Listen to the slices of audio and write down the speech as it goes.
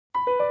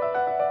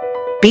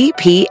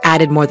BP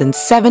added more than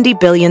 $70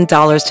 billion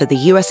to the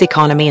U.S.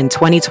 economy in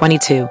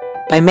 2022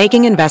 by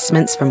making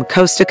investments from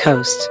coast to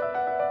coast.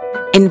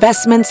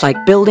 Investments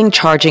like building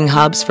charging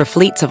hubs for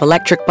fleets of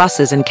electric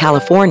buses in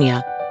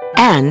California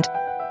and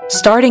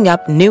starting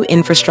up new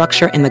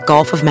infrastructure in the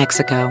Gulf of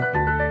Mexico.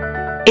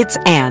 It's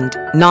and,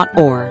 not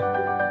or.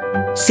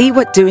 See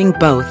what doing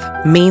both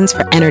means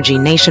for energy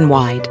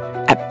nationwide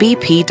at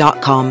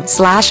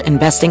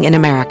bp.com/investing in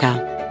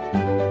America.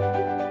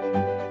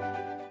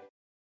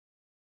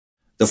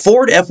 The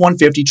Ford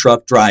F-150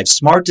 truck drives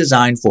smart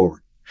design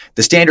forward.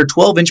 The standard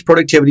 12-inch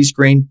productivity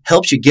screen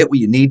helps you get what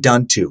you need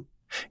done too.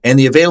 And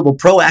the available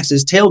Pro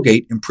Access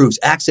tailgate improves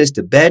access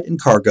to bed and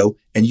cargo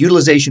and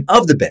utilization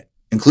of the bed,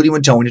 including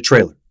when towing a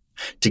trailer.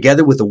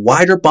 Together with a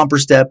wider bumper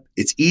step,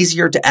 it's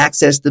easier to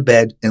access the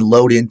bed and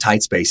load in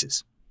tight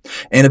spaces.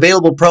 And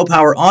available Pro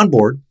Power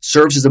onboard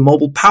serves as a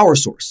mobile power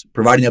source,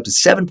 providing up to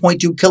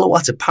 7.2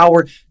 kilowatts of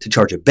power to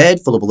charge a bed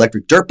full of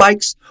electric dirt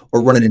bikes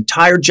or run an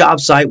entire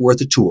job site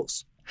worth of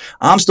tools.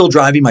 I'm still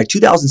driving my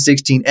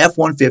 2016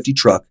 F-150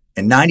 truck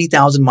and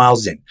 90,000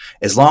 miles in.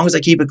 As long as I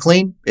keep it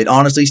clean, it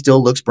honestly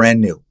still looks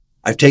brand new.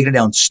 I've taken it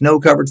down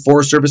snow-covered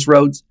Forest Service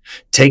roads,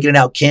 taken it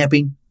out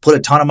camping, put a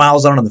ton of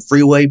miles on it on the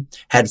freeway,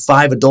 had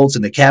 5 adults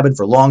in the cabin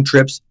for long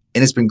trips,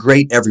 and it's been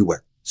great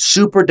everywhere.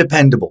 Super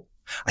dependable.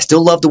 I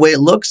still love the way it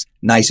looks,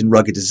 nice and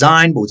rugged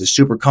design, but with a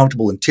super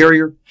comfortable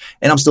interior.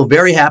 And I'm still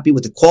very happy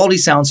with the quality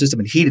sound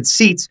system and heated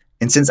seats.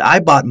 And since I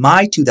bought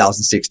my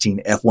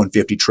 2016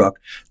 F-150 truck,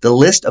 the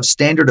list of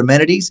standard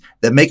amenities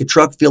that make a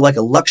truck feel like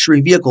a luxury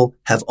vehicle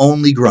have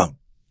only grown.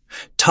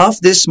 Tough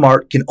this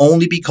smart can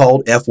only be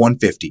called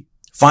F-150.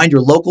 Find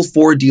your local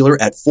Ford dealer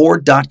at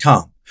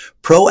Ford.com.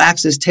 Pro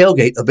Access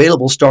tailgate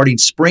available starting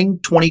spring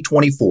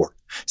 2024.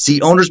 See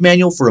owner's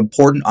manual for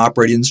important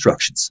operating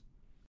instructions.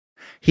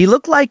 He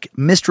looked like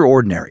Mr.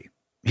 Ordinary.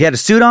 He had a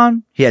suit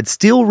on, he had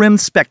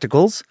steel-rimmed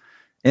spectacles.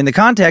 In the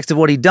context of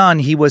what he'd done,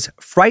 he was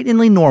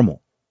frighteningly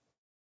normal.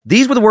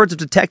 These were the words of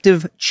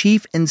Detective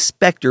Chief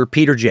Inspector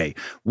Peter J.,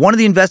 one of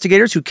the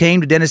investigators who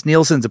came to Dennis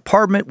Nilsen's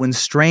apartment when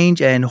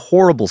strange and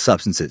horrible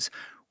substances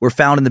were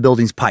found in the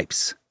building's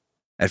pipes.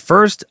 At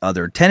first,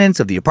 other tenants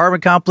of the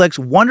apartment complex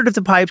wondered if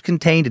the pipes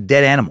contained a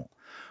dead animal,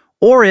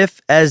 or if,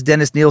 as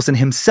Dennis Nilsen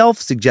himself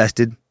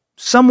suggested,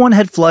 someone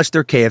had flushed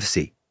their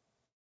KFC.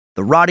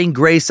 The rotting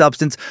gray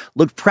substance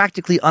looked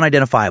practically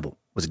unidentifiable.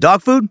 Was it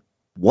dog food?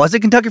 Was it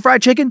Kentucky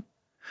Fried Chicken?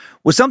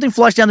 Was something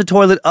flushed down the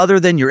toilet other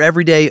than your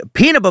everyday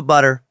peanut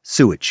butter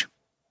sewage?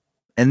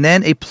 And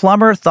then a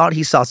plumber thought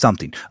he saw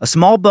something, a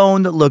small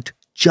bone that looked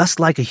just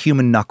like a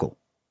human knuckle.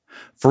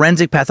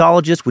 Forensic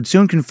pathologists would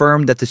soon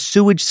confirm that the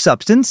sewage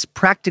substance,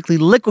 practically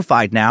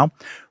liquefied now,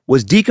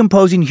 was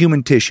decomposing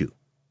human tissue.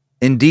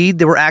 Indeed,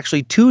 there were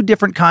actually 2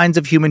 different kinds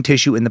of human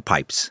tissue in the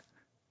pipes.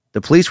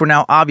 The police were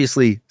now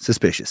obviously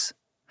suspicious.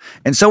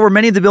 And so were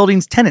many of the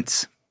building's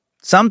tenants.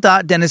 Some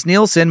thought Dennis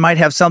Nilsen might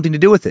have something to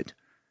do with it.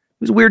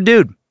 He was a weird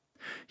dude.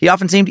 He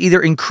often seemed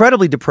either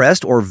incredibly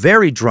depressed or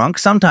very drunk,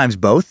 sometimes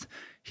both.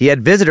 He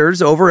had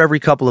visitors over every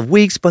couple of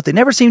weeks, but they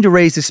never seemed to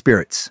raise his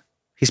spirits.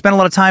 He spent a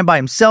lot of time by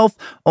himself,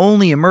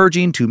 only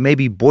emerging to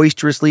maybe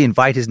boisterously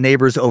invite his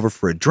neighbors over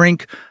for a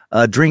drink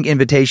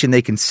invitation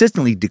they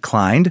consistently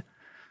declined.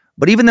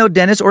 But even though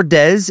Dennis, or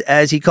Dez,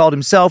 as he called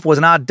himself, was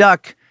an odd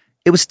duck,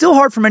 it was still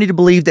hard for many to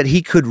believe that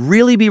he could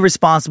really be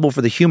responsible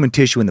for the human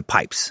tissue in the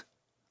pipes.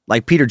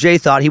 Like Peter J.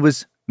 thought he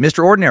was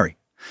Mr. Ordinary,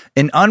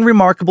 an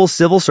unremarkable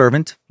civil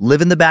servant,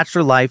 living the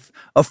bachelor life,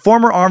 a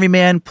former army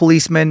man,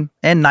 policeman,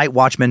 and night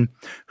watchman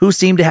who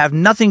seemed to have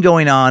nothing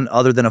going on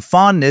other than a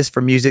fondness for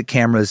music,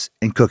 cameras,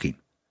 and cooking.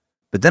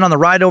 But then on the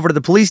ride over to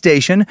the police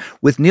station,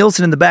 with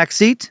Nilsen in the back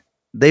seat,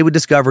 they would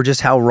discover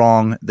just how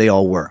wrong they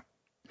all were.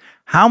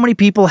 How many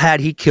people had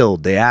he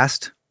killed, they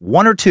asked.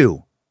 1 or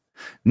 2?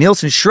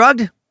 Nilsen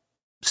shrugged,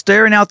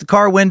 staring out the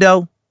car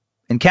window,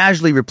 and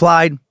casually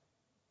replied,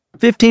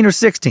 15 or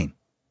 16,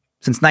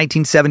 since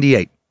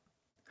 1978.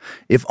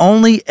 If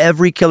only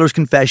every killer's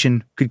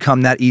confession could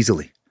come that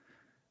easily.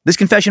 This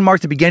confession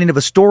marked the beginning of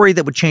a story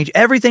that would change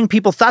everything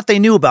people thought they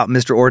knew about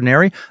Mr.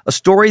 Ordinary, a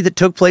story that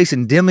took place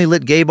in dimly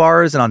lit gay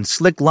bars and on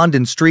slick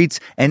London streets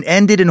and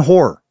ended in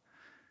horror.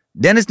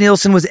 Dennis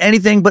Nilsen was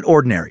anything but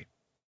ordinary.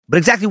 But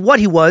exactly what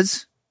he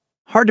was,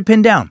 hard to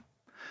pin down.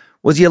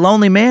 Was he a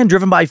lonely man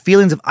driven by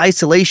feelings of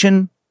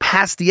isolation,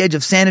 past the edge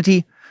of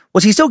sanity?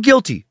 Was he so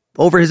guilty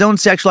over his own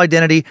sexual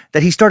identity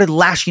that he started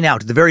lashing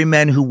out at the very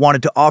men who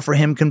wanted to offer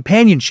him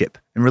companionship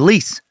and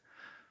release?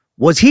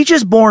 Was he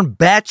just born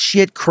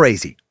batshit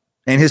crazy,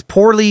 and his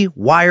poorly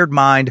wired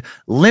mind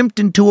limped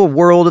into a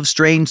world of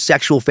strange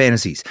sexual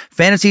fantasies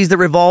that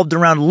revolved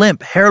around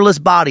limp, hairless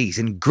bodies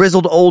and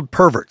grizzled old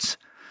perverts?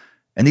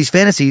 And these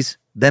fantasies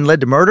then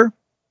led to murder?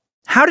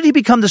 How did he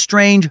become the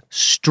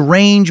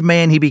strange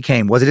man he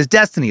became? Was it his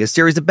destiny, a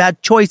series of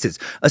bad choices,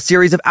 a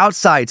series of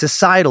outside,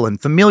 societal, and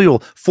familial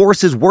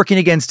forces working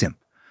against him?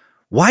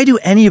 Why do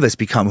any of us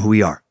become who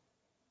we are?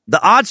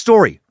 The odd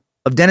story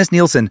of Dennis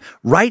Nilsen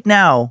right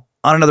now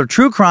on another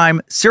true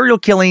crime, serial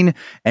killing,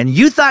 and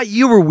you thought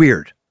you were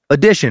weird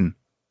edition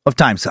of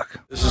Time Suck.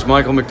 This is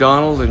Michael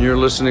McDonald, and you're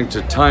listening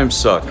to Time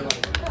Suck.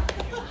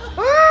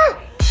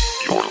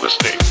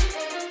 listening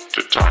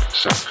to Time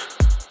Suck.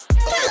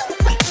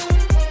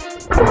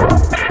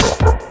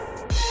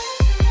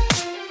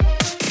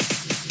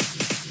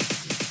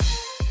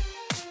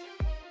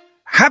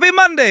 Happy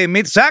Monday,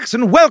 meat sacks,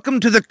 and welcome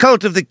to the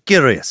cult of the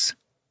curious.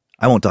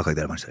 I won't talk like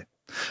that much today.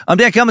 I'm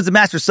Dan Cummins, the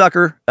master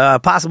sucker,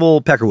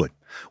 possible Peckerwood.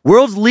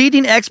 World's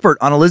leading expert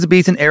on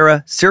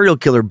Elizabethan-era serial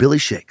killer Billy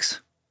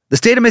Shakes. The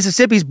state of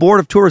Mississippi's Board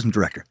of Tourism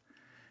Director.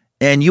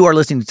 And you are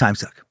listening to Time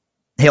Suck.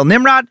 Hail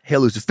Nimrod,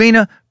 hail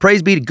Lucifina,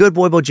 praise be to good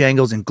boy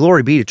Bojangles, and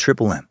glory be to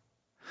Triple M.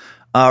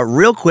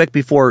 Real quick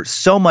before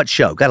so much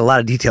show, got a lot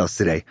of details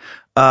today.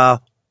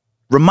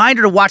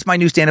 Reminder to watch my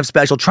new stand-up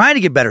special, Trying to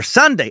Get Better,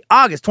 Sunday,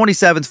 August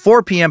 27th,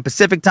 4 p.m.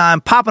 Pacific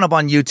time, popping up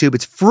on YouTube.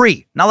 It's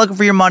free. Not looking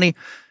for your money,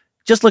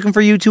 just looking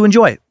for you to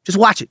enjoy it. Just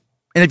watch it.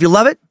 And if you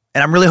love it,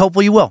 and I'm really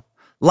hopeful you will,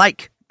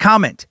 like,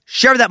 comment,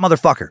 share that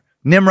motherfucker.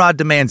 Nimrod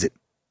demands it.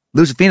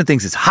 Lucifina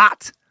thinks it's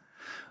hot.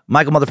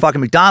 Michael motherfucking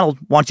McDonald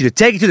wants you to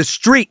take it to the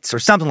streets or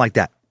something like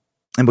that.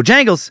 And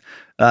Bojangles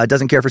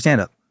doesn't care for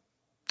stand-up.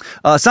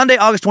 Sunday,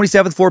 August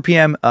 27th, 4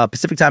 p.m.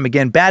 Pacific time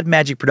again, Bad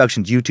Magic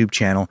Productions YouTube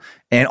channel.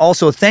 And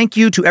also thank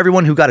you to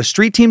everyone who got a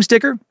Street Team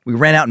sticker. We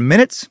ran out in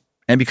minutes.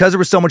 And because there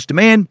was so much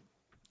demand,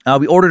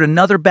 we ordered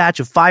another batch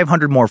of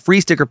 500 more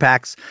free sticker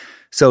packs.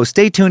 So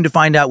stay tuned to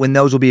find out when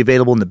those will be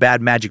available in the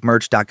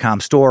badmagicmerch.com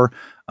store.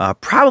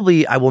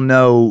 Probably I will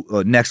know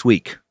next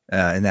week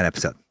in that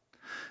episode.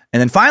 And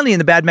then finally in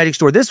the Bad Magic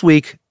store this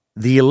week,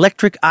 the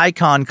Electric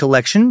Icon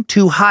Collection,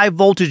 2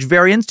 high-voltage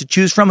variants to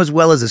choose from, as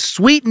well as a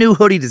sweet new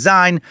hoodie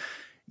design.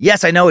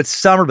 Yes, I know it's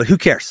summer, but who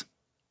cares?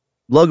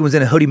 Logan was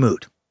in a hoodie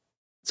mood.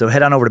 So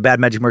head on over to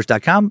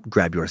badmagicmerch.com,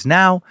 grab yours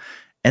now,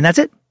 and that's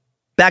it.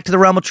 Back to the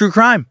realm of true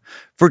crime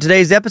for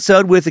today's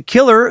episode with a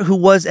killer who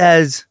was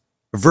as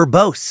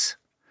verbose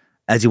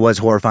as he was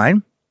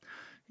horrifying.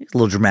 He's a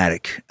little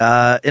dramatic.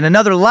 In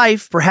another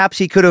life, perhaps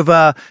he could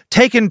have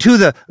taken to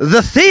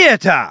the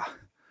theater.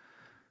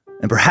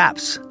 And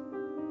perhaps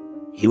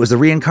he was the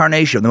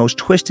reincarnation of the most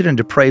twisted and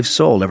depraved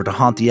soul ever to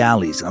haunt the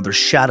alleys and other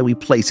shadowy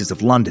places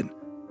of London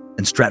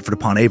and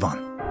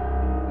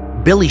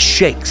Stratford-upon-Avon. Billy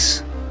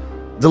Shakes,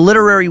 the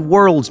literary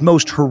world's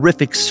most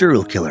horrific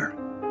serial killer.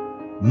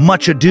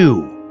 Much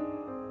ado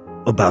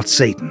about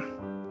Satan.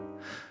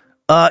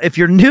 If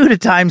you're new to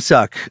Time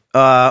Suck,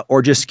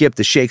 or just skip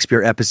the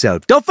Shakespeare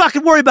episode, don't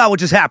fucking worry about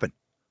what just happened.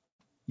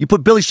 You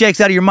put Billy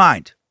Shakes out of your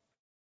mind.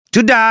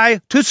 To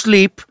die, to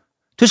sleep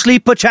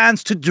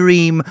perchance to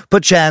dream,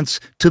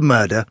 perchance to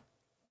murder.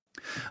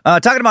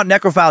 Talking about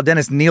necrophile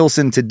Dennis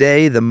Nilsen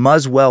today, the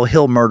Muswell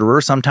Hill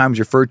murderer, sometimes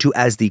referred to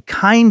as the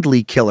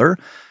kindly killer,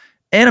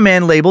 and a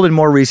man labeled in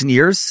more recent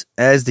years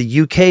as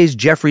the UK's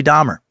Jeffrey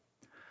Dahmer.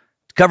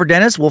 To cover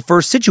Dennis, we'll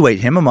first situate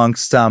him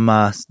amongst some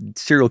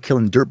serial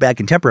killing dirtbag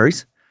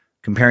contemporaries,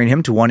 comparing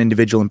him to one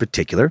individual in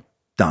particular,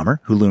 Dahmer,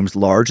 who looms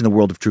large in the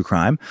world of true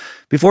crime,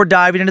 before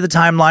diving into the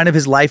timeline of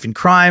his life and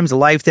crimes, a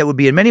life that would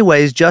be in many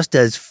ways just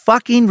as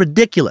fucking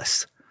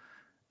ridiculous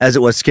as it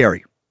was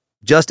scary,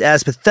 just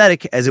as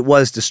pathetic as it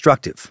was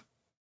destructive.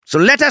 So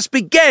let us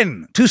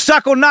begin. To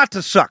suck or not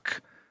to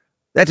suck?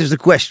 That is the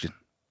question.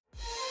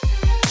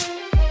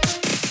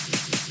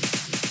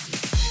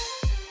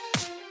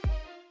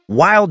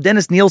 While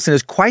Dennis Nilsen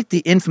is quite the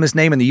infamous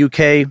name in the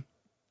UK,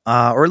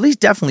 or at least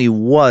definitely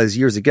was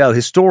years ago,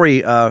 his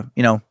story,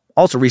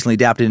 also recently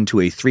adapted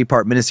into a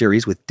 3-part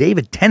miniseries with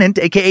David Tennant,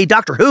 a.k.a.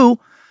 Doctor Who,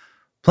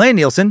 playing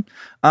Nilsen,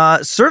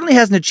 certainly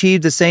hasn't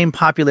achieved the same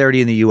popularity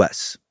in the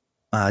U.S.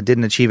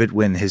 Didn't achieve it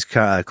when his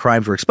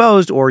crimes were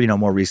exposed or,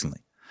 more recently.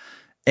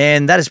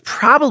 And that is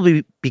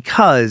probably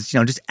because,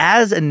 just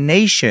as a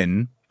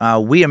nation,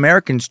 we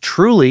Americans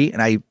truly,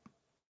 and I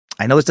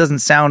know this doesn't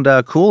sound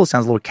cool, it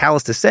sounds a little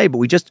callous to say, but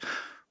we just,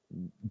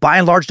 by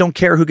and large, don't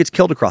care who gets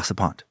killed across the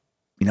pond.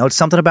 It's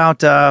something about,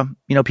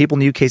 people in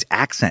the UK's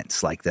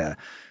accents, like that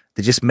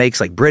just makes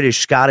like British,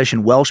 Scottish,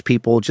 and Welsh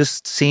people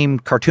just seem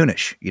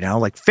cartoonish,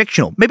 like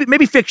fictional.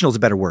 Maybe fictional is a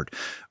better word.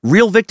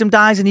 Real victim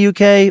dies in the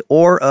UK,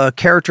 or a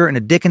character in a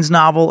Dickens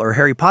novel or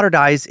Harry Potter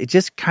dies. It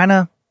just kind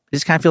of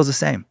feels the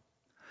same.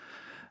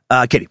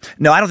 Kidding.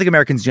 No, I don't think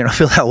Americans,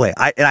 feel that way.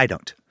 I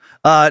don't.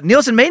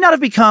 Nilsen may not have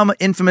become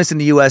infamous in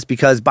the U.S.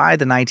 because by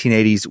the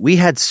 1980s, we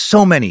had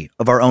so many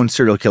of our own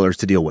serial killers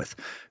to deal with,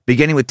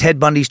 beginning with Ted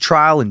Bundy's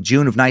trial in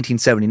June of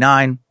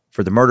 1979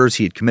 for the murders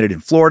he had committed in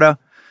Florida.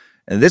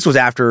 And this was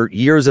after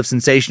years of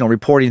sensational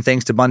reporting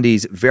thanks to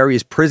Bundy's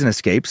various prison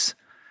escapes.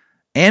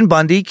 And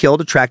Bundy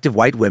killed attractive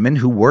white women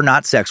who were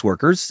not sex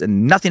workers,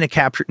 and nothing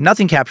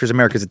captures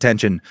America's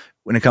attention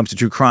when it comes to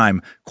true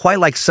crime, quite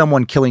like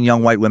someone killing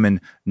young white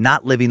women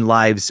not living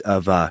lives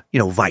of,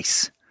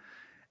 vice.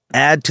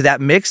 Add to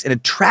that mix an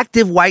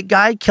attractive white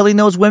guy killing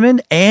those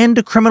women and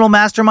a criminal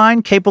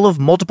mastermind capable of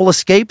multiple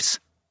escapes.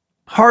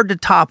 Hard to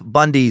top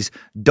Bundy's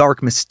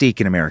dark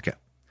mystique in America.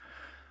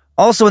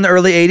 Also in the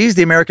early 80s,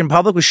 the American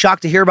public was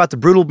shocked to hear about the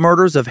brutal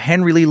murders of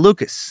Henry Lee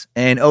Lucas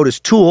and Otis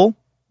Toole,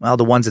 well,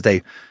 the ones that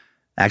they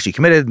actually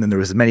committed, and then there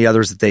was many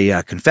others that they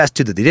confessed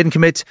to that they didn't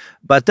commit.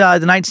 But the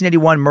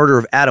 1981 murder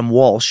of Adam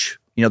Walsh,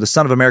 the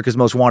son of America's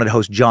Most Wanted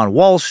host John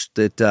Walsh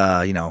that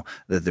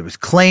there was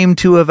claimed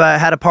to have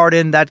had a part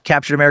in. That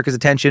captured America's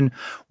attention.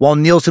 While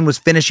Nilsen was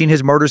finishing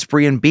his murder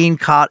spree and being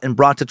caught and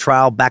brought to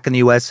trial back in the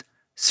U.S.,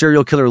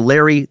 serial killer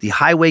Larry, the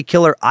highway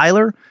killer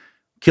Eiler,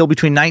 killed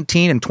between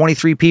 19 and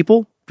 23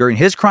 people during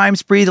his crime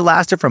spree that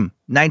lasted from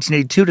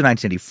 1982 to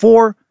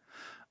 1984.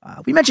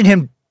 We mentioned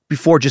him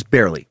before just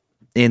barely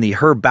in the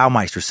Herb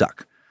Baumeister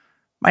suck.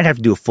 Might have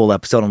to do a full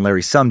episode on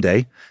Larry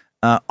someday.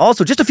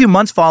 Also, just a few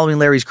months following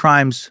Larry's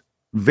crimes,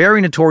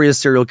 very notorious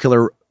serial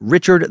killer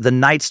Richard the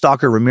Night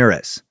Stalker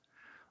Ramirez,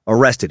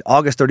 arrested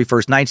August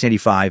 31st,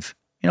 1985,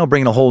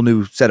 bringing a whole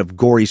new set of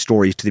gory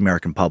stories to the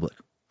American public.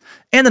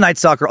 And the Night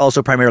Stalker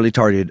also primarily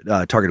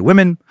targeted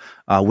women,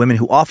 women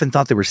who often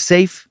thought they were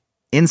safe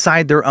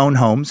inside their own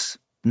homes,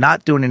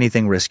 not doing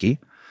anything risky.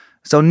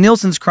 So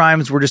Nilsen's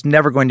crimes were just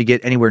never going to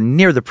get anywhere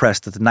near the press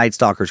that the Night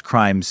Stalker's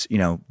crimes,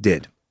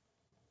 did.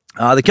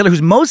 The killer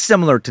who's most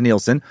similar to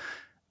Nilsen,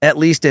 at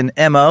least in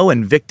MO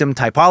and victim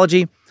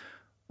typology,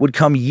 would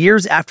come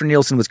years after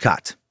Nilsen was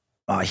caught.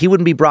 He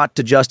wouldn't be brought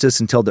to justice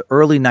until the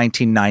early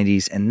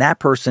 1990s, and that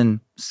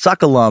person,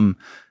 Suck alum,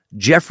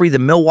 Jeffrey the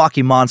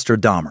Milwaukee Monster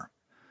Dahmer.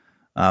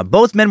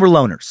 Both men were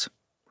loners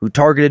who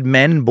targeted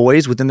men and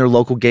boys within their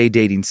local gay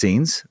dating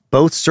scenes.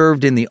 Both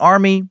served in the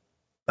army.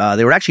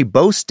 They were actually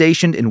both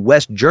stationed in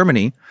West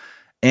Germany,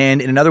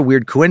 and in another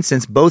weird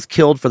coincidence, both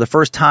killed for the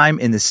first time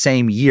in the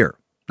same year,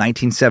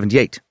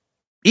 1978.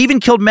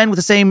 Even killed men with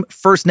the same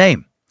first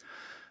name.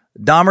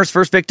 Dahmer's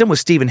first victim was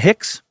Stephen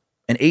Hicks,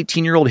 an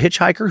 18-year-old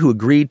hitchhiker who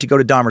agreed to go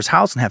to Dahmer's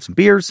house and have some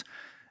beers.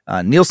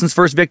 Nilsen's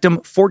first victim,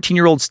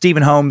 14-year-old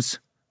Stephen Holmes,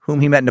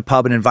 whom he met in a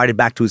pub and invited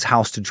back to his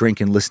house to drink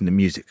and listen to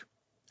music.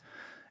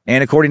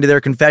 And according to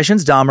their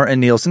confessions, Dahmer and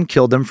Nilsen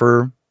killed them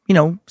for,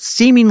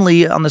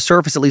 seemingly on the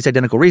surface at least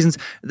identical reasons.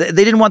 They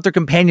didn't want their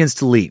companions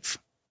to leave.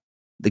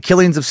 The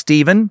killings of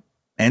Stephen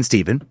and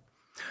Stephen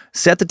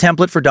set the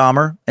template for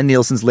Dahmer and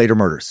Nilsen's later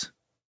murders.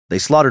 They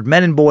slaughtered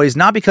men and boys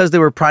not because they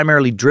were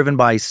primarily driven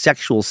by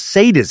sexual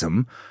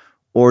sadism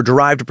or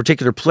derived a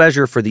particular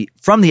pleasure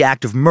from the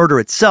act of murder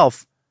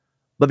itself,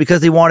 but because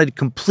they wanted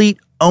complete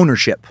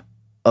ownership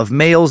of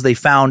males they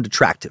found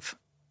attractive.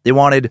 They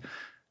wanted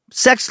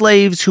sex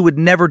slaves who would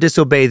never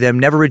disobey them,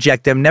 never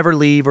reject them, never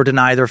leave or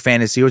deny their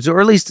fantasies, or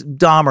at least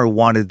Dahmer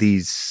wanted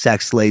these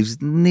sex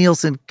slaves.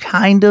 Nilsen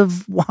kind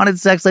of wanted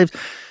sex slaves.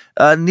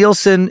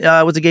 Nilsen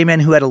was a gay man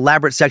who had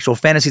elaborate sexual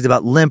fantasies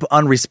about limp,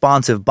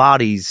 unresponsive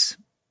bodies.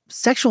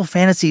 Sexual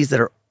fantasies that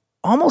are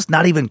almost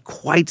not even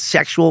quite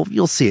sexual.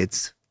 You'll see,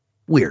 it's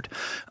weird.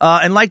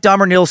 And like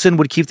Dahmer, Nilsen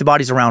would keep the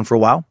bodies around for a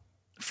while,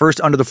 first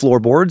under the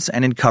floorboards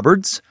and in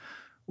cupboards,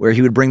 where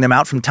he would bring them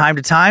out from time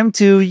to time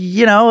to,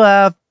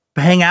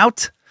 hang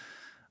out.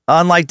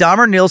 Unlike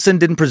Dahmer, Nilsen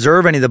didn't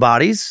preserve any of the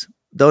bodies,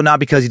 though not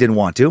because he didn't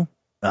want to.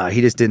 He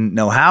just didn't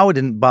know how,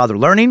 didn't bother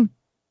learning.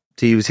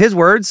 To use his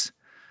words,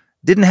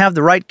 didn't have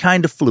the right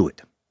kind of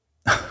fluid.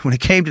 When it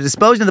came to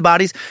disposing of the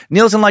bodies,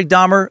 Nilsen, like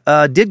Dahmer,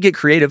 did get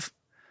creative.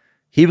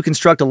 He would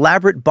construct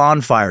elaborate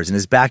bonfires in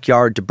his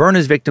backyard to burn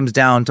his victims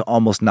down to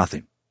almost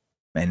nothing.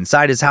 And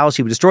inside his house,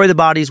 he would destroy the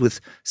bodies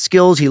with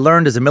skills he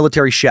learned as a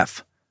military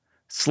chef,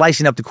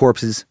 slicing up the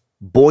corpses,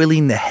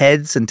 boiling the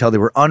heads until they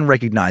were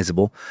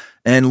unrecognizable,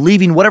 and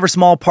leaving whatever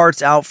small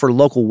parts out for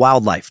local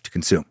wildlife to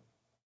consume.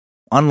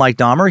 Unlike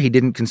Dahmer, he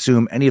didn't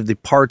consume any of the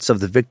parts of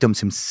the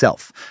victims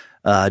himself.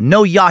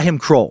 No Yahim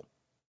Kroll.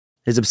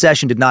 His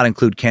obsession did not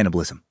include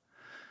cannibalism.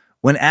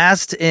 When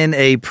asked in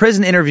a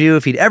prison interview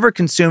if he'd ever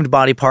consumed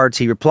body parts,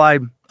 he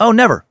replied, "Oh,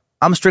 never.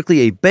 I'm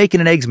strictly a bacon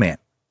and eggs man."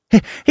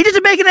 He's just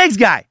a bacon and eggs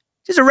guy.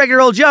 Just a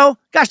regular old Joe.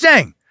 Gosh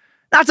dang.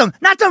 Not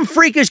some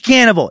freakish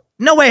cannibal.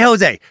 No way,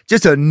 Jose.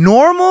 Just a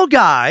normal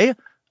guy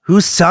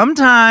who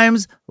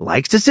sometimes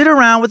likes to sit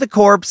around with a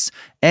corpse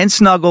and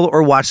snuggle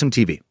or watch some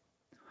TV.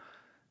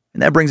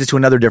 And that brings us to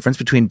another difference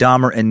between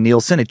Dahmer and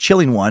Nilsen, a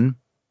chilling one.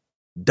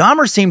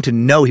 Dahmer seemed to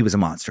know he was a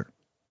monster.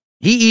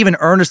 He even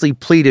earnestly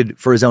pleaded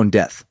for his own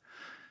death.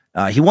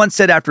 He once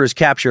said after his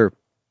capture,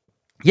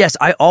 "Yes,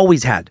 I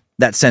always had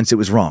that sense it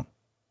was wrong.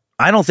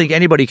 I don't think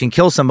anybody can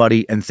kill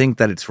somebody and think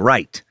that it's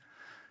right."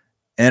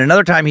 And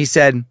another time he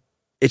said,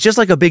 "It's just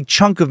like a big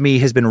chunk of me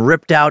has been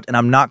ripped out and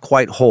I'm not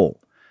quite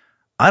whole.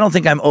 I don't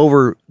think I'm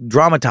over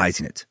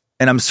dramatizing it,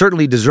 and I'm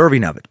certainly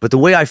deserving of it. But the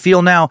way I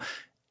feel now,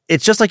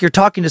 it's just like you're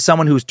talking to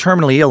someone who's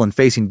terminally ill and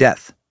facing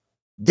death.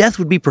 Death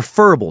would be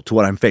preferable to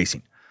what I'm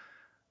facing.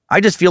 I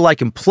just feel like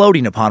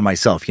imploding upon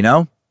myself,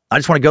 I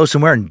just want to go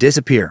somewhere and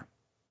disappear."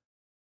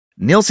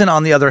 Nilsen,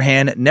 on the other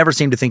hand, never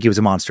seemed to think he was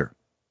a monster.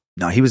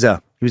 No, he was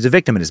a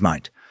victim in his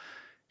mind.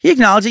 He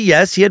acknowledged that,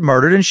 yes, he had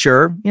murdered, and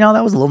sure,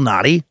 that was a little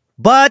naughty,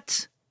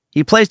 but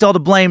he placed all the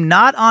blame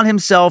not on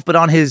himself, but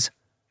on his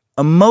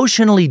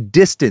emotionally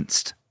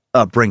distanced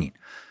upbringing.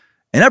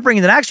 An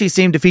upbringing that actually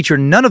seemed to feature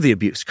none of the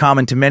abuse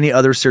common to many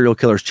other serial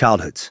killers'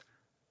 childhoods.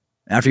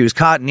 After he was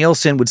caught,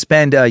 Nilsen would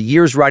spend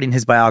years writing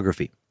his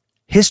biography,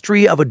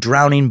 History of a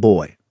Drowning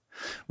Boy,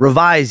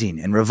 revising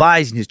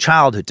his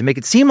childhood to make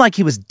it seem like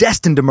he was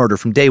destined to murder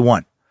from day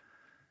one.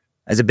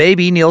 As a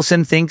baby,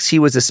 Nilsen thinks he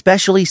was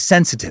especially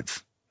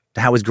sensitive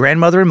to how his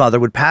grandmother and mother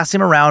would pass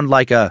him around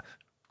like a,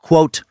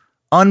 quote,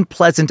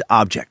 unpleasant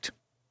object.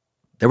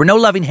 There were no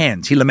loving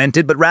hands, he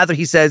lamented, but rather,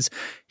 he says,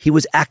 he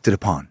was acted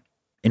upon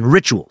in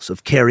rituals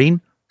of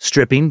carrying,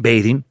 stripping,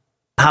 bathing,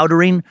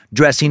 powdering,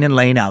 dressing, and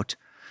laying out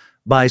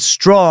by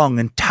strong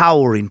and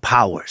towering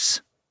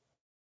powers.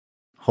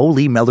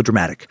 Holy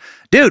melodramatic.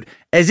 Dude,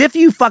 as if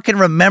you fucking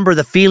remember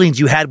the feelings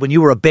you had when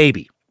you were a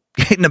baby,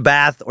 getting a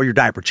bath or your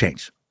diaper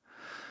changed.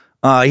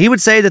 He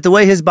would say that the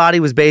way his body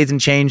was bathed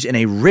and changed in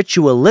a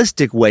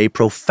ritualistic way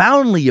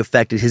profoundly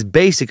affected his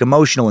basic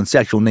emotional and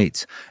sexual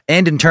needs,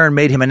 and in turn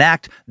made him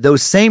enact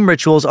those same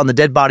rituals on the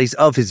dead bodies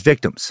of his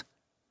victims.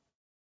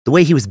 The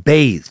way he was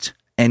bathed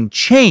and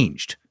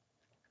changed,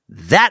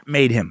 that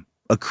made him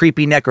a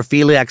creepy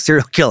necrophiliac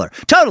serial killer.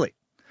 Totally.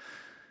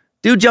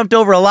 Dude jumped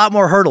over a lot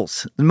more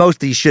hurdles than most of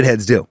these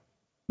shitheads do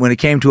when it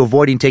came to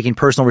avoiding taking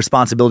personal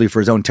responsibility for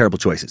his own terrible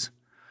choices.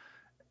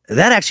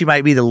 That actually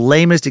might be the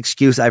lamest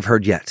excuse I've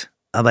heard yet.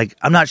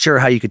 I'm not sure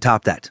how you could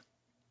top that.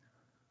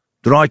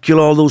 Did I kill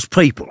all those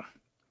people?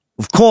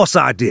 Of course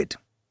I did.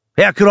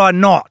 How could I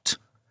not?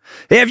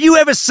 Have you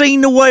ever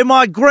seen the way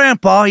my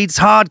grandpa eats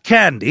hard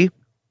candy?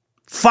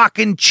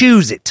 Fucking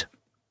chews it.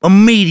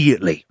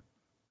 Immediately.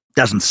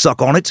 Doesn't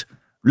suck on it.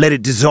 Let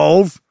it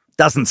dissolve.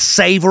 Doesn't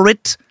savor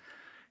it.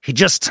 He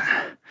just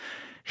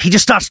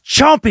starts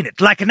chomping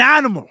it like an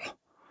animal.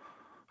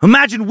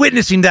 Imagine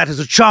witnessing that as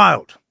a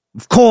child.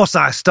 Of course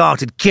I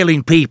started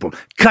killing people,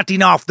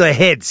 cutting off their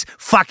heads,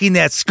 fucking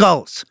their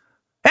skulls.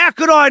 How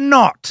could I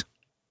not?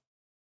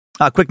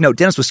 Quick note,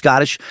 Dennis was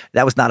Scottish.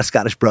 That was not a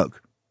Scottish brogue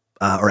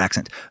or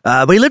accent.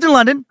 But he lived in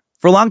London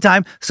for a long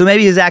time, so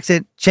maybe his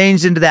accent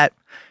changed into that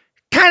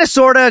kind of,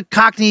 sort of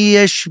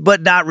Cockney-ish,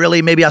 but not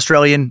really, maybe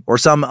Australian or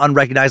some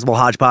unrecognizable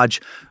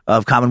hodgepodge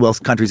of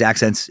Commonwealth countries'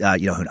 accents. Who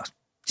knows?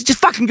 Just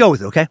fucking go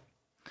with it, okay?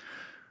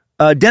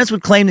 Dennis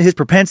would claim that his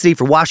propensity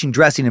for washing,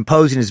 dressing, and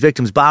posing his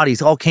victims'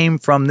 bodies all came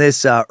from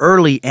this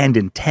early and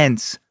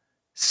intense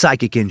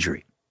psychic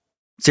injury.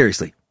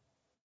 Seriously.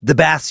 The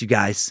baths, you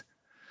guys.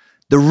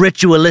 The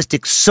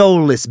ritualistic,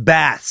 soulless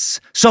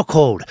baths. So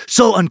cold,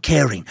 so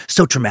uncaring,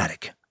 so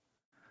traumatic.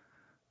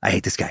 I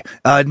hate this guy.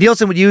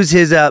 Nilsen would use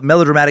his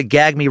melodramatic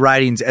gag-me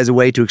writings as a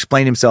way to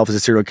explain himself as a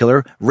serial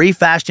killer,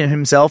 refashioning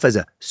himself as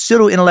a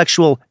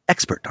pseudo-intellectual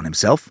expert on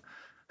himself,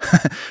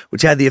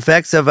 which had the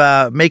effects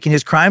of making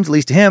his crimes, at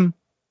least to him,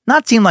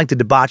 not seem like the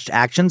debauched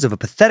actions of a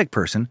pathetic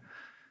person,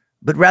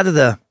 but rather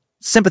the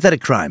sympathetic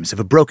crimes of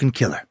a broken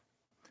killer.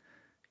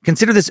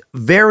 Consider this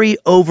very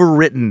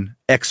overwritten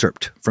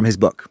excerpt from his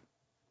book.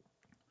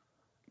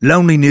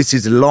 Loneliness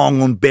is a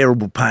long,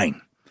 unbearable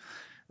pain.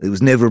 It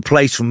was never a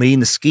place for me in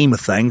the scheme of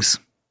things.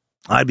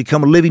 I had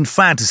become a living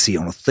fantasy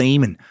on a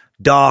theme in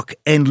dark,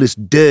 endless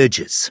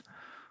dirges.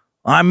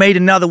 I made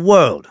another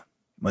world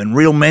when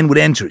real men would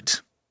enter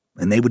it,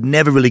 and they would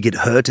never really get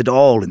hurt at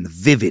all in the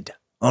vivid,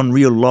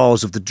 unreal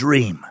laws of the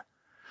dream.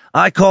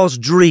 I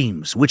caused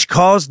dreams which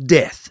caused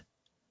death.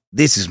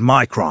 This is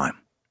my crime.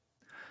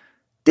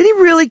 Did he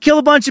really kill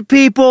a bunch of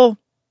people?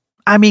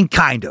 I mean,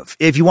 kind of,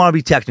 if you want to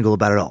be technical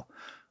about it all.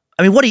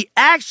 I mean, what he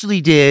actually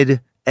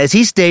did, as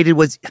he stated,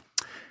 was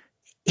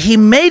he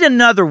made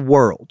another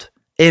world.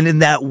 And in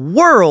that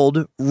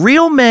world,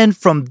 real men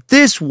from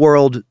this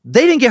world,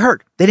 they didn't get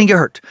hurt. They didn't get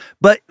hurt.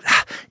 But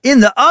in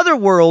the other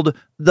world,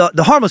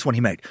 the harmless one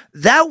he made,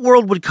 that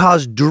world would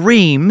cause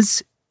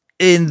dreams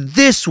in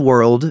this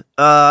world,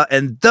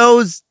 and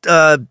those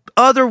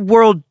other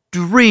world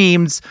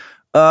dreams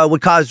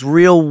would cause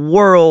real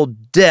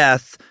world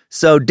death.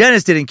 So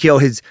Dennis didn't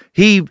kill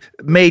he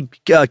made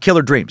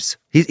killer dreams.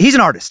 He's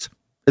an artist,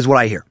 is what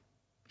I hear.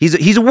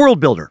 He's a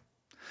world builder.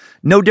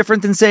 No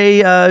different than,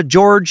 say,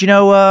 George,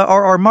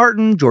 R.R.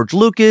 Martin, George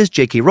Lucas,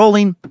 J.K.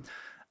 Rowling.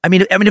 I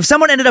mean, if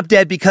someone ended up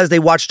dead because they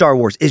watched Star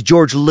Wars, is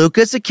George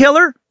Lucas a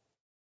killer?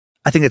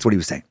 I think that's what he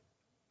was saying.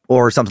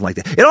 Or something like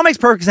that. It all makes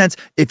perfect sense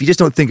if you just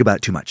don't think about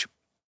it too much.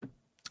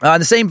 In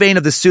the same vein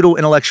of this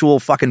pseudo-intellectual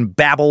fucking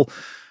babble,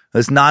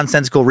 this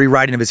nonsensical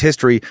rewriting of his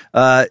history,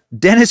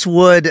 Dennis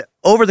would,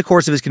 over the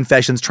course of his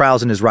confessions,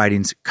 trials, and his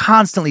writings,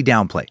 constantly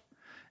downplay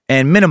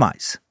and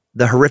minimize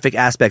the horrific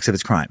aspects of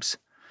his crimes,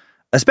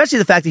 especially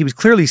the fact that he was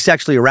clearly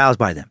sexually aroused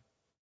by them.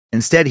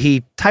 Instead,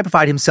 he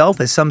typified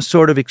himself as some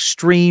sort of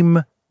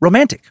extreme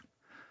romantic.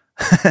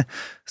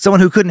 Someone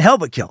who couldn't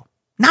help but kill.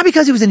 Not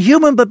because he was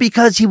inhuman, but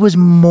because he was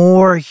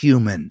more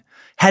human,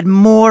 had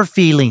more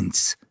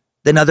feelings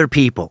than other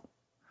people.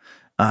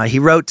 He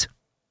wrote,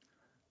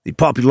 "The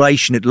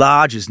population at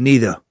large is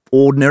neither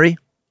ordinary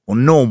or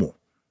normal.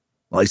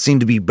 They seem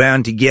to be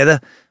bound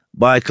together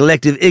by a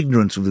collective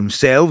ignorance of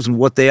themselves and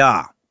what they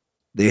are.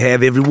 They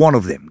have, every one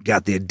of them,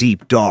 got their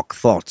deep, dark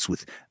thoughts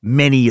with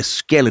many a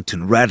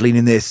skeleton rattling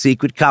in their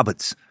secret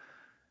cupboards.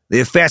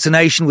 Their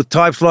fascination with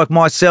types like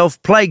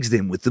myself plagues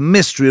them with the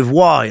mystery of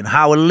why and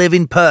how a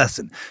living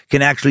person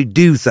can actually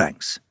do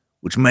things,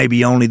 which may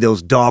be only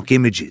those dark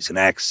images and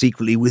acts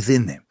secretly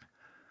within them.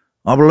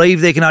 I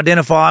believe they can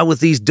identify with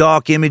these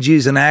dark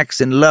images and acts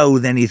and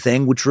loathe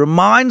anything which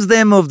reminds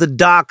them of the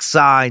dark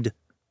side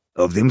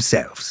of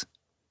themselves."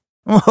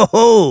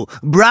 Oh,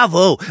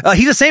 bravo.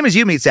 He's the same as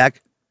you, Meat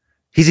Sack.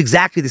 He's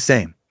exactly the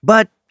same,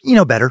 but,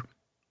 better,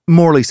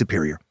 morally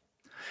superior.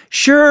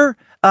 Sure,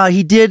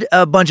 he did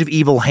a bunch of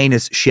evil,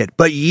 heinous shit,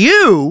 but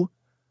you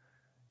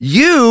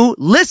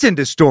listen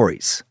to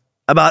stories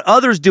about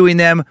others doing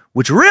them,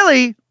 which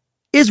really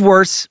is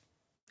worse.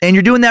 And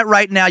you're doing that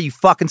right now, you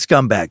fucking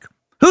scumbag.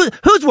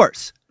 Who's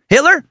worse,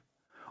 Hitler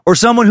or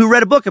someone who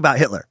read a book about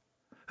Hitler?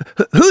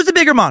 Who's the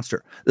bigger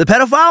monster, the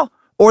pedophile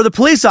or the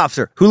police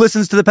officer who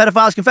listens to the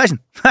pedophile's confession?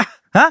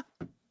 Huh?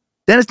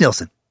 Dennis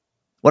Nilsen.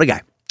 What a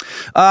guy.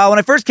 When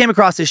I first came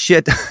across this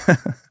shit,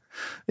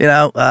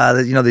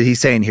 that he's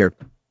saying here,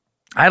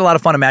 I had a lot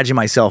of fun imagining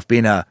myself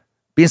being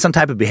some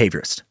type of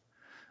behaviorist.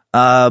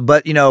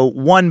 But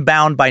one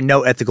bound by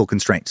no ethical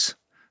constraints.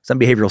 Some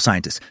behavioral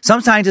scientists.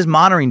 Some scientists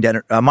monitoring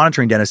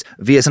Dennis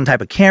via some type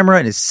of camera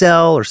in his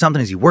cell or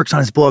something as he works on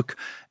his book.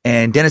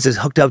 And Dennis is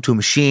hooked up to a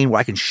machine where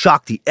I can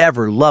shock the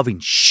ever-loving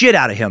shit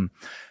out of him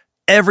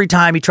every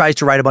time he tries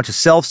to write a bunch of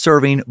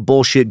self-serving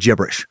bullshit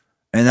gibberish.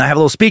 And then I have a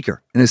little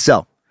speaker in his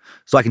cell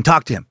so I can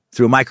talk to him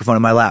through a microphone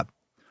in my lab.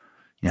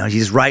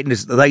 He's writing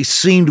this. They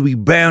seem to be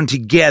bound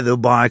together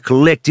by a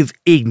collective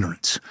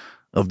ignorance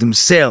of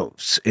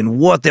themselves and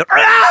what they're...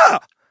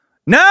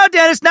 No,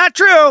 Dennis, not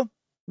true.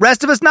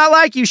 Rest of us not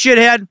like you,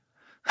 shithead.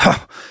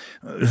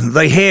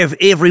 They have,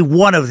 every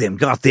one of them,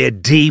 got their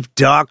deep,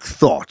 dark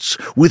thoughts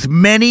with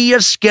many a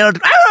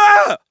skeleton.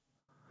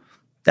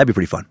 That'd be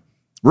pretty fun.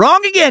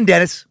 Wrong again,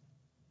 Dennis.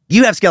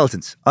 You have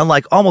skeletons,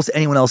 unlike almost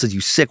anyone else's,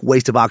 you sick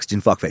waste of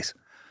oxygen fuckface.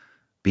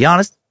 Be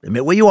honest,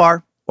 admit what you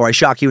are, or I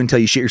shock you until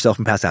you shit yourself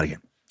and pass out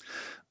again.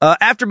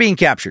 After being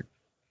captured,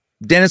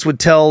 Dennis would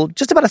tell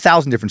just about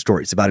 1,000 different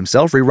stories about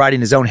himself,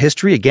 rewriting his own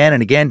history again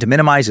and again to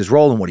minimize his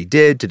role in what he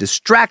did, to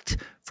distract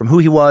from who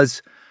he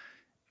was.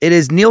 It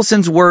is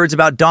Nilsen's words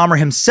about Dahmer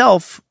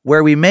himself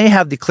where we may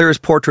have the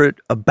clearest portrait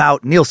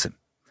about Nilsen.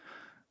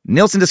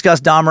 Nilsen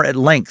discussed Dahmer at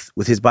length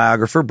with his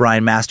biographer,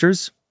 Brian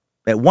Masters,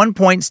 at one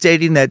point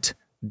stating that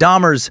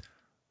Dahmer's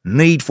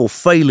needful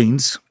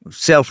failings of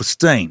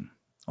self-esteem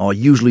are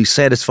usually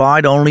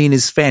satisfied only in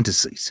his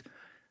fantasies,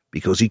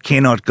 because he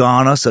cannot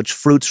garner such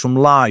fruits from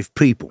live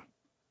people.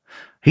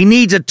 He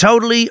needs a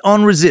totally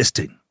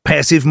unresisting,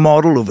 passive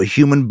model of a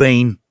human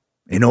being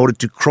in order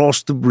to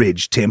cross the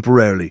bridge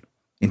temporarily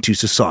into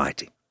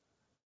society.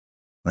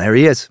 There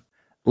he is.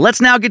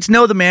 Let's now get to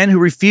know the man who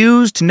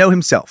refused to know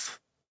himself.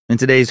 In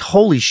today's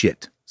holy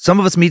shit, some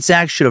of us meat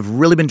sacks should have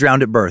really been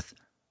drowned at birth.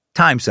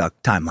 Time suck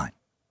timeline.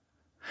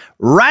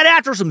 Right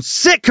after some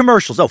sick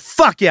commercials. Oh,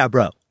 fuck yeah,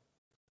 bro.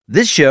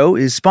 This show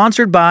is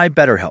sponsored by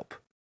BetterHelp.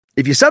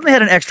 If you suddenly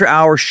had an extra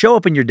hour show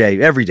up in your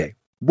day every day,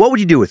 what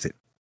would you do with it?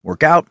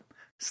 Work out,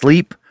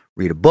 sleep,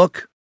 read a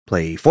book,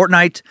 play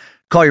Fortnite,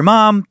 call your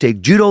mom,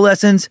 take judo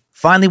lessons,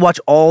 finally watch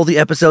all the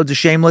episodes of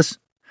Shameless?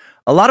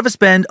 A lot of us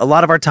spend a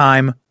lot of our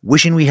time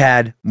wishing we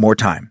had more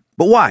time.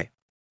 But why?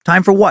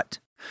 Time for what?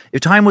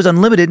 If time was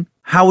unlimited,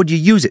 how would you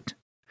use it?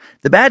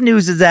 The bad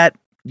news is that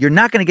you're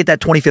not going to get that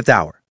 25th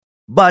hour.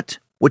 But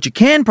what you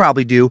can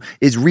probably do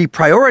is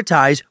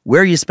reprioritize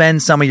where you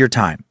spend some of your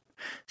time.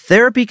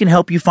 Therapy can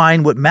help you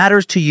find what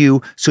matters to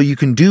you so you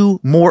can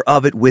do more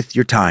of it with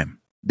your time.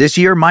 This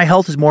year, my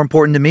health is more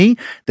important to me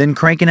than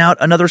cranking out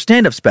another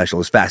stand-up special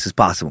as fast as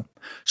possible.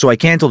 So I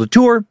canceled a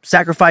tour,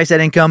 sacrificed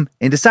that income,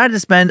 and decided to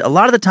spend a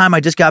lot of the time I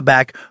just got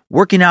back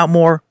working out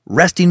more,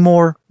 resting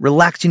more,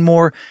 relaxing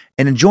more,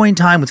 and enjoying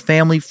time with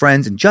family,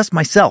 friends, and just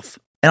myself.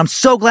 And I'm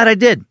so glad I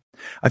did.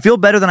 I feel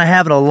better than I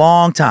have in a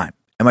long time.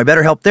 And my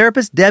BetterHelp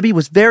therapist, Debbie,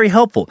 was very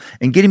helpful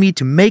in getting me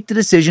to make the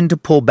decision to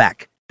pull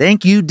back.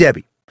 Thank you,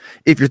 Debbie.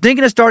 If you're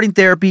thinking of starting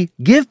therapy,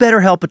 give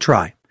BetterHelp a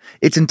try.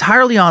 It's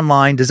entirely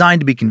online, designed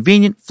to be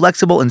convenient,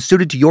 flexible, and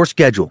suited to your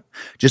schedule.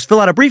 Just fill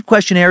out a brief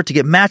questionnaire to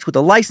get matched with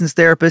a licensed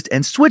therapist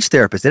and switch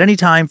therapists at any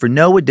time for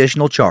no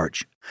additional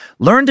charge.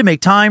 Learn to make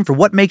time for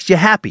what makes you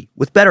happy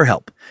with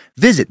BetterHelp.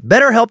 Visit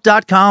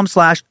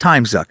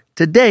BetterHelp.com/timesuck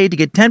today to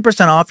get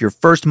 10% off your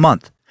first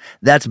month.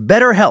 That's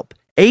BetterHelp,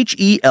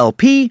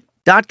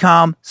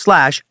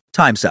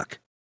 HELP.com/timesuck.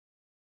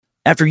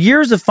 After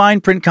years of fine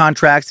print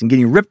contracts and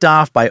getting ripped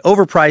off by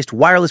overpriced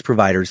wireless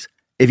providers,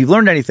 if you've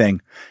learned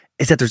anything,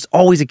 it's that there's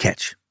always a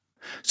catch.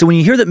 So when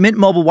you hear that Mint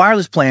Mobile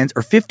wireless plans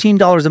are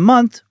 $15 a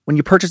month when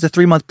you purchase a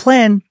 3-month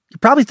plan, you're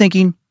probably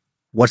thinking,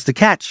 what's the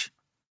catch?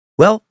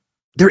 Well,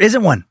 there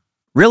isn't one.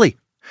 Really.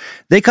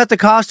 They cut the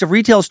cost of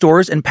retail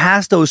stores and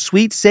pass those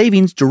sweet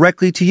savings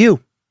directly to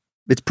you.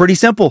 It's pretty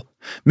simple.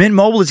 Mint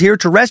Mobile is here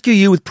to rescue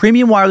you with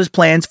premium wireless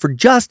plans for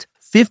just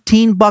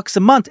 $15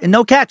 a month and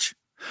no catch.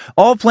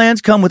 All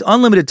plans come with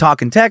unlimited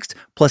talk and text,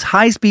 plus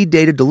high-speed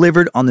data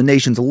delivered on the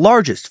nation's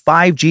largest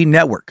 5G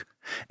network.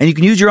 And you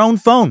can use your own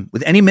phone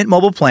with any Mint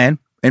Mobile plan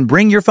and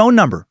bring your phone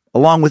number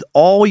along with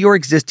all your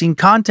existing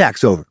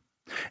contacts over.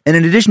 And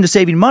in addition to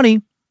saving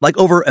money, like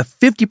over a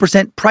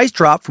 50% price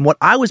drop from what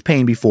I was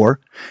paying before,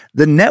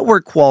 the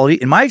network quality,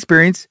 in my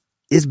experience,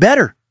 is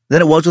better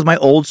than it was with my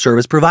old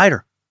service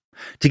provider.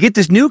 To get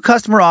this new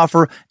customer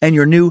offer and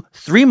your new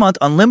 3-month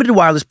unlimited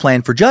wireless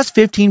plan for just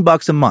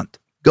 $15 a month,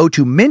 go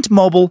to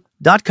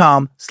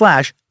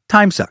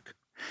mintmobile.com/timesuck.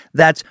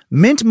 That's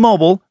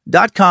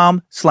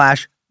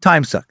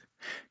mintmobile.com/timesuck.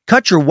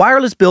 Cut your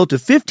wireless bill to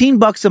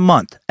 $15 a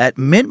month at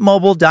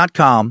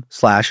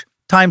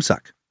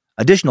mintmobile.com/timesuck.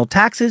 Additional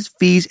taxes,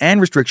 fees,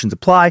 and restrictions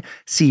apply.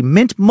 See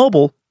Mint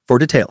Mobile for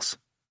details.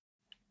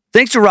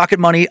 Thanks to Rocket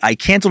Money, I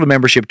canceled a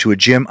membership to a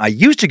gym I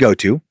used to go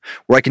to,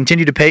 where I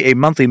continued to pay a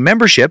monthly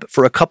membership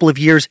for a couple of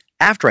years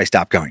after I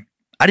stopped going.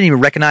 I didn't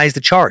even recognize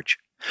the charge.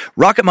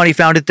 Rocket Money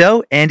found it,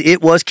 though, and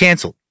it was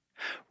canceled.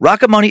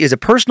 Rocket Money is a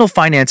personal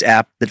finance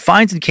app that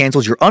finds and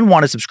cancels your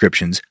unwanted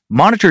subscriptions,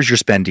 monitors your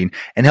spending,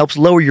 and helps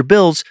lower your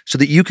bills so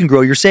that you can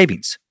grow your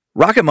savings.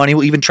 Rocket Money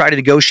will even try to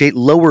negotiate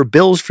lower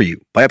bills for you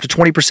by up to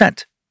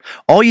 20%.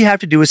 All you have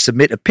to do is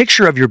submit a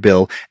picture of your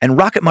bill, and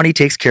Rocket Money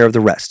takes care of the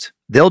rest.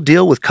 They'll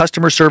deal with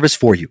customer service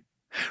for you.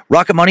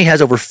 Rocket Money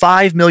has over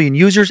 5 million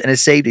users and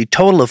has saved a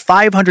total of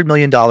 $500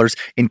 million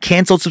in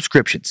canceled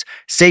subscriptions,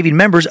 saving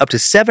members up to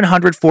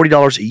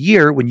 $740 a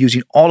year when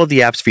using all of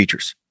the app's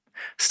features.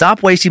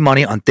 Stop wasting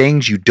money on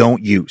things you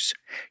don't use.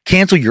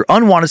 Cancel your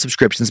unwanted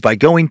subscriptions by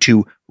going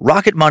to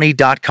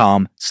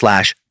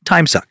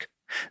rocketmoney.com/timesuck.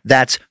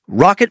 That's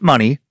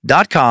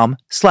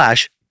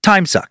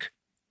rocketmoney.com/timesuck.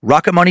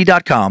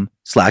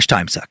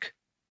 rocketmoney.com/timesuck.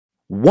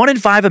 1 in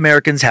 5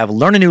 Americans have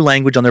learn a new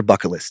language on their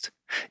bucket list.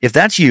 If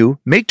that's you,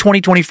 make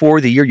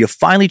 2024 the year you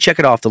finally check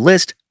it off the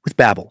list with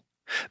Babbel.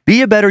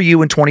 Be a better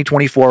you in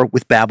 2024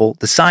 with Babbel,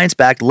 the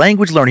science-backed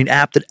language learning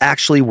app that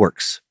actually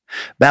works.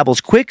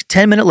 Babbel's quick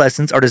 10-minute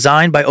lessons are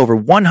designed by over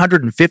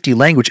 150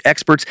 language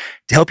experts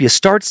to help you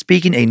start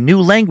speaking a new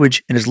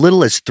language in as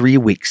little as 3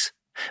 weeks.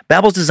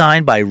 Babbel's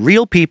designed by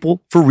real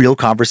people for real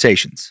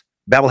conversations.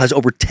 Babbel has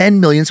over 10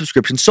 million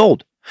subscriptions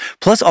sold.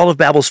 Plus, all of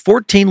Babbel's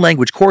 14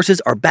 language courses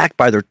are backed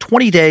by their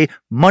 20-day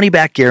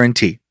money-back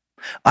guarantee.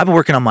 I've been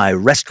working on my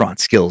restaurant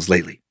skills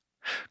lately.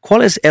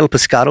 ¿Cuál es el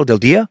pescado del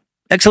día?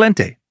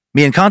 Excelente.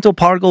 Mi encanto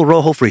pargo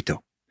rojo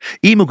frito.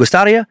 Y me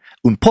gustaría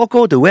un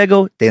poco de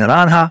jugo de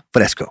naranja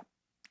fresco.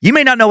 You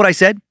may not know what I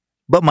said,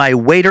 but my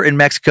waiter in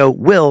Mexico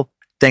will,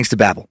 thanks to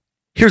Babbel.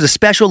 Here's a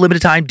special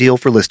limited-time deal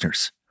for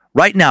listeners.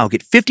 Right now,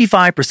 get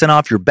 55%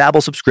 off your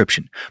Babbel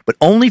subscription, but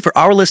only for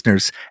our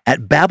listeners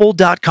at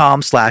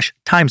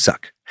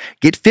babbel.com/timesuck.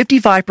 Get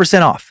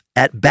 55% off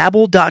at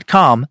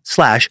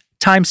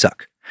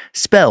babbel.com/timesuck.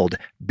 Spelled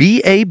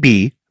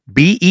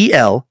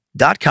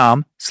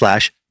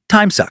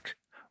BABBEL.com/timesuck.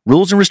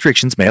 Rules and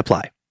restrictions may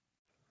apply.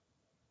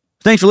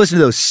 Thanks for listening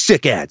to those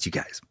sick ads, you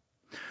guys.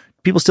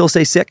 People still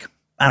say sick?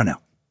 I don't know.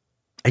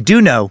 I do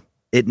know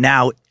it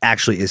now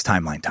actually is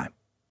timeline time.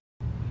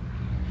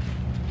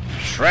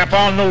 Strap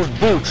on those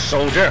boots,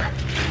 soldier.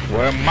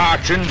 We're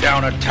marching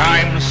down a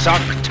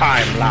time-suck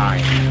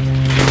timeline.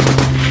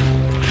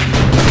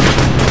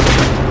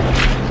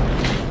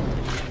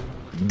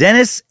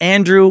 Dennis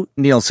Andrew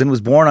Nilsen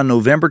was born on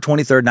November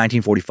 23rd,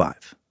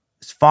 1945.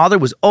 His father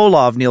was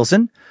Olav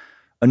Nilsen,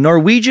 a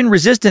Norwegian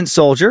resistance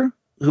soldier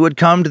who had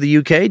come to the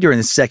UK during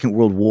the Second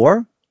World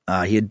War.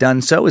 He had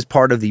done so as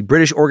part of the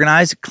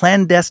British-organized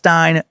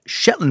clandestine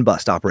Shetland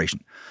bust operation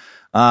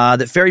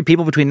that ferried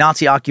people between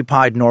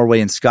Nazi-occupied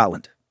Norway and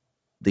Scotland.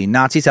 The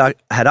Nazis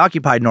had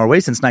occupied Norway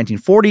since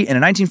 1940, and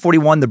in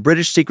 1941, the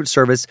British Secret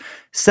Service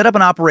set up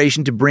an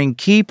operation to bring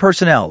key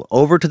personnel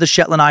over to the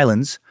Shetland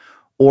Islands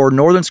or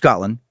northern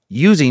Scotland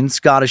using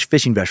Scottish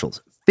fishing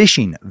vessels.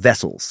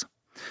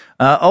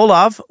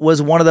 Olav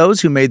was one of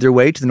those who made their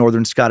way to the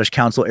Northern Scottish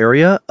Council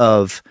area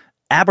of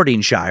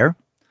Aberdeenshire.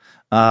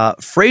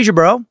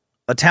 Fraserburgh,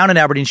 a town in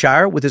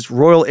Aberdeenshire with its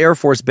Royal Air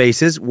Force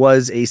bases,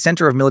 was a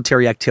center of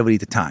military activity at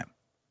the time.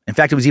 In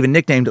fact, it was even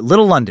nicknamed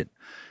Little London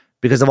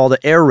because of all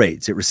the air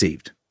raids it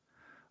received.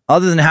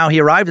 Other than how he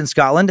arrived in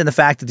Scotland and the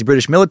fact that the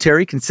British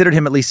military considered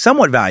him at least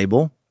somewhat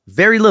valuable,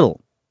 very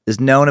little is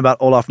known about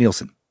Olaf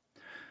Nilsen.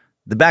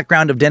 The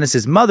background of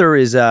Dennis's mother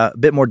is a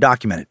bit more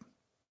documented.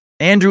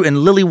 Andrew and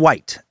Lily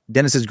White,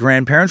 Dennis's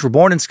grandparents, were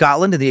born in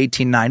Scotland in the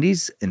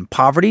 1890s. In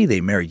poverty, they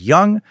married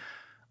young.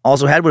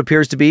 Also had what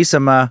appears to be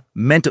some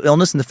mental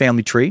illness in the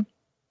family tree.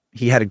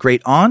 He had a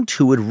great aunt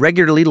who would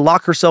regularly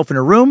lock herself in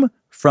a room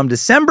from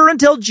December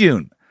until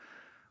June.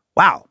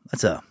 Wow,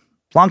 that's a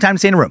long time to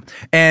stay in a room.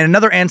 And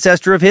another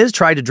ancestor of his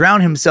tried to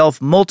drown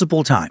himself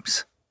multiple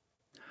times.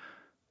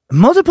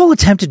 Multiple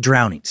attempted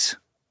drownings.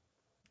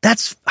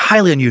 That's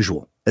highly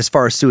unusual as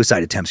far as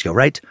suicide attempts go,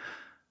 right?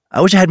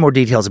 I wish I had more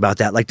details about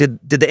that. Like, did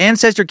the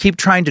ancestor keep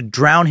trying to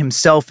drown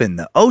himself in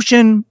the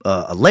ocean,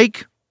 a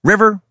lake,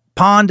 river,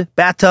 pond,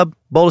 bathtub,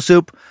 bowl of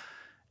soup?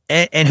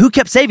 And who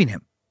kept saving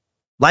him?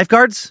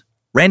 Lifeguards?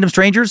 Random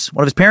strangers?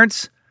 One of his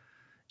parents?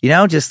 You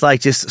know, just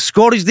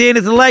Scotty's the end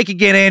of the lake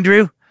again,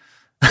 Andrew.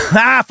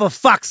 For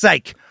fuck's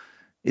sake.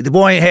 If the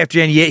boy ain't half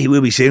drowned yet, he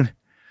will be soon.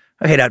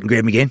 I'll head out and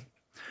grab him again.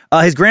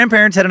 His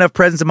grandparents had enough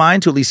presence of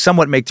mind to at least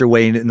somewhat make their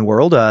way in the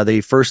world.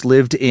 They first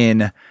lived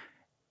in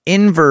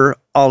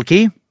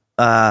Inveralky.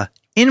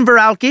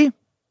 Inveralky.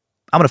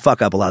 I'm going to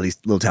fuck up a lot of these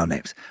little town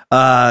names,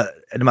 no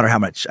matter how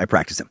much I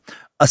practice them.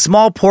 A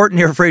small port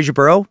near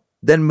Fraserburgh,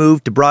 then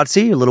moved to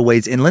Broadsea, a little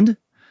ways inland.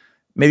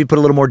 Maybe put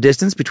a little more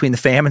distance between the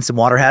fam and some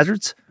water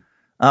hazards.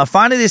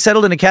 Finally, they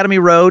settled in Academy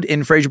Road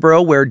in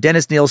Fraserburgh, where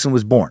Dennis Nilsen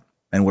was born,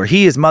 and where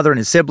he, his mother, and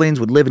his siblings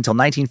would live until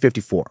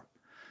 1954.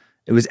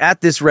 It was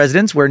at this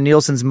residence where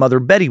Nilsen's mother,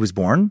 Betty, was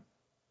born.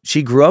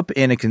 She grew up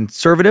in a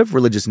conservative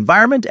religious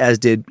environment, as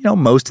did,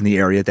 most in the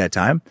area at that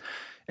time.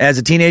 As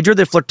a teenager,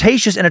 the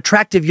flirtatious and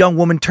attractive young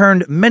woman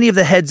turned many of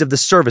the heads of the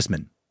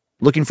servicemen,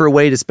 looking for a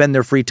way to spend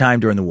their free time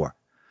during the war.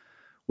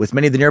 With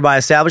many of the nearby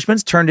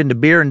establishments turned into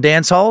beer and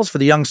dance halls for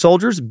the young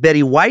soldiers,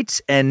 Betty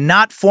White, and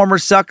not former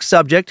suck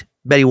subject,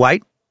 Betty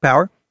White,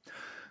 power,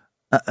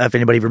 if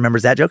anybody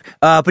remembers that joke,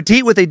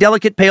 petite with a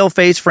delicate pale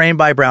face framed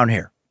by brown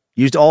hair,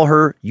 used all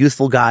her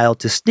youthful guile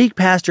to sneak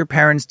past her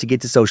parents to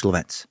get to social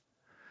events.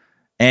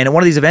 And at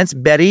one of these events,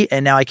 Betty,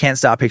 and now I can't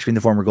stop picturing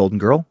the former Golden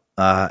Girl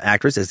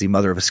actress as the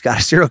mother of a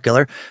Scottish serial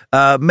killer,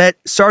 met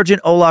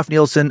Sergeant Olaf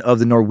Nilsen of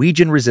the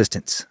Norwegian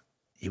Resistance.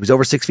 He was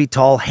over 6 feet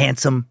tall,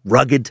 handsome,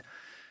 rugged.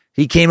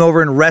 He came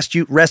over and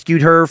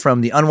rescued her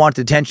from the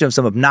unwanted attention of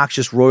some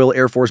obnoxious Royal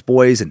Air Force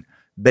boys, and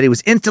Betty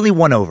was instantly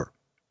won over.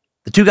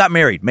 The two got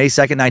married May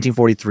 2nd,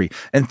 1943,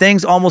 and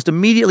things almost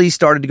immediately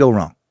started to go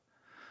wrong.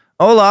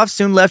 Olaf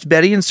soon left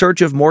Betty in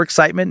search of more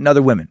excitement and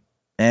other women,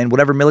 and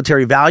whatever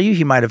military value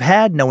he might have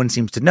had, no one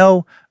seems to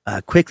know,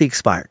 quickly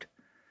expired.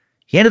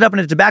 He ended up in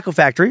a tobacco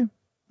factory,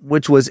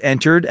 which was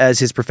entered as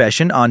his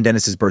profession on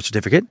Dennis's birth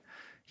certificate.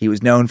 He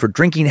was known for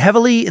drinking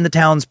heavily in the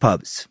town's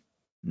pubs.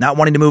 Not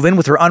wanting to move in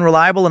with her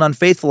unreliable and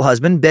unfaithful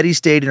husband, Betty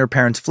stayed in her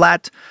parents'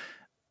 flat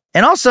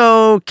and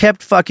also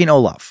kept fucking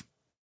Olaf.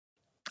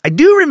 I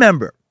do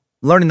remember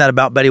learning that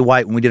about Betty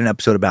White when we did an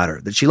episode about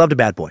her, that she loved a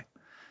bad boy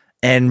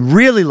and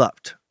really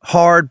loved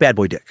hard bad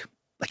boy dick,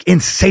 like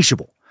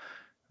insatiable.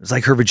 It was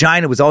like her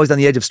vagina was always on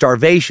the edge of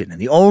starvation and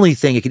the only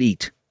thing it could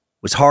eat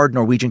was hard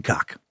Norwegian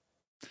cock.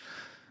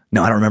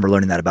 No, I don't remember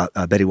learning that about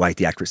Betty White,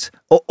 the actress,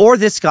 or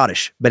this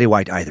Scottish Betty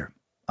White either.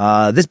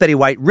 This Betty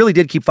White really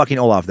did keep fucking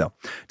Olaf, though.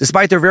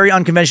 Despite their very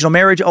unconventional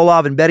marriage,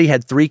 Olaf and Betty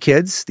had 3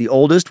 kids. The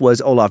oldest was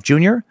Olaf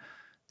Jr.,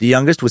 the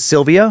youngest was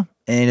Sylvia,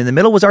 and in the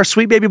middle was our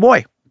sweet baby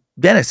boy,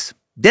 Dennis.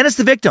 Dennis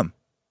the victim.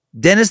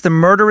 Dennis the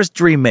murderous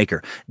dream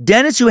maker.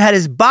 Dennis who had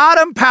his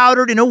bottom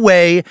powdered in a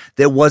way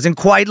that wasn't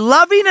quite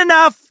loving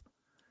enough.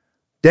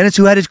 Dennis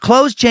who had his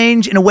clothes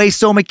changed in a way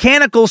so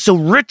mechanical, so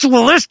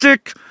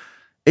ritualistic,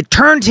 it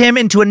turned him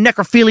into a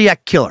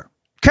necrophiliac killer.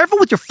 Careful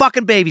with your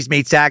fucking babies,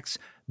 mate sacks.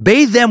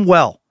 Bathe them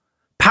well.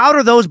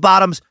 Powder those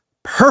bottoms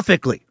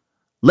perfectly,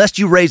 lest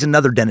you raise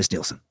another Dennis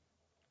Nilsen.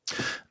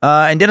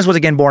 And Dennis was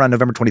again born on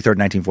November 23rd,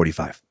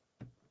 1945.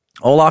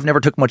 Olaf never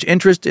took much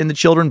interest in the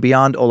children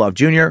beyond Olaf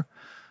Jr.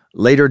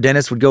 Later,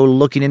 Dennis would go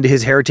looking into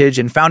his heritage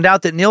and found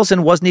out that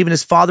Nilsen wasn't even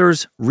his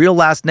father's real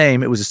last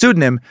name. It was a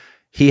pseudonym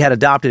he had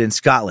adopted in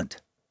Scotland.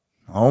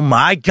 Oh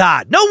my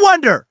God. No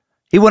wonder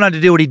he went on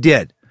to do what he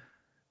did.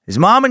 His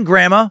mom and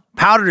grandma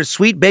powdered his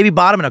sweet baby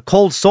bottom in a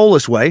cold,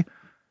 soulless way,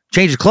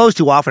 changed his clothes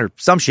too often or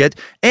some shit,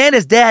 and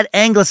his dad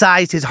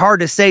anglicized his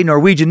hard-to-say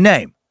Norwegian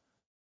name.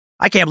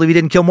 I can't believe he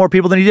didn't kill more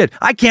people than he did.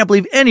 I can't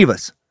believe any of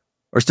us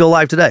are still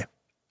alive today.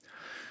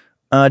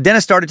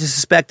 Dennis started to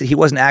suspect that he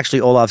wasn't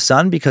actually Olaf's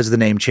son because of the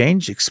name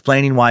change,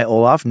 explaining why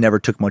Olaf never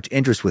took much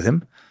interest with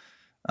him,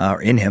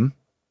 or in him.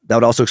 That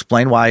would also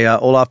explain why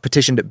Olaf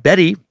petitioned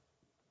Betty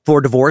for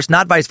divorce,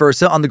 not vice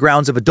versa, on the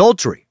grounds of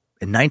adultery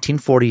in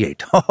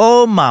 1948.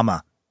 Oh,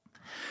 mama.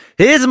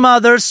 His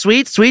mother,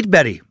 sweet, sweet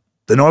Betty,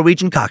 the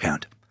Norwegian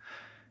cockhound,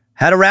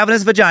 had a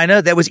ravenous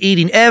vagina that was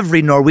eating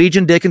every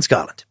Norwegian dick in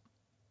Scotland.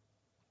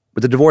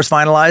 With the divorce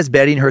finalized,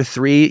 Betty and her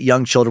 3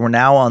 young children were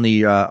now on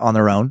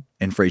their own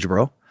in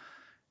Fraserburgh.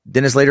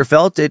 Dennis later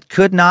felt it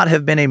could not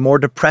have been a more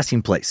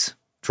depressing place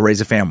to raise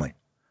a family.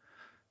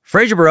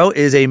 Fraserburgh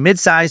is a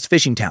mid-sized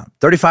fishing town,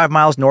 35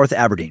 miles north of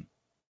Aberdeen.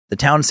 The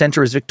town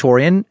center is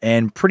Victorian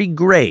and pretty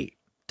gray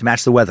to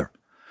match the weather.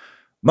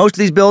 Most of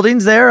these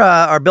buildings there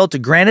are built to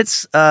granite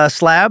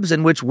slabs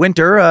in which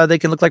winter they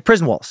can look like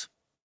prison walls.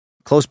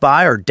 Close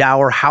by are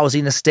dour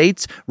housing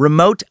estates,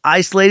 remote,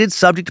 isolated,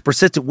 subject to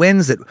persistent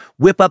winds that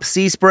whip up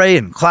sea spray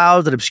and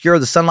clouds that obscure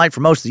the sunlight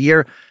for most of the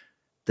year.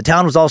 The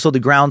town was also the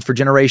grounds for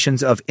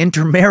generations of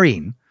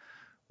intermarrying,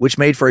 which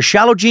made for a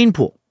shallow gene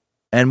pool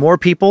and more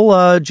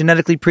people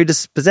genetically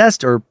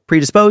predisposed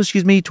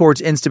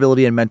towards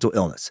instability and mental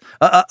illness.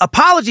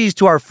 Apologies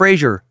to our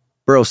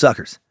Fraserburgh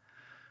suckers.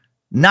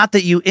 Not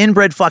that you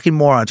inbred fucking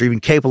morons are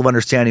even capable of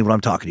understanding what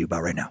I'm talking to you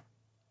about right now.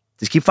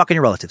 Just keep fucking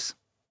your relatives.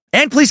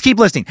 And please keep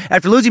listening.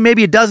 After losing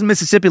maybe a dozen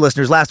Mississippi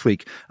listeners last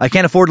week, I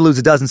can't afford to lose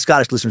a dozen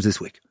Scottish listeners this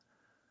week.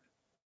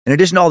 In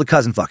addition to all the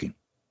cousin fucking,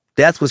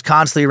 death was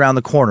constantly around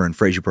the corner in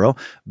Fraserburgh.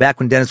 Back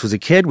when Dennis was a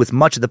kid, with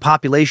much of the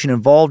population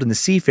involved in the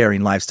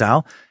seafaring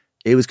lifestyle,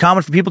 it was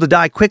common for people to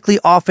die quickly,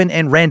 often,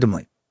 and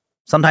randomly,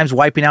 sometimes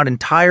wiping out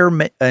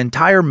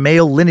entire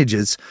male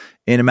lineages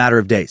in a matter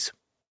of days.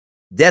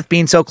 Death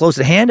being so close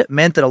at hand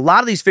meant that a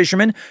lot of these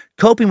fishermen,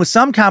 coping with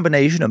some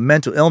combination of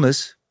mental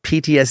illness,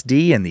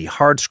 PTSD, and the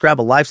hard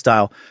scrabble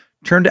lifestyle,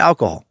 turned to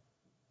alcohol.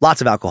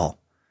 Lots of alcohol.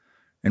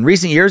 In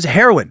recent years,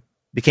 heroin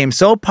became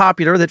so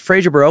popular that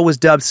Fraserburgh was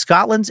dubbed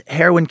Scotland's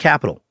heroin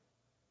capital.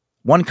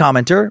 One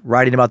commenter,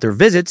 writing about their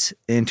visits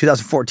in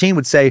 2014,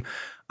 would say,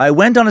 "I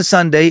went on a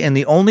Sunday and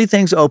the only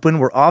things open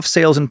were off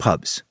sales and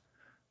pubs.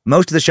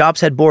 Most of the shops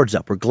had boards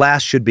up where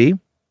glass should be,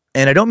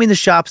 and I don't mean the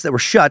shops that were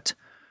shut,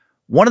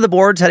 One of the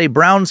boards had a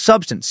brown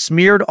substance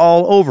smeared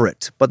all over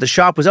it, but the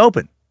shop was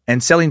open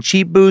and selling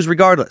cheap booze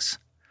regardless.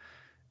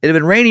 It had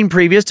been raining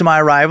previous to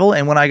my arrival,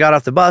 and when I got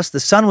off the bus, the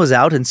sun was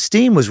out and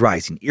steam was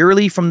rising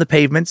eerily from the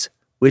pavements,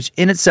 which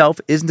in itself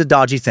isn't a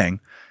dodgy thing,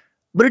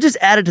 but it just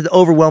added to the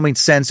overwhelming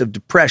sense of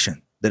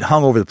depression that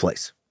hung over the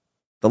place.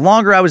 The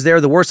longer I was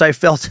there, the worse I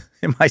felt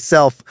in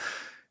myself.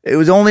 It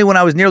was only when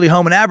I was nearly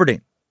home in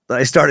Aberdeen that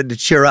I started to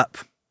cheer up.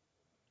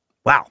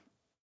 Wow.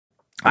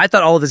 I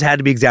thought all of this had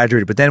to be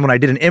exaggerated, but then when I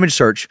did an image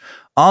search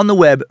on the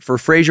web for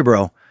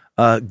Fraserboro,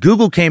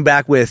 Google came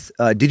back with,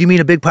 did you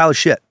mean a big pile of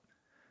shit?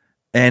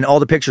 And all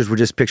the pictures were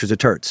just pictures of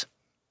turds.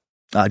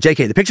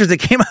 JK, the pictures that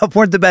came up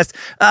weren't the best,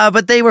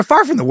 but they were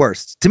far from the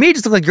worst. To me, it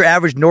just looked like your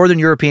average Northern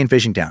European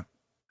fishing town.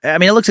 I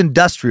mean, it looks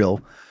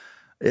industrial.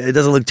 It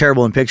doesn't look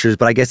terrible in pictures,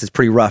 but I guess it's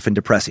pretty rough and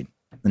depressing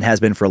and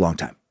has been for a long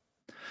time.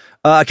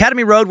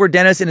 Academy Road, where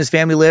Dennis and his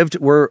family lived,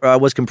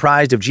 was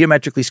comprised of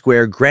geometrically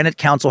square granite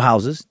council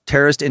houses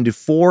terraced into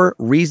 4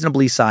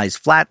 reasonably sized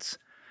flats.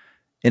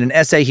 In an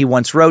essay he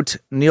once wrote,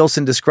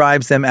 Nilsen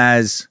describes them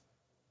as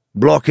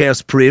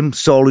blockhouse prim,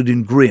 solid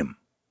and grim,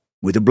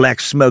 with the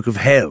black smoke of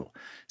hell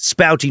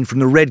spouting from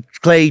the red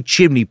clay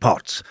chimney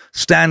pots,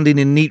 standing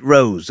in neat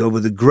rows over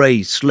the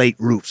grey slate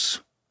roofs.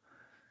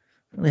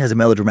 Really has a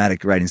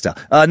melodramatic writing style.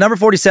 Number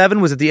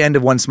 47 was at the end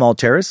of one small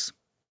terrace.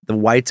 The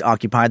whites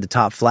occupied the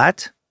top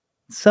flat.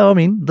 So, I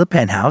mean, the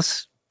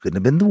penthouse couldn't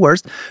have been the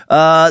worst.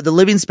 The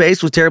living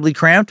space was terribly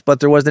cramped, but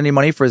there wasn't any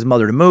money for his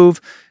mother to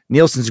move.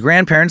 Nilsen's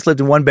grandparents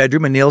lived in one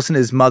bedroom, and Nilsen,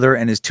 his mother,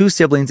 and his 2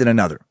 siblings in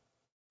another.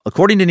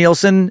 According to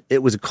Nilsen,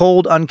 it was a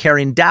cold,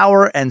 uncaring,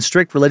 dour, and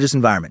strict religious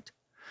environment.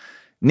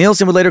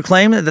 Nilsen would later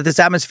claim that this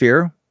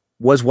atmosphere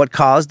was what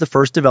caused the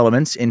first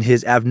developments in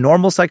his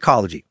abnormal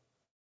psychology.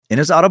 In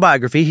his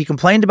autobiography, he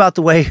complained about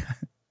the way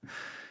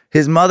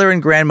his mother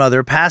and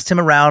grandmother passed him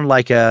around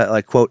like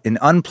quote, an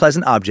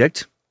unpleasant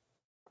object.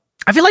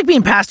 I feel like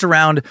being passed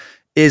around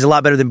is a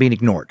lot better than being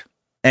ignored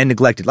and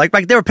neglected. Like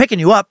they were picking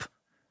you up,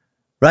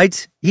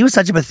 right? He was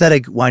such a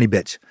pathetic, whiny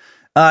bitch.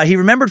 He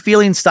remembered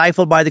feeling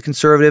stifled by the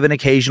conservative and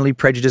occasionally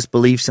prejudiced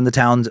beliefs in the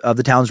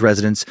town's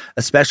residents,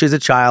 especially as a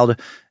child.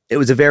 It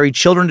was a very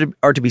children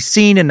are to be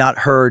seen and not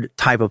heard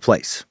type of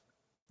place.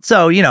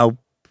 So, you know,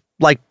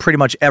 like pretty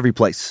much every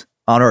place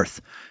on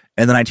Earth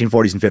in the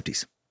 1940s and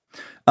 50s.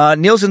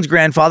 Nilsen's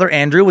grandfather,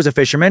 Andrew, was a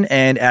fisherman,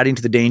 and adding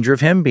to the danger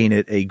of him being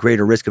at a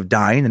greater risk of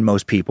dying than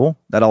most people,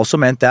 that also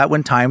meant that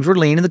when times were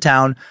lean in the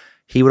town,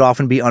 he would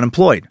often be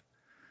unemployed.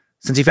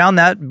 Since he found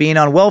that being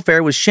on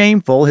welfare was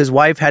shameful, his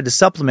wife had to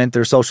supplement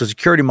their Social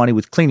Security money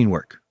with cleaning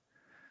work.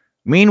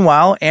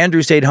 Meanwhile,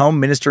 Andrew stayed home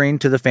ministering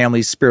to the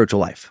family's spiritual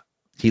life.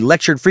 He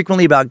lectured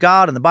frequently about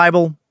God and the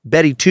Bible.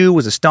 Betty, too,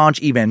 was a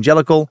staunch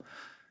evangelical.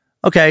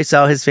 Okay,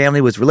 so his family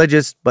was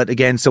religious, but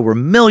again, so were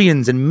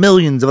millions and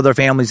millions of other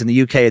families in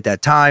the UK at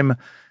that time.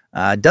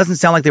 Doesn't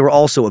sound like they were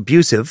also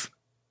abusive.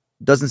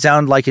 Doesn't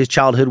sound like his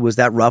childhood was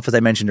that rough, as I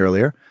mentioned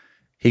earlier.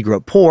 He grew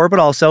up poor, but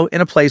also in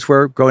a place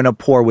where growing up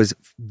poor was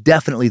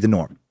definitely the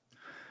norm.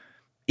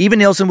 Even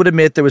Nilsen would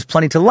admit there was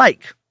plenty to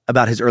like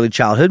about his early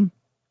childhood.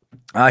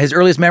 His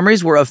earliest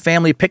memories were of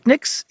family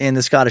picnics in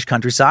the Scottish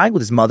countryside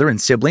with his mother and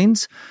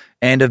siblings,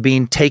 and of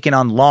being taken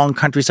on long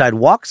countryside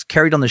walks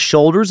carried on the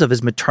shoulders of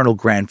his maternal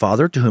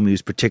grandfather, to whom he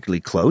was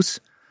particularly close.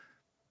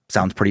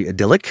 Sounds pretty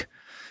idyllic.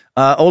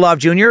 Olav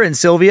Jr. and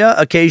Sylvia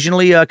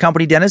occasionally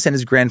accompanied Dennis and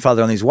his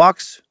grandfather on these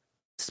walks.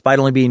 Despite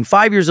only being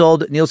 5 years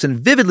old, Nilsen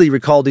vividly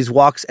recalled these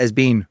walks as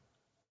being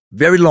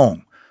very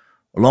long,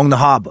 along the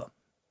harbour,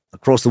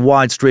 across the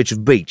wide stretch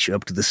of beach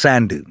up to the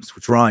sand dunes,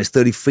 which rise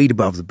 30 feet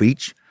above the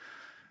beach,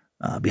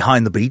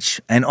 behind the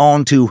beach, and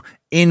on to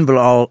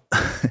Inverallochie.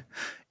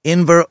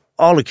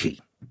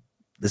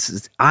 This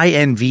is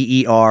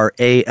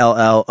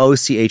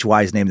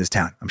Inverallochy is the name of this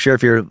town. I'm sure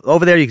if you're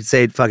over there, you can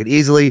say it fucking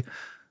easily.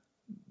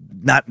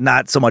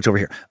 Not so much over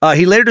here.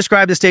 He later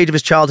described the stage of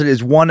his childhood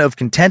as one of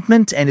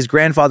contentment and his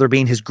grandfather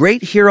being his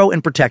great hero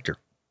and protector,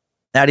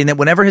 adding that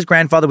whenever his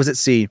grandfather was at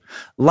sea,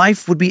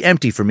 life would be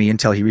empty for me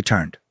until he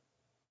returned.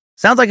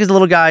 Sounds like he's a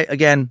little guy.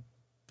 Again,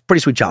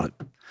 pretty sweet childhood.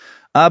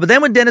 But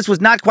then when Dennis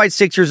was not quite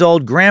 6 years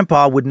old,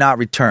 Grandpa would not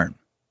return.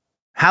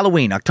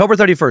 Halloween, October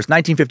 31st,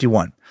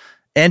 1951.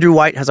 Andrew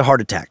White has a heart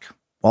attack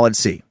while at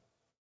sea.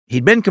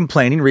 He'd been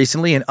complaining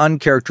recently and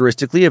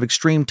uncharacteristically of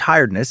extreme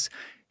tiredness.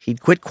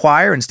 He'd quit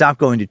choir and stopped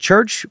going to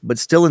church, but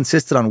still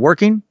insisted on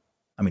working.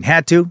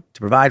 Had to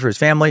provide for his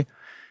family.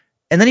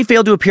 And then he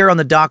failed to appear on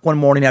the dock one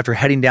morning after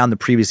heading down the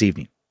previous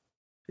evening.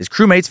 His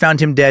crewmates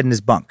found him dead in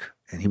his bunk,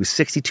 and he was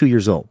 62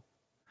 years old.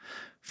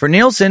 For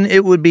Nilsen,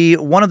 it would be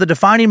one of the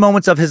defining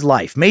moments of his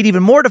life, made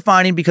even more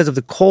defining because of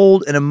the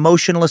cold and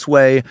emotionless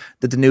way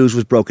that the news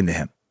was broken to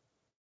him.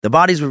 The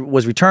body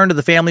was returned to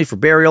the family for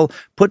burial,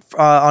 put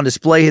on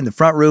display in the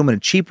front room in a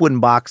cheap wooden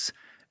box.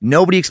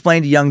 Nobody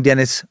explained to young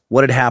Dennis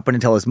what had happened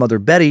until his mother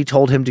Betty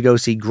told him to go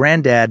see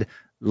Granddad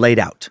laid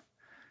out.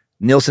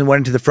 Nilsen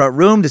went into the front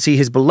room to see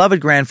his beloved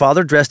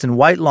grandfather dressed in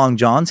white long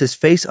johns, his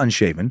face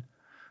unshaven.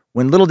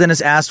 When little Dennis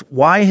asked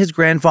why his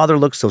grandfather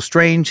looked so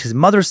strange, his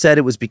mother said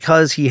it was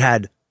because he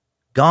had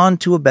gone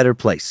to a better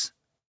place.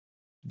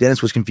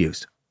 Dennis was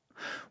confused.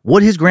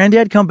 Would his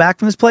granddad come back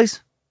from this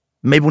place?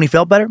 Maybe when he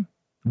felt better?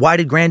 Why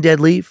did granddad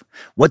leave?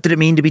 What did it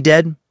mean to be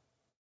dead?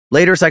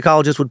 Later,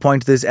 psychologists would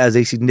point to this as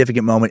a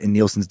significant moment in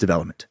Nilsen's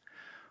development.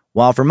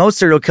 While for most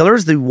serial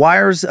killers, the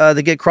wires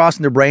that get crossed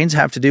in their brains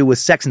have to do with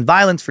sex and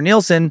violence, for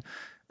Nilsen,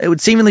 it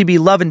would seemingly be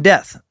love and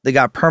death that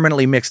got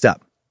permanently mixed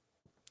up.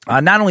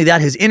 Not only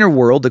that, his inner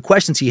world, the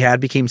questions he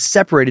had, became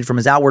separated from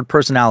his outward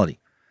personality,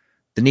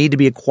 the need to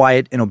be a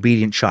quiet and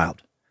obedient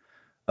child.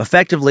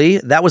 Effectively,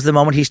 that was the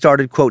moment he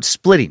started, quote,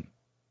 splitting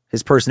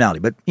his personality.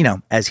 But,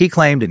 as he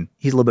claimed, and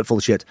he's a little bit full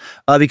of shit,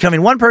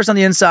 becoming one person on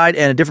the inside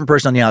and a different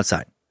person on the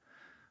outside.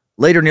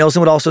 Later, Nilsen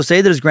would also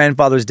say that his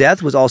grandfather's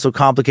death was also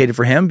complicated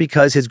for him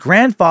because his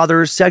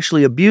grandfather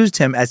sexually abused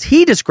him, as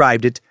he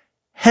described it,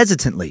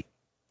 hesitantly.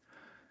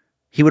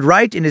 He would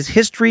write in his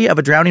History of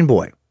a Drowning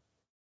Boy,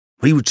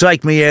 "He would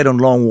take me out on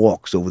long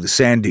walks over the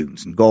sand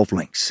dunes and golf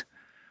links.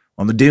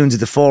 On the dunes at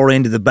the far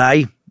end of the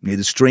bay, near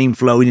the stream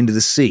flowing into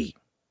the sea,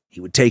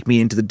 he would take me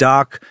into the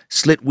dark,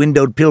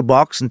 slit-windowed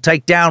pillbox and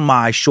take down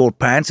my short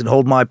pants and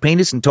hold my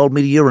penis and told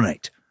me to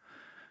urinate.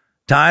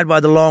 Tired by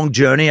the long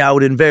journey, I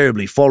would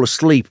invariably fall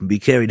asleep and be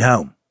carried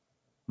home.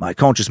 My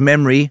conscious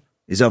memory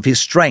is of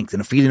his strength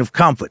and a feeling of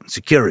comfort and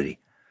security.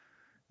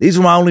 These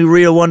were my only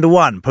real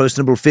one-to-one,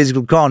 personable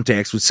physical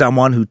contacts with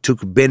someone who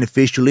took a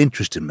beneficial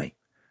interest in me.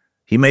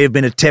 He may have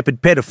been a tepid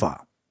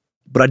pedophile,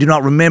 but I do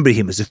not remember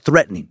him as a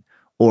threatening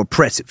or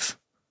oppressive."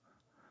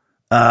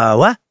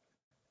 What?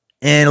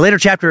 In a later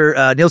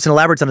chapter, Nilsen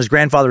elaborates on his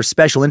grandfather's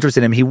special interest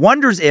in him. He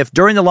wonders if,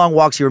 during the long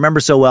walks he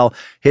remembers so well,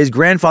 his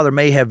grandfather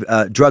may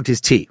have drugged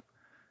his tea.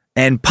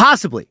 And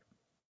possibly,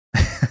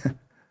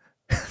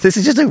 this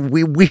is just a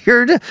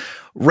weird,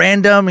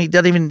 random, he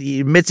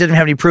admits he doesn't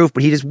have any proof,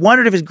 but he just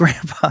wondered if his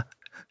grandpa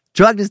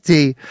drugged his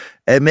tea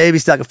and maybe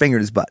stuck a finger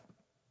in his butt.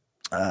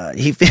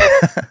 He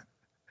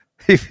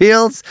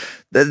feels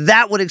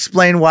that would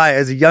explain why,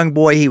 as a young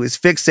boy, he was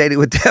fixated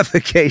with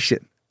defecation.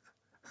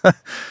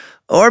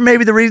 Or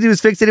maybe the reason he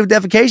was fixated with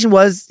defecation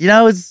was,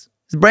 his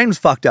brain was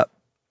fucked up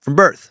from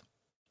birth.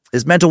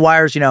 His mental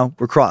wires,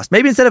 were crossed.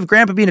 Maybe instead of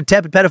Grandpa being a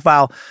tepid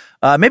pedophile,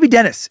 maybe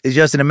Dennis is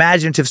just an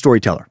imaginative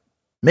storyteller.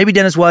 Maybe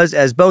Dennis was,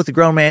 as both a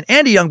grown man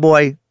and a young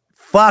boy,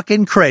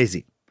 fucking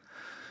crazy.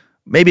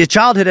 Maybe his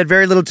childhood had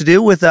very little to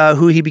do with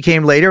who he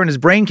became later, and his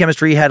brain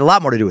chemistry had a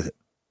lot more to do with it.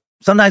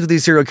 Sometimes with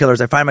these serial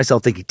killers, I find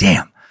myself thinking,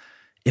 damn,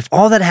 if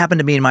all that happened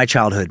to me in my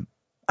childhood,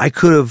 I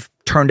could have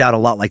turned out a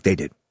lot like they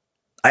did.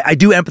 I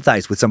do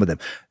empathize with some of them,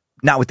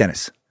 not with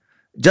Dennis.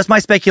 Just my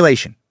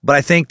speculation, but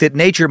I think that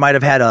nature might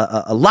have had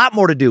a lot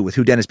more to do with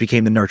who Dennis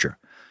became than nurture.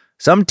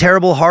 Some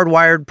terrible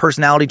hardwired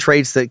personality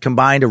traits that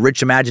combined a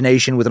rich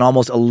imagination with an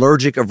almost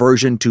allergic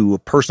aversion to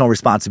personal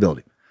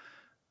responsibility.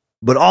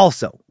 But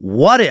also,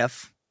 what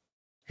if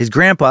his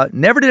grandpa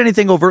never did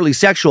anything overtly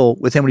sexual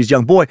with him when he was a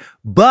young boy,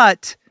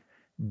 but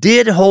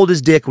did hold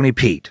his dick when he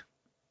peed?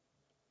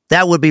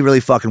 That would be really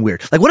fucking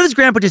weird. Like, what if his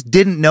grandpa just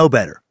didn't know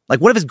better? Like,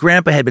 what if his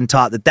grandpa had been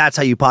taught that that's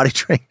how you potty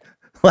train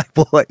like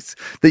boys,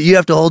 that you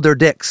have to hold their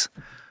dicks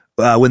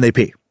when they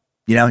pee?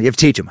 You have to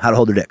teach them how to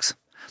hold their dicks.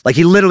 Like,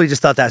 he literally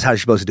just thought that's how you're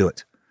supposed to do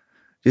it.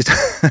 Just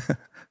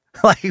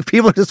like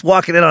people are just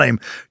walking in on him.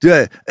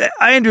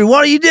 Andrew,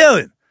 what are you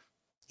doing?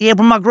 Yeah,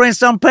 but my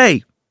grandson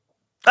pee.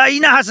 You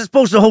know how he's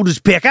supposed to hold his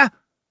picker?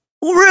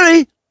 Well,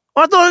 really?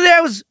 I thought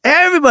that was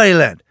how everybody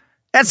learned.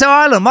 That's how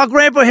I learned. My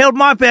grandpa held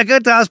my picker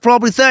till I was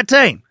probably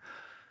 13.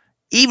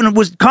 Even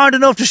was kind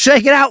enough to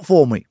shake it out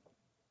for me.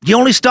 He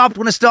only stopped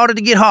when it started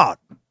to get hard.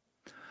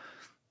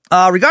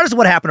 Regardless of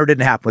what happened or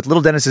didn't happen with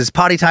little Dennis's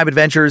potty time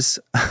adventures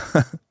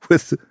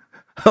with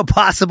a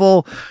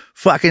possible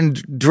fucking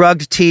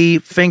drugged tea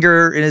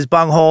finger in his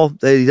bunghole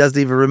that he doesn't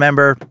even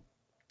remember.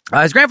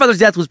 His grandfather's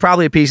death was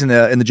probably a piece in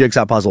the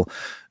jigsaw puzzle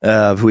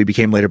of who he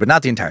became later, but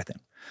not the entire thing.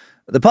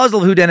 The puzzle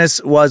of who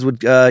Dennis was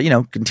would,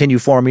 continue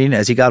forming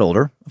as he got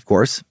older, of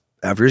course.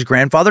 After his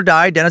grandfather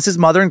died, Dennis's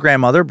mother and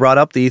grandmother brought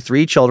up the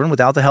three children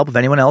without the help of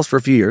anyone else for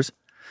a few years.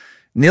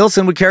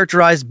 Nilsen would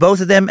characterize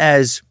both of them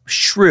as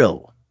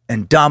shrill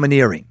and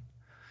domineering.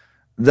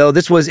 Though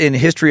this was in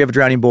History of a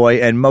Drowning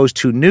Boy, and most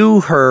who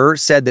knew her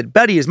said that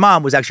Betty, his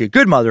mom, was actually a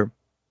good mother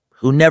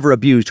who never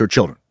abused her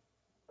children.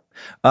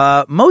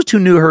 Most who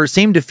knew her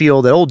seemed to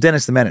feel that old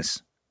Dennis the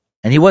Menace,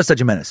 and he was such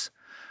a menace,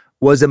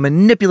 was a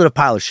manipulative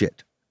pile of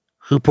shit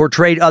who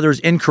portrayed others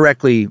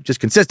incorrectly,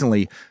 just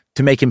consistently,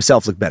 to make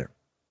himself look better.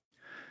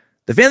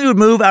 The family would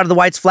move out of the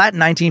White's flat in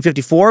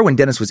 1954 when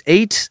Dennis was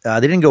 8.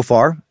 They didn't go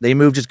far. They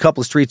moved just a couple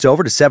of streets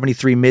over to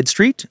 73 Mid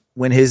Street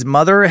when his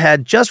mother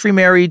had just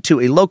remarried to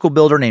a local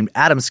builder named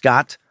Adam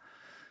Scott.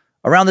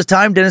 Around this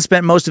time, Dennis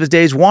spent most of his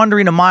days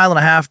wandering a mile and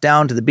a half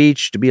down to the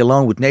beach to be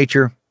alone with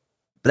nature.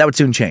 But that would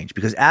soon change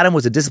because Adam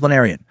was a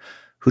disciplinarian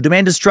who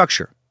demanded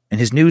structure in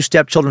his new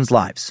stepchildren's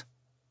lives.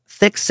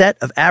 Thick set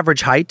of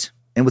average height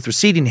and with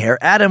receding hair,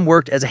 Adam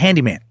worked as a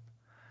handyman.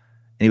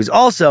 And he was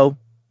also,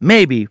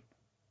 maybe,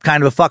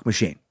 kind of a fuck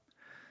machine.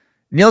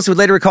 Nilsen would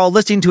later recall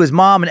listening to his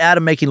mom and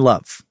Adam making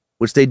love,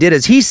 which they did,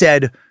 as he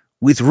said,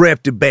 with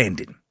rapt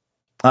abandon,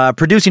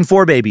 producing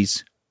 4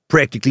 babies,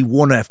 practically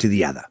one after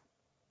the other.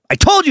 I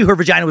told you her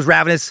vagina was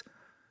ravenous.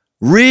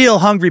 Real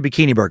hungry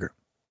bikini burger.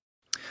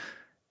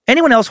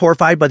 Anyone else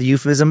horrified by the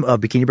euphemism of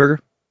bikini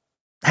burger?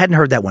 Hadn't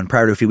heard that one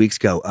prior to a few weeks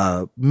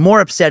ago. More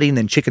upsetting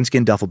than chicken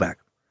skin duffel bag.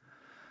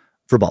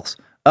 For balls.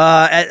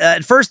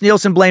 At first,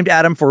 Nilsen blamed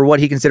Adam for what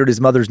he considered his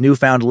mother's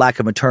newfound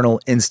lack of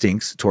maternal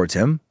instincts towards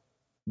him,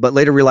 but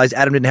later realized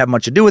Adam didn't have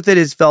much to do with it.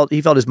 He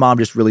felt his mom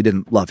just really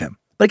didn't love him.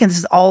 But again, this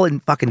is all in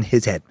fucking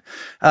his head.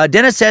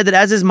 Dennis said that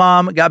as his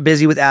mom got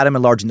busy with Adam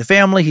enlarging the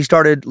family, he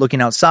started looking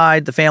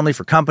outside the family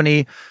for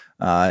company,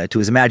 to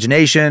his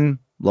imagination,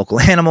 local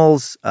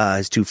animals,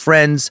 his two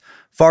friends,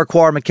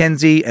 Farquhar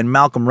Mackenzie and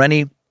Malcolm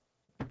Rennie.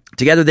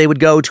 Together, they would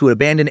go to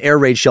abandoned air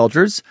raid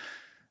shelters.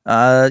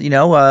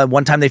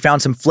 One time they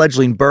found some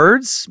fledgling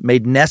birds,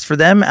 made nests for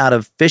them out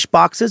of fish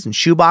boxes and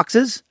shoe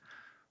boxes.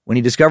 When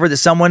he discovered that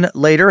someone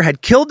later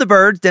had killed the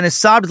birds, Dennis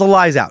sobbed the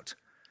lies out.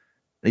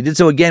 He did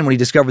so again when he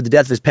discovered the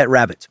death of his pet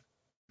rabbit,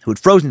 who had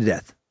frozen to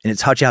death in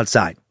its hutch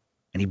outside.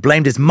 And he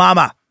blamed his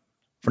mama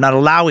for not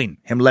allowing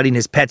him letting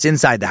his pets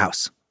inside the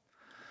house.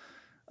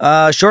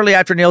 Shortly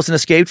after Nilsen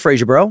escaped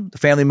Fraserburgh, the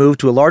family moved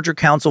to a larger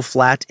council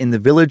flat in the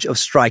village of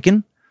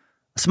Stryken,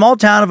 a small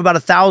town of about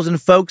 1,000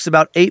 folks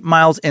about 8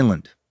 miles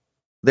inland.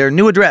 Their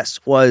new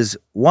address was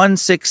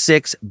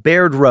 166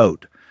 Baird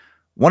Road,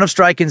 one of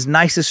Stryken's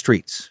nicest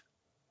streets.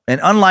 And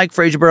unlike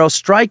Fraserburgh,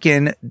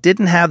 Stryken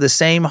didn't have the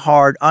same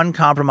hard,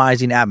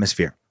 uncompromising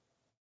atmosphere.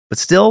 But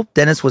still,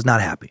 Dennis was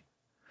not happy.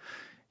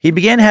 He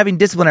began having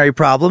disciplinary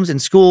problems in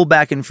school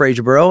back in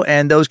Fraserburgh,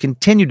 and those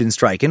continued in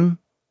Stryken.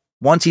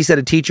 Once he said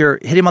a teacher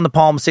hit him on the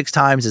palm 6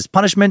 times as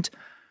punishment.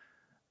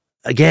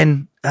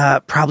 Again,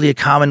 probably a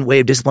common way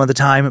of discipline at the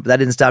time, but that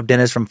didn't stop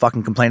Dennis from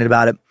fucking complaining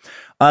about it.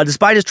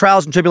 Despite his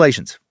trials and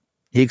tribulations,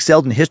 he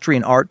excelled in history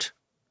and art,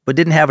 but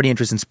didn't have any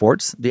interest in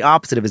sports, the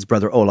opposite of his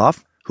brother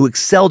Olaf, who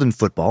excelled in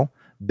football,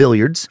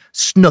 billiards,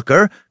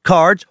 snooker,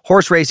 cards,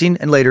 horse racing,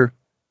 and later,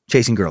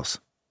 chasing girls.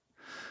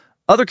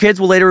 Other kids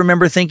will later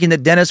remember thinking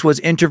that Dennis was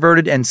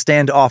introverted and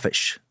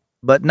standoffish,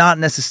 but not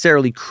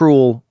necessarily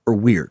cruel or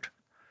weird.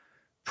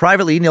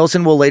 Privately,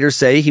 Nilsen will later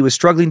say he was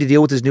struggling to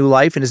deal with his new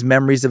life and his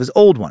memories of his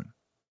old one.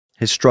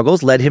 His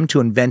struggles led him to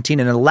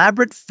inventing an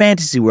elaborate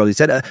fantasy world, he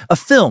said, a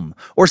film,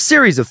 or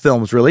series of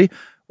films, really,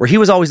 where he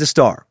was always the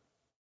star.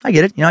 I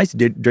get it. I used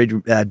to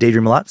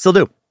daydream a lot. Still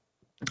do.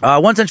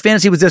 One such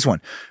fantasy was this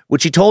one,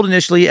 which he told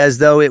initially as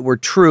though it were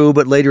true,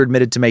 but later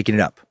admitted to making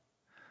it up.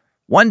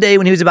 One day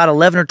when he was about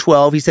 11 or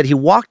 12, he said he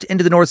walked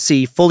into the North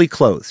Sea fully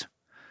clothed.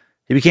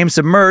 He became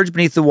submerged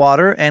beneath the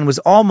water and was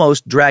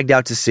almost dragged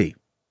out to sea.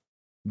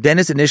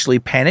 Dennis initially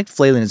panicked,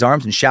 flailing his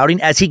arms and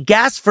shouting as he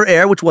gasped for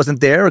air, which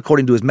wasn't there,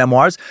 according to his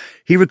memoirs.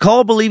 He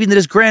recalled believing that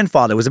his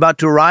grandfather was about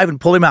to arrive and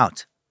pull him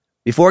out,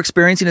 before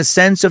experiencing a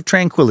sense of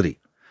tranquility.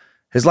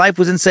 His life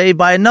was then saved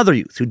by another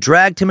youth who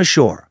dragged him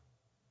ashore.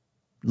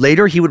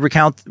 Later, he would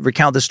recount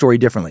the story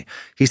differently.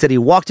 He said he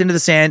walked into the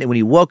sand, and when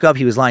he woke up,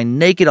 he was lying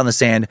naked on the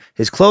sand,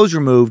 his clothes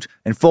removed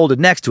and folded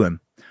next to him.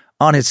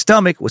 On his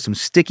stomach was some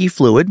sticky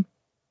fluid,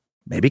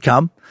 maybe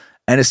cum,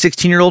 and a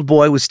 16-year-old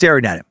boy was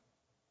staring at him.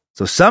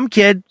 So some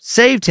kid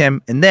saved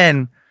him and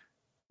then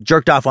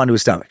jerked off onto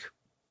his stomach.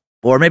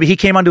 Or maybe he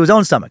came onto his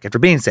own stomach after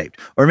being saved.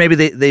 Or maybe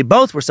they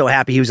both were so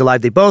happy he was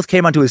alive, they both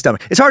came onto his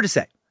stomach. It's hard to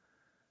say.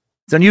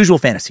 It's an unusual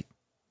fantasy.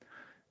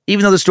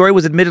 Even though the story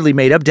was admittedly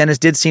made up, Dennis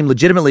did seem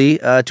legitimately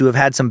to have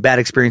had some bad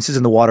experiences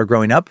in the water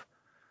growing up.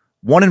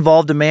 One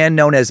involved a man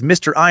known as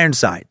Mr.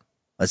 Ironside,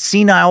 a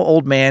senile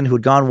old man who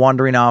had gone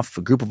wandering off.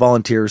 A group of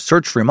volunteers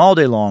searched for him all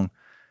day long.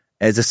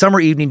 As the summer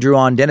evening drew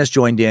on, Dennis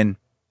joined in,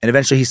 and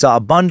eventually he saw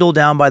a bundle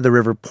down by the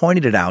river,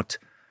 pointed it out.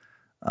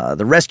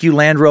 The rescue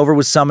Land Rover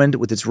was summoned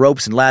with its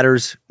ropes and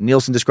ladders.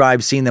 Nilsen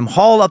described seeing them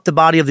haul up the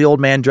body of the old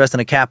man dressed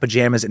in a cap,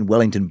 pajamas, and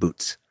Wellington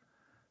boots.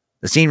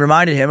 The scene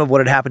reminded him of what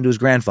had happened to his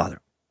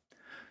grandfather.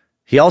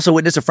 He also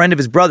witnessed a friend of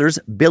his brother's,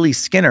 Billy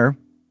Skinner,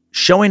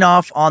 showing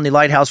off on the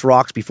lighthouse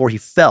rocks before he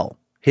fell,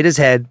 hit his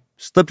head,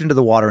 slipped into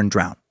the water, and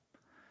drowned.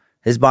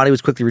 His body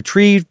was quickly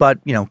retrieved, but,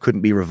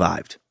 couldn't be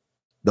revived.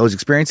 Those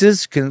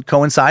experiences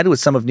coincided with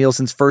some of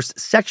Nilsen's first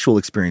sexual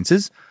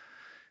experiences.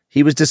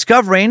 He was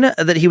discovering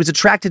that he was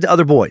attracted to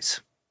other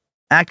boys.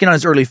 Acting on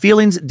his early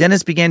feelings,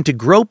 Dennis began to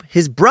grope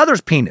his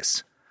brother's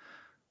penis,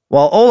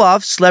 while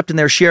Olaf slept in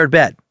their shared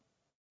bed.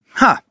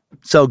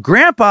 So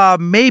Grandpa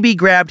maybe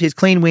grabbed his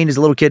clean ween as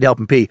a little kid to help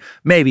him pee.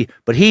 Maybe,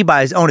 but he,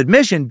 by his own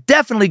admission,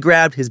 definitely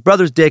grabbed his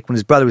brother's dick when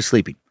his brother was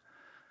sleeping.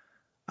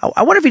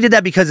 I wonder if he did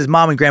that because his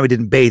mom and grandma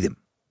didn't bathe him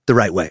the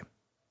right way.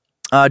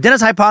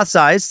 Dennis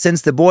hypothesized,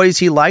 since the boys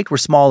he liked were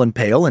small and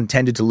pale and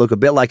tended to look a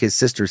bit like his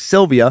sister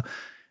Sylvia,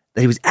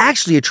 that he was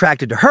actually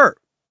attracted to her.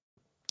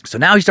 So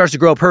now he starts to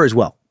grope her as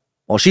well,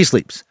 while she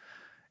sleeps,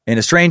 in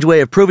a strange way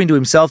of proving to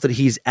himself that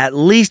he's at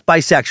least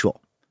bisexual.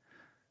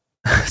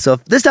 So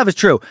if this stuff is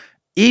true,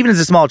 even as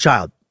a small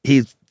child,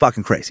 he's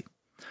fucking crazy.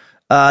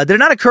 Did it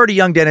not occur to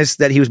young Dennis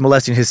that he was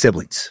molesting his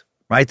siblings,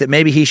 right? That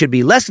maybe he should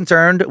be less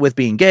concerned with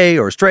being gay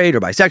or straight or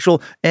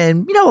bisexual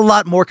and, a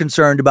lot more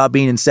concerned about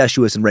being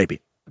incestuous and rapey.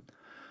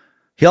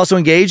 He also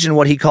engaged in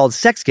what he called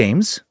sex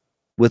games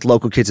with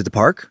local kids at the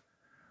park.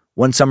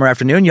 One summer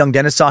afternoon, young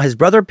Dennis saw his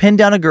brother pin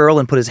down a girl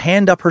and put his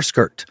hand up her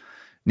skirt.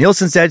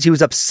 Nilsen said he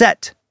was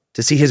upset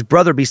to see his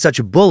brother be such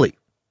a bully.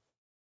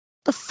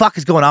 What the fuck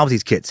is going on with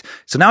these kids?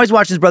 So now he's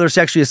watching his brother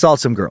sexually assault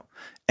some girl.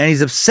 And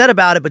he's upset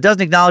about it, but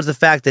doesn't acknowledge the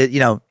fact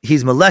that,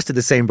 he's molested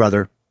the same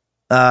brother.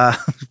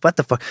 What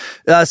the fuck?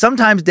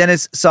 Sometimes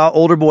Dennis saw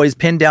older boys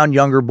pin down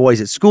younger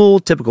boys at school,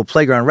 typical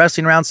playground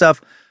wrestling around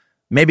stuff.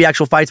 Maybe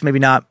actual fights, maybe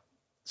not.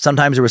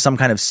 Sometimes there was some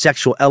kind of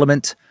sexual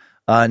element.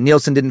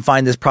 Nilsen didn't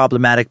find this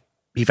problematic.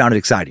 He found it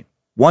exciting.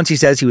 Once he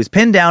says he was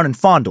pinned down and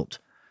fondled.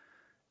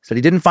 Said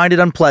he didn't find it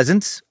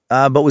unpleasant,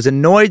 but was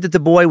annoyed that the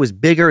boy was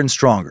bigger and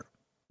stronger.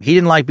 He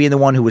didn't like being the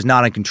one who was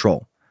not in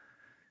control.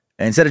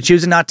 And instead of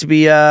choosing not to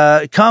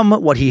become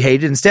what he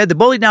hated, instead the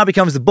bully now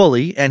becomes the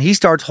bully, and he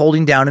starts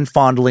holding down and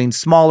fondling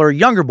smaller,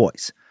 younger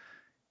boys.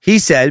 He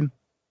said,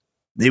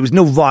 "There was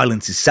no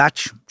violence as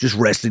such, just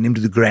wrestling him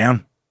to the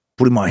ground,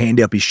 putting my hand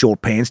up his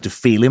short pants to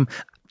feel him."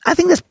 I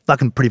think that's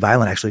fucking pretty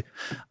violent, actually.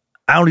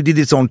 "I only did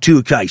this on 2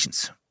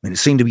 occasions, and it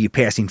seemed to be a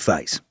passing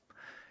phase.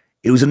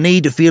 It was a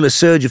need to feel a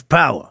surge of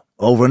power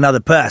over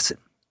another person.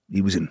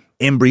 It was an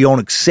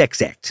embryonic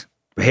sex act,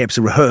 perhaps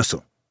a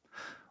rehearsal.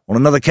 On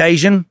another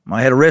occasion,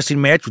 I had a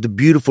wrestling match with a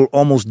beautiful,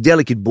 almost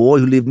delicate boy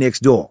who lived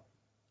next door.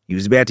 He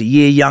was about a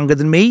year younger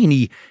than me,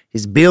 and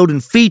his build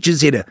and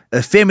features had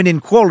a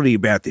feminine quality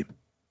about them.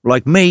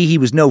 Like me, he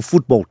was no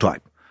football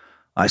type.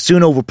 I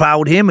soon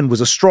overpowered him and was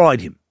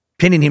astride him,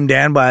 pinning him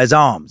down by his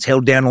arms,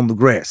 held down on the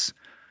grass.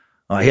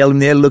 I held him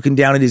there looking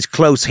down at his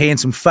close,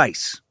 handsome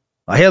face.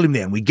 I held him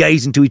there, and we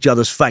gazed into each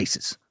other's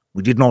faces.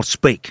 We did not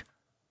speak,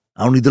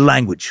 only the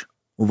language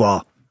of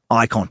our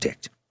eye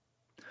contact."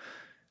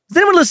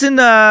 Does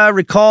anyone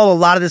recall a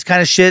lot of this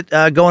kind of shit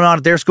going on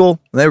at their school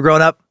when they were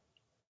growing up?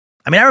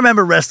 I mean, I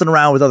remember wrestling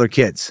around with other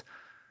kids,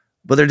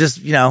 but there just,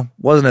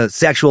 wasn't a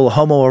sexual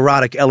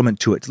homoerotic element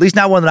to it. At least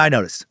not one that I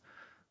noticed.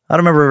 I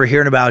don't remember ever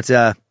hearing about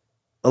a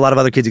lot of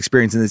other kids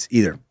experiencing this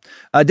either.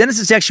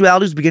 Dennis's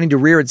sexuality was beginning to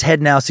rear its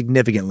head now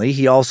significantly.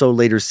 He also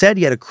later said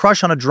he had a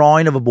crush on a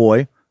drawing of a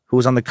boy who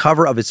was on the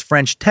cover of his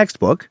French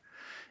textbook,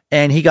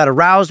 and he got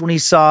aroused when he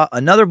saw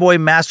another boy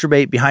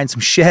masturbate behind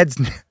some sheds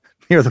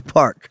near the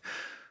park.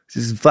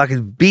 Just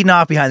fucking beating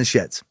off behind the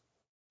sheds.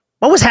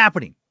 What was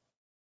happening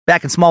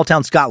back in small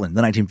town Scotland in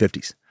the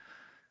 1950s?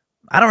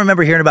 I don't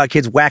remember hearing about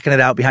kids whacking it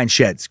out behind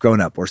sheds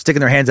growing up or sticking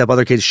their hands up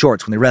other kids'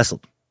 shorts when they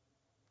wrestled.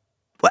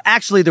 Well,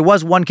 actually, there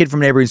was one kid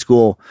from a neighboring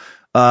school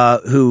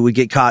who would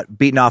get caught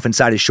beating off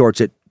inside his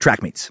shorts at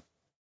track meets.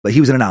 But he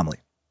was an anomaly.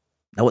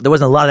 Now, there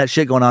wasn't a lot of that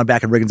shit going on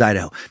back in Riggins,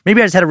 Idaho.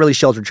 Maybe I just had a really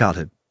sheltered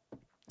childhood.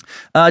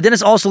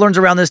 Dennis also learns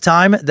around this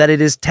time that it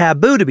is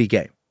taboo to be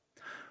gay.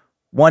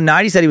 One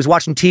night, he said he was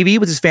watching TV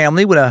with his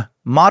family when a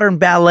modern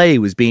ballet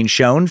was being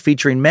shown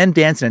featuring men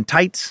dancing in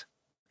tights.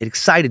 It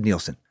excited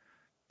Nilsen.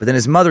 But then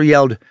his mother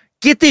yelled,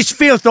 "Get this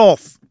filth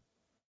off!"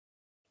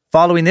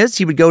 Following this,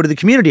 he would go to the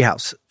community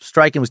house.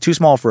 Striking was too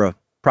small for a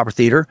proper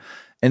theater.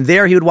 And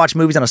there he would watch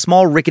movies on a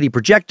small rickety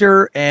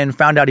projector and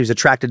found out he was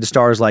attracted to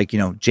stars like,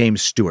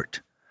 James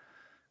Stewart.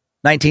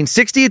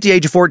 1960, at the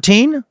age of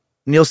 14,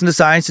 Nilsen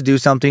decides to do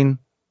something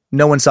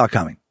no one saw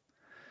coming.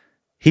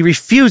 He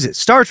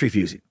starts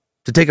refusing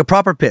to take a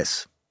proper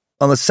piss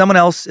unless someone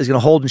else is going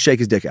to hold and shake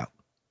his dick out.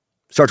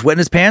 Starts wetting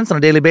his pants on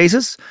a daily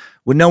basis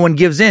when no one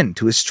gives in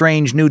to his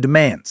strange new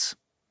demands.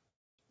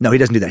 No, he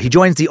doesn't do that. He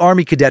joins the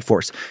Army Cadet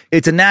Force.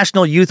 It's a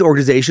national youth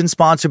organization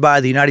sponsored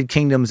by the United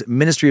Kingdom's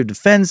Ministry of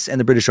Defense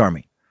and the British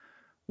Army.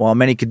 While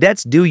many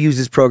cadets do use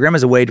this program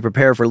as a way to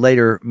prepare for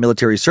later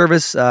military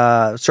service,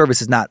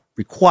 service is not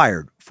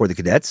required for the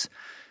cadets.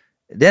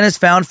 Dennis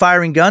found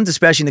firing guns,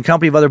 especially in the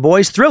company of other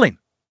boys, thrilling.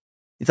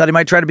 He thought he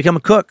might try to become a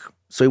cook.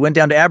 So he went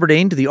down to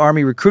Aberdeen to the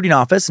Army recruiting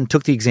office and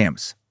took the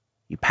exams.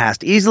 He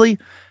passed easily,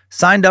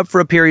 signed up for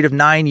a period of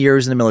 9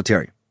 years in the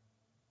military.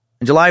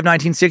 In July of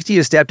 1960,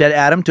 his stepdad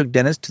Adam took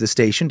Dennis to the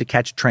station to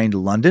catch a train to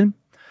London.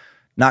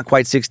 Not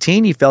quite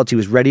 16, he felt he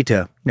was ready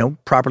to,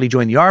 properly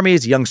join the Army.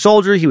 As a young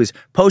soldier, he was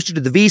posted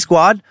to the V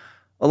Squad,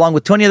 along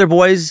with 20 other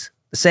boys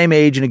the same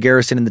age in a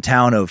garrison in the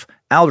town of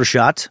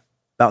Aldershot,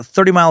 about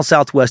 30 miles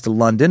southwest of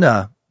London,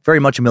 very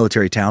much a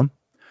military town.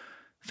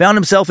 Found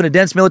himself in a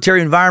dense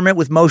military environment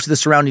with most of the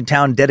surrounding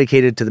town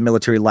dedicated to the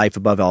military life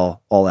above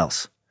all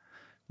else.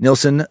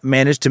 Nilsen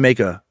managed to make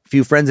a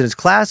few friends in his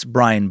class: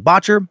 Brian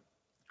Botcher,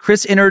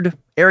 Chris Innard,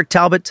 Eric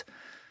Talbot.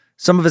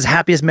 Some of his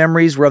happiest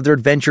memories were of their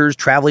adventures,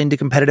 traveling to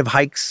competitive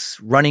hikes,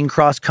 running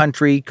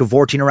cross-country,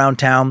 cavorting around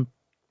town.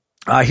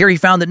 Here he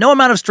found that no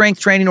amount of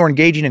strength training or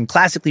engaging in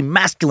classically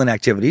masculine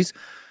activities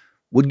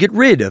would get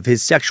rid of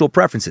his sexual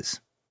preferences.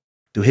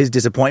 To his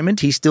disappointment,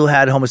 he still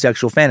had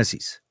homosexual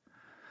fantasies.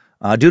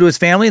 Due to his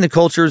family and the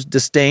culture's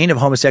disdain of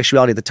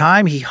homosexuality at the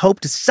time, he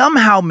hoped to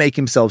somehow make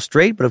himself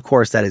straight, but of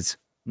course that is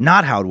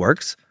not how it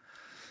works.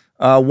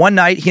 One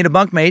night, he and a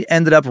bunkmate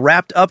ended up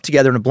wrapped up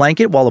together in a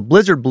blanket while a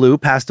blizzard blew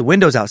past the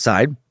windows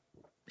outside,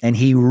 and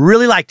he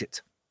really liked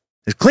it.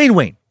 It's clean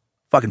wing,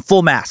 fucking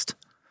full mast.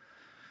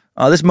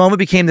 This moment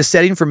became the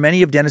setting for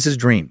many of Dennis's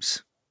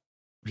dreams.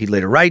 He'd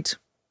later write,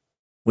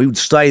 "We would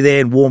stay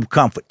there in warm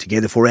comfort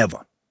together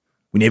forever.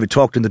 We never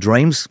talked in the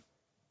dreams.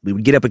 We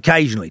would get up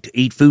occasionally to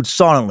eat food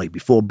silently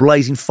before a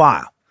blazing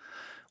fire.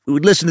 We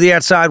would listen to the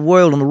outside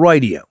world on the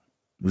radio.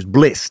 It was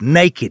bliss,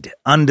 naked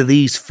under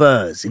these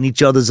furs, in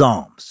each other's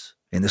arms,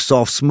 in the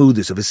soft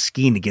smoothness of his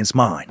skin against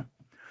mine.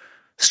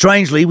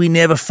 Strangely, we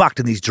never fucked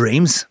in these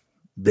dreams.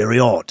 Very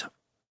odd.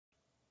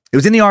 It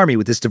was in the army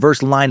with this diverse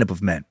lineup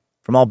of men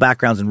from all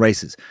backgrounds and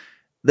races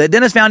that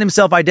Dennis found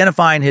himself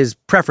identifying his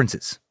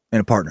preferences in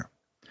a partner.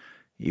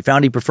 He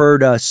found he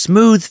preferred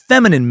smooth,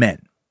 feminine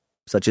men,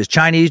 such as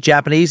Chinese,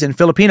 Japanese, and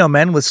Filipino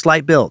men with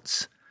slight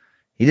builds.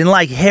 He didn't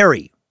like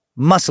hairy,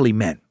 muscly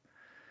men.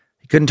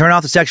 He couldn't turn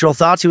off the sexual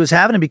thoughts he was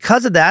having, and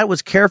because of that,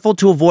 was careful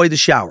to avoid the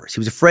showers. He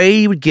was afraid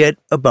he would get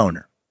a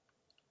boner.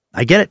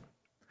 I get it.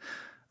 I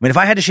mean, if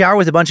I had to shower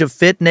with a bunch of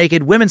fit,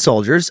 naked women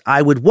soldiers,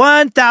 I would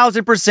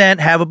 1,000%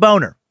 have a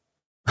boner.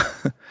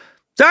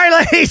 Sorry,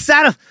 ladies,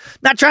 I'm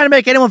not trying to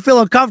make anyone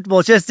feel uncomfortable.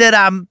 It's just that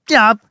I'm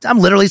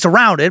literally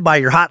surrounded by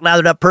your hot,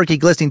 lathered up, perky,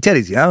 glistening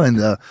titties,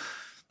 and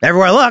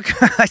everywhere I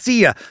look, I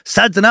see you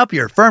sudsing up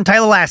your firm, tight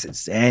little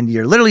asses, and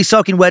you're literally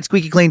soaking wet,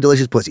 squeaky clean,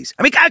 delicious pussies.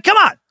 I mean, come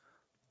on.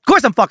 Of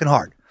course I'm fucking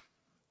hard.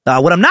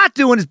 What I'm not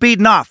doing is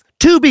beating off.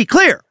 To be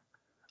clear,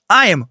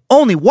 I am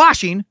only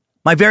washing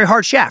my very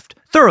hard shaft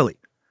thoroughly.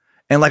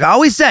 And like I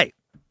always say,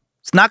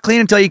 it's not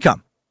clean until you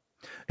come.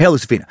 Hail,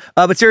 Lucifina.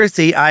 But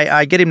seriously,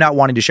 I get him not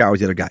wanting to shower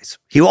with the other guys.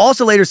 He will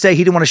also later say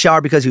he didn't want to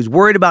shower because he was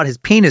worried about his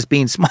penis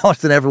being smaller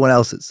than everyone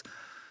else's.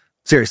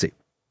 Seriously.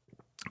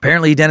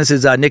 Apparently,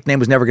 Dennis's nickname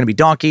was never going to be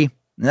Donkey,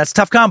 and that's a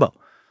tough combo.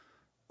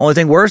 Only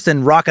thing worse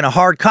than rocking a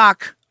hard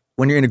cock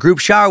when you're in a group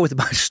shower with a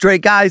bunch of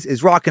straight guys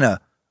is rocking a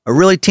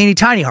really teeny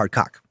tiny hard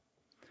cock.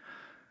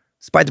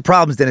 Despite the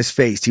problems Dennis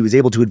faced, he was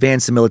able to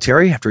advance the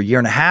military. After a year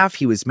and a half,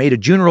 he was made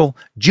a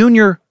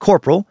junior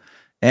corporal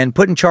and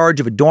put in charge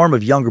of a dorm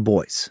of younger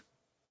boys.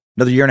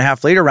 Another year and a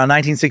half later, around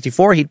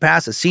 1964, he'd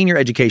passed a senior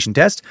education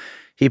test.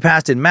 He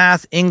passed in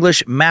math,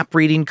 English, map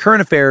reading,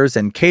 current affairs,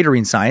 and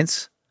catering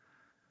science.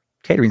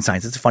 Catering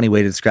science, that's a funny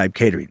way to describe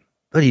catering.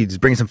 But he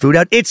just bring some food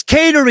out. It's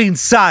catering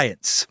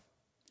science!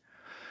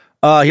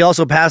 He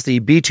also passed the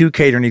B2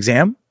 catering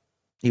exam.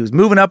 He was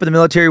moving up in the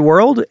military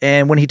world,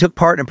 and when he took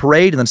part in a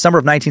parade in the summer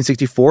of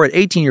 1964, at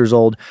 18 years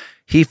old,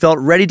 he felt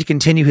ready to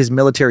continue his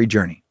military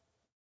journey.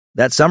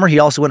 That summer, he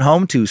also went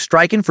home to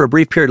Streichen for a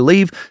brief period of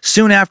leave.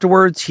 Soon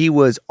afterwards, he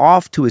was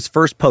off to his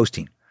first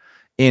posting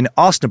in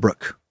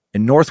Osnabrück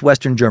in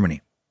northwestern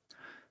Germany.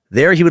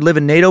 There, he would live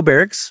in NATO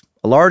barracks,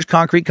 a large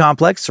concrete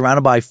complex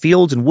surrounded by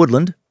fields and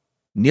woodland.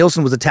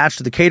 Nilsen was attached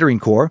to the catering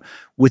corps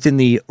within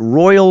the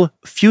Royal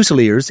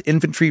Fusiliers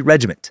Infantry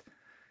Regiment.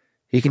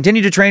 He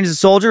continued to train as a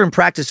soldier and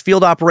practice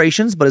field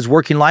operations, but his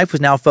working life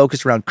was now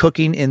focused around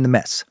cooking in the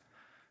mess.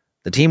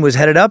 The team was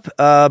headed up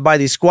by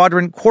the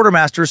squadron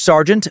quartermaster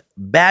Sergeant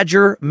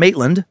Badger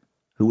Maitland,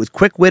 who was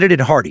quick-witted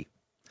and hardy.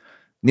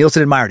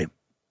 Nilsen admired him,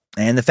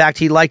 and the fact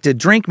he liked to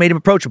drink made him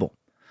approachable.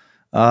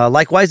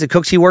 Likewise, the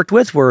cooks he worked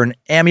with were an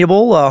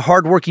amiable,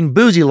 hard-working,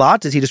 boozy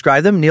lot, as he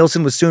described them.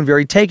 Nilsen was soon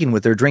very taken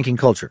with their drinking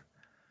culture.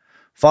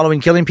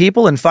 Following killing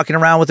people and fucking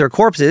around with their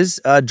corpses,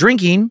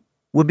 drinking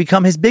would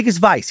become his biggest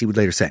vice, he would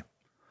later say.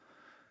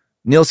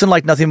 Nilsen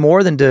liked nothing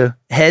more than to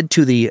head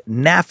to the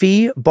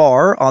NAFI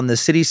bar on the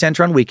city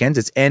centre on weekends.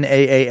 It's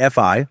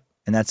NAAFI,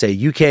 and that's a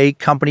UK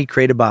company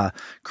created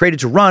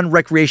to run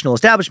recreational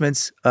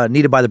establishments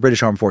needed by the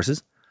British Armed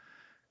Forces.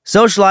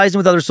 Socializing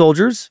with other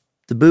soldiers,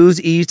 the booze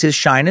eased his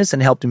shyness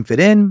and helped him fit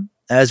in,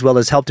 as well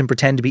as helped him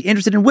pretend to be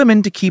interested in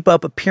women to keep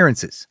up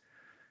appearances.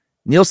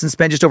 Nilsen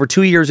spent just over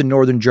 2 years in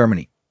northern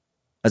Germany.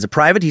 As a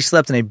private, he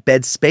slept in a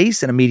bed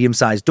space in a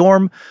medium-sized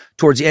dorm.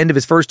 Towards the end of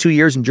his first 2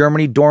 years in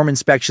Germany, dorm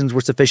inspections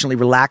were sufficiently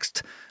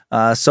relaxed,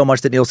 so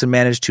much that Nilsen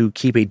managed to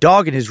keep a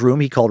dog in his room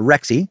he called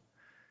Rexy.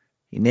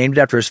 He named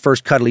it after his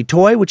first cuddly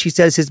toy, which he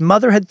says his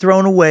mother had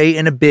thrown away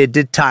in a bid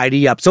to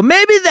tidy up. So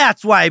maybe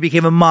that's why he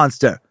became a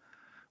monster.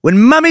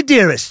 When Mummy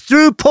Dearest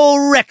threw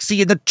poor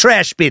Rexy in the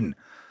trash bin,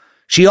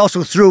 she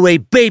also threw away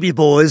baby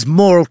boy's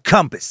moral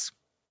compass.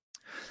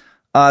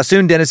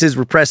 Soon, Dennis's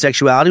repressed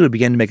sexuality would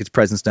begin to make its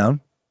presence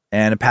known,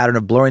 and a pattern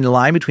of blurring the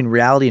line between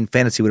reality and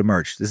fantasy would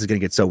emerge. This is going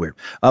to get so weird.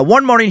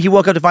 One morning, he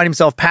woke up to find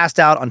himself passed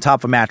out on top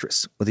of a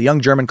mattress with a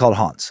young German called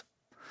Hans.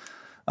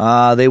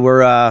 They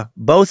were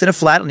both in a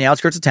flat on the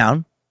outskirts of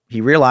town.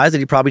 He realized that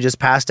he probably just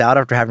passed out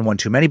after having one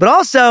too many, but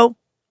also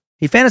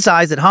he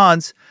fantasized that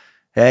Hans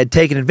had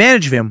taken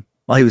advantage of him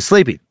while he was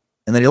sleeping,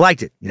 and that he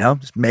liked it,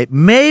 just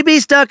maybe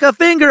stuck a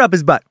finger up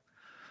his butt.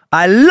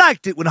 I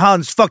liked it when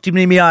Hans fucked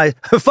me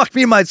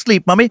in my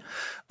sleep, mummy.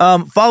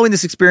 Following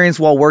this experience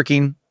while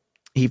working,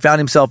 he found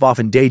himself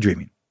often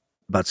daydreaming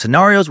about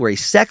scenarios where a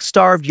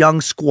sex-starved young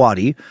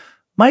squatty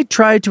might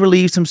try to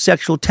relieve some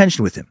sexual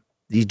tension with him.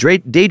 These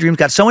daydreams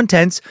got so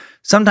intense,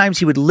 sometimes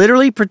he would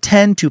literally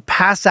pretend to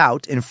pass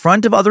out in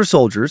front of other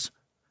soldiers,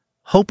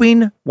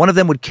 hoping one of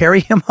them would carry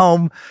him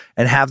home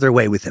and have their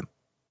way with him.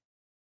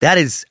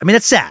 That's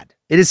sad.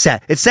 It is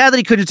sad. It's sad that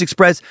he couldn't just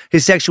express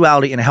his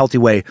sexuality in a healthy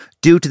way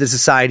due to the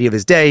society of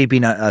his day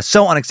being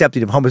so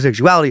unaccepting of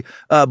homosexuality,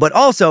 but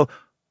also,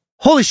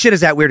 holy shit,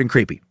 is that weird and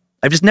creepy.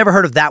 I've just never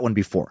heard of that one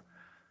before.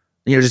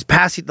 Just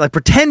passing, like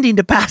pretending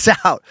to pass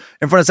out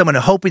in front of someone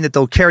and hoping that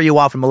they'll carry you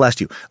off and molest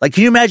you. Like,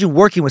 can you imagine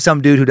working with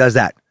some dude who does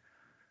that?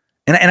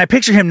 And I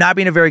picture him not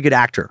being a very good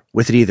actor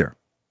with it either.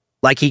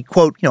 Like he,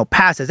 quote,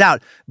 passes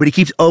out, but he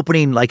keeps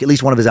opening like at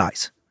least one of his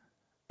eyes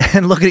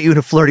and looking at you in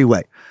a flirty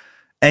way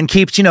and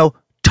keeps,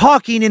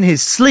 talking in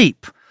his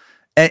sleep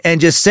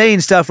and just saying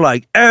stuff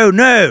like, oh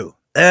no,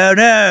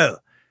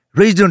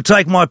 please don't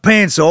take my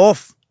pants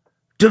off.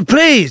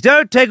 Please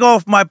don't take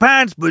off my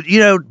pants, but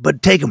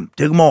take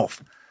them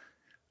off.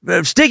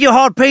 Stick your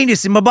hard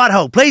penis in my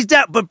butthole.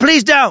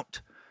 Please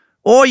don't.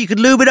 Or you could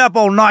lube it up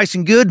all nice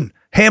and good and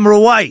hammer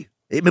away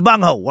at my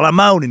bunghole while I'm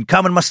moaning,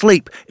 come in my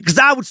sleep. Because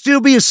I would still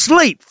be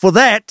asleep for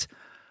that.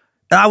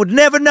 And I would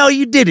never know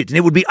you did it. And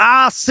it would be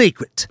our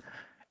secret.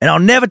 And I'll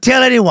never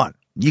tell anyone.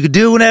 You could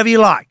do whenever you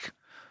like.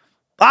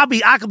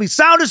 I could be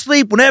sound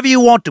asleep whenever you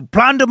want to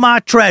plunder my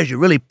treasure.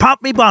 Really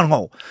pump me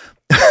bunghole.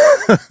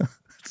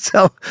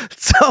 So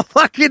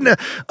fucking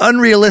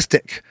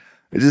unrealistic.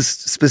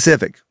 Just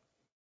specific.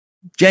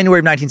 January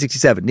of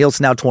 1967,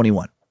 Nilsen, now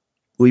 21.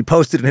 We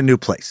posted in a new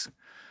place.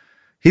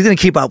 He's going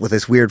to keep up with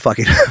this weird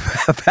fucking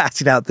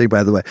passing out thing,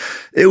 by the way.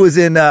 It was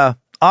in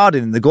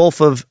Aden, in the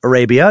Gulf of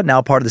Arabia,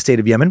 now part of the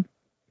state of Yemen.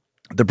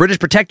 The British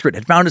protectorate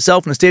had found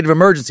itself in a state of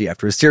emergency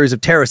after a series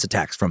of terrorist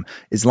attacks from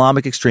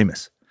Islamic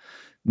extremists.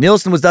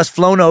 Nilsen was thus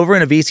flown over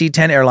in a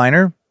VC-10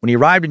 airliner. When he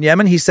arrived in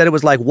Yemen, he said it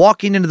was like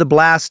walking into the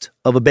blast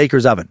of a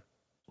baker's oven.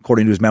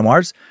 According to his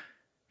memoirs,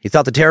 he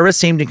thought the terrorists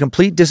seemed in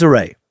complete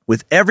disarray,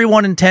 with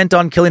everyone intent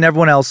on killing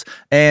everyone else,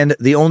 and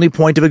the only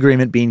point of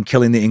agreement being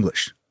killing the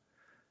English.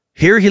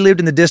 Here he lived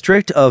in the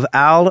district of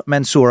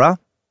Al-Mansoura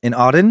in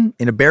Aden,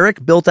 in a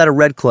barrack built out of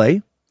red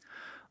clay.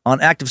 On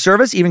active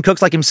service, even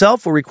cooks like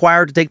himself were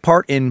required to take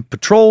part in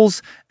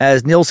patrols.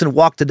 As Nilsen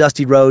walked the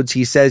dusty roads,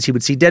 he says he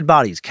would see dead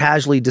bodies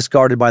casually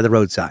discarded by the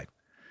roadside.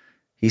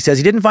 He says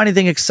he didn't find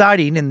anything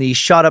exciting in the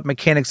shot-up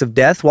mechanics of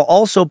death, while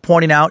also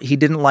pointing out he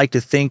didn't like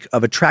to think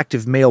of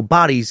attractive male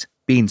bodies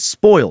being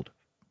spoiled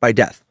by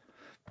death.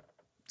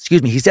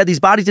 He said these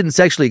bodies didn't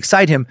sexually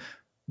excite him,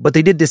 but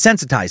they did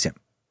desensitize him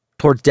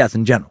towards death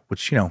in general,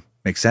 which,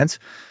 makes sense.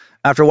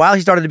 After a while,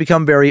 he started to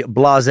become very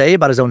blasé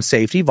about his own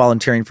safety,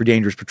 volunteering for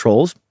dangerous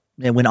patrols,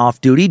 and went off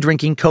duty,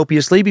 drinking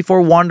copiously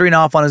before wandering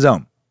off on his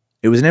own.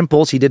 It was an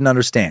impulse he didn't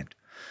understand,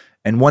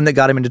 and one that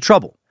got him into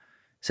trouble.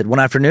 He said one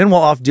afternoon,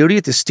 while off duty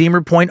at the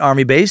Steamer Point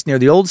Army Base near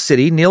the Old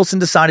City, Nilsen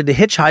decided to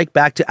hitchhike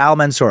back to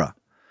Al-Mansoura.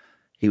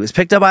 He was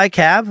picked up by a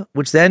cab,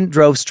 which then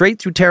drove straight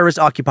through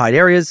terrorist-occupied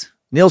areas.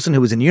 Nilsen,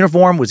 who was in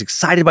uniform, was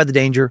excited by the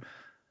danger.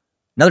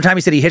 Another time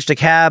he said he hitched a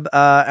cab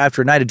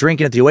after a night of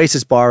drinking at the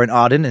Oasis bar in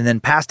Aden and then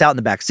passed out in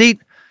the back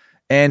seat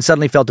and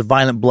suddenly felt a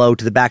violent blow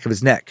to the back of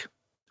his neck.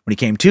 When he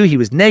came to, he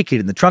was naked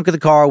in the trunk of the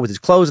car with his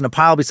clothes in a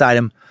pile beside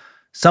him.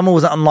 Someone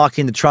was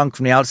unlocking the trunk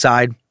from the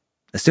outside.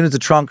 As soon as the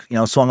trunk,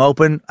 swung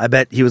open, I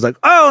bet he was like,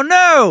 oh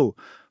no!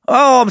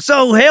 Oh, I'm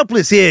so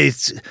helpless here.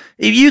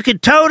 If you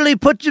could totally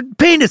put your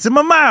penis in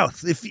my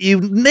mouth if you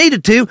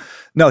needed to.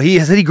 No, he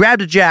said he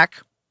grabbed a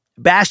jack,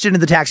 bashed it into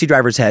the taxi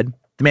driver's head.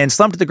 The man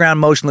slumped to the ground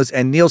motionless,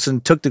 and Nilsen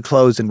took the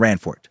clothes and ran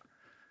for it.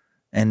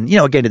 And,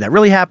 again, did that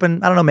really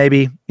happen? I don't know,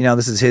 maybe.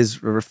 This is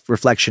his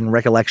reflection,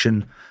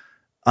 recollection.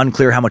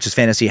 Unclear how much is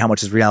fantasy, how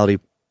much is reality,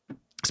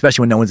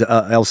 especially when no one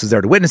else is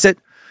there to witness it.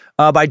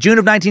 By June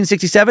of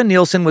 1967,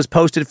 Nilsen was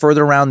posted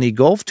further around the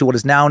Gulf to what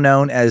is now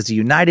known as the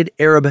United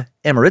Arab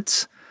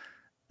Emirates,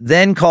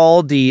 then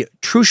called the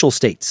Trucial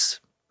States,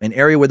 an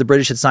area where the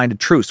British had signed a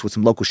truce with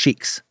some local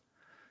sheiks.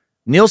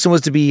 Nilsen was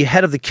to be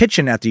head of the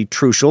kitchen at the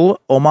Trucial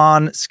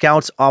Oman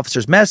Scouts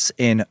Officers Mess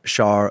in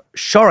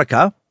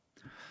Sharjah.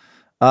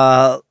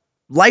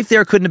 Life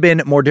there couldn't have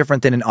been more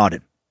different than in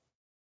Aden.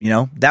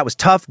 That was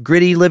tough,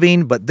 gritty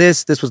living, but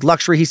this was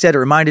luxury, he said. It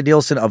reminded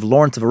Nilsen of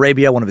Lawrence of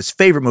Arabia, one of his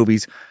favorite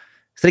movies. He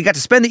said he got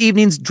to spend the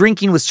evenings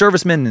drinking with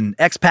servicemen and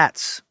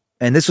expats,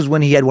 and this was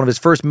when he had one of his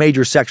first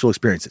major sexual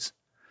experiences.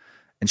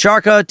 In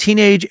Sharjah,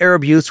 teenage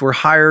Arab youths were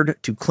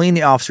hired to clean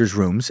the officers'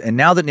 rooms, and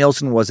now that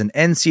Nilsen was an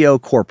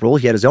NCO corporal,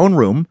 he had his own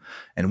room,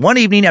 and one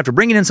evening, after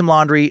bringing in some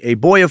laundry, a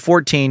boy of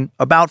 14,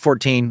 about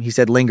 14, he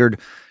said, lingered.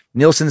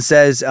 Nilsen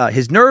says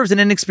his nerves and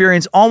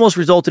inexperience almost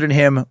resulted in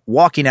him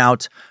walking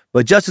out,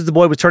 but just as the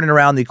boy was turning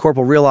around, the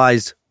corporal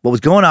realized what was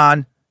going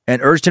on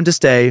and urged him to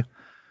stay.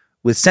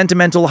 With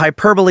sentimental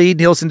hyperbole,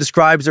 Nilsen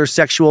describes their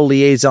sexual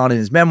liaison in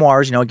his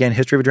memoirs, again,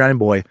 History of a Drowning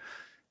Boy,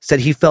 said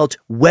he felt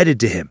wedded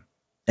to him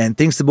and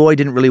thinks the boy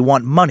didn't really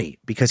want money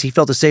because he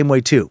felt the same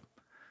way too.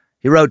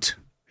 He wrote,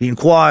 he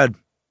inquired,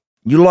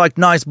 "You like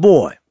nice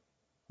boy?"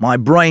 My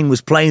brain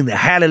was playing the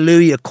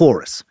Hallelujah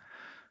chorus.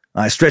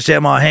 I stretched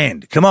out my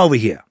hand. "Come over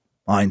here,"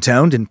 I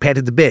intoned and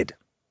patted the bed.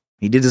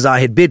 He did as I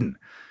had bidden,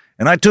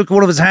 and I took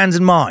one of his hands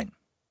in mine.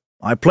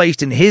 I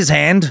placed in his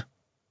hand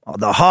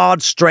the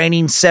hard,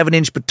 straining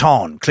 7-inch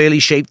baton, clearly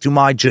shaped through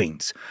my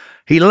jeans.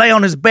 He lay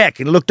on his back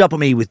and looked up at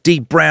me with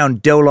deep brown,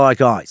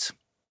 doe-like eyes.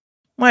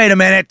 Wait a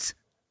minute.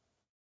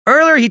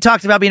 Earlier, he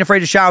talked about being afraid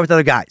to shower with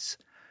other guys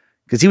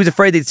because he was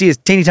afraid they'd see his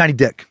teeny tiny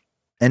dick.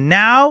 And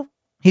now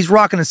he's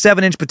rocking a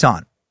 7-inch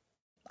baton.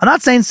 I'm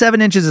not saying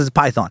 7 inches is a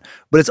python,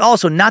 but it's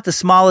also not the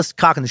smallest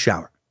cock in the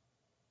shower.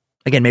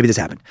 Again, maybe this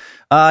happened.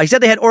 He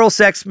said they had oral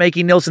sex,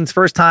 making Nilsen's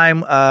first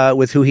time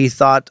with who he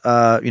thought,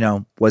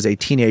 was a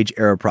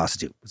teenage-era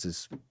prostitute. It was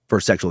his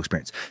first sexual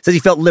experience. Says he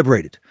felt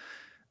liberated.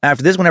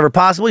 After this, whenever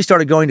possible, he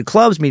started going to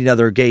clubs, meeting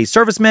other gay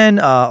servicemen,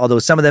 although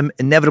some of them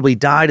inevitably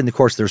died in the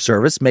course of their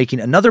service, making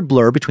another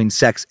blur between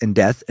sex and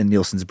death in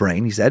Nilsen's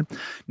brain, he said.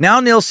 Now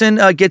Nilsen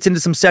gets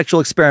into some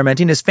sexual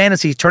experimenting, his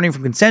fantasies turning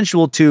from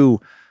consensual to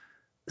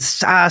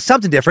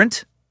something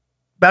different,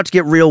 about to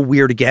get real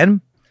weird again.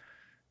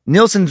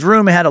 Nilsen's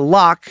room had a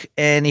lock,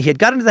 and he had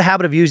got into the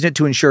habit of using it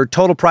to ensure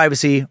total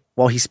privacy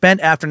while he spent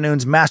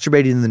afternoons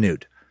masturbating in the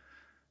nude.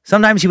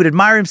 Sometimes he would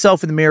admire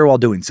himself in the mirror while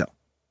doing so.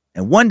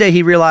 And one day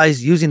he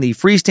realized using the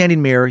freestanding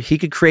mirror, he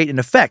could create an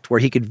effect where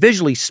he could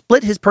visually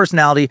split his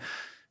personality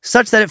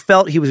such that it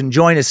felt he was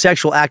enjoying a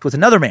sexual act with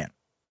another man.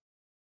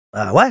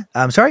 What?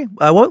 I'm sorry?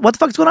 What the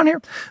fuck is going on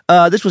here?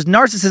 This was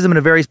narcissism in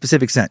a very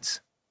specific sense.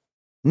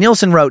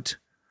 Nilsen wrote,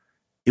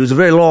 "It was a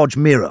very large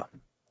mirror,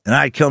 and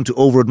I had come to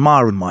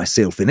over-admiring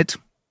myself in it.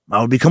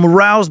 I would become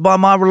aroused by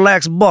my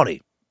relaxed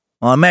body.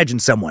 I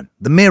imagined someone,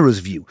 the mirror's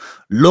view,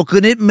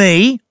 looking at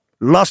me,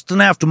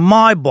 lusting after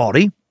my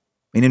body,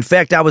 and in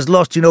fact, I was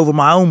lusting over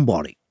my own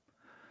body."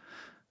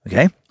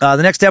 Okay.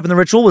 The next step in the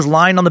ritual was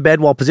lying on the bed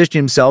while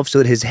positioning himself so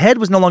that his head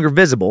was no longer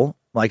visible,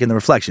 like in the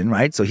reflection,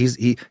 right? So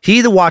he,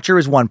 the watcher,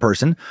 is one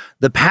person,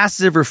 the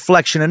passive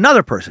reflection,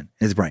 another person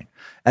in his brain.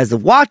 As the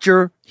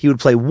watcher, he would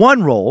play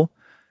one role.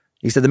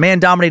 He said the man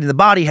dominating the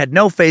body had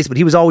no face, but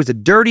he was always a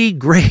dirty,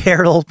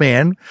 gray-haired old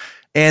man,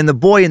 and the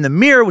boy in the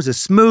mirror was a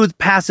smooth,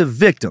 passive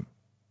victim,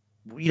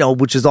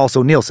 which is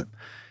also Nilsen.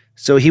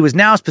 So he was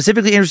now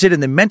specifically interested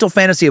in the mental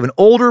fantasy of an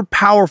older,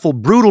 powerful,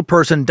 brutal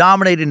person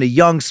dominating a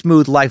young,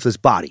 smooth, lifeless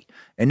body.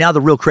 And now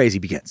the real crazy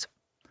begins.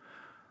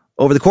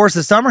 Over the course of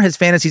the summer, his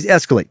fantasies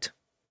escalate.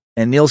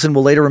 And Nilsen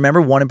will later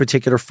remember one in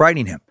particular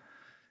frightening him.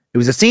 It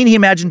was a scene he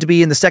imagined to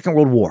be in the Second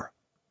World War.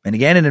 And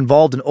again, it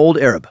involved an old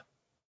Arab.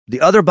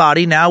 The other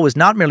body now was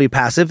not merely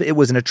passive. It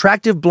was an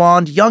attractive,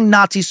 blonde, young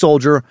Nazi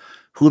soldier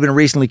who had been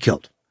recently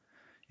killed.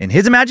 In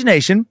his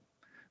imagination,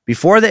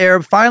 before the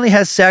Arab finally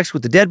has sex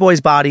with the dead boy's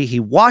body,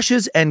 he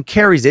washes and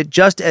carries it,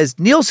 just as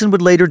Nilsen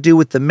would later do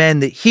with the men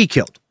that he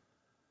killed.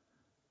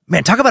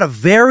 Man, talk about a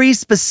very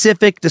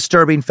specific,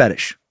 disturbing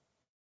fetish.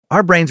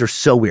 Our brains are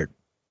so weird.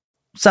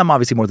 Some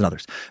obviously more than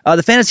others.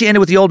 The fantasy ended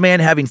with the old man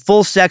having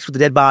full sex with the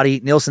dead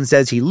body. Nilsen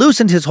says he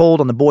loosened his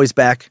hold on the boy's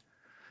back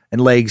and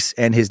legs,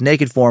 and his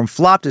naked form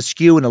flopped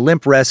askew in a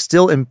limp rest,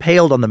 still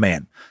impaled on the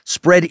man,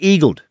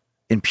 spread-eagled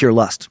in pure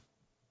lust.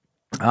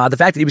 The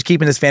fact that he was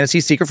keeping his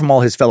fantasy secret from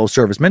all his fellow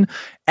servicemen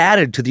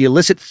added to the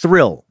illicit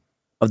thrill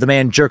of the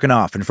man jerking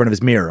off in front of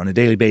his mirror on a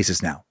daily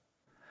basis now.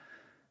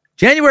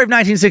 January of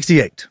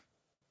 1968,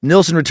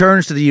 Nilsen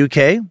returns to the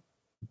UK,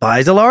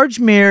 buys a large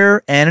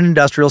mirror and an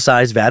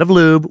industrial-sized vat of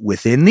lube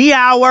within the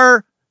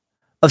hour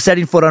of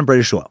setting foot on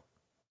British soil.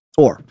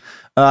 Or,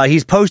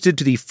 he's posted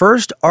to the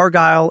 1st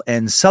Argyll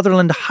and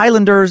Sutherland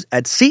Highlanders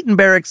at Seaton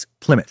Barracks,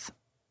 Plymouth.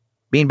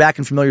 Being back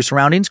in familiar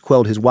surroundings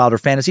quelled his wilder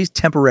fantasies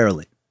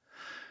temporarily.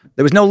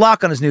 There was no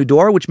lock on his new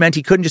door, which meant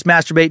he couldn't just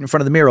masturbate in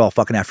front of the mirror all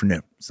fucking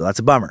afternoon. So that's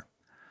a bummer.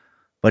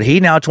 But he,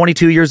 now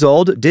 22 years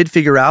old, did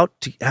figure out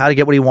how to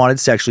get what he wanted,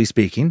 sexually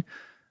speaking.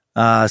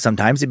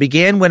 Sometimes it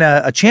began when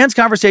a chance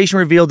conversation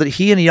revealed that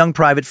he and a young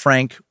private,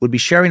 Frank, would be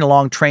sharing a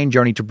long train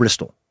journey to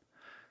Bristol.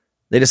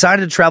 They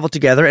decided to travel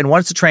together, and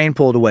once the train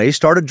pulled away,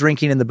 started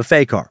drinking in the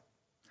buffet car.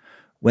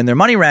 When their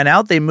money ran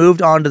out, they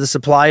moved on to the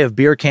supply of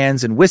beer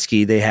cans and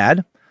whiskey they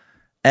had.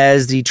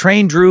 As the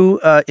train drew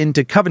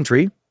into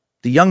Coventry,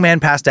 the young man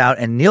passed out,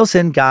 and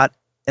Nilsen got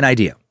an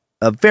idea,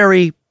 a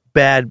very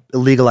bad,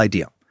 illegal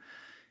idea.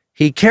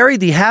 He carried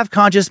the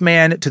half-conscious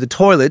man to the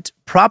toilet,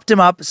 propped him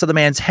up so the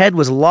man's head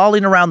was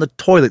lolling around the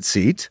toilet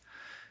seat.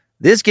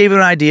 This gave him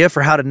an idea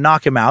for how to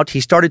knock him out. He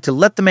started to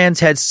let the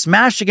man's head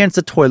smash against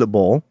the toilet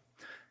bowl.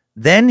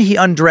 Then he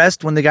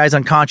undressed when the guy's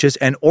unconscious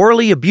and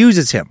orally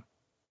abuses him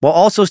while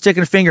also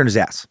sticking a finger in his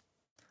ass.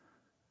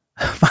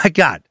 My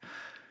God.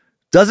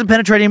 Doesn't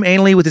penetrate him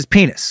anally with his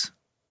penis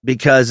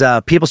because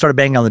people started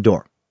banging on the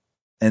door.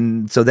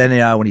 And so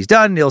then when he's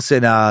done,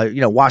 Nilsen,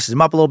 washes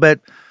him up a little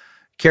bit,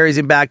 carries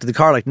him back to the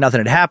car like nothing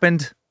had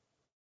happened.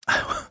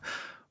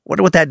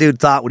 Wonder what that dude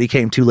thought when he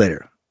came to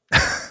later.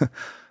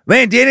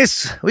 Man,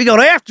 Dennis, we got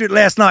after it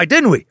last night,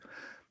 didn't we?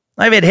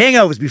 I've had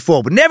hangovers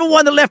before, but never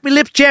one that left me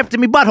lips chapped and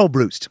me butthole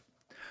bruised.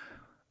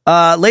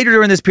 Later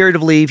during this period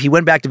of leave, he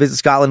went back to visit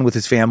Scotland with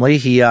his family.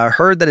 He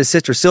heard that his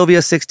sister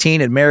Sylvia,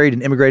 16, had married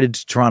and immigrated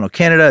to Toronto,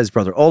 Canada. His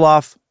brother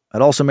Olaf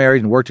had also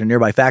married and worked in a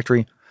nearby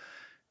factory.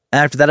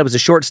 After that, it was a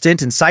short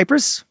stint in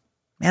Cyprus.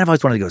 Man, I've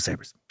always wanted to go to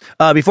Cyprus.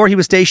 Before he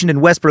was stationed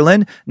in West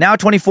Berlin, now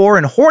 24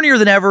 and hornier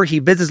than ever, he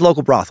visits his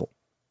local brothel.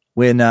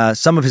 When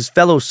some of his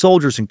fellow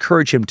soldiers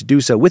encouraged him to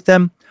do so with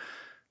them,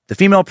 the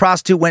female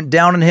prostitute went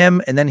down on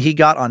him, and then he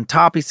got on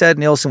top, he said.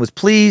 Nilsen was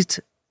pleased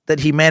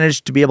that he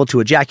managed to be able to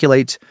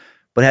ejaculate,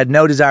 but had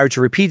no desire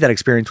to repeat that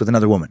experience with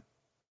another woman.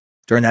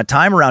 During that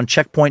time, around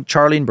Checkpoint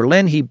Charlie in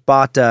Berlin, he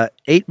bought an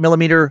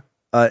 8mm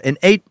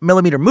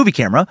movie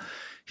camera.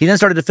 He then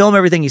started to film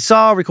everything he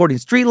saw, recording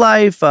street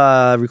life,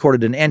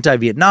 recorded an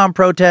anti-Vietnam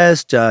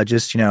protest,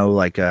 just,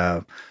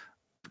 kind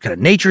of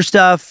nature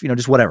stuff,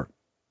 just whatever.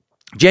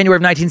 January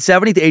of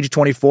 1970, at the age of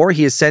 24,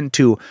 he is sent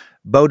to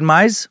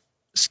Bodenmais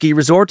ski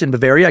resort in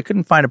Bavaria. I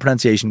couldn't find a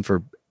pronunciation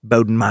for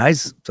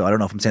Bodenmais, so I don't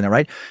know if I'm saying that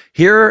right.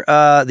 Here,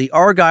 the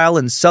Argyll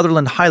and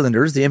Sutherland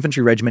Highlanders, the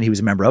infantry regiment he was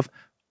a member of,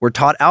 were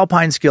taught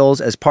alpine skills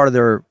as part of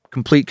their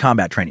complete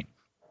combat training.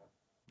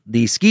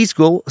 The ski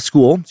school,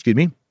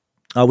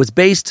 was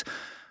based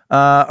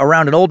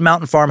around an old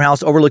mountain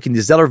farmhouse overlooking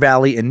the Zeller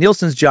Valley, and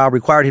Nilsen's job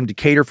required him to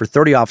cater for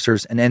 30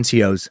 officers and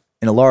NCOs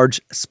in a large,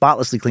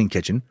 spotlessly clean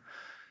kitchen.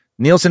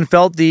 Nilsen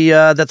felt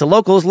that the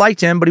locals liked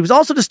him, but he was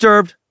also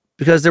disturbed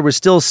because there was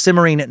still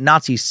simmering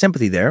Nazi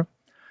sympathy there.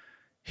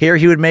 Here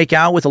he would make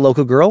out with a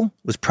local girl,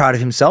 was proud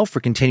of himself for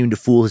continuing to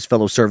fool his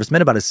fellow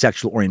servicemen about his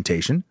sexual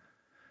orientation.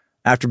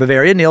 After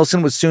Bavaria,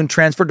 Nilsen was soon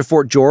transferred to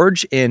Fort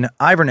George in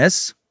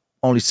Inverness,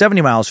 only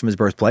 70 miles from his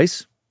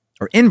birthplace,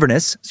 or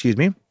Inverness, excuse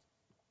me.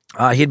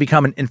 He had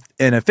become an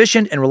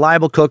efficient and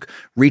reliable cook,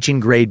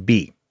 reaching grade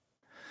B.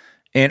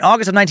 In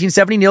August of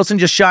 1970, Nilsen,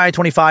 just shy of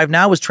 25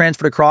 now, was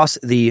transferred across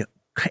the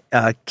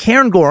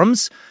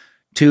Cairngorms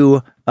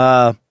to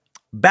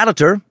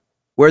Ballater,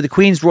 where the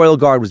Queen's Royal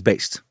Guard was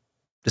based.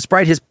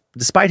 Despite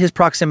his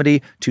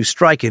proximity to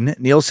Stryken,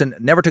 Nilsen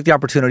never took the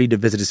opportunity to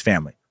visit his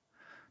family.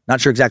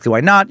 Not sure exactly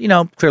why not,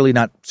 clearly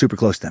not super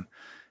close to them.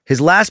 His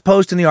last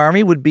post in the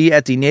army would be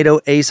at the NATO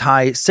Ace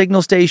High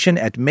Signal Station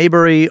at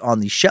Maybury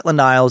on the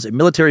Shetland Isles, a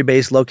military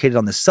base located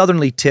on the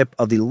southerly tip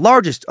of the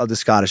largest of the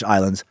Scottish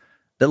islands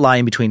that lie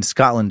in between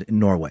Scotland and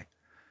Norway.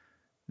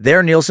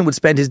 There, Nilsen would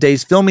spend his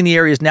days filming the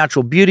area's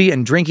natural beauty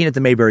and drinking at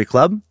the Maybury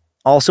Club.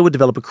 Also would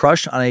develop a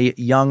crush on a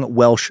young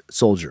Welsh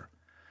soldier.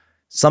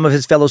 Some of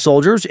his fellow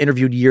soldiers,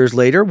 interviewed years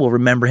later, will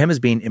remember him as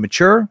being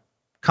immature,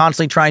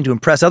 constantly trying to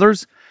impress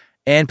others,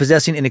 and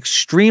possessing an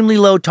extremely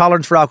low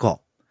tolerance for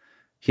alcohol.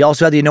 He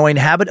also had the annoying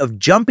habit of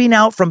jumping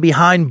out from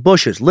behind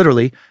bushes,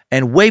 literally,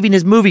 and waving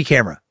his movie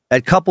camera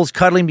at couples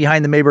cuddling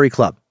behind the Maybury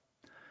Club.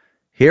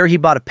 Here he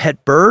bought a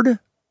pet bird,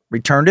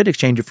 returned it,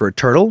 exchanged it for a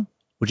turtle,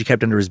 which he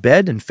kept under his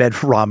bed and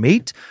fed raw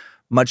meat,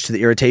 much to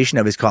the irritation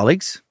of his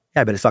colleagues.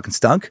 Yeah, I bet it fucking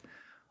stunk.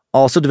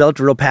 Also developed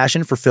a real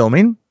passion for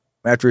filming.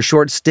 After a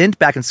short stint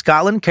back in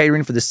Scotland,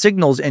 catering for the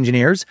signals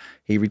engineers,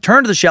 he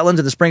returned to the Shetlands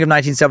in the spring of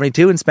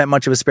 1972 and spent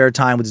much of his spare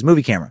time with his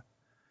movie camera.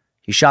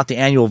 He shot the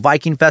annual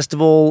Viking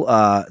Festival,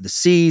 the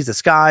seas, the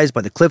skies,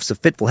 by the cliffs of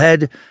Fitful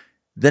Head.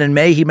 Then in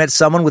May, he met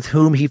someone with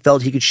whom he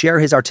felt he could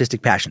share his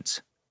artistic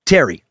passions.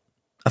 Terry,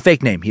 a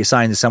fake name he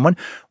assigned to someone,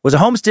 was a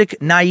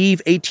homesick,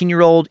 naive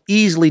 18-year-old,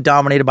 easily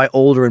dominated by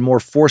older and more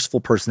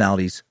forceful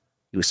personalities.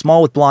 He was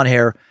small with blonde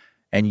hair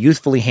and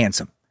youthfully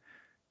handsome.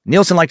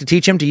 Nilsen liked to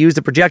teach him to use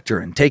the projector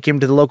and take him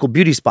to the local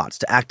beauty spots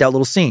to act out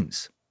little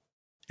scenes.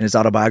 In his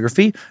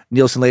autobiography,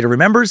 Nilsen later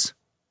remembers,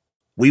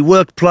 "We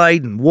worked,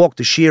 played, and walked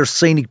the sheer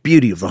scenic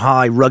beauty of the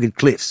high, rugged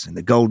cliffs and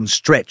the golden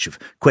stretch of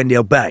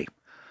Quendale Bay.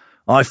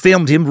 I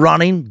filmed him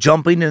running,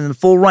 jumping, and in the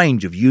full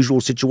range of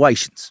usual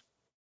situations."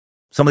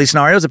 Some of these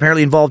scenarios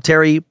apparently involved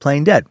Terry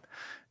playing dead,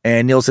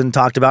 and Nilsen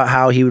talked about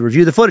how he would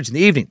review the footage in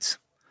the evenings.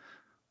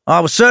 "I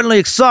was certainly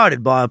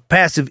excited by a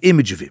passive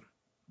image of him.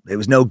 There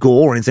was no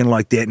gore or anything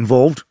like that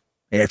involved.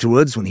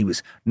 Afterwards, when he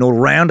was not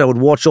around, I would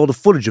watch all the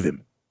footage of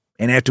him,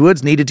 and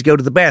afterwards needed to go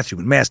to the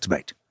bathroom and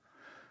masturbate."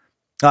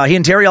 He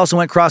and Terry also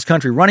went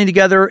cross-country running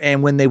together,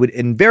 and when they would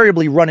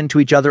invariably run into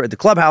each other at the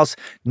clubhouse,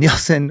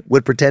 Nilsen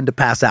would pretend to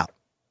pass out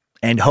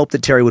and hope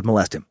that Terry would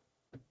molest him.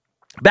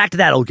 Back to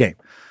that old game.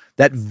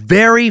 That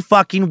very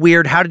fucking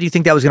weird, how did you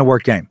think that was going to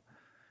work game?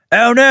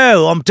 "Oh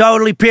no, I'm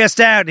totally pissed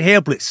out and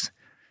helpless.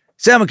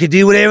 Someone could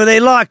do whatever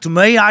they like to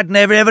me. I'd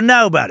never ever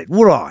know about it,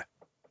 would I?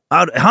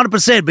 I'd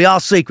 100% be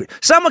all secret.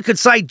 Someone could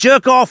say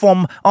jerk off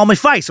on my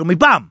face, on my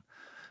bum.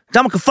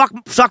 Someone could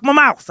suck my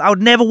mouth. I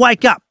would never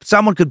wake up.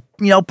 Someone could,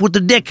 put the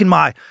dick in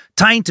my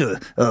taint or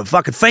a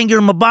fucking finger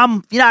in my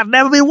bum. I'd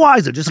never be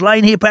wiser, just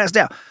laying here passed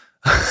out."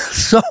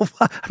 So,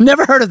 I've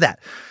never heard of that.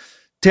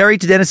 Terry,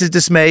 to Dennis's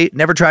dismay,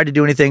 never tried to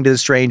do anything to the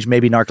strange,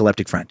 maybe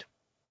narcoleptic friend.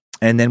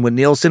 And then when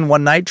Nilsen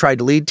one night tried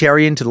to lead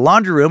Terry into the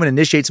laundry room and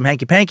initiate some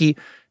hanky-panky,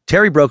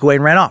 Terry broke away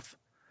and ran off.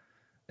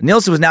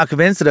 Nilsen was now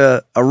convinced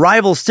that a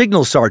rival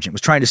signal sergeant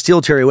was trying to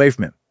steal Terry away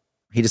from him.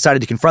 He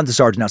decided to confront the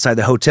sergeant outside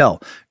the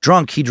hotel.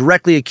 Drunk, he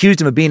directly accused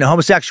him of being a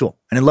homosexual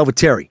and in love with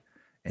Terry.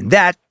 And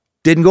that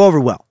didn't go over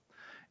well.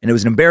 And it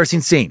was an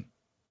embarrassing scene.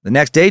 The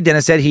next day,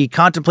 Dennis said he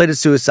contemplated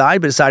suicide,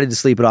 but decided to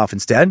sleep it off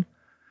instead.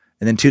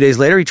 And then 2 days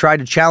later, he tried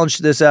to challenge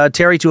this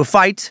Terry to a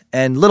fight,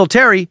 and little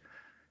Terry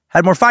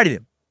had more fight in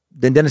him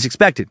than Dennis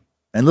expected.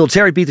 And little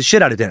Terry beat the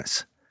shit out of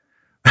Dennis.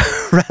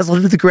 Wrestled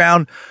him to the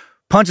ground,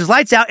 punched his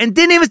lights out, and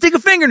didn't even stick a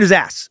finger in his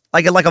ass.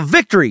 Like a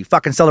victory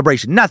fucking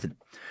celebration. Nothing.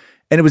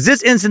 And it was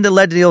this incident that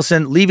led to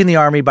Nilsen leaving the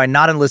army by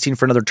not enlisting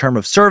for another term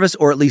of service,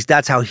 or at least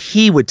that's how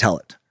he would tell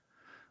it.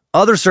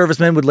 Other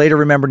servicemen would later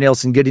remember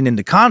Nilsen getting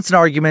into constant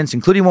arguments,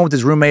 including one with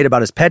his roommate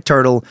about his pet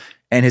turtle,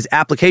 and his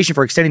application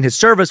for extending his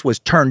service was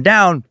turned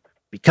down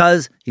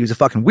because he was a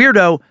fucking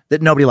weirdo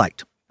that nobody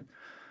liked.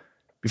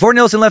 Before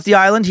Nilsen left the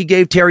island, he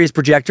gave Terry his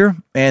projector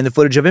and the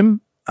footage of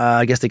him.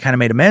 I guess they kind of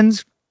made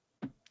amends.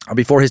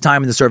 Before his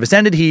time in the service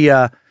ended, he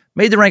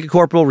made the rank of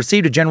corporal,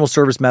 received a General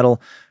Service Medal,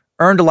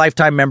 earned a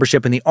lifetime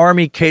membership in the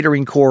Army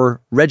Catering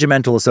Corps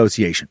Regimental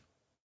Association.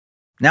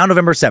 Now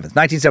November 7th,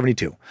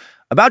 1972.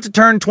 About to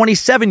turn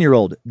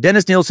 27-year-old,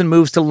 Dennis Nilsen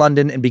moves to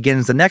London and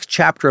begins the next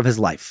chapter of his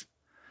life.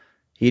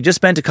 He had just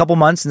spent a couple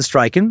months in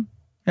striking,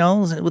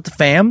 with the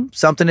fam.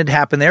 Something had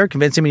happened there,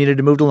 convinced him he needed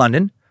to move to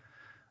London.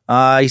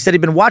 He said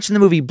he'd been watching the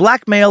movie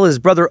Blackmail at his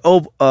brother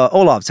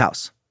Olav's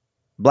house.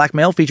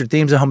 Blackmail featured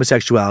themes of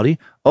homosexuality.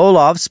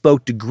 Olav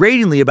spoke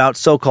degradingly about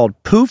so-called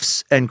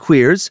poofs and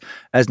queers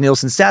as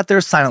Nilsen sat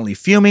there silently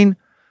fuming.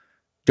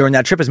 During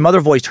that trip, his mother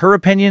voiced her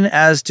opinion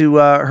as to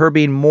her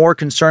being more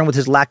concerned with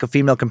his lack of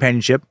female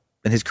companionship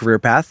than his career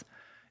path,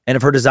 and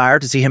of her desire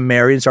to see him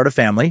marry and start a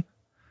family.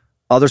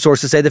 Other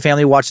sources say the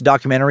family watched a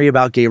documentary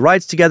about gay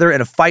rights together,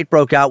 and a fight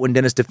broke out when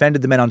Dennis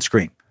defended the men on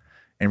screen.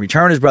 In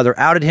return, his brother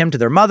outed him to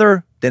their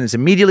mother. Dennis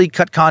immediately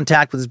cut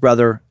contact with his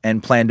brother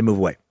and planned to move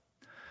away.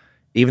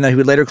 Even though he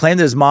would later claim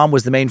that his mom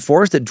was the main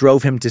force that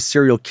drove him to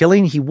serial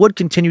killing, he would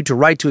continue to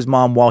write to his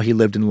mom while he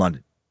lived in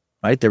London.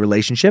 Right? Their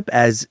relationship,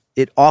 as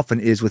it often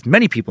is with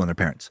many people and their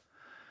parents,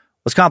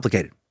 was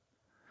complicated.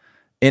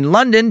 In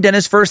London,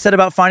 Dennis first set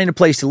about finding a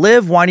place to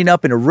live, winding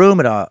up in a room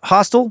at a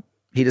hostel.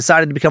 He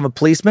decided to become a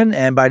policeman,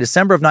 and by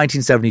December of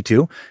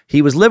 1972,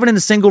 he was living in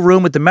a single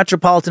room at the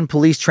Metropolitan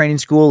Police Training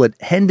School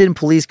at Hendon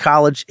Police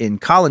College in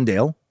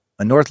Colindale,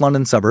 a North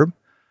London suburb.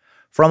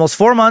 For almost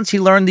 4 months, he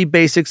learned the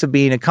basics of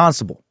being a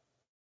constable.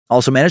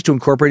 Also managed to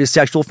incorporate his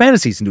sexual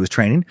fantasies into his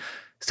training,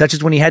 such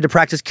as when he had to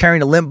practice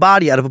carrying a limp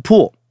body out of a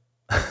pool.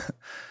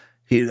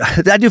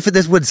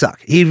 This would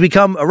suck. He'd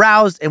become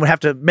aroused and would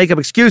have to make up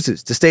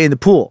excuses to stay in the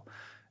pool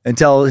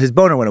until his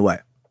boner went away.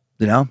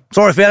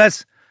 Sorry,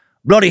 fellas,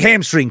 bloody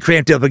hamstring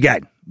cramped up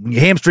again. When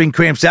your hamstring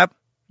cramps up,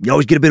 you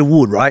always get a bit of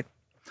wood, right?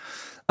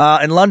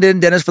 In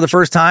London, Dennis, for the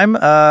first time,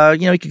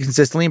 he could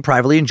consistently and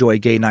privately enjoy a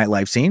gay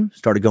nightlife scene.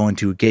 Started going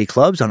to gay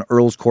clubs on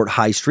Earl's Court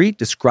High Street,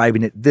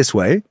 describing it this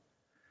way.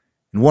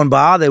 In one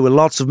bar, there were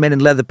lots of men in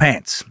leather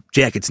pants,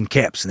 jackets and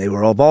caps, and they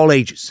were of all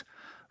ages,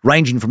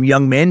 ranging from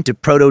young men to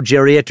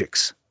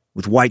proto-geriatrics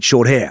with white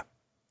short hair.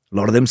 A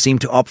lot of them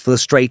seemed to opt for the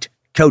straight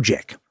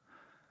Kojak.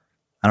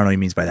 I don't know what he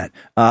means by that.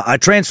 I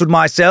transferred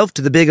myself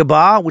to the bigger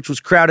bar, which was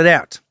crowded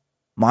out.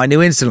 I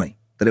knew instantly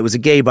that it was a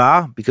gay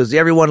bar because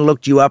everyone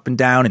looked you up and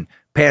down and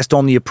passed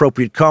on the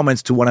appropriate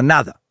comments to one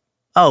another.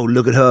 Oh,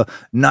 look at her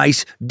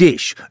nice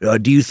dish.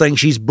 Do you think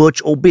she's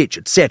butch or bitch,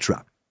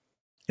 etc.?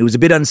 It was a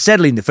bit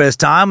unsettling the first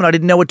time, and I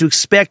didn't know what to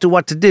expect or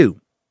what to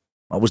do.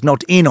 I was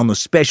not in on the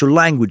special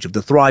language of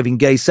the thriving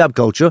gay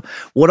subculture.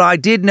 What I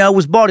did know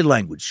was body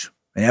language.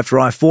 And after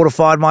I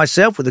fortified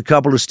myself with a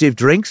couple of stiff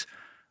drinks,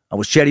 I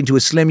was chatting to a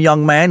slim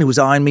young man who was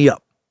eyeing me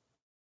up.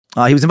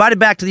 He was invited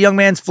back to the young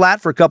man's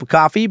flat for a cup of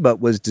coffee, but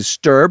was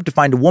disturbed to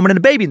find a woman and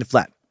a baby in the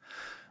flat.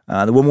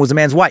 The woman was the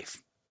man's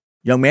wife.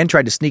 The young man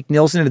tried to sneak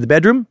Nilsen into the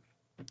bedroom.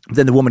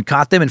 Then the woman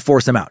caught them and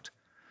forced them out.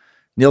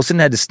 Nilsen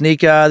had to sneak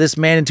this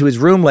man into his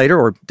room later,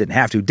 or didn't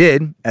have to,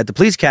 did, at the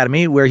police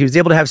academy, where he was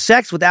able to have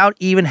sex without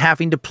even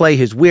having to play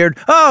his weird,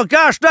 oh,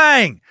 gosh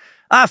dang,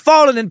 I've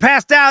fallen and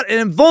passed out and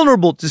am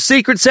vulnerable to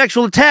secret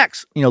sexual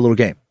attacks, little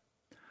game.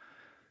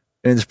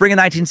 In the spring of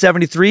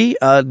 1973,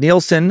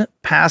 Nilsen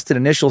passed an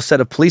initial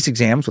set of police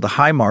exams with a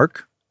high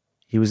mark.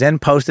 He was then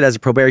posted as a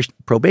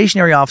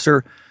probationary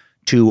officer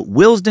to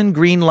Willesden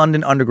Green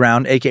London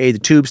Underground, a.k.a. the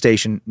tube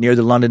station near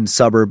the London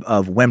suburb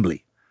of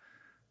Wembley.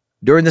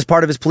 During this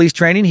part of his police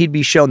training, he'd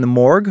be shown the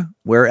morgue,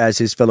 where as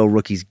his fellow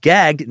rookies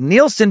gagged,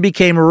 Nilsen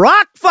became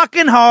rock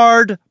fucking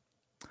hard.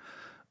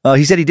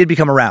 He said he did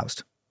become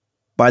aroused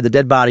by the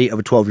dead body of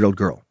a 12-year-old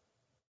girl.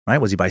 Right?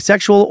 Was he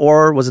bisexual,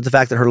 or was it the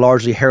fact that her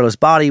largely hairless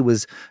body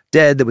was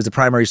dead that was the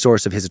primary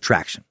source of his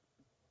attraction?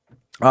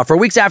 For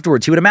weeks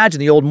afterwards, he would imagine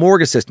the old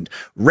morgue assistant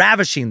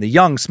ravishing the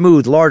young,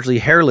 smooth, largely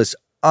hairless,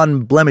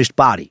 unblemished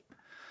body.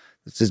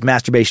 This is his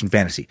masturbation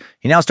fantasy.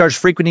 He now starts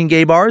frequenting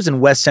gay bars in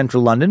West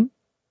Central London,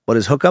 but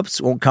his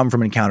hookups won't come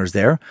from encounters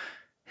there.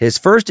 His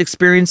first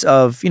experience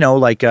of,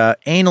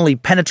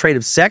 anally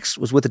penetrative sex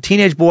was with a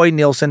teenage boy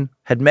Nilsen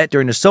had met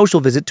during a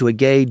social visit to a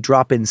gay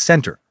drop-in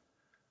center.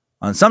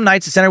 On some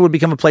nights, the center would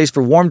become a place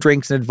for warm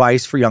drinks and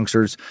advice for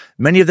youngsters,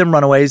 many of them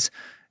runaways.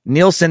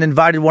 Nilsen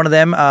invited one of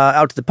them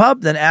out to the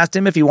pub, then asked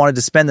him if he wanted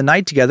to spend the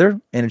night together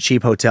in a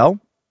cheap hotel.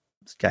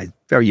 This guy's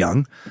very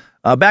young.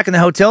 Back in the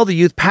hotel, the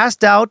youth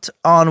passed out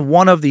on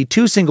one of the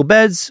 2 single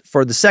beds.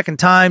 For the second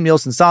time,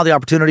 Nilsen saw the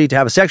opportunity to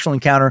have a sexual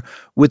encounter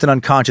with an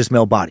unconscious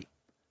male body.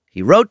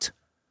 He wrote,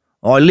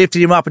 I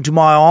lifted him up into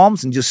my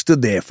arms and just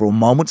stood there for a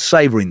moment,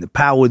 savoring the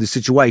power of the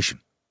situation.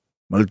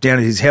 I looked down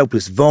at his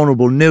helpless,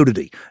 vulnerable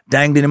nudity,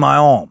 dangling in my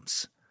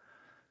arms.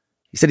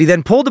 He said he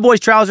then pulled the boy's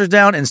trousers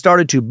down and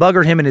started to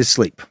bugger him in his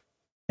sleep.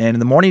 And in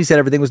the morning, he said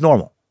everything was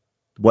normal.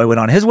 The boy went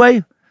on his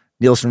way.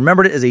 Nilsen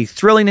remembered it as a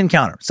thrilling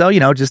encounter. So,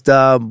 just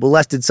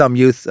molested some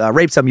youth,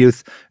 raped some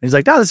youth. And he's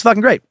like, this is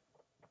fucking great.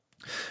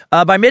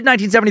 By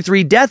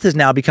mid-1973, death has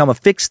now become a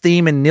fixed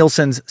theme in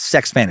Nilsen's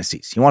sex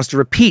fantasies. He wants to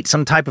repeat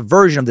some type of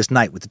version of this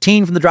night with the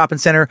teen from the drop-in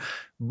center,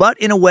 but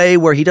in a way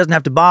where he doesn't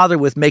have to bother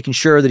with making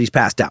sure that he's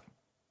passed out.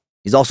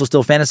 He's also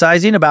still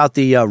fantasizing about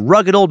the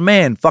rugged old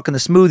man fucking the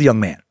smooth young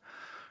man,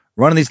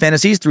 running these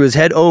fantasies through his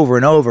head over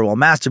and over while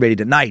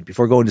masturbating at night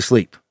before going to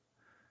sleep.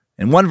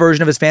 In one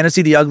version of his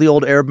fantasy, the ugly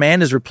old Arab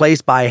man is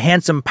replaced by a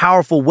handsome,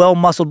 powerful,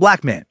 well-muscled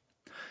black man.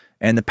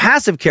 And the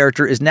passive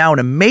character is now an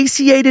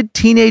emaciated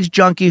teenage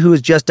junkie who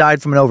has just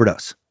died from an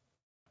overdose.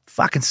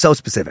 Fucking so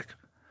specific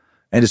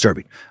and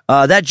disturbing.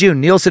 That June,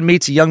 Nilsen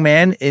meets a young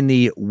man in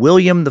the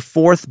William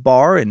IV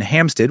bar in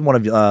Hampstead, one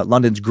of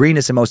London's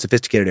greenest and most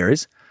sophisticated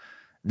areas.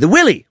 The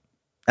Willie,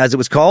 as it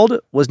was called,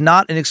 was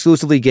not an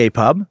exclusively gay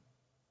pub,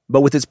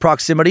 but with its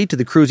proximity to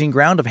the cruising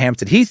ground of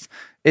Hampstead Heath,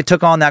 it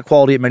took on that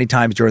quality at many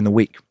times during the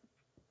week.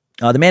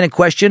 The man in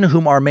question,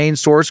 whom our main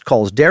source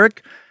calls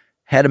Derek,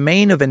 had a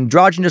mane of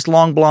androgynous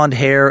long blonde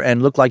hair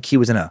and looked like he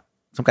was in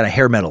some kind of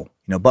hair metal,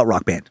 butt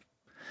rock band.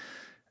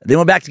 They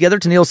went back together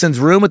to Nilsen's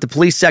room at the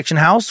police section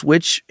house,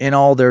 which, in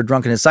all their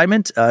drunken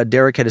excitement,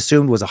 Derek had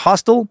assumed was a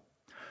hostel.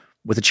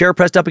 With a chair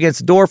pressed up against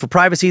the door for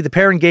privacy, the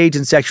pair engaged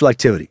in sexual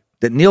activity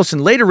that Nilsen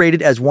later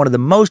rated as one of the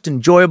most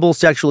enjoyable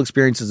sexual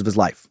experiences of his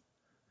life.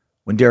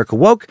 When Derek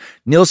awoke,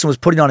 Nilsen was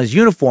putting on his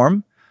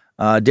uniform.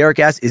 Derek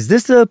asked, "Is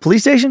this the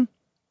police station?"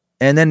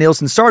 And then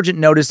Nilsen's sergeant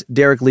noticed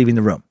Derek leaving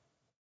the room.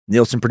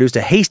 Nilsen produced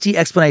a hasty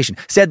explanation,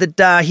 said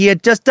that he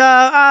had just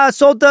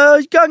sold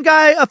the young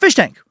guy a fish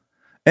tank.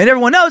 And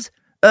everyone knows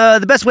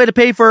the best way to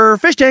pay for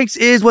fish tanks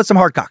is with some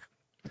hard cock.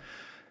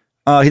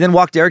 He then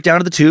walked Derek down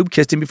to the tube,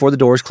 kissed him before the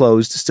doors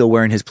closed, still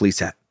wearing his police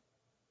hat.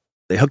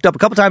 They hooked up a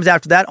couple times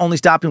after that, only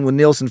stopping when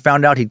Nilsen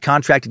found out he'd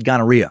contracted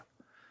gonorrhea.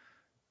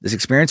 This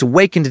experience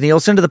awakened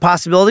Nilsen to the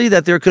possibility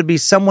that there could be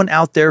someone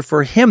out there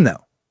for him,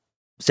 though.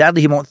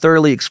 Sadly, he won't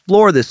thoroughly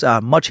explore this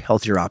much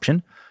healthier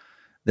option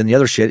than the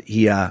other shit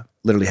he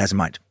literally has in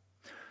mind.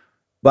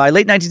 By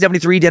late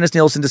 1973, Dennis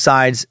Nilsen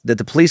decides that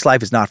the police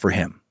life is not for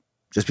him.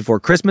 Just before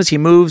Christmas, he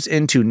moves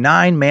into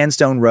 9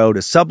 Manstone Road,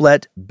 a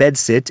sublet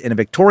bedsit in a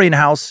Victorian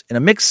house in a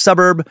mixed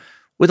suburb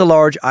with a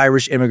large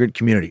Irish immigrant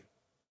community.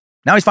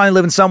 Now he's finally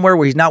living somewhere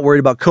where he's not worried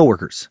about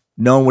coworkers,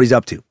 knowing what he's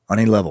up to on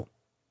any level.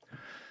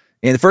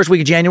 In the first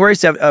week of January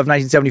of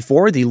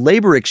 1974, the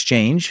Labor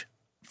Exchange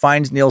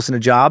finds Nilsen a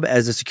job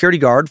as a security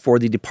guard for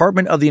the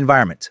Department of the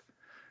Environment.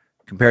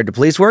 Compared to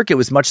police work, it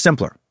was much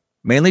simpler.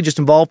 Mainly just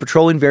involved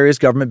patrolling various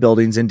government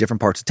buildings in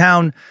different parts of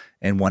town.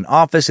 In one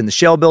office in the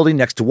Shell building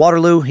next to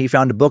Waterloo, he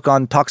found a book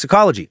on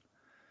toxicology.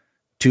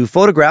 2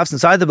 photographs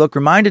inside the book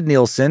reminded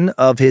Nilsen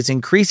of his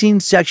increasing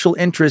sexual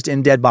interest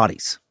in dead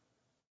bodies.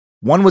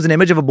 One was an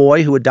image of a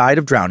boy who had died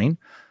of drowning.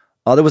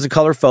 Other was a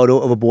color photo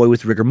of a boy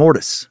with rigor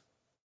mortis.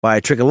 By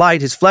a trick of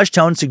light, his flesh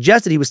tone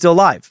suggested he was still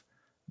alive.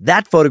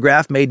 That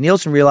photograph made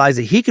Nilsen realize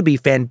that he could be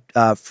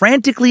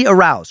frantically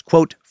aroused,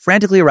 quote,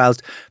 frantically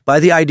aroused by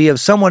the idea of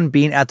someone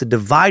being at the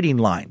dividing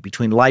line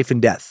between life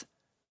and death.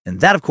 And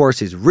that, of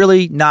course, is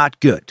really not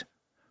good.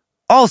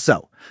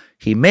 Also,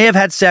 he may have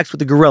had sex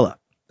with a gorilla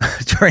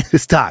during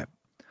this time.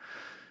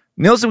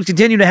 Nilsen would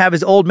continue to have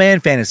his old man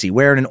fantasy,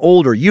 wherein an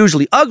older,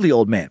 usually ugly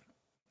old man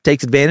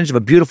takes advantage of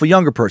a beautiful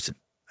younger person.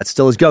 That's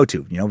still his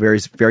go-to,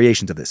 various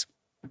variations of this.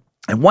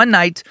 And one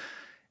night,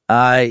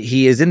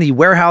 he is in the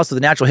warehouse of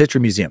the Natural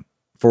History Museum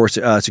for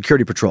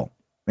security patrol.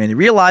 And he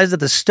realized that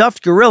the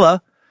stuffed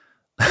gorilla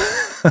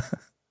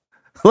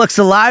looks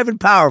alive and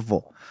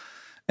powerful.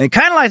 And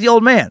kind of like the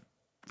old man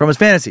from his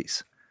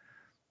fantasies.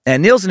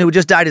 And Nilsen, who had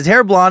just dyed his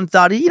hair blonde,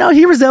 thought,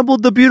 he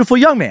resembled the beautiful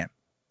young man.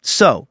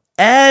 So,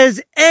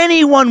 as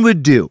anyone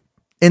would do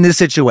in this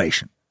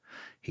situation,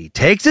 he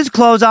takes his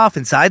clothes off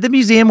inside the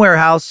museum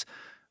warehouse,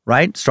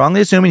 right?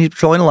 Strongly assuming he's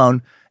patrolling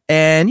alone.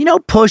 And,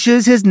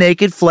 pushes his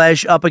naked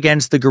flesh up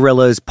against the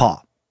gorilla's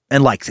paw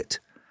and likes it.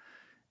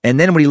 And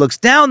then when he looks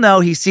down, though,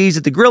 he sees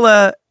that the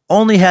gorilla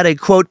only had a,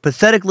 quote,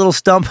 pathetic little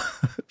stump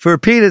for a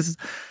penis,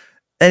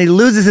 and he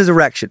loses his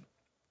erection.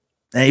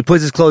 And he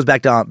puts his clothes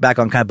back on,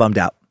 kind of bummed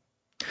out.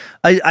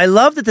 I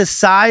love that the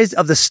size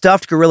of the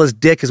stuffed gorilla's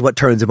dick is what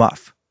turns him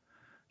off.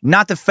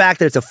 Not the fact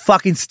that it's a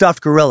fucking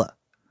stuffed gorilla.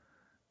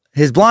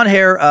 His blonde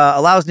hair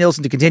allows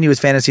Nilsen to continue his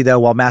fantasy, though,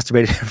 while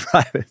masturbating in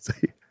private.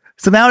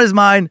 So now in his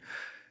mind,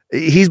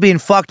 he's being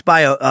fucked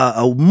by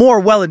a more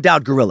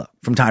well-endowed gorilla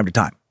from time to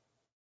time.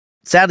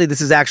 Sadly,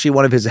 this is actually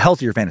one of his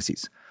healthier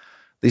fantasies.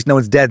 At least no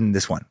one's dead in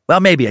this one. Well,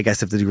 maybe, I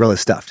guess, if the gorilla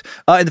is stuffed.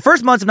 In the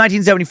first months of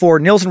 1974,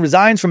 Nilsen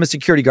resigns from his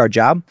security guard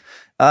job,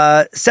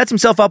 sets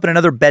himself up in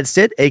another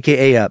bedsit,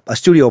 a.k.a. a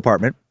studio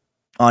apartment,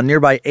 on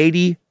nearby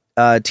 80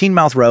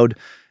 Teignmouth Road,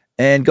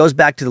 and goes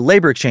back to the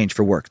Labor Exchange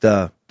for work.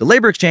 The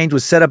Labor Exchange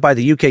was set up by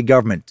the UK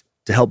government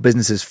to help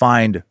businesses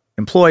find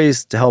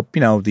employees, to help,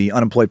 the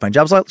unemployed find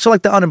jobs, so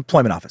like the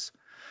unemployment office.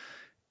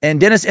 And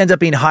Dennis ends up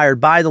being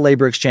hired by the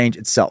Labor Exchange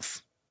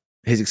itself.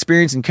 His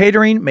experience in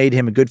catering made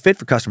him a good fit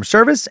for customer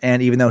service,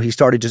 and even though he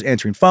started just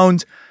answering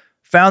phones,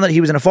 found that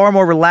he was in a far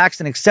more relaxed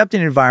and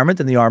accepting environment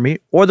than the Army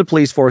or the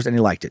police force, and he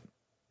liked it.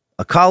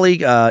 A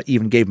colleague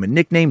even gave him a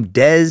nickname,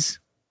 Dez,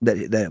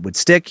 that would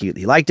stick. He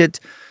liked it.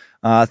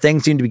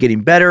 Things seemed to be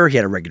getting better. He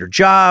had a regular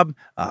job.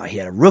 He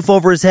had a roof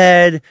over his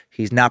head.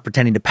 He's not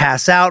pretending to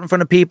pass out in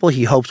front of people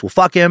he hopes will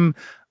fuck him.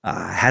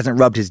 Hasn't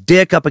rubbed his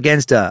dick up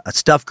against a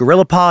stuffed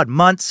gorilla paw in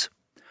months.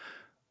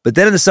 But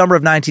then in the summer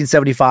of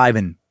 1975,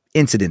 an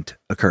incident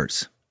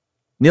occurs.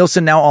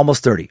 Nilsen, now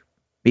almost 30,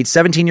 meets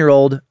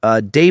 17-year-old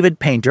David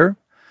Painter,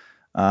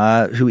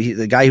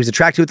 the guy he was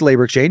attracted to at the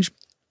labor exchange,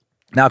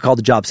 now called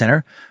the job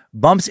center,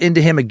 bumps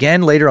into him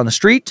again later on the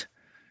street.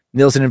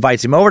 Nilsen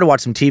invites him over to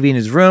watch some TV in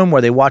his room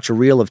where they watch a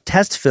reel of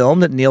test film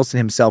that Nilsen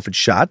himself had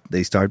shot.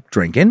 They start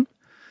drinking.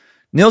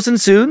 Nilsen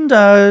soon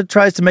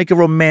tries to make a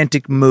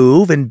romantic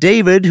move, and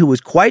David, who was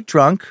quite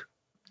drunk,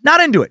 not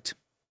into it.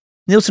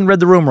 Nilsen read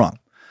the room wrong.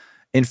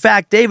 In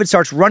fact, David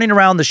starts running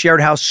around the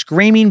shared house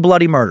screaming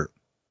bloody murder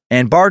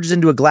and barges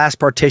into a glass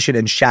partition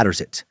and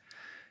shatters it.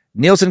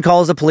 Nilsen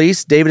calls the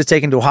police. David is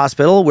taken to a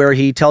hospital where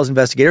he tells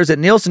investigators that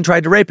Nilsen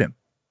tried to rape him.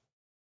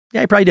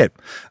 Yeah, he probably did.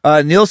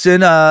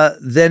 Nilsen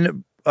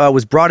then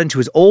was brought into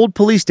his old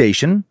police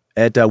station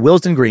at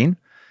Willesden Green.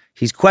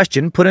 He's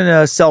questioned, put in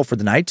a cell for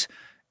the night,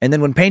 and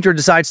then when Painter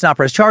decides to not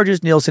press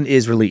charges, Nilsen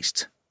is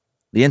released.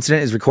 The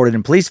incident is recorded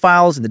in police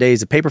files in the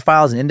days of paper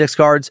files and index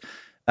cards,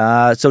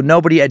 so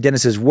nobody at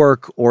Dennis's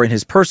work or in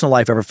his personal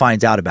life ever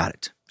finds out about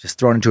it. Just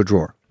thrown into a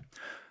drawer.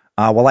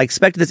 While I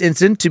expected this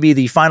incident to be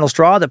the final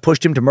straw that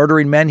pushed him to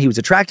murdering men he was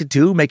attracted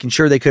to, making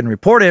sure they couldn't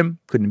report him,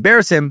 couldn't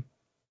embarrass him,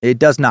 it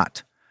does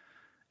not.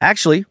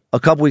 Actually, a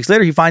couple weeks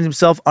later, he finds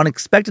himself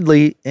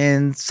unexpectedly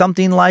in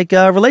something like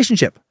a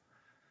relationship.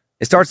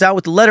 It starts out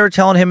with a letter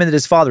telling him that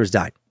his father has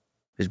died.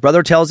 His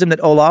brother tells him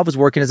that Olav was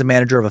working as a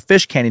manager of a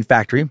fish canning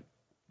factory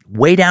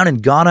way down in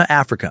Ghana,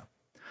 Africa.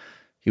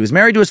 He was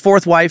married to his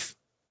fourth wife,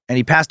 and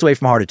he passed away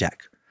from a heart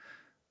attack.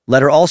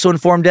 Letter also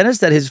informed Dennis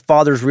that his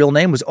father's real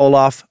name was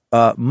Olaf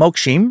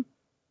Mokshim,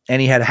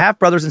 and he had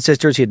half-brothers and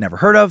sisters he had never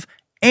heard of,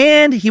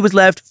 and he was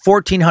left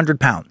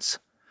 1,400 pounds,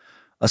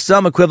 a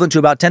sum equivalent to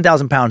about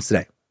 10,000 pounds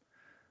today.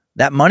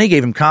 That money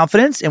gave him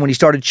confidence, and when he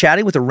started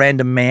chatting with a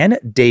random man,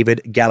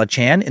 David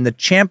Gallichan, in the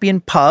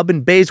Champion pub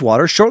in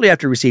Bayswater shortly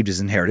after he received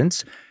his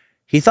inheritance,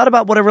 he thought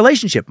about what a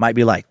relationship might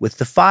be like with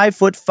the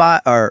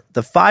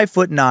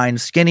 5'9"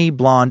 skinny,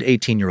 blonde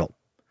 18-year-old.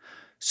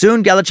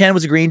 Soon, Gallichan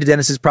was agreeing to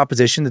Dennis's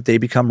proposition that they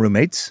become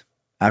roommates.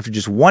 After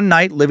just one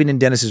night living in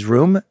Dennis's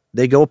room,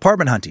 they go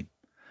apartment hunting.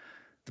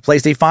 The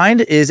place they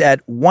find is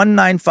at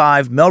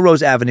 195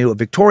 Melrose Avenue, a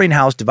Victorian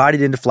house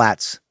divided into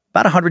flats,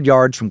 about 100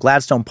 yards from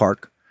Gladstone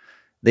Park.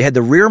 They had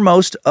the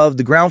rearmost of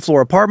the ground floor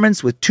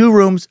apartments with 2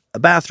 rooms, a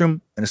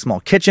bathroom, and a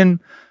small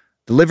kitchen.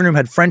 The living room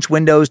had French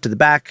windows to the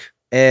back,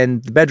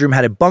 and the bedroom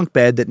had a bunk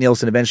bed that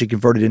Nilsen eventually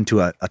converted into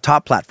a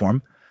top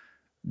platform.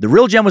 The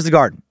real gem was the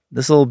garden.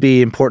 This will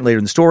be important later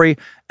in the story.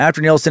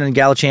 After Nilsen and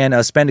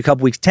Gallichan spend a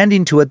couple weeks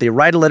tending to it, they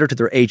write a letter to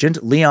their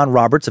agent, Leon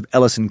Roberts of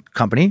Ellis &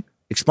 Company,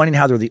 explaining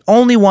how they're the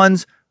only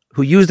ones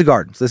who use the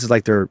garden. So this is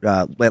like their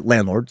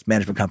landlord's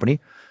management company.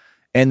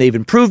 And they've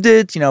improved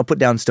it, put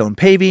down stone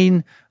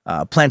paving,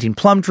 planting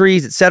plum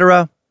trees,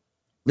 etc.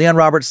 Leon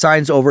Roberts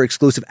signs over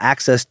exclusive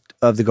access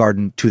of the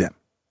garden to them.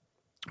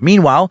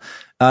 Meanwhile,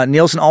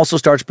 Nilsen also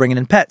starts bringing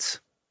in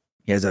pets.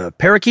 He has a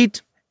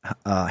parakeet,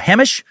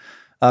 Hamish,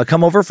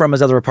 come over from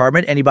his other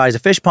apartment, and he buys a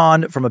fish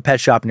pond from a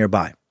pet shop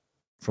nearby.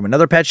 From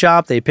another pet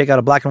shop, they pick out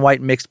a black and white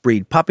mixed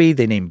breed puppy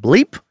they name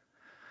Bleep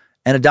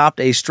and adopt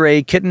a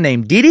stray kitten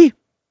named Dee Dee,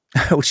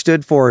 which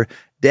stood for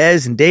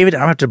Des and David. I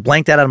don't have to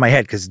blank that out of my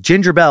head because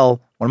Ginger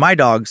Bell, one of my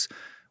dogs,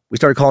 we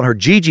started calling her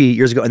Gigi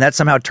years ago, and that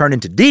somehow turned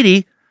into Dee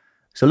Dee.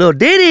 So little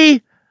Dee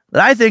Dee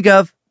that I think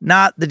of,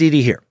 not the Dee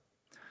Dee here.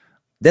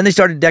 Then they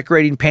started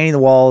decorating, painting the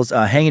walls,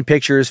 hanging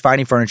pictures,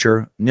 finding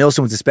furniture.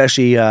 Nilsen was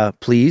especially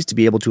pleased to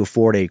be able to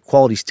afford a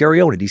quality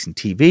stereo and a decent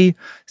TV.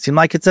 Seemed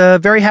like it's a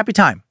very happy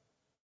time.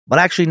 But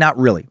actually not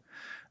really.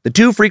 The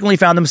two frequently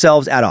found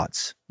themselves at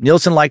odds.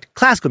 Nilsen liked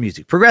classical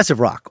music, progressive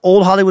rock,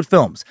 old Hollywood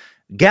films.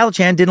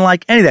 Gallichan didn't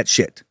like any of that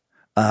shit.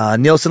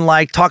 Nilsen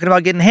liked talking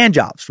about getting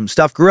handjobs from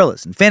stuffed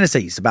gorillas and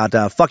fantasies about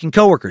fucking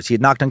coworkers he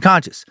had knocked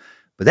unconscious.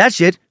 But that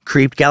shit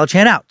creeped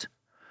Gallichan out.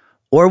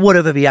 Or would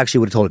have if he actually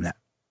would have told him that.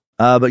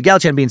 But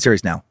Gallichan, being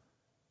serious now,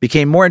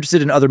 became more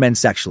interested in other men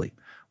sexually,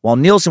 while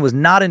Nilsen was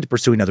not into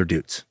pursuing other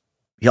dudes.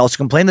 He also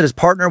complained that his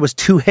partner was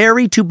too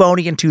hairy, too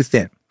bony, and too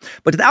thin.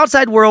 But to the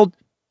outside world,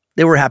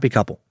 they were a happy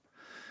couple.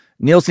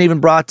 Nilsen even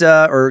brought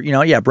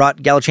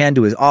Gallichan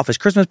to his office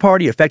Christmas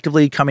party,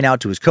 effectively coming out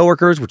to his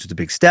coworkers, which was a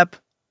big step.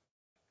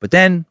 But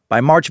then,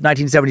 by March of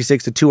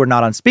 1976, the two are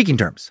not on speaking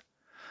terms.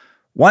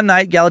 One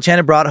night, Gallichan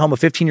had brought home a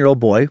 15-year-old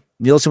boy.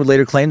 Nilsen would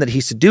later claim that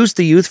he seduced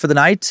the youth for the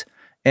night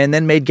and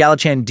then made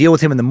Gallichan deal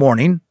with him in the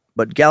morning.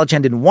 But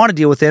Gallichan didn't want to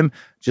deal with him,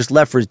 just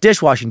left for his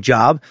dishwashing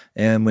job.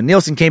 And when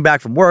Nilsen came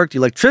back from work, the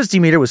electricity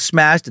meter was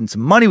smashed and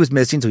some money was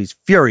missing, so he's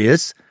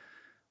furious.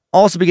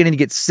 Also beginning to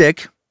get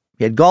sick.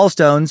 He had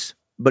gallstones,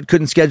 but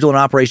couldn't schedule an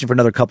operation for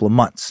another couple of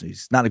months.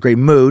 He's not in a great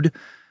mood.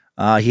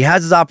 He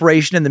has his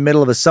operation in the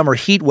middle of a summer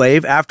heat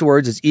wave.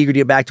 Afterwards, is eager to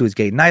get back to his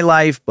gay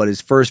nightlife, but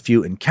his first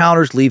few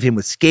encounters leave him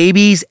with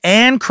scabies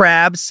and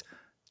crabs.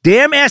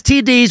 Damn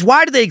STDs,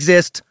 why do they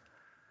exist?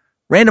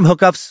 Random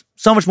hookups,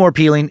 so much more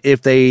appealing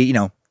if they,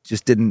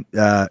 just didn't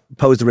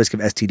pose the risk of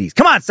STDs.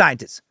 Come on,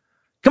 scientists.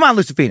 Come on,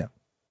 Lucifina.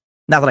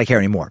 Not that I care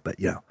anymore, but,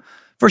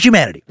 for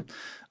humanity.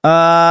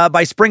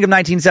 By spring of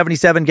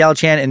 1977,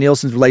 Gallichan and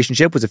Nilsen's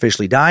relationship was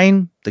officially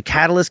dying. The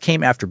catalyst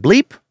came after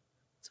Bleep.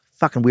 It's a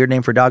fucking weird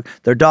name for a dog.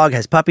 Their dog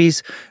has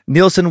puppies.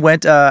 Nilsen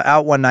went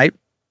out one night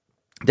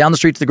down the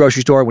street to the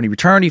grocery store. When he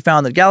returned, he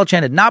found that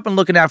Gallichan had not been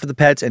looking after the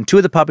pets, and 2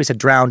 of the puppies had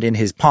drowned in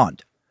his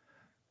pond.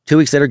 2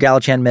 weeks later,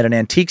 Gallichan met an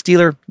antiques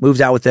dealer,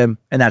 moves out with him,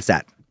 and that's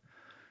that.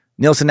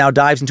 Nilsen now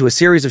dives into a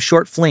series of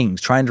short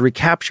flings, trying to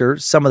recapture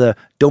some of the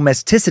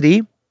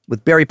domesticity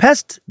with Barry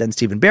Pest, then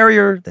Stephen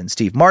Barrier, then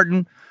Steve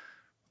Martin.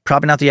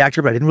 Probably not the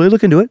actor, but I didn't really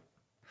look into it.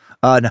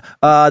 No.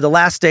 The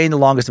last staying the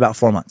longest, about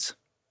 4 months.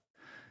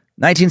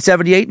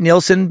 1978,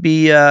 Nilsen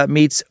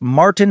meets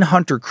Martin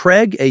Hunter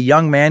Craig, a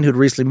young man who'd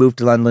recently moved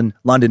to London,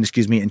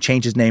 and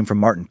changed his name from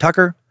Martin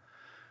Tucker.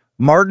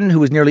 Martin, who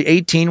was nearly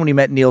 18 when he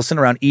met Nilsen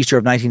around Easter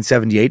of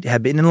 1978,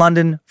 had been in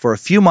London for a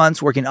few months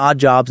working odd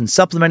jobs and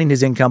supplementing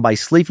his income by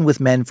sleeping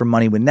with men for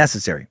money when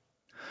necessary.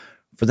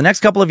 For the next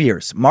couple of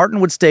years,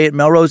 Martin would stay at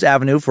Melrose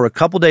Avenue for a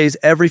couple days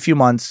every few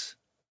months.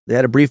 They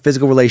had a brief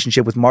physical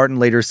relationship, with Martin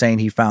later saying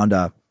he found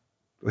the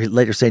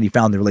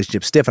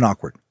relationship stiff and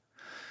awkward.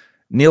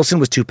 Nilsen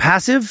was too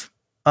passive.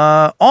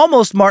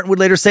 Almost, Martin would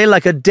later say,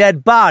 like a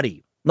dead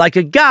body, like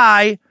a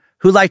guy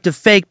who liked to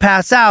fake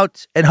pass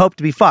out and hope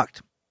to be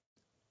fucked.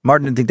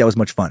 Martin didn't think that was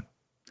much fun.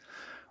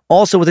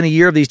 Also, within a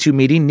year of these two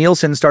meeting,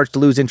 Nilsen starts to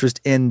lose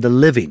interest in the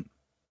living,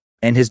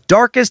 and his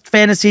darkest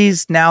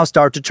fantasies now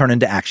start to turn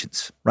into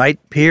actions. Right?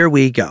 Here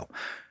we go.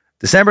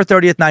 December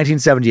 30th,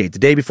 1978, the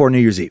day before New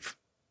Year's Eve.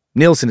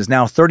 Nilsen is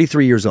now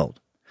 33 years old.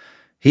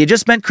 He had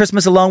just spent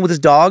Christmas alone with his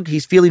dog.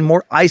 He's feeling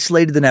more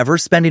isolated than ever,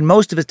 spending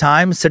most of his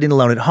time sitting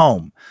alone at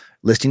home,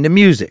 listening to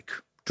music,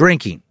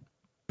 drinking,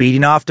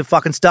 beating off to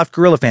fucking stuffed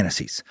gorilla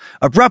fantasies.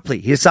 Abruptly,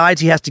 he decides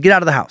he has to get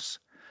out of the house.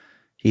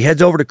 He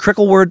heads over to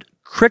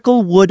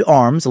Cricklewood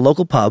Arms, a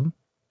local pub.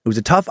 It was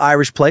a tough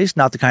Irish place,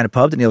 not the kind of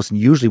pub that Nilsen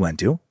usually went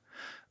to.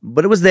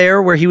 But it was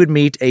there where he would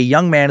meet a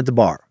young man at the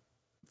bar.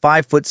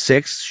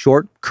 5'6",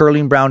 short,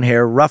 curling brown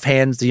hair, rough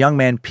hands. The young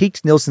man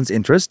piqued Nilsen's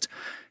interest.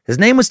 His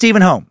name was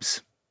Stephen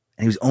Holmes,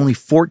 and he was only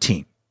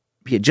 14.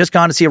 He had just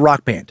gone to see a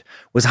rock band,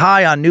 was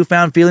high on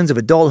newfound feelings of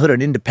adulthood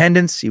and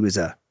independence. He was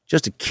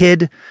just a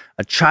kid,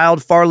 a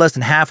child far less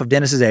than half of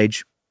Dennis's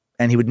age,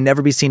 and he would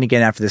never be seen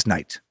again after this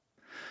night.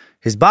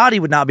 His body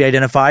would not be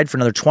identified for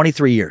another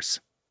 23 years.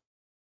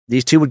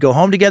 These two would go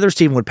home together.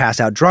 Stephen would pass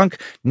out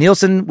drunk.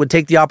 Nilsen would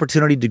take the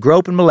opportunity to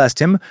grope and molest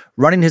him,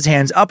 running his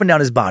hands up and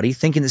down his body,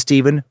 thinking that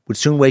Stephen would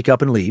soon wake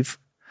up and leave.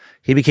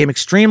 He became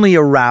extremely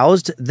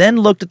aroused, then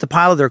looked at the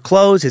pile of their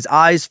clothes. His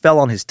eyes fell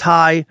on his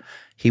tie.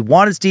 He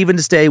wanted Stephen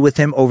to stay with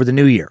him over the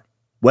new year,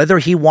 whether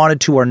he wanted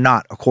to or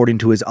not, according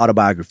to his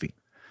autobiography.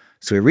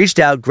 So he reached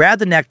out,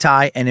 grabbed the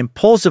necktie, and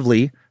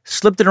impulsively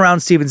slipped it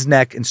around Stephen's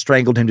neck and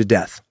strangled him to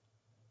death.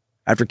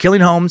 After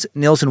killing Holmes,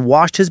 Nilsen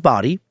washed his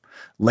body,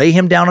 lay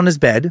him down on his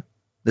bed.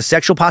 The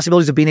sexual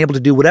possibilities of being able to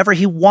do whatever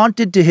he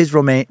wanted to his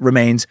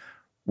remains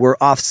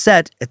were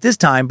offset at this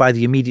time by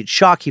the immediate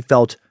shock he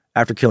felt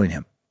after killing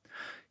him.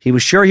 He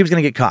was sure he was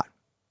going to get caught.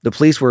 The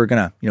police were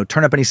going to,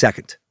 turn up any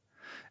second.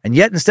 And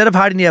yet, instead of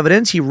hiding the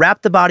evidence, he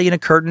wrapped the body in a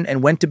curtain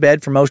and went to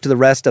bed for most of the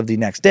rest of the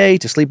next day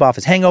to sleep off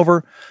his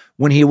hangover.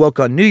 When he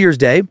awoke on New Year's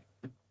Day,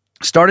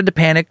 started to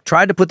panic,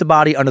 tried to put the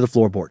body under the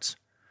floorboards.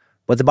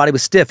 But the body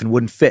was stiff and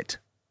wouldn't fit.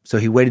 So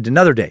he waited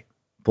another day,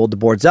 pulled the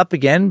boards up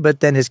again,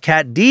 but then his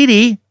cat Dee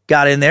Dee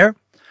got in there,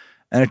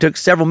 and it took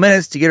several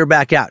minutes to get her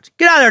back out.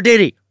 Get out of there, Dee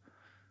Dee!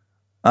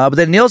 But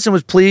then Nilsen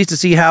was pleased to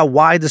see how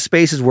wide the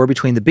spaces were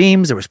between the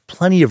beams. There was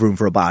plenty of room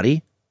for a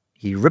body.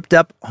 He ripped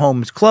up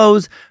Holmes'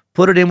 clothes,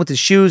 put it in with his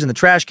shoes in the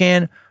trash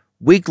can.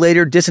 Week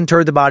later,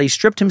 disinterred the body,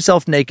 stripped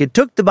himself naked,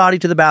 took the body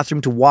to the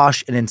bathroom to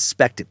wash and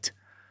inspect it.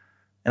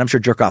 And I'm sure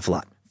jerk off a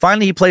lot.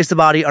 Finally, he placed the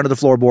body under the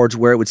floorboards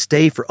where it would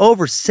stay for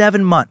over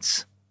 7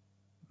 months.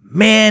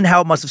 Man,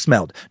 how it must have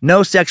smelled.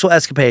 No sexual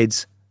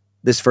escapades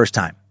this first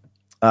time.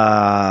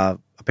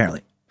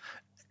 Apparently.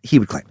 He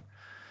would claim.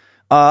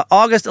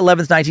 August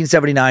 11th,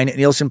 1979,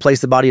 Nilsen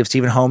placed the body of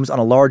Stephen Holmes on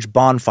a large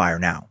bonfire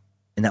now,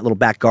 in that little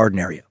back garden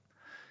area.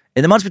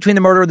 In the months between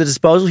the murder and the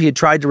disposal, he had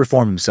tried to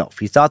reform himself.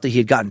 He thought that he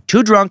had gotten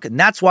too drunk, and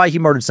that's why he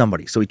murdered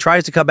somebody. So he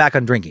tries to cut back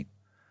on drinking.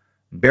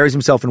 Buries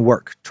himself in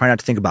work, trying not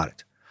to think about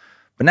it.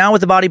 But now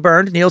with the body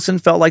burned, Nilsen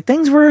felt like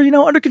things were,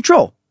 under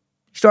control.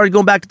 He started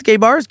going back to the gay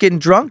bars, getting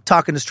drunk,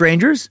 talking to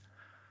strangers.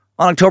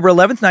 On October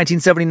 11th,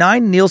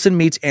 1979, Nilsen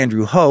meets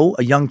Andrew Ho,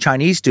 a young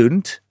Chinese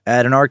student,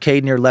 at an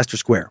arcade near Leicester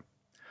Square.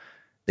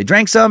 They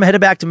drank some,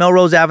 headed back to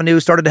Melrose Avenue,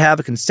 started to have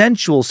a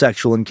consensual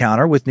sexual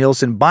encounter, with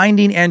Nilsen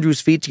binding Andrew's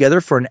feet together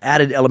for an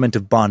added element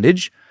of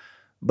bondage.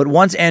 But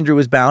once Andrew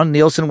was bound,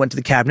 Nilsen went to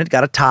the cabinet,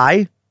 got a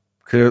tie.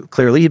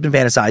 Clearly, he'd been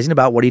fantasizing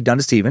about what he'd done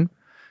to Stephen.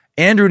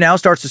 Andrew now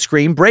starts to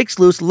scream, breaks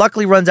loose,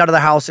 luckily runs out of the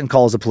house and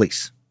calls the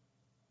police.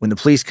 When the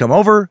police come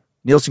over,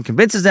 Nilsen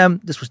convinces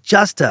them this was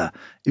just a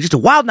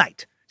wild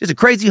night, just a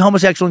crazy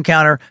homosexual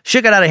encounter.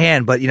 Shit got out of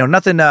hand, but,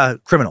 nothing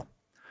criminal.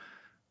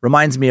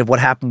 Reminds me of what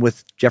happened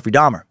with Jeffrey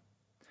Dahmer.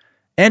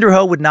 Andrew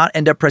Ho would not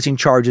end up pressing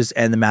charges,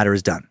 and the matter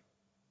is done.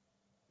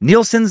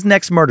 Nilsen's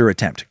next murder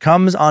attempt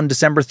comes on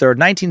December 3rd,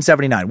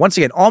 1979. Once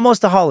again,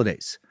 almost the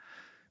holidays,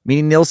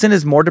 meaning Nilsen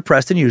is more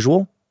depressed than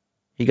usual.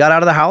 He got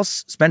out of the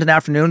house, spent an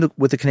afternoon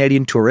with a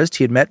Canadian tourist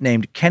he had met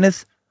named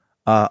Kenneth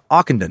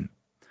Ockenden.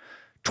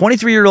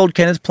 23-year-old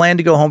Kenneth planned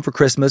to go home for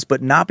Christmas,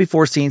 but not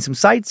before seeing some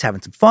sights,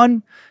 having some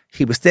fun.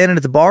 He was standing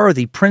at the bar of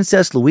the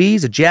Princess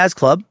Louise, a jazz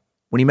club,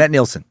 when he met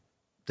Nilsen.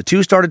 The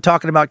two started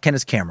talking about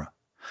Kenneth's camera.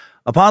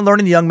 Upon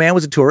learning the young man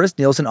was a tourist,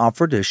 Nilsen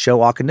offered to show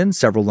Ockenden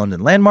several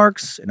London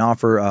landmarks, an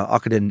offer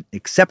Ockenden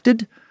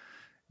accepted.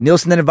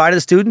 Nilsen then invited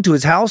the student to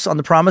his house on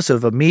the promise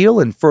of a meal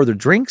and further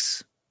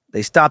drinks.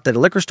 They stopped at a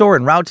liquor store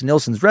en route to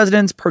Nilsen's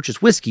residence,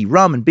 purchased whiskey,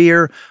 rum, and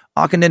beer,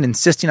 Ockenden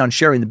insisting on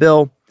sharing the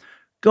bill.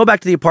 Go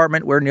back to the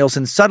apartment where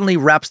Nilsen suddenly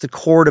wraps the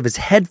cord of his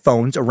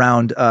headphones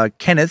around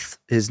Kenneth,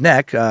 his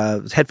neck,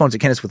 headphones that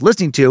Kenneth was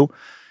listening to,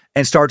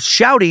 and starts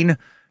shouting,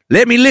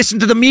 "Let me listen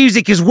to the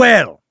music as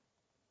well."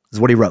 This is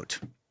what he wrote.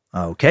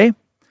 Okay.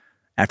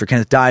 After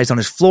Kenneth dies on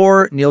his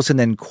floor, Nilsen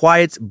then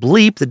quiets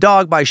Bleep, the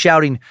dog, by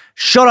shouting,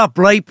 "Shut up,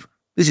 Bleep.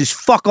 This is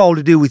fuck all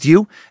to do with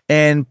you,"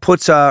 and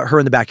puts her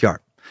in the backyard.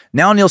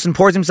 Now Nilsen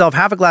pours himself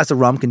half a glass of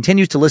rum,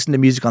 continues to listen to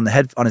music on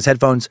his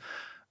headphones,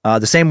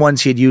 the same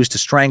ones he had used to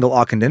strangle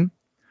Ockenden.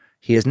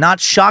 He is not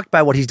shocked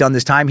by what he's done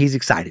this time. He's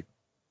excited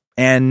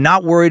and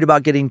not worried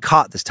about getting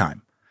caught this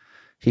time.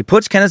 He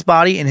puts Kenneth's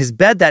body in his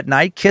bed that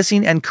night,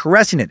 kissing and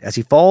caressing it as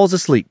he falls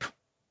asleep,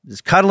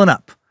 just cuddling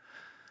up.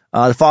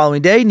 The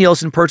following day,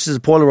 Nilsen purchases a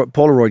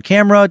Polaroid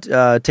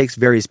camera, takes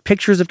various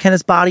pictures of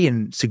Kenneth's body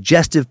in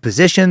suggestive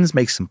positions,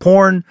 makes some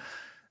porn,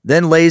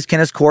 then lays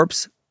Kenneth's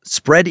corpse,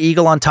 spread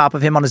eagle on top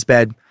of him on his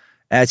bed,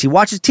 as he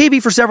watches TV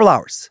for several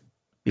hours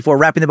before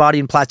wrapping the body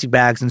in plastic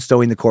bags and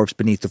stowing the corpse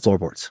beneath the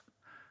floorboards.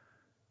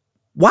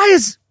 Why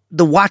is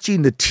the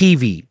watching the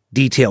TV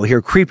detail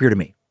here creepier to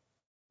me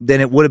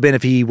than it would have been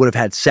if he would have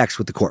had sex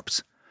with the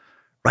corpse?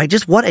 Right?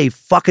 Just what a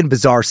fucking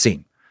bizarre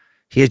scene.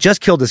 He has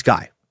just killed this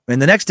guy.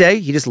 And the next day,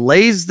 he just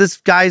lays this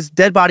guy's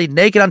dead body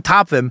naked on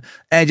top of him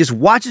and just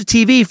watches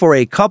TV for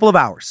a couple of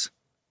hours.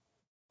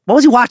 What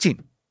was he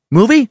watching?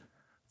 Movie?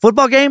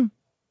 Football game?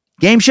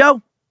 Game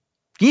show?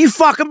 Can you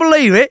fucking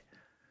believe it?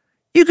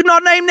 You could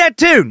not name that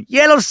tune.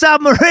 Yellow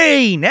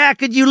Submarine. How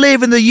could you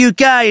live in the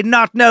UK and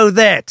not know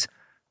that?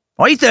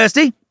 Are you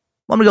thirsty?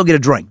 Let me go get a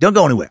drink. Don't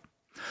go anywhere.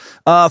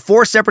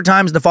 4 separate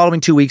times in the following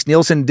 2 weeks,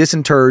 Nilsen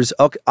disinters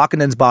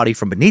Ockenden's body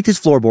from beneath his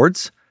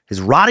floorboards, his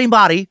rotting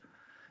body,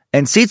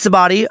 and seats the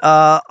body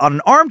on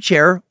an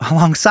armchair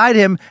alongside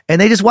him,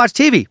 and they just watch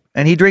TV,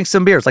 and he drinks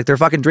some beers, like they're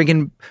fucking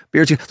drinking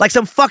beers, like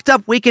some fucked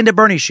up Weekend at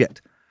Bernie's shit.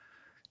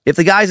 If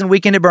the guys in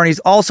Weekend at Bernie's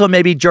also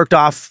maybe jerked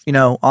off,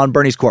 on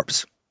Bernie's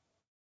corpse.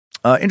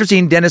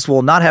 Interesting, Dennis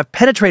will not have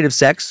penetrative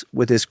sex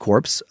with his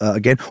corpse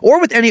again,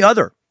 or with any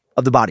other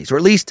of the bodies, or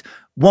at least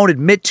won't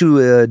admit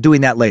to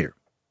doing that later,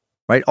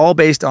 right? All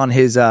based on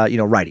his,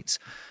 writings.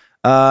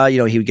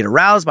 He would get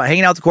aroused by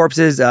hanging out with the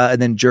corpses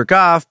and then jerk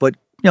off, but,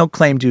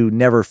 claim to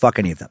never fuck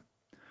any of them.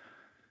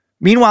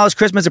 Meanwhile, as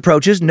Christmas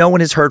approaches, no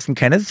one has heard from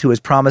Kenneth, who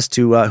had promised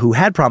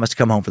to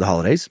come home for the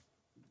holidays.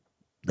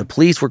 The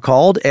police were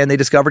called, and they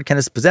discovered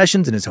Kenneth's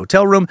possessions in his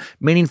hotel room,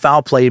 meaning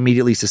foul play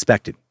immediately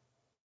suspected.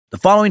 The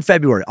following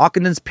February,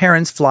 Ockenden's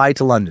parents fly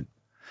to London.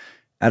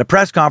 At a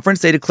press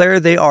conference, they declare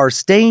they are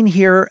staying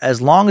here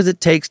as long as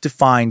it takes to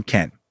find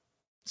Ken.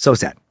 So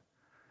sad.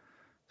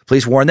 The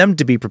police warn them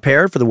to be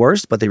prepared for the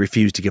worst, but they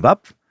refuse to give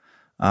up.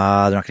 They're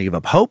not going to give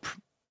up hope.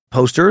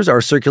 Posters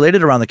are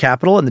circulated around the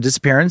capital, and the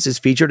disappearance is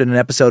featured in an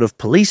episode of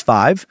Police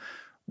 5,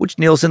 which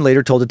Nilsen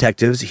later told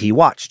detectives he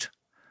watched.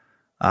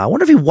 I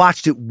wonder if he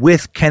watched it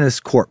with Kenneth's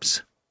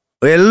corpse.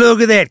 Well,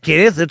 look at that,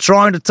 Kenneth. They're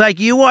trying to take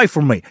you away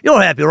from me.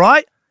 You're happy,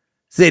 right?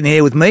 Sitting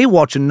here with me,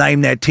 watching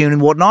Name That Tune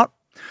and whatnot.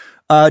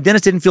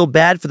 Dennis didn't feel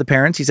bad for the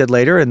parents, he said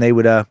later, and they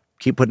would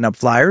keep putting up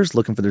flyers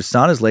looking for their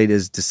son as late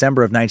as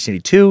December of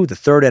 1982, the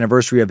 3rd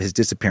anniversary of his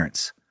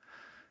disappearance.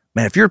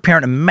 Man, if you're a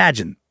parent,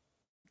 imagine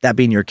that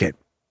being your kid.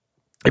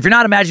 If you're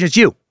not, imagine it's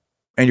you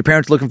and your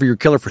parents looking for your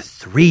killer for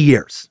 3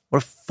 years.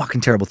 What a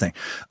fucking terrible thing.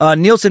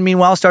 Nilsen,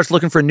 meanwhile, starts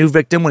looking for a new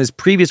victim when his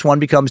previous one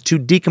becomes too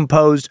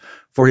decomposed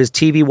for his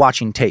TV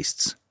watching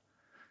tastes.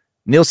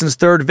 Nilsen's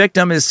third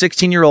victim is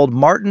 16-year-old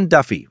Martin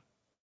Duffy.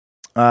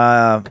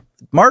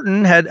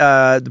 Martin had,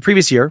 the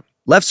previous year,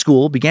 left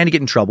school, began to get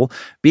in trouble,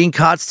 being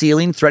caught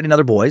stealing, threatening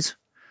other boys.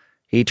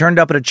 He turned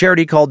up at a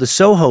charity called the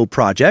Soho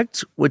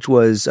Project, which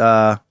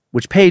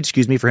paid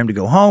for him to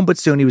go home, but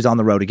soon he was on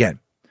the road again.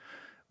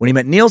 When he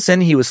met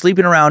Nilsen, he was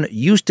sleeping around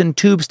Euston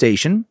Tube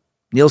Station.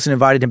 Nilsen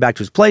invited him back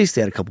to his place.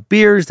 They had a couple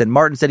beers. Then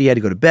Martin said he had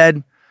to go to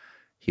bed.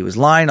 He was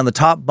lying on the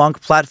top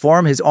bunk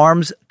platform, his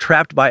arms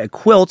trapped by a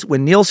quilt,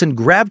 when Nilsen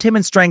grabbed him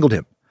and strangled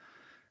him.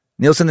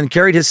 Nilsen then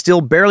carried his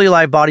still barely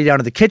alive body down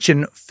to the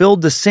kitchen,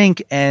 filled the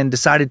sink, and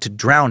decided to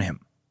drown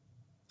him.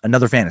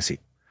 Another fantasy.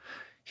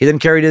 He then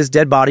carried his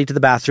dead body to the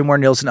bathroom where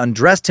Nilsen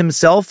undressed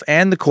himself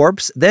and the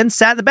corpse, then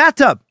sat in the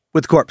bathtub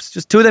with the corpse.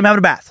 Just two of them having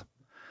a bath.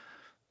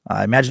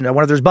 I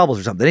wonder if there's bubbles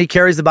or something. Then he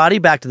carries the body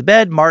back to the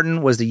bed.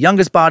 Martin was the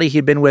youngest body he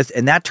had been with,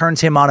 and that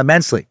turns him on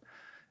immensely.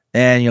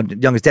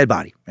 And, youngest dead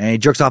body. And he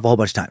jerks off a whole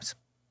bunch of times.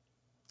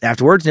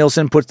 Afterwards,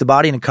 Nilsen puts the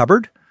body in a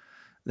cupboard,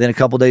 then a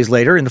couple days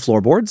later in the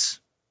floorboards,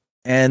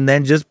 and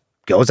then just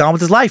goes on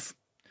with his life.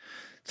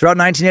 Throughout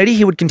 1980,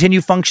 he would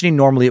continue functioning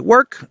normally at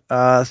work,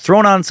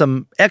 throwing on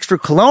some extra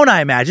cologne,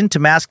 I imagine, to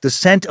mask the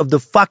scent of the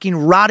fucking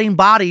rotting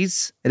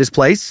bodies at his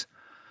place.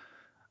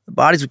 The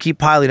bodies would keep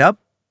piling up.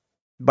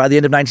 By the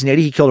end of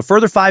 1980, he killed a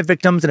further 5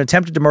 victims and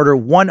attempted to murder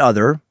one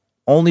other.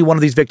 Only one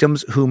of these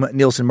victims whom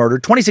Nilsen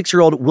murdered,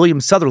 26-year-old William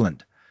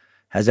Sutherland,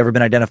 has ever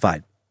been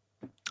identified.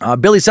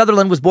 Billy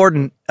Sutherland was born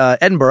in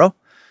Edinburgh,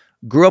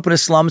 grew up in a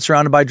slum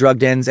surrounded by drug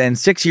dens, and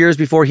 6 years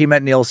before he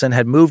met Nilsen,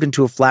 had moved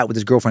into a flat with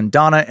his girlfriend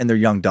Donna and their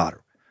young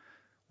daughter.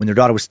 When their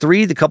daughter was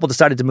 3, the couple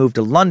decided to move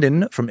to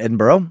London from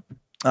Edinburgh.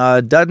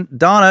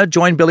 Donna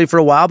joined Billy for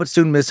a while, but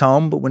soon missed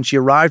home. But when she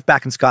arrived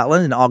back in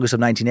Scotland in August of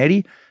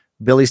 1980,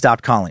 Billy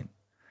stopped calling.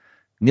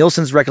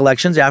 Nilsen's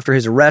recollections after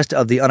his arrest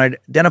of the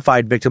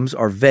unidentified victims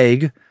are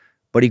vague,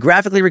 but he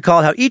graphically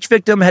recalled how each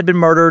victim had been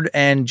murdered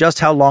and just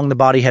how long the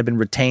body had been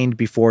retained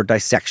before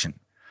dissection.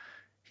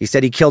 He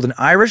said he killed an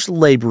Irish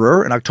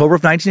laborer in October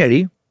of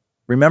 1980,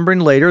 remembering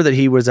later that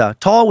he was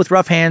tall with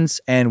rough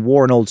hands and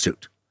wore an old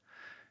suit.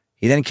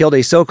 He then killed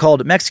a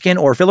so-called Mexican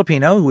or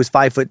Filipino who was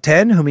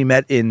 5'10", whom he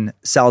met in the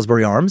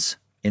Salisbury Arms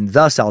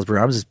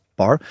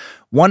bar.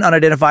 One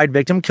unidentified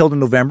victim killed in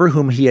November,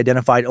 whom he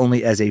identified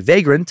only as a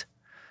vagrant,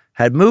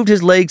 had moved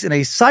his legs in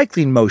a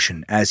cycling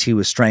motion as he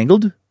was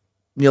strangled.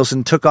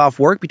 Nilsen took off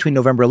work between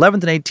November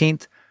 11th and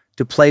 18th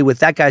to play with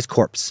that guy's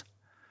corpse.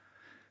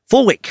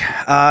 Full week.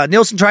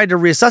 Nilsen tried to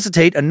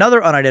resuscitate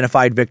another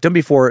unidentified victim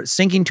before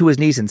sinking to his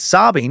knees and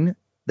sobbing,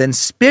 then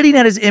spitting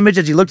at his image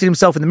as he looked at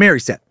himself in the mirror, he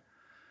said.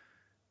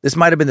 This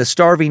might have been the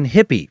starving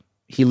hippie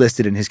he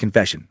listed in his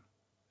confession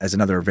as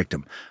another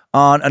victim.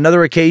 On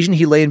another occasion,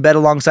 he lay in bed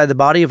alongside the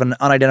body of an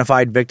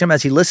unidentified victim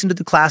as he listened to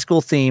the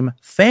classical theme,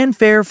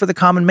 Fanfare for the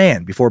Common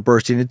Man, before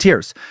bursting into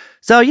tears.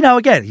 So,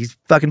 again, he's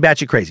fucking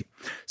batshit crazy.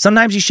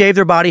 Sometimes he shaved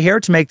their body hair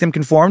to make them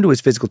conform to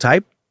his physical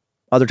type.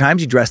 Other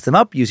times he dressed them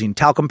up using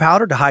talcum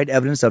powder to hide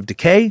evidence of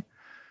decay.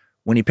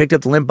 When he picked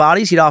up the limp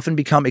bodies, he'd often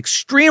become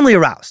extremely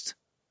aroused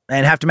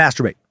and have to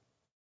masturbate.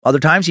 Other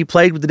times he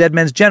played with the dead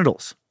men's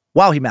genitals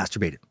while he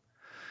masturbated.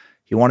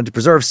 He wanted to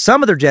preserve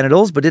some of their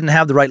genitals, but didn't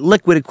have the right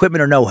liquid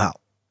equipment or know-how.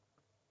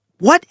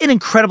 What an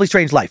incredibly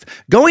strange life.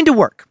 Going to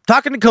work,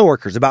 talking to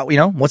coworkers about,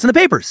 what's in the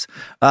papers,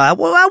 what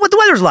the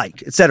weather's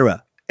like,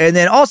 etc. And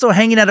then also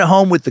hanging out at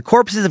home with the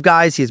corpses of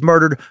guys he has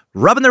murdered,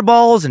 rubbing their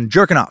balls and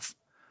jerking off.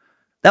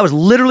 That was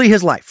literally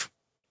his life.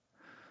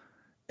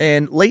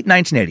 In late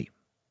 1980,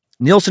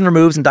 Nilsen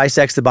removes and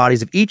dissects the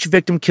bodies of each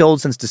victim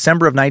killed since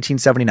December of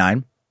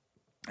 1979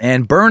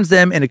 and burns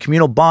them in a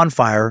communal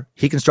bonfire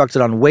he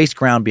constructed on waste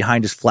ground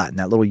behind his flat in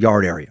that little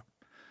yard area.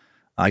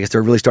 I guess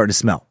they're really starting to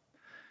smell.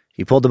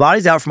 He pulled the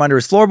bodies out from under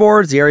his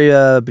floorboards. The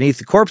area beneath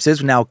the corpses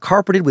was now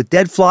carpeted with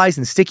dead flies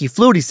and sticky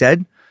fluid, he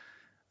said.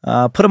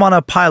 Put them on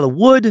a pile of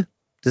wood to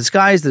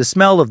disguise the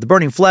smell of the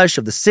burning flesh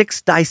of the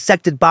 6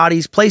 dissected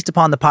bodies placed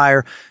upon the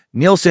pyre.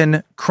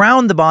 Nilsen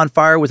crowned the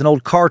bonfire with an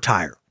old car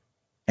tire,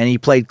 and he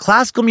played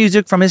classical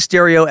music from his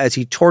stereo as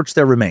he torched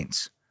their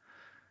remains.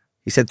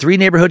 He said 3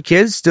 neighborhood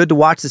kids stood to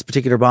watch this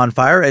particular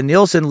bonfire, and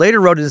Nilsen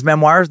later wrote in his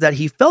memoirs that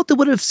he felt it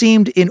would have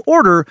seemed in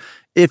order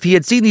if he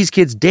had seen these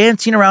kids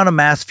dancing around a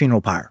mass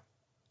funeral pyre.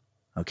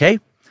 Okay?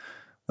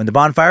 When the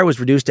bonfire was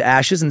reduced to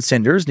ashes and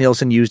cinders,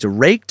 Nilsen used a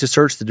rake to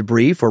search the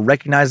debris for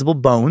recognizable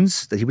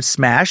bones that he would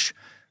smash.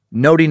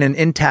 Noting an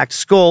intact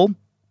skull,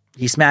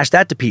 he smashed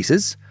that to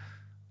pieces.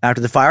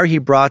 After the fire, he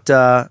brought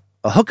a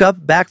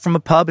hookup back from a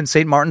pub in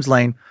St. Martin's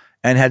Lane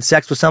and had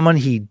sex with someone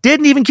he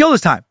didn't even kill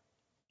this time,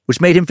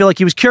 which made him feel like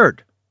he was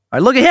cured. All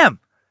right, look at him,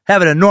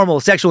 having a normal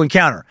sexual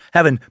encounter,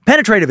 having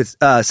penetrative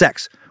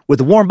sex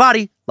with a warm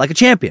body like a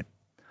champion.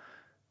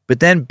 But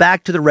then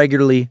back to the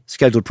regularly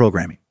scheduled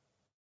programming.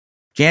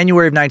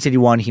 January of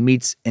 1981, he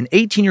meets an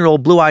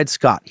 18-year-old blue-eyed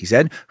Scot, he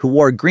said, who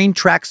wore a green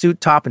tracksuit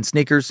top and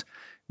sneakers.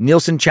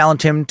 Nilsen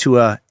challenged him to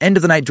an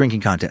end-of-the-night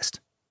drinking contest.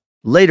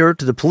 Later,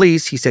 to the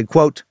police, he said,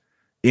 quote,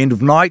 "End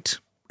of night,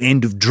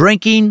 end of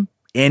drinking,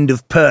 end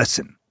of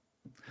person."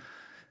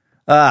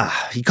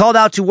 He called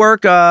off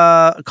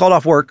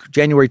work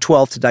January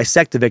 12th to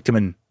dissect the victim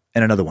and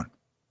another one.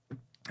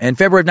 In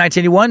February of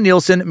 1981,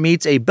 Nilsen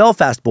meets a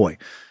Belfast boy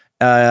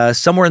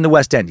somewhere in the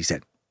West End, he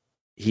said.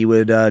 He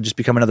would just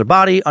become another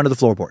body under the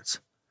floorboards.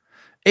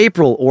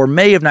 April or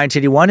May of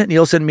 1981,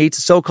 Nilsen meets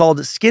a so-called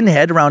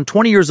skinhead around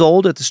 20 years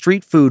old at the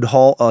street food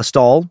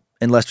stall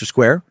in Leicester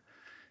Square.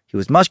 He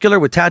was muscular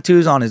with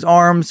tattoos on his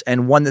arms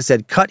and one that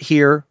said "cut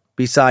here"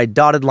 beside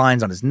dotted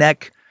lines on his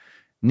neck.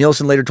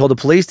 Nilsen later told the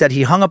police that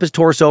he hung up his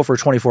torso for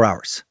 24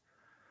 hours.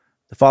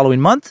 The following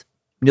month,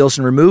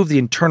 Nilsen removed the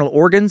internal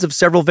organs of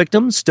several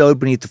victims stowed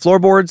beneath the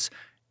floorboards,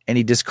 and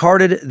he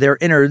discarded their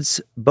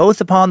innards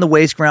both upon the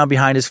waste ground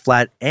behind his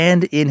flat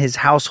and in his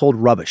household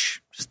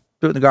rubbish. Just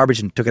threw it in the garbage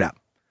and took it out.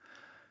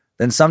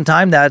 Then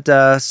sometime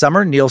that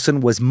summer,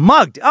 Nilsen was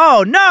mugged.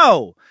 Oh,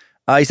 no!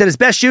 He said his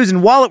best shoes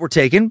and wallet were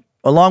taken,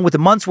 along with a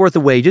month's worth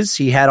of wages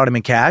he had on him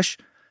in cash.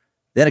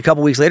 Then a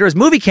couple weeks later, his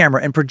movie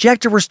camera and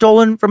projector were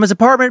stolen from his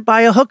apartment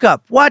by a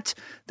hookup. What?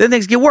 Then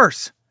things get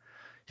worse.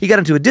 He got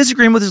into a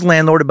disagreement with his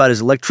landlord about his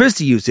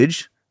electricity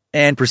usage,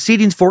 and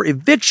proceedings for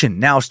eviction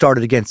now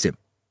started against him.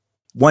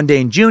 One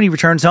day in June, he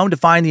returns home to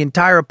find the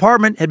entire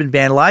apartment had been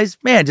vandalized.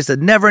 Man, just a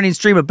never-ending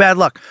stream of bad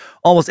luck.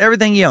 Almost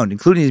everything he owned,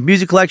 including his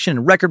music collection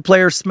and record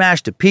player,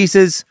 smashed to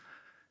pieces.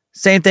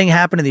 Same thing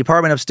happened in the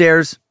apartment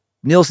upstairs.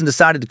 Nilsen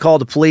decided to call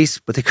the police,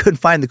 but they couldn't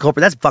find the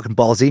culprit. That's fucking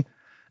ballsy.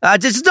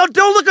 Just don't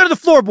look under the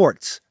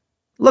floorboards.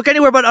 Look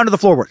anywhere but under the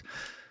floorboards.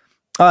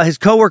 His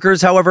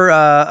coworkers,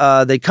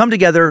 however, they come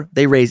together.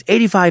 They raise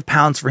 85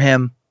 pounds for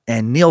him,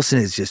 and Nilsen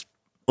is just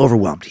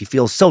overwhelmed. He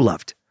feels so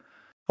loved.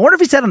 I wonder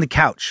if he sat on the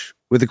couch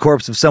with the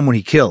corpse of someone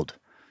he killed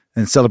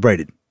and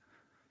celebrated.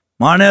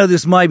 I know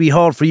this may be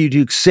hard for you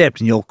to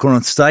accept in your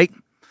current state.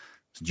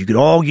 You could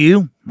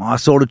argue I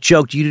sort of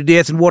choked you to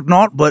death and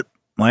whatnot, but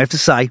I have to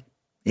say,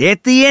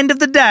 at the end of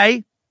the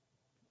day,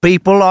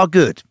 people are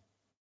good.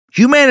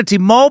 Humanity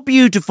more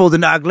beautiful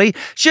than ugly.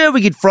 Sure,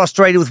 we get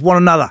frustrated with one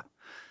another.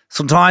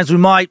 Sometimes we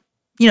might,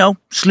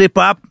 slip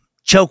up,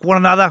 choke one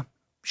another,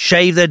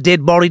 shave their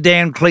dead body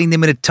down, clean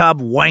them in a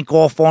tub, wank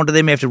off onto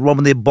them after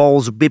rubbing their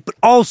balls a bit, but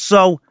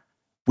also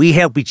we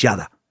help each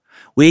other.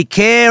 We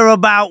care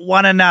about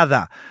one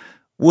another.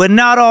 We're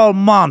not all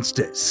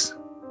monsters,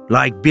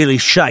 like Billy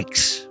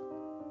Shakes.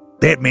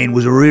 That man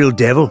was a real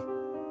devil.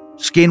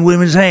 Skinned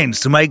women's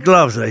hands to make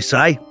gloves, they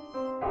say.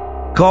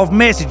 Carved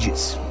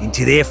messages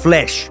into their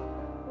flesh.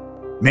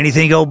 Many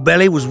think old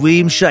Billy was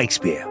William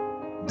Shakespeare,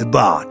 the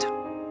bard,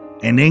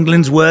 and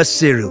England's worst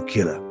serial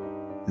killer.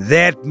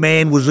 That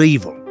man was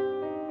evil.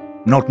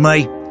 Not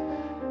me.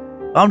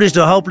 I'm just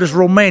a hopeless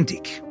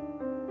romantic.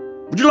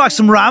 Would you like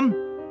some rum?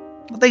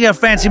 I think I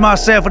fancy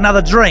myself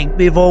another drink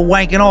before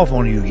wanking off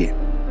on you again.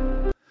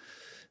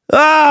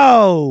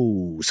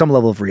 Oh, some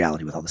level of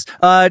reality with all this.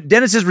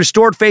 Dennis's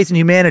restored faith in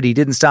humanity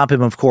didn't stop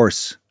him, of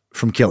course,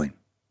 from killing.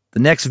 The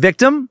next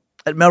victim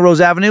at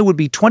Melrose Avenue would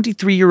be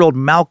 23-year-old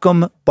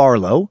Malcolm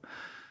Barlow,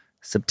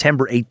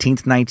 September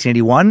 18th,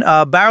 1981.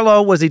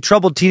 Barlow was a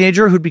troubled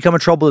teenager who'd become a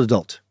troubled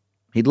adult.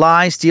 He'd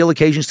lie, steal,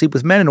 occasionally sleep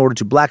with men in order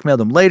to blackmail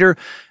them later.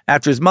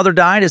 After his mother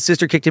died, his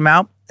sister kicked him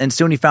out, and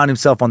soon he found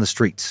himself on the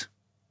streets.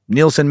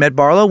 Nilsen met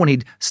Barlow when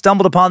he'd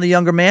stumbled upon the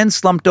younger man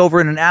slumped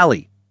over in an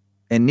alley.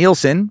 And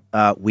Nilsen,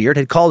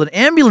 had called an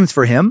ambulance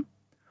for him.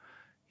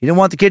 He didn't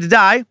want the kid to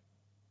die,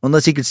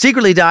 unless he could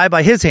secretly die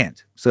by his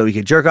hand, so he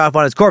could jerk off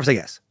on his corpse, I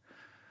guess.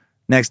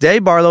 Next day,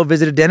 Barlow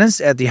visited Dennis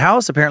at the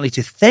house, apparently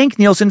to thank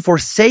Nilsen for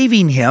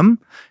saving him.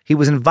 He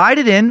was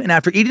invited in, and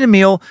after eating a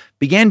meal,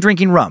 began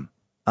drinking rum,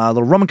 a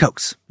little rum and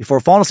cokes, before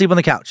falling asleep on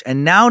the couch.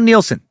 And now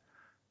Nilsen,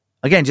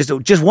 again,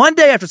 just one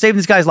day after saving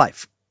this guy's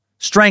life,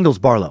 strangles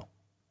Barlow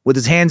with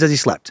his hands as he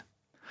slept,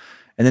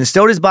 and then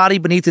stowed his body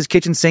beneath his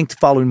kitchen sink the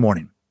following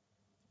morning.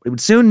 He would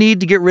soon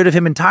need to get rid of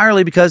him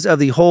entirely because of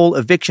the whole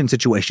eviction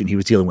situation he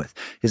was dealing with.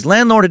 His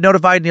landlord had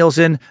notified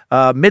Nilsen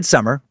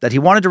midsummer that he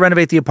wanted to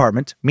renovate the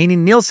apartment,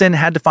 meaning Nilsen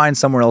had to find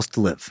somewhere else to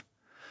live.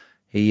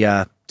 He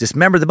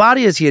dismembered the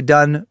body as he had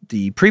done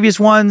the previous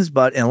ones,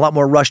 but in a lot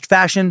more rushed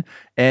fashion,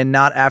 and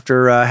not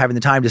after having the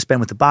time to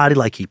spend with the body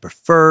like he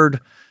preferred.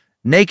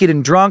 Naked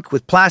and drunk,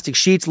 with plastic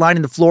sheets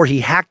lining the floor,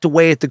 he hacked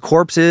away at the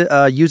corpse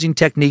using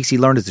techniques he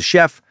learned as a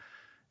chef,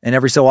 and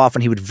every so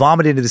often he would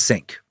vomit into the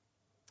sink.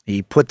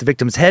 He put the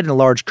victim's head in a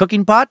large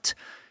cooking pot.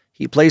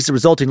 He placed the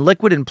resulting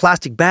liquid in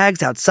plastic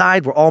bags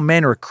outside where all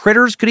manner of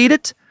critters could eat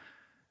it.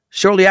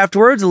 Shortly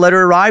afterwards, a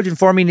letter arrived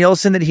informing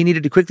Nilsen that he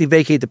needed to quickly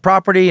vacate the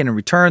property, and in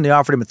return, they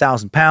offered him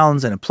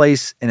 £1,000 and a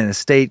place in an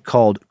estate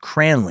called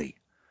Cranley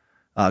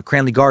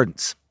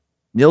Gardens.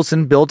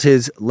 Nilsen built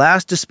his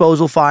last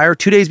disposal fire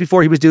 2 days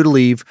before he was due to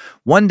leave.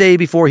 1 day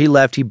before he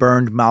left, he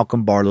burned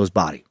Malcolm Barlow's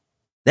body.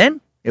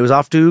 Then, it was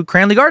off to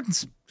Cranley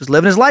Gardens, just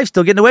living his life,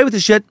 still getting away with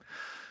his shit.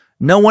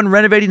 No one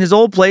renovating his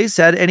old place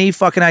had any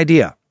fucking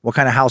idea what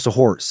kind of house of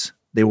horrors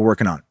they were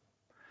working on.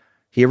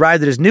 He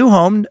arrived at his new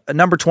home,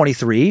 number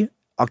 23,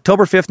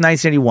 October 5th,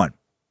 1981.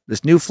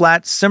 This new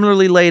flat,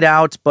 similarly laid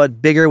out,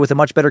 but bigger with a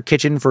much better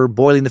kitchen for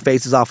boiling the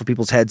faces off of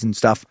people's heads and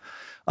stuff.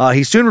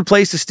 He soon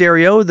replaced the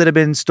stereo that had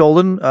been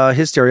stolen,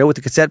 his stereo, with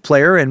a cassette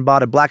player and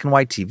bought a black and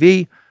white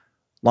TV,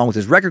 along with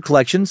his record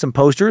collection, some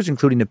posters,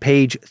 including a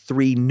page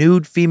 3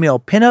 nude female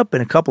pinup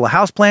and a couple of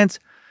houseplants.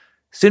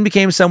 Soon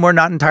became somewhere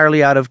not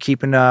entirely out of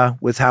keeping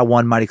with how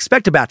one might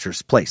expect a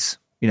bachelor's place,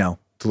 to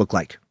look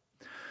like.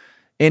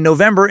 In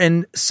November,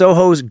 in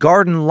Soho's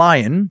Garden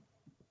Lion,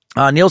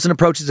 Nilsen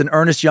approaches an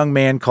earnest young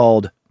man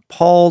called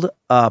Paul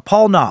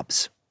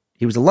Nobbs.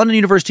 He was a London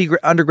University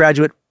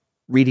undergraduate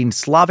reading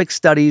Slavic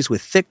studies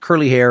with thick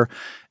curly hair.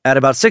 At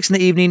about 6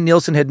 p.m,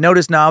 Nilsen had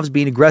noticed Nobbs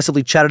being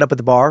aggressively chatted up at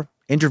the bar,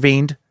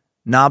 intervened.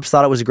 Nobbs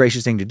thought it was a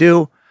gracious thing to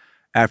do.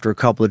 After a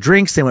couple of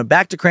drinks, they went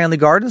back to Cranley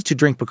Gardens to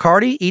drink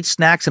Bacardi, eat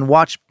snacks, and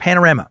watch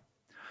Panorama.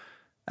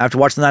 After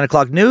watching the 9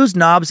 o'clock news,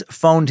 Nobbs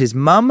phoned his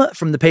mum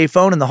from the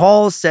payphone in the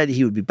hall, said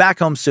he would be back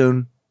home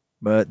soon.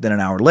 But then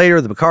an hour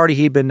later, the Bacardi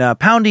he'd been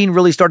pounding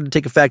really started to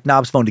take effect.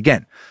 Nobbs phoned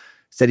again,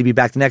 said he'd be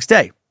back the next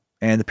day,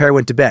 and the pair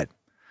went to bed.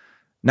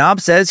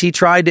 Nobbs says he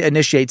tried to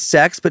initiate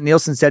sex, but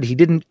Nilsen said he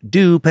didn't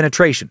do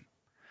penetration.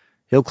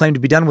 He'll claim to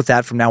be done with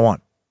that from now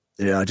on.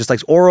 Just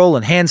likes oral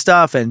and hand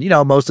stuff and,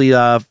 mostly,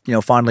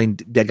 fondling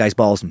dead guys'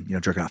 balls and,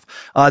 jerking off.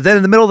 Then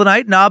in the middle of the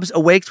night, Nobbs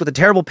awakes with a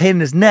terrible pain in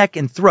his neck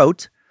and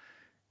throat.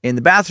 In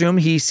the bathroom,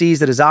 he sees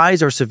that his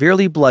eyes are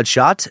severely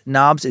bloodshot.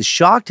 Nobbs is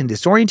shocked and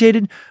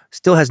disorientated,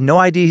 still has no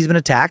idea he's been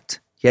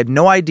attacked. He had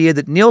no idea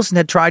that Nilsen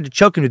had tried to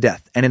choke him to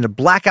death, and in a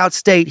blackout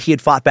state, he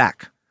had fought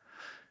back.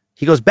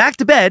 He goes back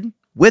to bed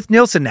with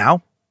Nilsen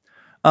now,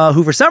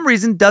 who for some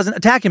reason doesn't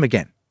attack him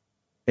again.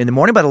 In the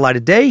morning, by the light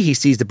of day, he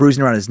sees the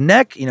bruising around his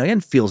neck, again,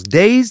 feels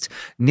dazed.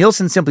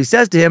 Nilsen simply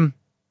says to him,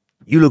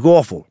 "You look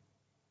awful,"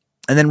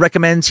 and then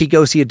recommends he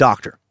go see a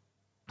doctor.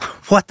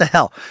 What the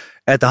hell?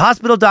 At the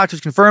hospital, doctors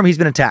confirm he's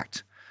been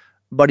attacked,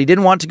 but he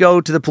didn't want to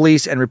go to the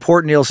police and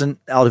report Nilsen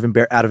out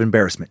of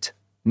embarrassment.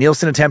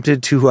 Nilsen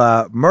attempted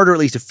to murder at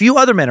least a few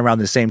other men around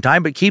the same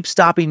time, but keeps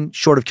stopping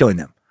short of killing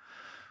them.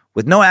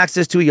 With no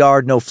access to a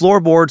yard, no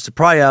floorboards to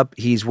pry up,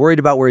 he's worried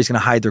about where he's going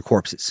to hide their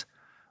corpses,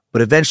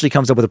 but eventually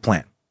comes up with a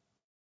plan.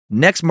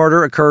 Next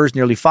murder occurs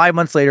nearly 5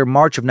 months later,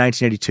 March of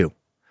 1982.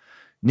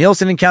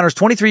 Nilsen encounters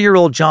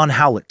 23-year-old John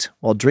Howlett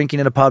while drinking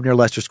in a pub near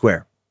Leicester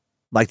Square.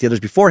 Like the others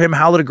before him,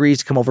 Howlett agrees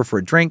to come over for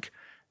a drink.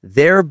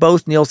 There,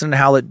 both Nilsen and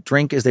Howlett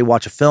drink as they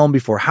watch a film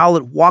before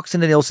Howlett walks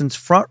into Nilsen's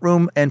front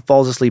room and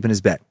falls asleep in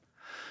his bed.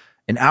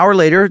 An hour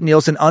later,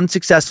 Nilsen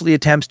unsuccessfully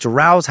attempts to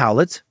rouse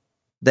Howlett,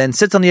 then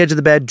sits on the edge of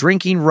the bed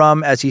drinking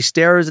rum as he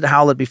stares at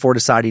Howlett before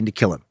deciding to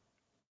kill him.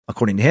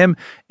 According to him,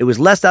 it was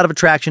less out of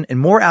attraction and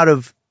more out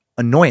of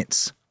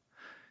annoyance.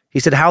 He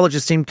said Howlett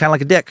just seemed kind of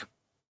like a dick.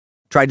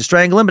 Tried to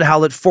strangle him, but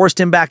Howlett forced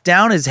him back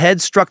down. His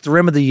head struck the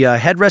rim of the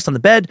headrest on the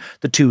bed.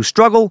 The two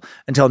struggle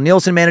until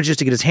Nilsen manages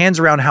to get his hands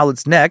around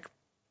Howlett's neck.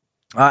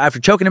 After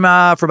choking him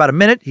for about a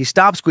minute, he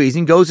stops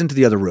squeezing, goes into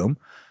the other room,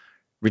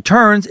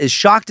 returns, is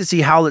shocked to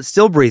see Howlett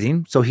still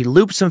breathing, so he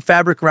loops some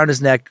fabric around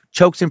his neck,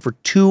 chokes him for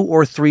 2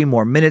 or 3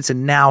 more minutes,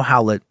 and now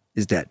Howlett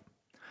is dead.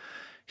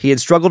 He had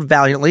struggled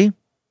valiantly.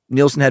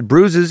 Nilsen had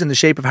bruises in the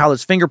shape of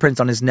Howlett's fingerprints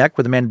on his neck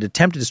where the man had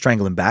attempted to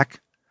strangle him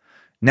back.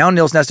 Now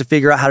Nilsen has to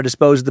figure out how to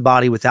dispose of the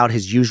body without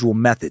his usual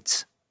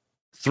methods.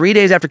 3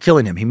 days after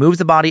killing him, he moves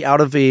the body out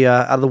of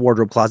the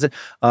wardrobe closet,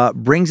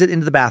 brings it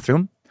into the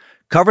bathroom,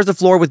 covers the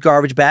floor with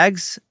garbage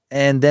bags,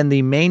 and then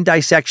the main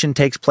dissection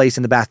takes place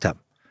in the bathtub.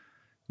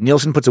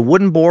 Nilsen puts a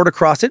wooden board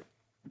across it,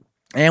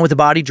 and with the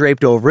body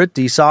draped over it,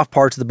 the soft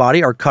parts of the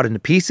body are cut into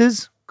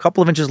pieces, a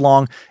couple of inches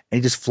long, and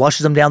he just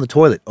flushes them down the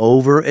toilet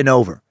over and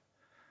over.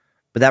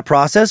 But that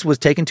process was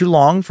taking too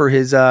long for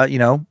his,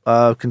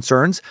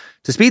 concerns.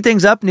 To speed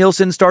things up,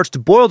 Nilsen starts to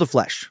boil the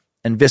flesh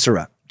and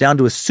viscera down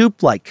to a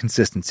soup-like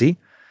consistency,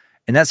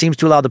 and that seems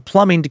to allow the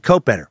plumbing to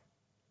cope better.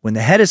 When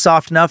the head is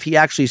soft enough, he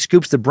actually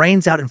scoops the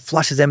brains out and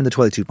flushes them in the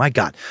toilet tube. My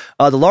God.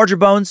 The larger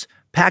bones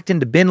packed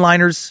into bin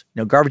liners,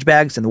 garbage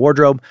bags in the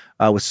wardrobe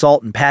with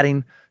salt and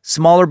padding.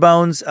 Smaller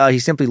bones, he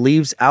simply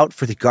leaves out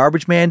for the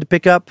garbage man to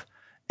pick up.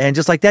 And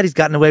just like that, he's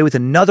gotten away with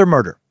another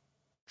murder.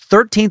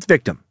 13th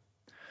victim.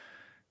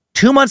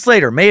 2 months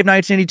later, May of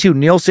 1982,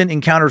 Nilsen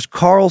encounters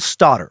Carl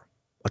Stoddard,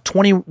 a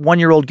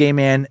 21-year-old gay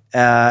man,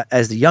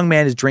 as the young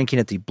man is drinking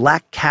at the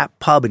Black Cat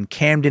pub in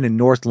Camden in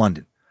North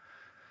London.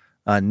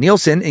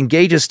 Nilsen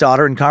engages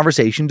Stoddard in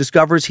conversation,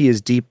 discovers he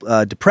is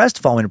depressed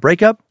following a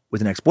breakup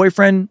with an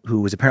ex-boyfriend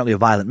who was apparently a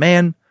violent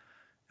man.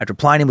 After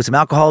plying him with some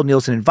alcohol,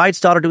 Nilsen invites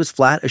Stoddard to his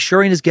flat,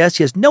 assuring his guest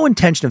he has no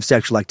intention of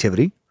sexual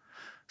activity.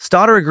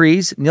 Stoddard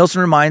agrees.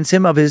 Nilsen reminds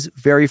him of his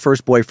very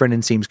first boyfriend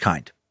and seems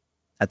kind.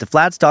 At the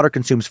flat, Stoddard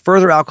consumes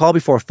further alcohol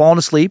before falling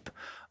asleep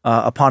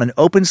upon an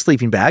open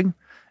sleeping bag,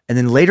 and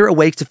then later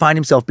awakes to find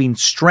himself being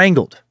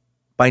strangled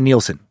by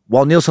Nilsen,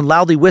 while Nilsen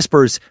loudly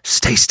whispers,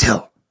 "Stay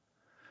still."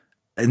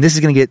 And this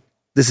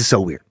is so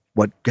weird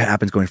what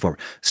happens going forward.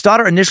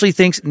 Stoddard initially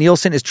thinks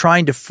Nilsen is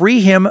trying to free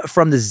him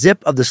from the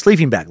zip of the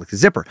sleeping bag, like the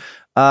zipper,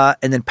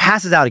 and then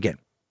passes out again.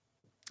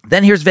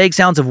 Then hears vague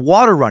sounds of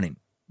water running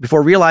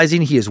before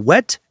realizing he is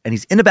wet and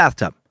he's in a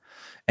bathtub,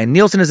 and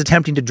Nilsen is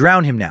attempting to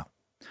drown him now.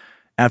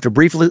 After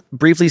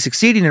briefly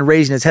succeeding in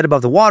raising his head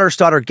above the water,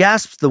 Stoddard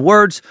gasps the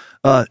words,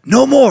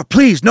 "No more,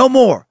 please, no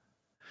more."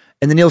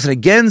 And then Nilsen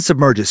again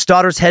submerges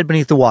Stoddard's head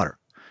beneath the water.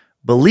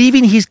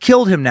 Believing he's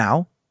killed him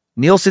now,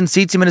 Nilsen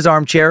seats him in his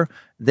armchair,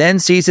 then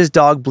sees his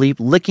dog Bleep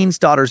licking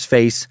Stoddard's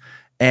face,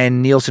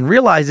 and Nilsen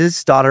realizes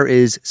Stoddard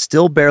is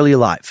still barely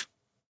alive.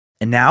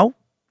 And now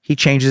he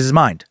changes his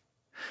mind.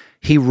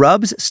 He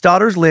rubs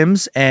Stoddard's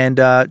limbs and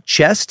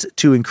chest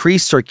to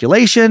increase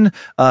circulation,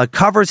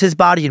 covers his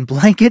body in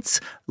blankets,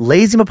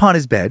 lays him upon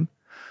his bed.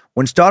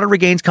 When Stoddard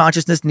regains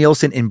consciousness,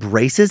 Nilsen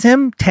embraces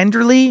him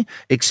tenderly,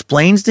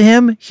 explains to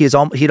him he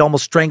had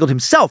almost strangled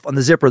himself on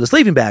the zipper of the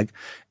sleeping bag,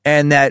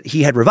 and that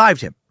he had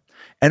revived him.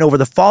 And over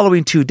the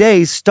following 2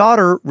 days,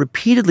 Stoddard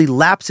repeatedly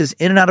lapses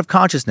in and out of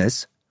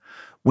consciousness.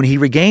 When he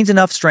regains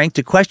enough strength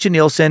to question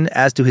Nilsen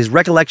as to his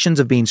recollections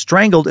of being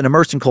strangled and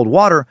immersed in cold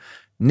water,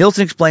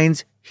 Nilsen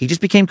explains he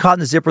just became caught in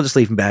the zipper of the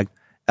sleeping bag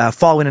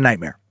following a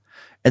nightmare,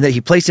 and that he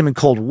placed him in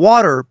cold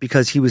water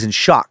because he was in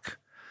shock.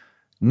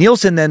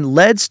 Nilsen then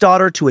led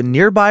Stoddard to a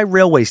nearby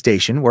railway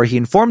station where he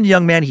informed the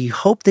young man he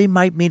hoped they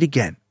might meet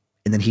again,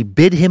 and then he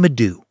bid him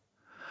adieu.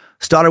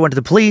 Stoddard went to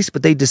the police,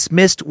 but they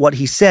dismissed what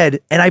he said,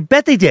 and I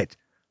bet they did.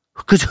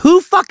 Because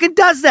who fucking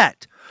does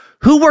that?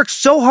 Who works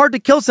so hard to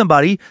kill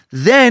somebody,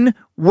 then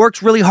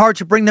works really hard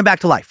to bring them back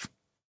to life?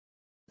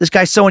 This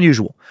guy's so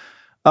unusual.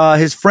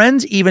 His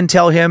friends even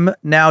tell him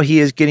now he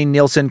is getting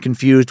Nilsen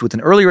confused with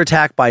an earlier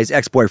attack by his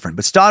ex-boyfriend.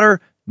 But Stoddard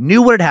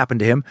knew what had happened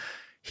to him.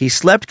 He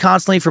slept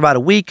constantly for about a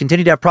week,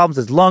 continued to have problems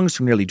with his lungs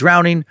from nearly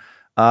drowning.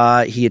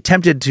 He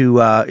attempted to,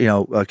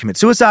 commit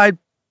suicide.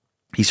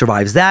 He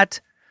survives that.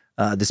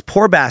 This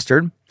poor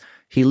bastard.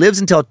 He lives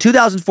until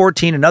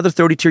 2014, another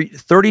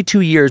 32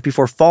 years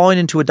before falling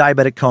into a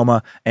diabetic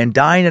coma and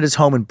dying at his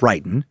home in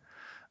Brighton.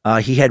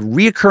 He had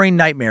reoccurring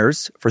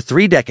nightmares for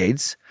 3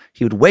 decades.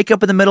 He would wake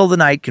up in the middle of the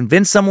night,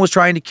 convinced someone was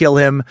trying to kill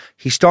him.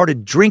 He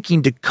started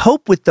drinking to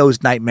cope with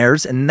those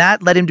nightmares, and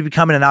that led him to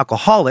becoming an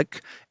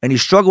alcoholic, and he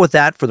struggled with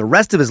that for the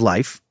rest of his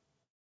life.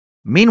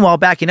 Meanwhile,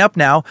 backing up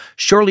now,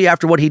 shortly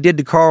after what he did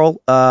to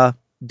Carl,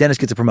 Dennis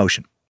gets a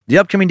promotion. The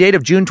upcoming date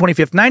of June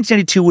 25th,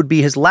 1992 would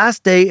be his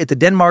last day at the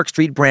Denmark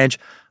Street branch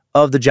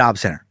of the job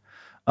center.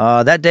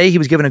 That day, he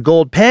was given a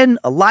gold pen,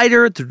 a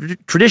lighter, the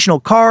traditional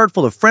card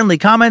full of friendly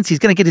comments. He's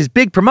going to get his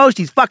big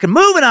promotion. He's fucking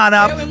moving on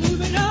up.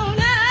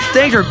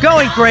 Things are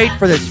going great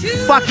for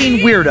this fucking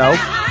weirdo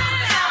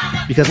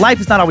because life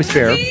is not always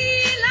fair.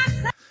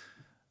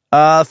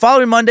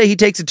 Following Monday, he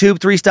takes a tube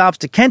 3 stops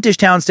to Kentish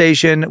Town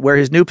Station, where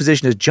his new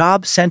position is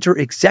Job Center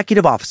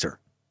Executive Officer.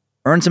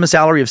 Earns him a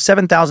salary of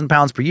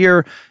 £7,000 per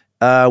year,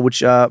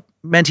 which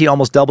meant he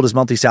almost doubled his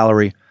monthly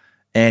salary,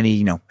 and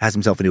he, has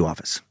himself a new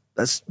office.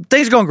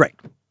 Things are going great.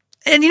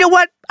 And you know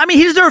what? I mean,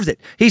 he deserves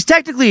it. He's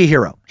technically a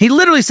hero. He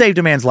literally saved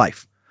a man's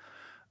life.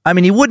 I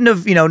mean, he wouldn't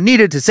have,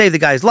 needed to save the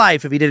guy's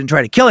life if he didn't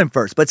try to kill him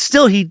first. But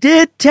still, he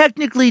did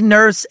technically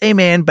nurse a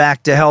man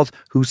back to health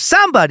who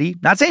somebody,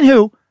 not saying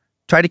who,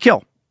 tried to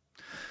kill.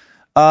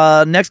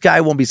 Next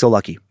guy won't be so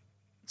lucky.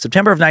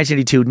 September of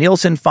 1982,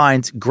 Nilsen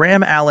finds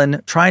Graham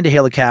Allen trying to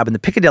hail a cab in the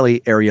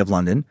Piccadilly area of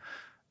London.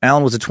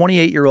 Allen was a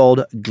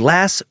 28-year-old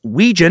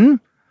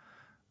Glaswegian.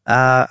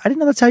 I didn't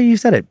know that's how you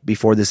said it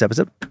before this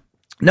episode.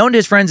 Known to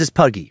his friends as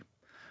Puggy,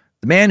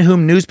 the man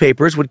whom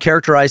newspapers would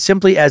characterize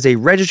simply as a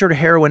registered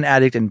heroin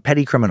addict and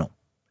petty criminal.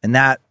 And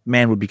that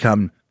man would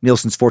become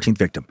Nilsen's 14th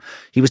victim.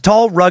 He was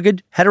tall,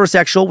 rugged,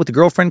 heterosexual, with a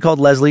girlfriend called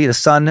Leslie and a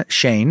son,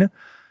 Shane.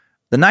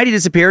 The night he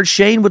disappeared,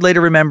 Shane would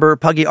later remember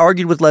Puggy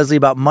argued with Leslie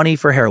about money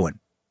for heroin.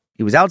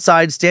 He was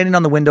outside, standing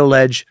on the window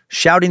ledge,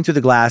 shouting through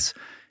the glass,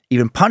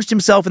 even punched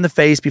himself in the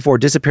face before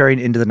disappearing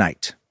into the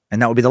night.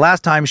 And that would be the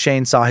last time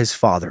Shane saw his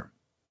father.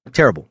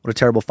 Terrible. What a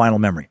terrible final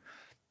memory.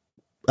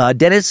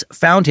 Dennis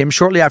found him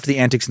shortly after the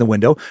antics in the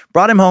window,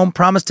 brought him home,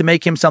 promised to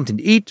make him something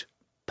to eat.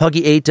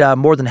 Puggy ate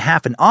more than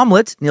half an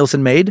omelet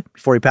Nilsen made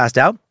before he passed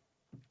out,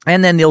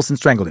 and then Nilsen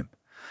strangled him.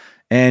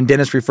 And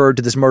Dennis referred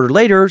to this murder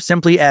later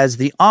simply as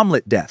the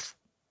omelet death.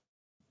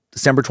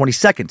 December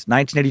 22nd,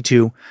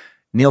 1982,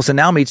 Nilsen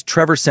now meets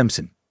Trevor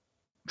Simpson.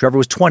 Trevor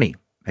was 20,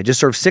 had just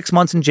served 6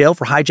 months in jail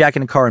for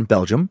hijacking a car in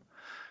Belgium.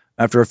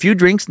 After a few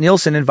drinks,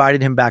 Nilsen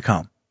invited him back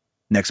home.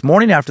 Next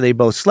morning, after they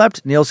both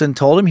slept, Nilsen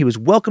told him he was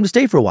welcome to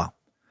stay for a while.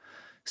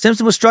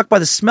 Simpson was struck by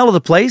the smell of the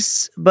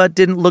place, but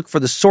didn't look for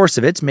the source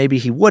of it. Maybe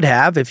he would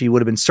have if he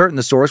would have been certain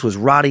the source was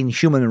rotting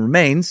human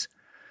remains.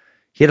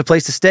 He had a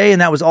place to stay,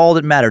 and that was all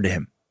that mattered to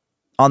him.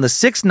 On the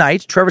 6th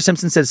night, Trevor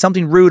Simpson said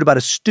something rude about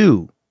a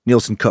stew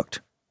Nilsen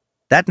cooked.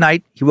 That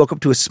night, he woke up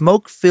to a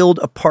smoke-filled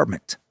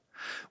apartment.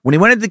 When he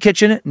went into the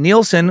kitchen,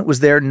 Nilsen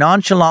was there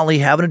nonchalantly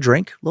having a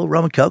drink, a little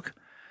rum and coke,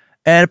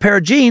 and a pair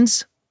of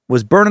jeans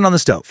was burning on the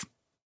stove.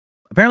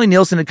 Apparently,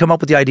 Nilsen had come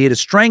up with the idea to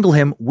strangle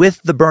him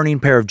with the burning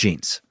pair of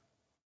jeans.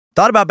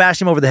 Thought about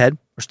bashing him over the head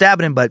or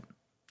stabbing him, but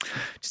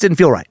just didn't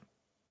feel right.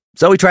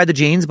 So he tried the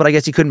jeans, but I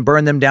guess he couldn't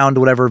burn them down to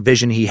whatever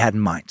vision he had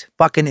in mind.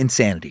 Fucking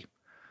insanity.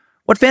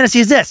 What fantasy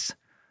is this?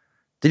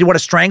 Did he want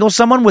to strangle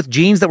someone with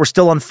jeans that were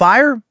still on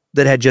fire,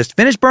 that had just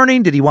finished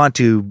burning? Did he want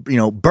to,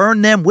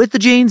 burn them with the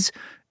jeans?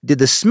 Did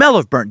the smell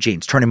of burnt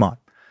jeans turn him on?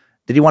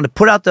 Did he want to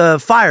put out the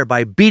fire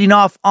by beating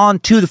off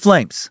onto the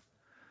flames?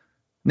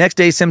 Next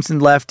day, Simpson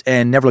left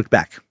and never looked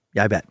back.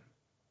 Yeah, I bet.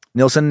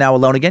 Nilsen, now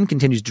alone again,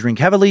 continues to drink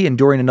heavily,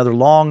 enduring another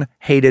long,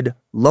 hated,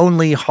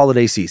 lonely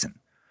holiday season.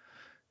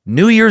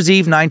 New Year's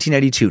Eve,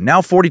 1982.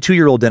 Now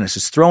 42-year-old Dennis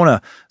is throwing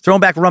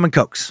back rum and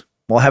cokes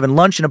while having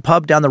lunch in a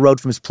pub down the road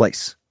from his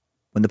place.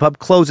 When the pub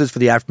closes for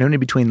the afternoon, in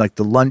between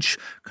the lunch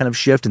kind of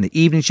shift and the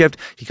evening shift,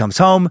 he comes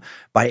home.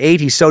 By 8,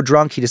 he's so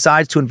drunk, he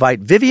decides to invite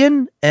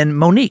Vivian and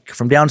Monique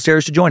from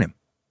downstairs to join him.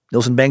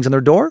 Nilsen bangs on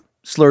their door,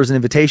 slurs an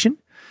invitation.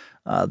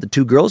 The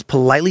two girls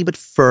politely but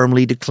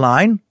firmly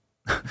decline.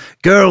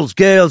 Girls.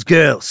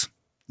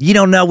 You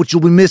don't know what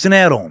you'll be missing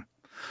out on.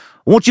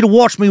 I want you to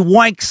watch me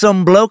wank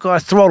some bloke I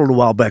throttled a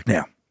while back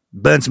now.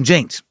 Burn some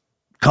jeans.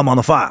 Come on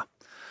the fire.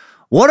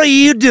 What are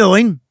you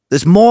doing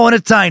that's more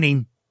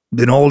entertaining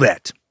than all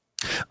that?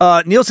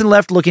 Nilsen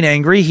left looking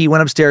angry. He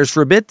went upstairs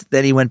for a bit.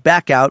 Then he went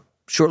back out.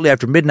 Shortly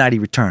after midnight, he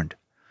returned.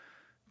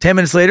 10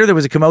 minutes later, there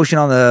was a commotion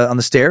on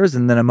the stairs.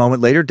 And then a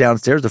moment later,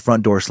 downstairs, the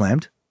front door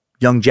slammed.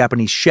 Young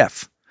Japanese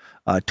chef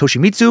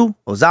Toshimitsu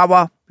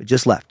Ozawa had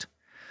just left.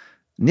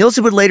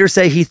 Nilsen would later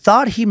say he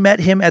thought he met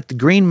him at the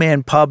Green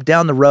Man pub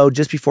down the road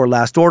just before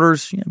last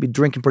orders. He'd be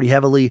drinking pretty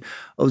heavily.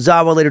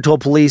 Ozawa later told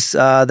police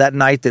that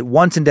night that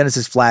once in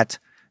Dennis's flat,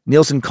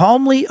 Nilsen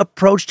calmly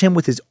approached him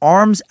with his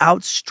arms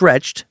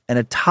outstretched and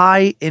a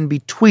tie in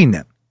between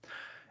them.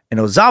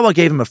 And Ozawa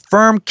gave him a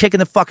firm kick in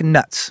the fucking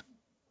nuts.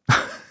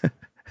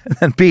 And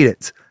then beat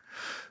it.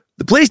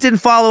 The police didn't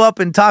follow up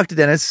and talk to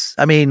Dennis.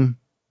 I mean,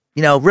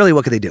 really,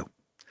 what could they do?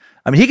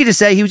 I mean, he could just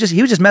say he was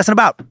just messing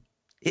about.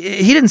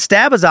 He didn't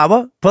stab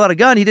Ozawa, pull out a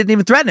gun. He didn't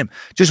even threaten him.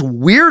 Just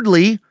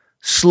weirdly,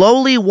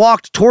 slowly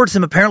walked towards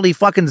him, apparently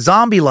fucking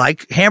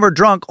zombie-like, hammered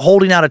drunk,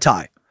 holding out a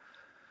tie.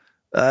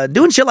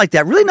 Doing shit like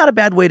that, really not a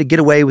bad way to get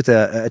away with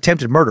a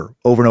attempted murder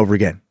over and over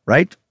again,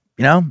 right?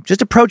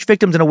 Just approach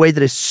victims in a way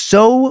that is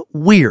so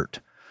weird.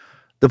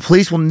 The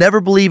police will never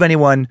believe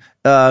anyone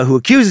who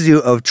accuses you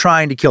of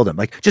trying to kill them.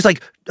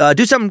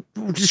 Do something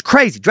just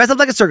crazy. Dress up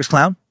like a circus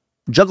clown.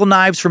 Juggle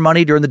knives for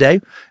money during the day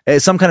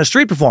as some kind of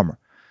street performer.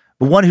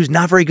 But one who's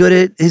not very good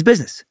at his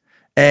business.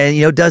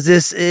 And, does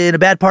this in a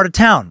bad part of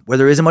town where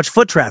there isn't much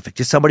foot traffic.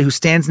 Just somebody who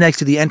stands next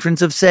to the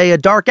entrance of, say, a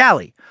dark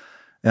alley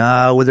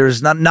where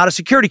there's not a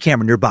security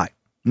camera nearby.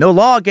 No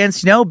law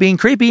against, being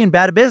creepy and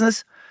bad at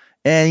business.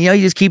 And, you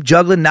just keep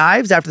juggling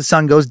knives after the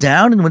sun goes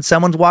down. And when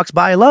someone walks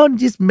by alone,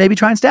 just maybe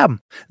try and stab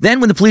them.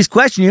 Then when the police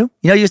question you,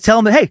 you just tell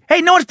them that,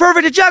 hey, no one's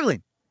perfect at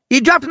juggling.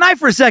 You dropped a knife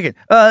for a second.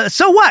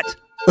 So what?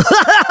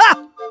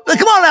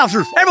 Come on,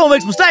 officers. Everyone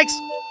makes mistakes.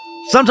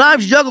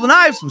 Sometimes you juggle the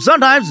knives, and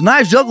sometimes the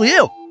knives juggle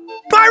you.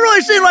 Do I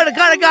really seem like the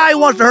kind of guy who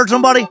wants to hurt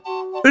somebody?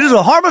 You're just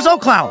a harmless old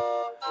clown.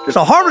 Just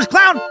a harmless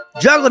clown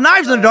juggling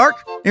knives in the dark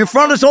in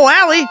front of this old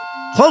alley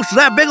close to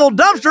that big old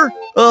dumpster.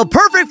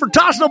 Perfect for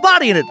tossing a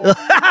body in it.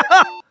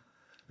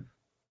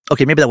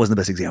 Okay, maybe that wasn't the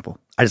best example.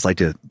 I just like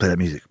to play that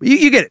music.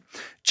 You get it.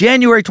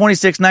 January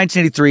 26,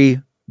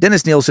 1983,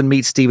 Dennis Nilsen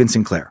meets Stephen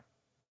Sinclair.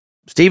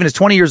 Stephen is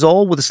 20 years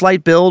old with a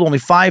slight build, only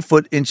 5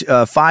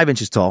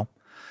 inches tall.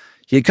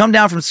 He had come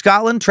down from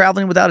Scotland,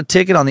 traveling without a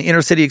ticket on the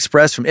Intercity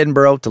Express from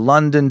Edinburgh to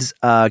London's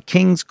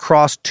King's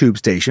Cross tube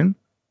station.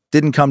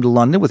 Didn't come to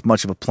London with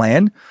much of a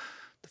plan.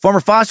 The former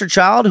foster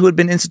child, who had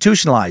been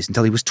institutionalized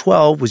until he was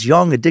 12, was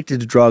young, addicted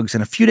to drugs,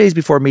 and a few days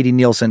before meeting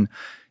Nilsen,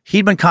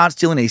 he'd been caught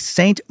stealing at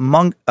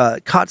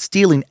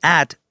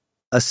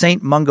a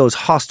St. Mungo's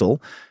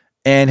hostel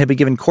and had been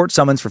given court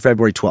summons for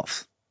February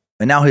 12th.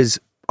 And now his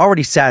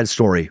already sad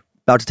story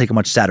about to take a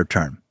much sadder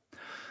turn.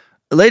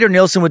 Later,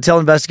 Nilsen would tell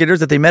investigators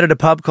that they met at a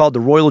pub called the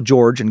Royal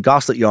George in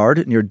Goslet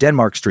Yard near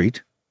Denmark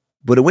Street,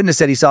 but a witness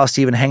said he saw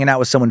Stephen hanging out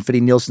with someone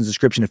fitting Nilsen's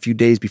description a few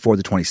days before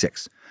the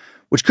 26th,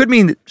 which could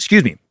mean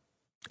that,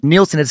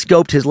 Nilsen had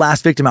scoped his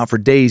last victim out for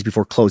days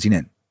before closing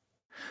in.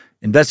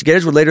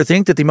 Investigators would later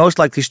think that the most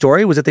likely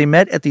story was that they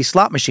met at the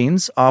slot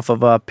machines off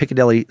of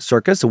Piccadilly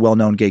Circus, a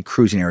well-known gay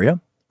cruising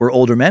area, where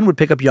older men would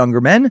pick up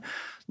younger men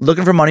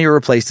looking for money or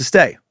a place to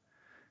stay.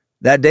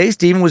 That day,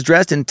 Stephen was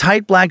dressed in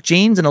tight black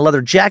jeans and a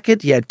leather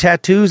jacket. He had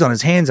tattoos on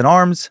his hands and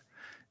arms.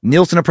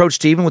 Nilsen approached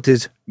Stephen with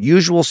his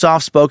usual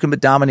soft-spoken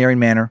but domineering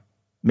manner.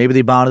 Maybe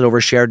they bonded over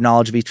a shared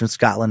knowledge of Eastern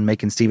Scotland,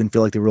 making Stephen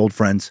feel like they were old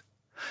friends.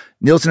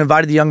 Nilsen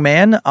invited the young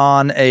man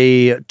on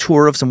a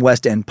tour of some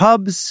West End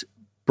pubs,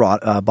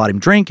 bought him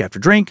drink after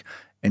drink,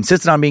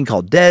 insisted on being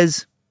called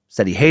Des,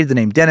 said he hated the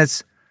name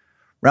Dennis.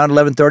 Around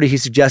 11:30, he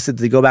suggested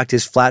that they go back to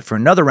his flat for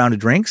another round of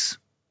drinks.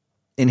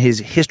 In his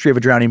History of a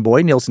Drowning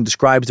Boy, Nilsen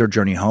describes their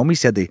journey home. He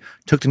said they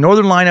took the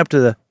Northern Line up to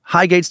the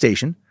Highgate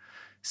station.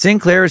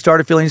 Sinclair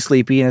started feeling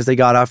sleepy, and as they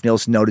got off,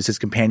 Nilsen noticed his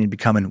companion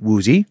becoming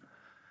woozy.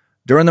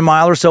 During the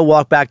mile or so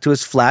walk back to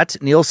his flat,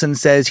 Nilsen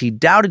says he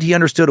doubted he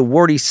understood a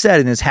word he said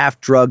in his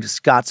half-drugged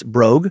Scots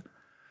brogue.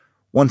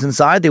 Once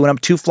inside, they went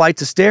up 2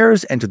 flights of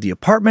stairs, entered the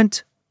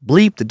apartment.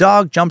 Bleep, the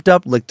dog, jumped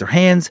up, licked their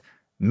hands.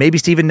 Maybe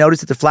Stephen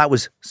noticed that the flat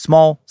was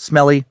small,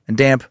 smelly, and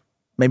damp.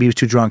 Maybe he was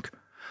too drunk.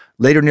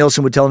 Later,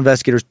 Nilsen would tell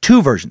investigators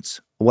 2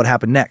 versions of what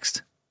happened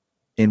next.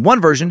 In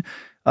one version,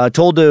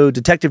 told to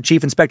Detective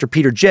Chief Inspector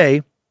Peter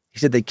J., he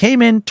said they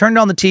came in, turned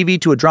on the TV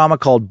to a drama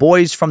called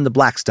Boys from the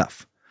Black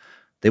Stuff.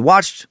 They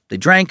watched, they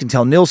drank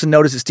until Nilsen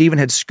noticed that Stephen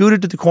had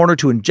scooted to the corner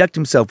to inject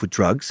himself with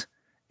drugs,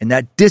 and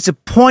that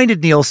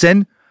disappointed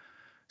Nilsen.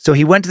 So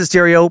he went to the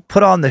stereo,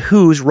 put on the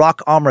Who's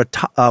rock opera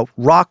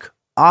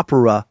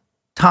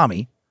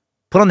Tommy,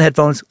 put on the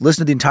headphones,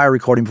 listened to the entire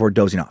recording before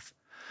dozing off.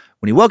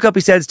 When he woke up,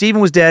 he said Stephen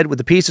was dead with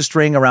a piece of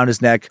string around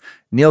his neck.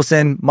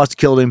 Nilsen must have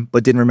killed him,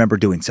 but didn't remember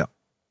doing so.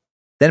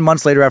 Then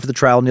months later after the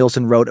trial,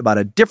 Nilsen wrote about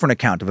a different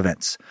account of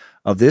events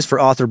of this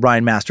for author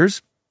Brian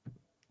Masters,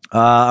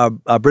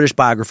 a British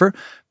biographer,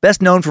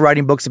 best known for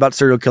writing books about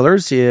serial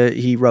killers.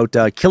 He wrote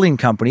Killing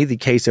Company, the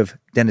case of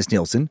Dennis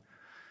Nilsen.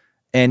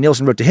 And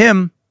Nilsen wrote to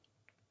him,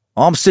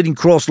 I'm sitting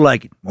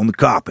cross-legged on the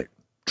carpet,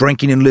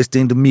 drinking and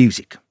listening to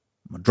music.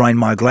 I drain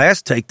my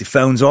glass, take the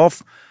phones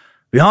off.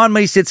 Behind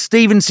me sits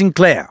Stephen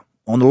Sinclair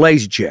on the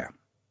lazy chair.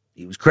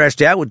 He was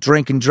crashed out with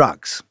drink and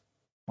drugs.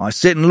 I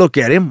sit and look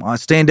at him. I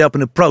stand up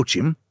and approach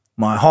him.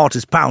 My heart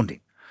is pounding.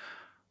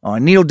 I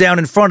kneel down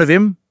in front of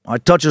him. I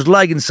touch his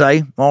leg and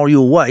say, are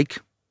you awake?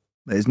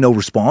 There's no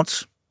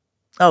response.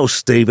 Oh,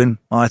 Stephen,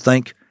 I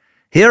think.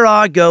 Here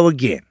I go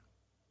again.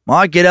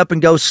 I get up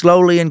and go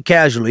slowly and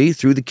casually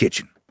through the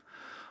kitchen.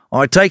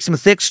 I take some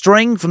thick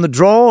string from the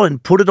drawer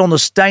and put it on the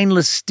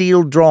stainless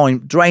steel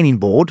draining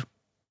board.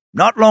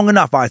 Not long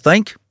enough, I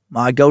think.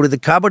 I go to the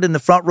cupboard in the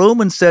front room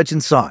and search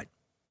inside.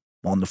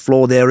 On the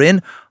floor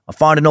therein, I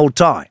find an old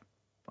tie.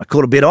 I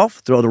cut a bit off,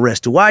 throw the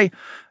rest away,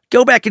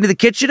 go back into the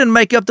kitchen and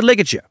make up the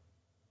ligature.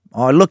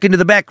 I look into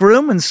the back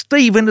room and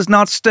Stephen has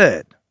not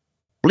stirred.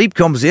 Bleep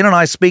comes in and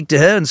I speak to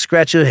her and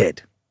scratch her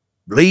head.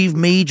 Leave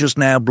me just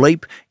now,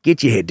 Bleep.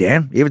 Get your head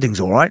down. Everything's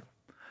all right.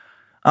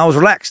 I was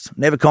relaxed,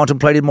 never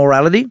contemplated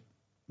morality.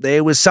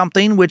 There was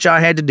something which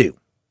I had to do.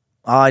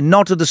 I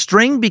knotted the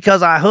string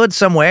because I heard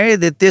somewhere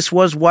that this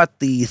was what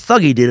the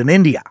thuggy did in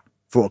India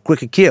for a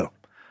quicker kill.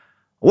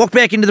 I walked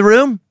back into the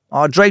room.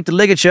 I draped the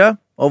ligature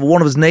over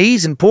one of his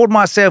knees and poured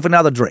myself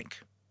another drink.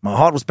 My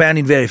heart was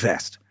pounding very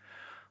fast.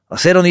 I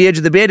sat on the edge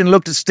of the bed and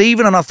looked at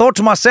Stephen, and I thought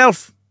to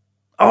myself,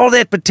 all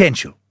that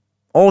potential,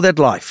 all that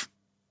life.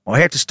 I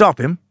have to stop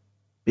him.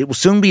 It will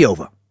soon be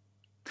over.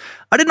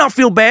 I did not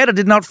feel bad. I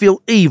did not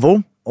feel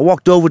evil. I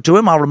walked over to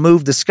him. I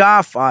removed the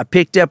scarf. I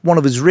picked up one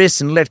of his wrists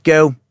and let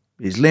go.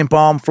 His limp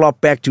arm flopped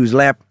back to his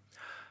lap.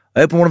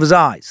 I opened one of his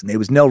eyes, and there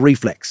was no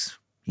reflex.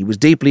 He was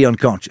deeply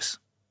unconscious.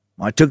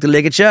 I took the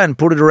ligature and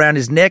put it around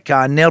his neck.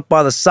 I knelt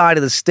by the side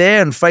of the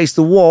stair and faced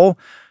the wall.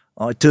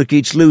 I took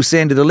each loose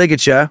end of the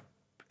ligature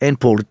and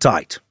pulled it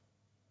tight.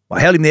 I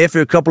held him there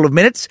for a couple of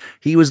minutes.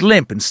 He was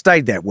limp and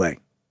stayed that way.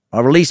 I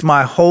released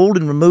my hold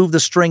and removed the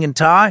string and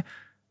tie.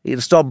 He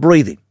had stopped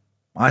breathing.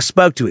 I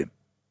spoke to him.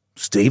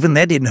 Stephen,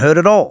 that didn't hurt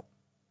at all.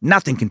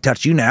 Nothing can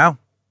touch you now.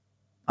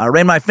 I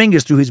ran my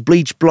fingers through his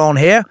bleached blonde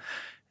hair.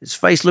 His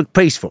face looked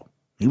peaceful.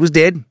 He was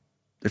dead.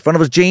 The front of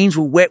his jeans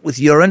were wet with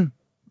urine.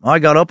 I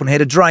got up and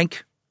had a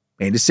drink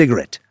and a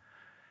cigarette.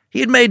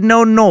 He had made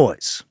no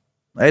noise.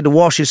 I had to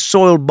wash his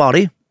soiled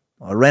body.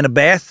 I ran a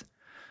bath.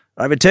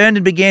 I returned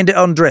and began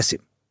to undress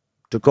him.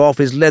 Took off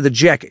his leather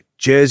jacket,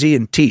 jersey,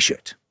 and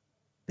T-shirt.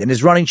 Then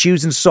his running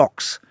shoes and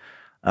socks.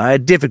 I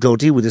had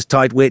difficulty with his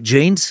tight, wet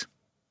jeans.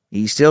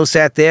 He still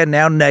sat there,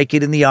 now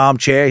naked in the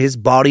armchair. His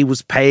body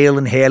was pale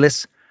and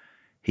hairless.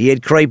 He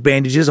had crepe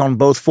bandages on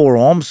both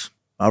forearms.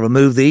 I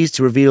removed these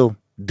to reveal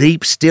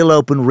deep, still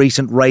open,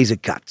 recent razor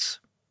cuts.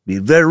 He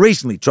had very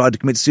recently tried to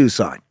commit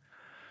suicide.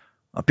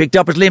 I picked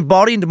up his limp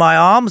body into my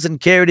arms and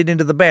carried it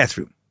into the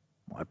bathroom.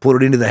 I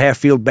put it into the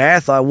half-filled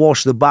bath. I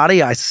washed the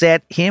body. I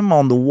sat him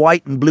on the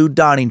white and blue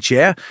dining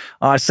chair.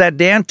 I sat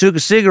down, took a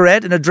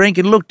cigarette and a drink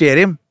and looked at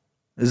him.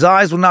 His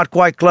eyes were not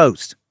quite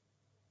closed.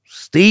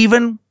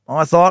 Stephen,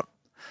 I thought,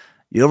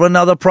 you're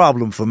another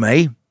problem for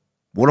me.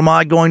 What am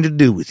I going to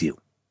do with you?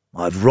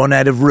 I've run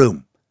out of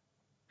room.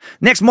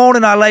 Next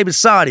morning, I lay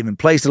beside him and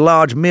placed a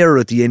large mirror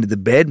at the end of the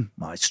bed.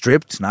 I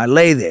stripped, and I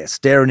lay there,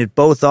 staring at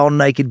both our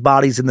naked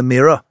bodies in the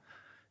mirror.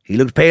 He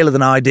looked paler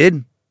than I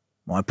did.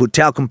 I put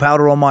talcum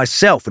powder on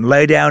myself and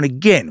lay down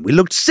again. We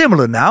looked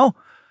similar now.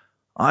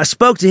 I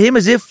spoke to him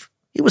as if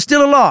he was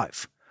still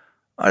alive.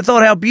 I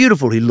thought how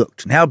beautiful he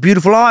looked and how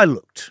beautiful I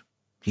looked.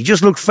 He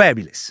just looked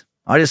fabulous.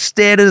 I just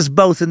stared at us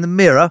both in the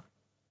mirror.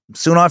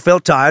 Soon I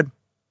felt tired.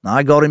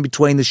 I got in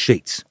between the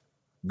sheets.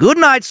 Good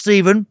night,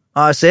 Stephen,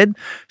 I said,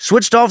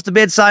 switched off the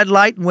bedside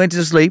light and went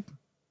to sleep.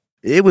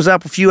 It was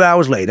up a few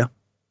hours later.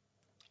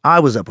 I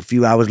was up a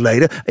few hours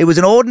later. It was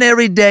an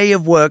ordinary day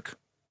of work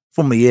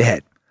for me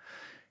ahead.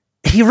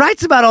 He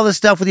writes about all this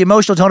stuff with the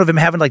emotional tone of him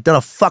having done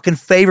a fucking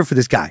favor for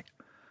this guy.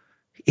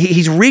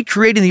 He's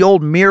recreating the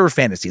old mirror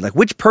fantasy.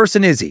 Which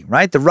person is he,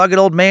 right? The rugged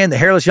old man, the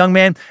hairless young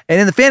man. And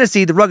in the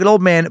fantasy, the rugged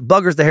old man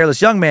buggers the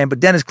hairless young man, but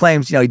Dennis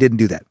claims, he didn't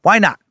do that. Why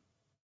not?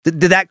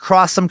 Did that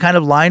cross some kind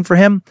of line for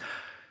him?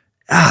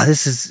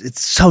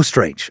 It's so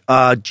strange.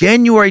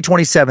 January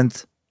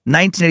 27th,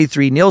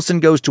 1983, Nilsen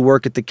goes to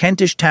work at the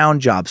Kentish Town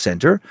Job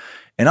Center.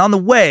 And on the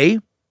way,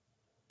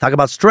 talk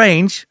about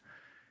strange,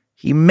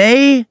 he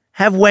may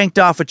have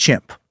wanked off a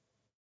chimp.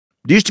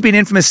 There used to be an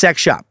infamous sex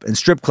shop and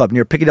strip club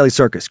near Piccadilly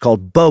Circus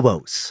called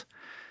Bobo's.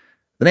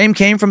 The name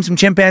came from some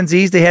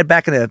chimpanzees they had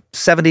back in the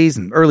 70s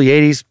and early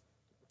 80s.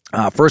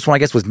 First one, I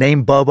guess, was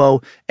named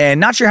Bobo. And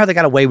not sure how they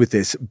got away with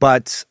this,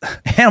 but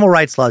animal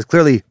rights laws,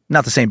 clearly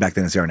not the same back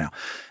then as they are now.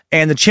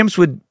 And the chimps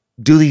would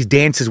do these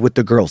dances with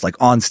the girls,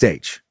 on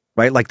stage,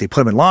 right? They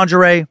put them in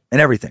lingerie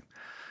and everything.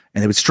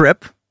 And they would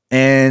strip.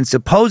 And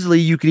supposedly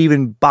you could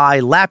even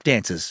buy lap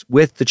dances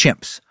with the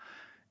chimps.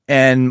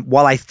 And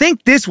while I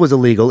think this was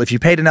illegal, if you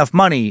paid enough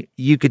money,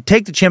 you could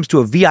take the chimps to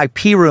a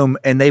VIP room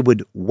and they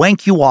would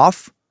wank you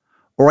off,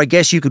 or I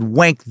guess you could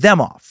wank them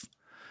off.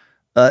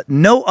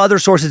 No other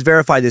sources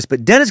verify this,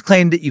 but Dennis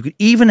claimed that you could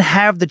even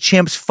have the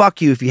chimps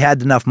fuck you if you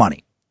had enough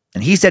money.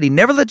 And he said he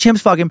never let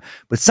chimps fuck him,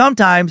 but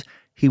sometimes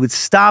he would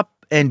stop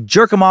and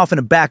jerk them off in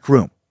a back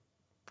room,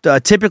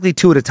 typically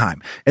 2 at a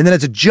time. And then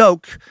as a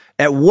joke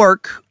at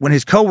work, when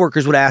his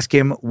coworkers would ask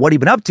him what he'd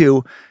been up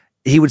to,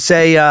 he would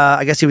say,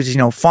 I guess he was,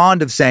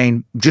 fond of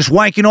saying, just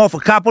wanking off a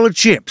couple of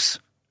chimps.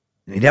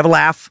 And he'd have a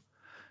laugh.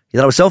 He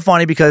thought it was so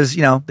funny because,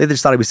 they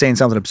just thought he was saying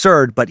something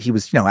absurd, but he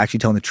was, actually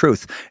telling the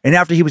truth. And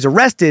after he was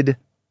arrested,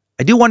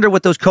 I do wonder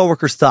what those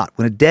coworkers thought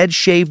when a dead,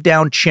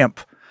 shaved-down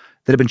chimp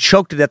that had been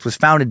choked to death was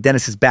found in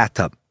Dennis's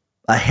bathtub.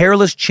 a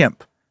hairless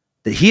chimp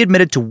that he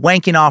admitted to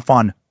wanking off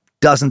on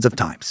dozens of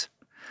times.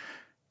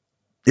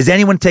 Is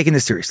anyone taking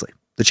this seriously?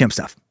 The chimp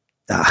stuff?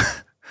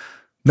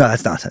 No,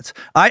 that's nonsense.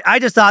 I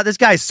just thought this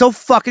guy is so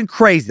fucking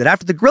crazy that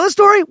after the gorilla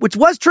story, which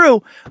was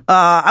true,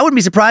 I wouldn't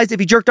be surprised if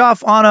he jerked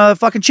off on a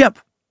fucking chimp.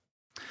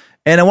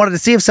 And I wanted to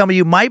see if some of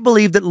you might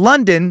believe that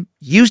London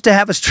used to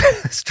have a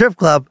strip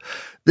club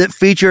that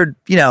featured,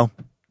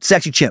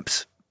 sexy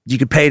chimps you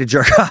could pay to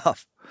jerk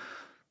off.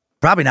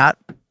 Probably not.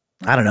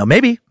 I don't know.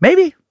 Maybe.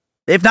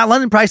 If not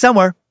London, probably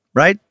somewhere,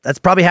 right? That's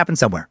probably happened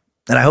somewhere.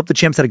 And I hope the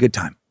chimps had a good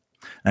time.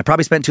 And I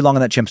probably spent too long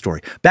on that chimp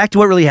story. Back to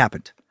what really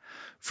happened.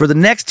 For the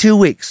next 2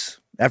 weeks,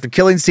 after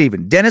killing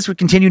Stephen, Dennis would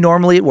continue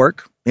normally at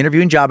work,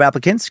 interviewing job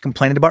applicants,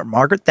 complaining about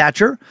Margaret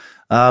Thatcher,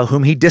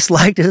 whom he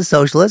disliked as a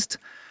socialist.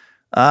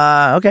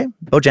 Okay.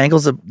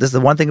 Bojangles, this is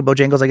the one thing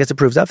Bojangles, I guess,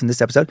 approves of in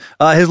this episode.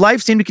 His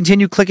life seemed to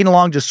continue clicking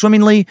along just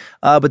swimmingly,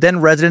 but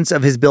then residents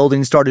of his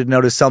building started to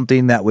notice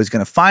something that was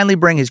going to finally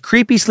bring his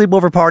creepy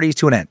sleepover parties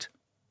to an end.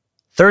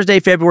 Thursday,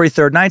 February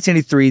 3rd,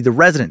 1983, the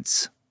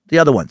residents, the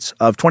other ones,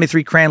 of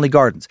 23 Cranley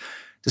Gardens,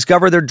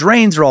 discover their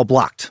drains are all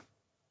blocked.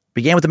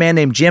 Began with a man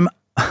named Jim.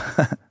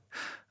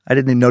 I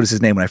didn't even notice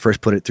his name when I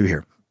first put it through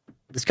here.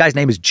 This guy's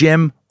name is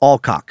Jim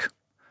Alcock.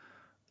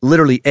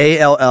 Literally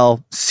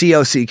Alcock.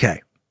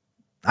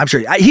 I'm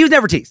sure he was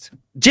never teased.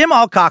 Jim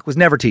Alcock was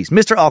never teased.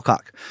 Mr.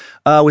 Alcock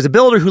was a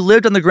builder who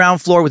lived on the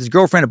ground floor with his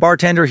girlfriend, a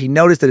bartender. He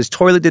noticed that his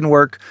toilet didn't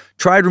work,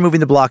 tried removing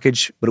the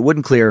blockage, but it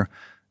wouldn't clear.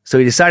 So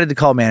he decided to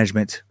call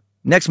management.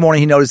 Next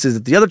morning, he notices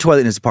that the other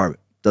toilet in his apartment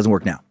doesn't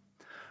work now.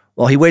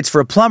 While he waits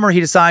for a plumber, he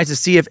decides to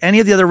see if any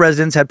of the other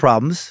residents had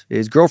problems.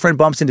 His girlfriend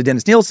bumps into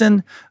Dennis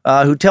Nilsen,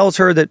 who tells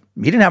her that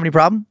he didn't have any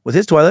problem with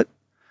his toilet.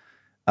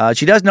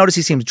 She does notice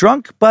he seems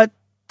drunk, but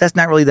that's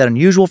not really that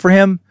unusual for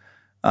him.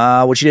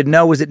 What she didn't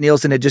know was that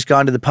Nilsen had just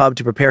gone to the pub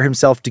to prepare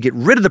himself to get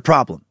rid of the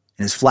problem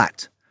in his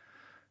flat.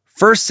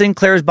 First,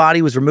 Sinclair's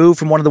body was removed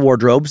from one of the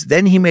wardrobes.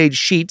 Then he made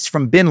sheets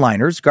from bin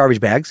liners, garbage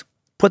bags,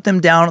 put them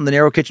down on the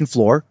narrow kitchen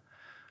floor.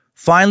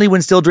 Finally,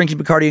 when still drinking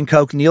Bacardi and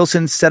Coke,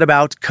 Nilsen set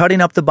about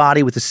cutting up the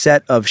body with a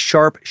set of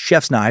sharp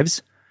chef's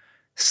knives.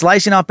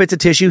 Slicing off bits of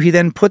tissue, he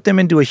then put them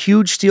into a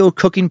huge steel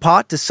cooking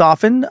pot to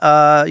soften,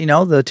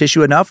 the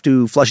tissue enough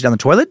to flush it down the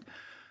toilet.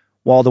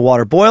 While the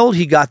water boiled,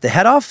 he got the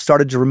head off,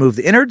 started to remove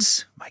the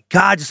innards. My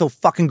God, just so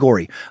fucking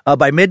gory.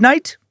 By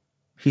midnight,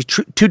 he's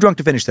too drunk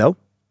to finish, though.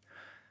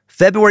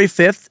 February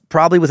 5th,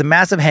 probably with a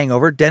massive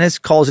hangover, Dennis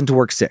calls into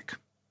work sick.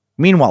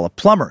 Meanwhile, a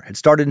plumber had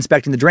started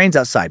inspecting the drains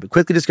outside, but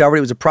quickly discovered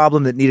it was a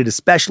problem that needed a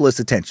specialist's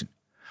attention.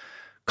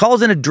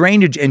 Calls in a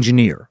drainage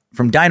engineer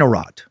from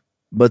Dynarod,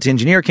 but the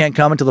engineer can't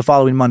come until the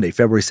following Monday,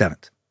 February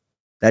 7th.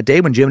 That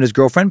day, when Jim and his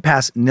girlfriend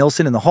pass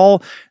Nilsen in the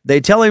hall, they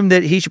tell him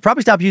that he should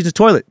probably stop using his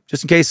toilet,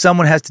 just in case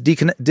someone has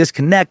to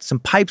disconnect some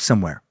pipes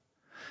somewhere.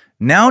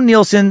 Now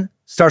Nilsen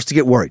starts to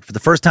get worried for the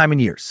first time in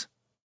years.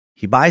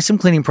 He buys some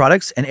cleaning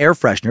products and air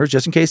fresheners,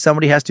 just in case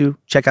somebody has to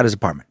check out his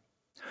apartment.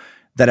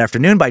 That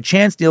afternoon, by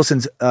chance,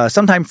 Nilsen's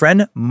sometime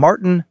friend,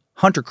 Martin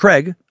Hunter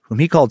Craig, whom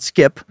he called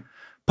Skip,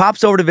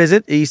 pops over to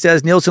visit. He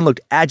says Nilsen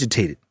looked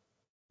agitated.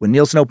 When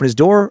Nilsen opened his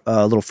door,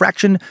 a little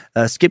fraction,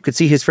 Skip could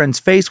see his friend's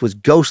face was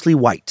ghostly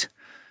white.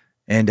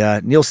 And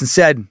Nilsen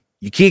said,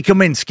 "You can't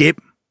come in,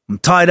 Skip. I'm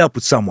tied up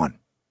with someone."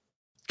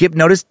 Skip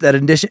noticed that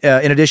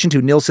in addition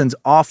to Nilsen's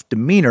off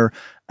demeanor,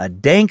 a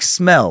dank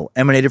smell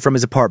emanated from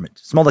his apartment.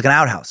 It smelled like an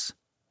outhouse.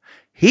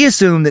 He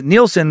assumed that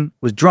Nilsen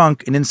was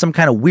drunk and in some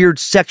kind of weird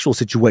sexual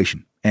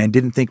situation and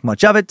didn't think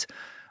much of it.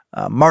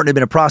 Martin had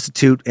been a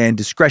prostitute and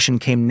discretion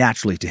came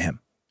naturally to him.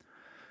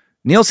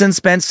 Nilsen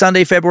spent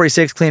Sunday, February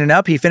 6th cleaning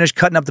up. He finished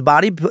cutting up the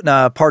body,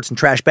 putting parts in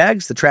trash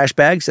bags. The trash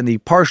bags and the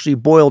partially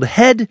boiled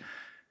head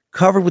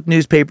covered with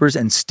newspapers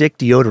and stick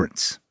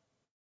deodorants.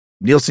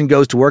 Nilsen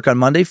goes to work on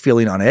Monday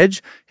feeling on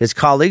edge. His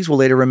colleagues will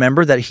later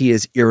remember that he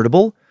is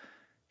irritable.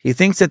 He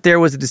thinks that there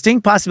was a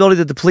distinct possibility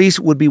that the police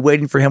would be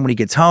waiting for him when he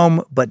gets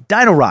home, but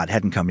Dynarod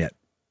hadn't come yet.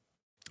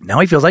 Now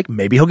he feels like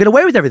maybe he'll get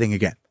away with everything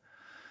again.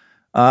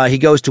 He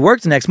goes to work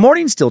the next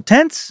morning, still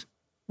tense.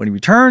 When he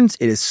returns,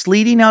 it is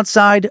sleeting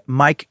outside.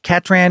 Mike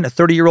Catran, a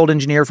 30-year-old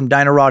engineer from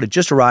Dynarod, had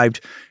just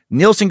arrived.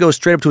 Nilsen goes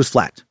straight up to his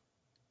flat.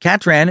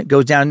 Catran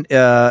goes down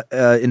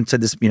into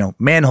this,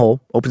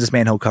 manhole, opens this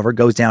manhole cover,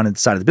 goes down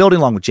inside of the building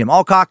along with Jim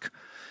Alcock.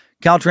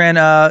 Catran,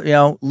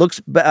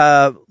 looks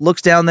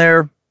down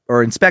there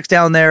or inspects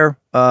down there,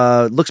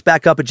 looks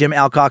back up at Jim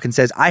Alcock and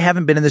says, "I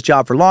haven't been in this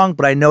job for long,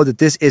 but I know that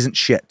this isn't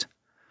shit."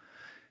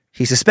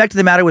 He suspected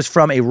the matter was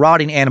from a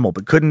rotting animal,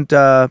 but couldn't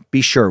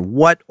be sure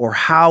what or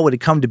how it had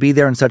come to be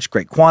there in such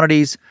great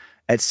quantities.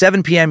 At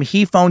 7 p.m.,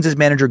 he phones his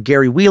manager,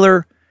 Gary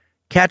Wheeler.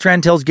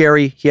 Catran tells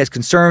Gary he has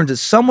concerns that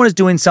someone is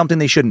doing something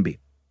they shouldn't be.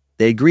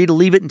 They agree to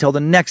leave it until the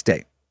next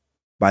day.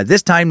 By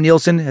this time,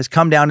 Nilsen has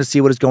come down to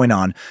see what is going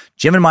on.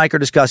 Jim and Mike are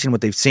discussing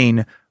what they've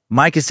seen.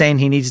 Mike is saying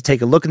he needs to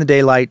take a look in the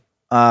daylight,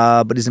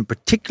 but isn't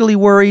particularly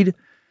worried.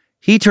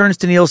 He turns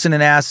to Nilsen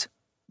and asks,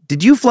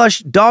 "Did you flush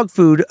dog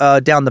food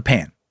down the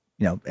pan?"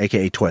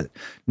 AKA toilet.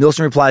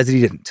 Nilsen replies that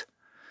he didn't.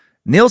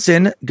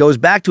 Nilsen goes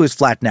back to his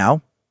flat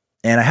now,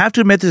 and I have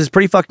to admit this is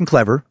pretty fucking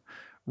clever.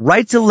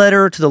 writes a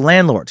letter to the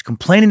landlords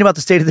complaining about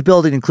the state of the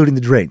building, including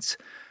the drains.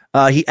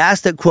 He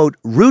asked that, quote,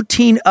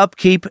 routine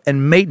upkeep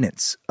and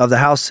maintenance of the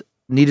house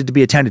needed to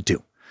be attended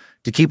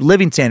to keep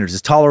living standards at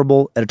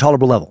a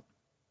tolerable level.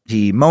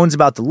 He moans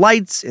about the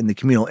lights in the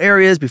communal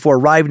areas before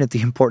arriving at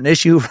the important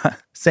issue,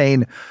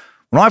 saying,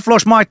 when I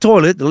flush my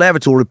toilet, the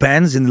lavatory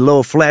pans in the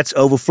lower flats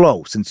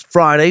overflow since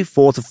Friday,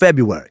 4th of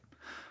February.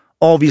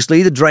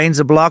 Obviously, the drains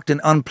are blocked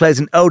and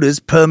unpleasant odors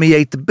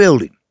permeate the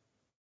building.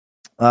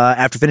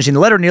 After finishing the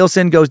letter,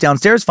 Nilsen goes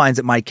downstairs, finds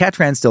that Mike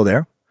Catran's still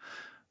there.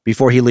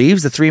 Before he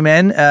leaves, the three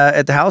men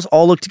at the house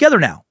all look together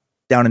now,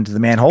 down into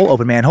the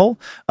open manhole.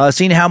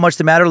 Seeing how much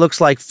the matter looks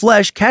like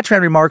flesh,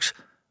 Catran remarks,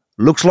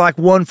 looks like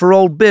one for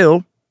old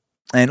Bill.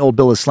 And old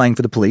Bill is slang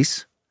for the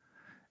police.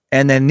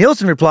 And then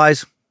Nilsen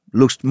replies,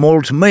 looks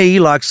more to me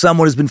like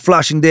someone has been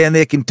flushing down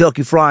their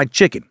Kentucky Fried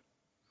Chicken.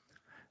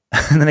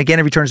 And then again,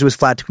 he returns to his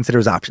flat to consider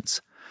his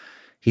options.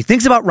 He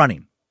thinks about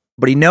running,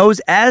 but he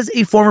knows as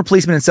a former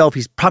policeman himself,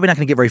 he's probably not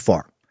going to get very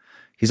far.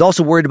 He's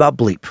also worried about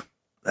bleep.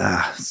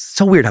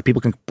 So weird how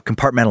people can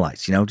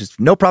compartmentalize, just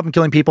no problem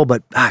killing people,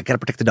 but gotta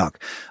protect the dog.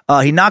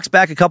 He knocks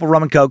back a couple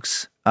rum and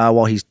cokes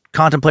while he's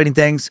contemplating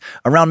things.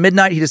 Around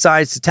midnight, he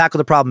decides to tackle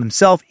the problem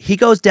himself. He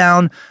goes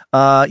down,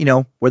 where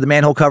the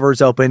manhole cover is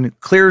open,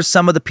 clears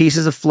some of the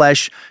pieces of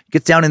flesh,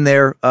 gets down in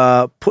there,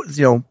 puts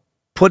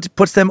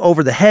them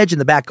over the hedge in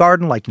the back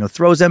garden,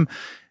 throws them.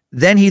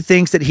 Then he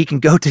thinks that he can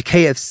go to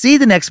KFC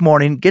the next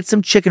morning, get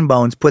some chicken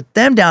bones, put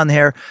them down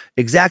there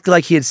exactly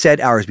like he had said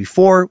hours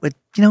before. But,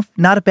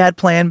 not a bad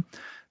plan.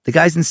 The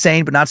guy's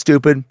insane, but not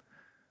stupid.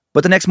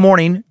 But the next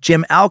morning,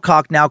 Jim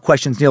Alcock now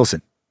questions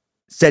Nilsen.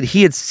 Said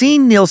he had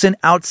seen Nilsen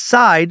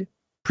outside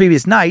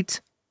previous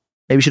night.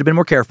 Maybe should have been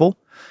more careful.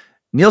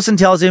 Nilsen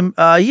tells him,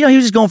 he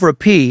was just going for a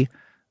pee,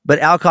 but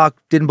Alcock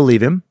didn't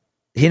believe him.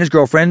 He and his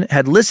girlfriend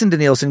had listened to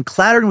Nilsen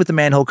clattering with the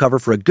manhole cover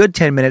for a good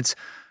 10 minutes.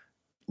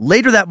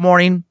 Later that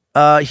morning,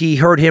 he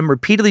heard him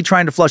repeatedly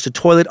trying to flush the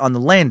toilet on the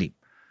landing.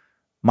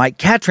 Mike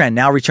Catran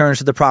now returns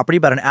to the property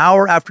about an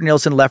hour after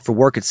Nilsen left for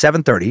work at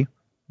 7:30.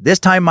 This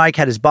time, Mike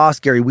had his boss,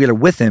 Gary Wheeler,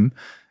 with him,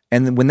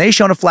 and when they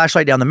shone a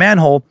flashlight down the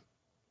manhole,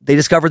 they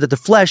discovered that the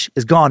flesh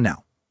is gone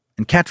now,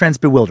 and Catran's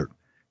bewildered.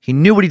 He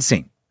knew what he'd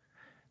seen.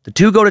 The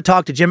two go to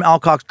talk to Jim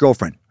Alcock's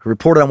girlfriend, who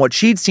reported on what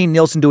she'd seen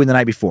Nilsen doing the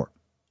night before.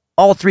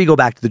 All three go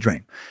back to the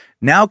drain.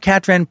 Now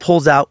Catran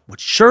pulls out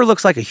what sure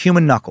looks like a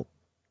human knuckle.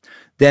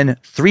 Then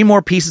 3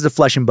 more pieces of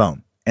flesh and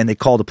bone, and they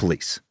call the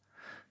police.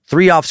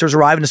 3 officers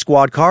arrive in a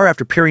squad car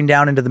after peering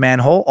down into the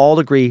manhole. All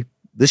agree,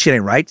 this shit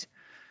ain't right.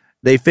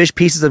 They fish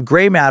pieces of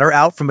gray matter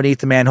out from beneath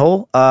the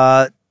manhole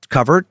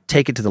cover,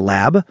 take it to the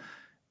lab.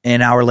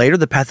 An hour later,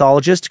 the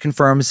pathologist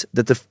confirms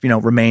that the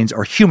remains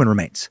are human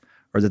remains,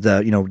 or that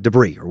the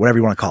debris, or whatever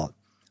you want to call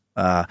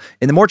it.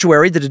 In the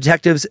mortuary, the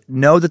detectives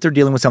know that they're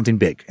dealing with something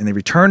big, and they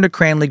return to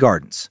Cranley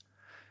Gardens.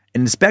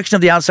 An inspection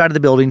of the outside of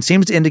the building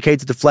seems to indicate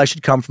that the flesh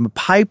had come from a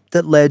pipe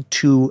that led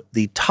to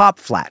the top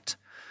flat.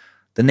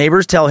 The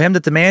neighbors tell him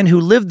that the man who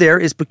lived there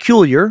is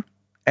peculiar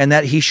and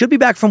that he should be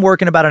back from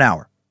work in about an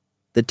hour.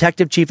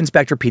 Detective Chief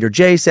Inspector Peter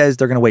J. says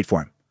they're going to wait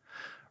for him.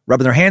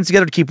 Rubbing their hands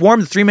together to keep warm,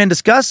 the 3 men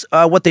discuss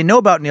what they know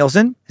about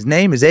Nilsen, his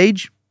name, his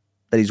age,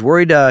 that he's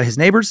worried his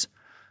neighbors.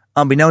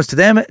 Unbeknownst to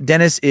them,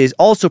 Dennis is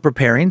also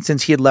preparing.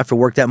 Since he had left for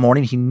work that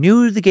morning, he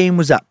knew the game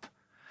was up.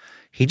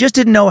 He just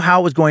didn't know how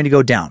it was going to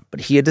go down,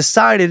 but he had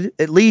decided,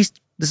 at least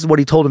this is what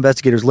he told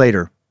investigators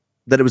later,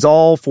 that it was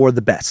all for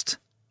the best.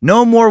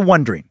 No more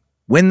wondering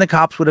when the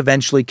cops would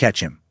eventually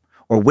catch him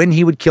or when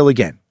he would kill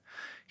again.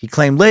 He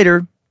claimed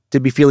later to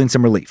be feeling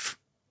some relief.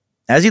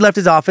 As he left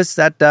his office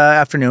that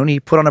afternoon, he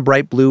put on a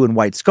bright blue and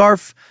white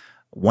scarf,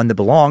 one that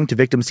belonged to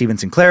victim Stephen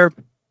Sinclair.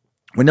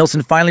 When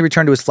Nilsen finally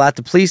returned to his flat,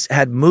 the police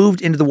had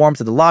moved into the warmth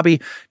of the lobby.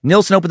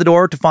 Nilsen opened the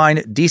door to find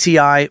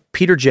DCI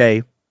Peter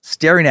J.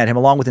 staring at him,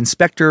 along with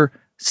Inspector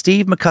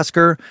Steve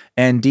McCusker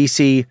and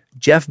DC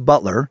Jeff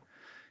Butler.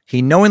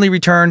 He knowingly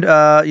returned,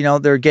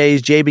 their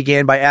gaze. Jay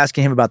began by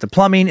asking him about the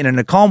plumbing, and in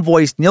a calm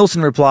voice,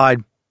 Nilsen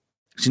replied,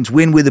 "Since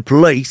when were the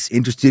police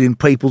interested in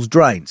people's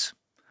drains?"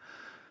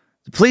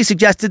 The police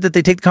suggested that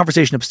they take the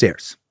conversation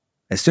upstairs.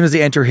 As soon as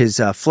they enter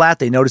his flat,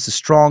 they notice a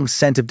strong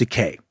scent of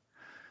decay.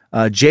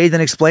 Jay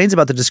then explains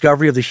about the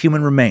discovery of the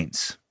human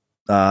remains.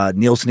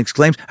 Nilsen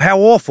exclaims, "How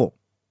awful!"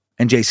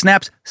 And Jay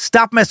snaps,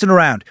 "Stop messing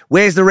around.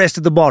 Where's the rest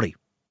of the body?"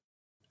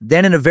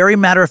 Then, in a very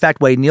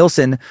matter-of-fact way,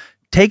 Nilsen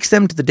takes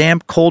them to the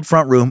damp, cold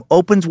front room,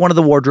 opens one of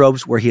the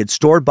wardrobes where he had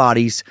stored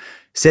bodies,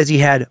 says he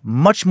had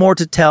much more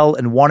to tell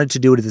and wanted to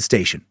do it at the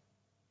station.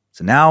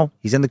 So now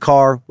he's in the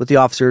car with the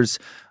officers.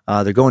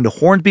 They're going to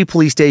Hornsby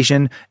Police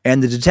Station,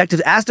 and the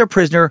detectives ask their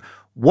prisoner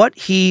what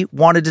he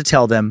wanted to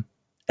tell them,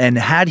 and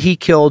had he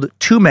killed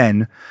 2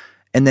 men,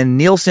 and then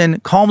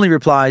Nilsen calmly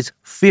replies,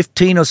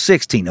 15 or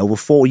 16 over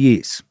 4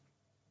 years.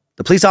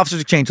 The police officers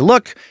exchange a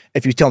look.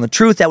 If he was telling the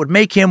truth, that would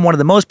make him one of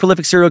the most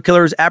prolific serial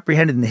killers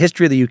apprehended in the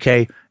history of the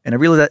UK. And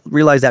I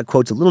realize that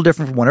quote's a little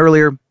different from one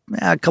earlier.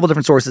 A couple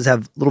different sources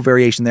have a little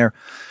variation there.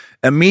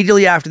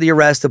 Immediately after the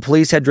arrest, the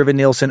police had driven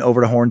Nilsen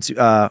over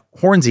to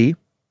Hornsey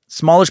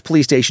smallish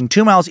police station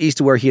 2 miles east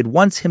of where he had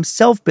once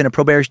himself been a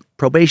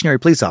probationary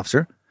police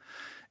officer.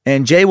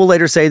 And Jay will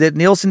later say that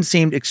Nilsen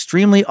seemed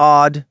extremely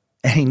odd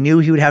and he knew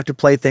he would have to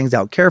play things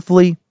out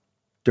carefully.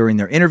 During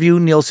their interview,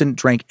 Nilsen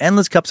drank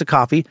endless cups of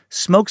coffee,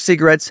 smoked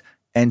cigarettes,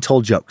 and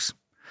told jokes.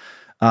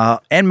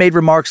 And made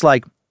remarks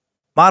like,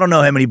 I don't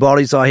know how many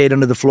bodies I hid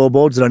under the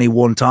floorboards at any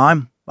one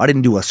time. I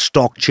didn't do a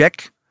stock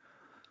check.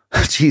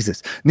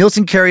 Jesus.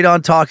 Nilsen carried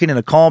on talking in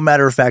a calm,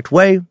 matter-of-fact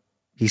way.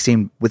 He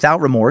seemed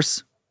without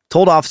remorse,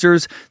 told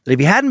officers that if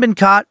he hadn't been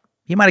caught,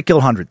 he might have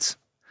killed hundreds.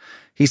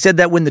 He said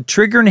that when the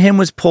trigger in him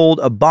was pulled,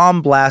 a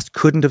bomb blast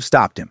couldn't have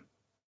stopped him.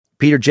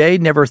 Peter J.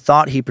 never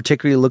thought he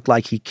particularly looked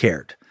like he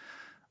cared.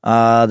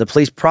 The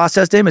police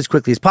processed him as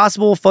quickly as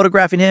possible,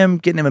 photographing him,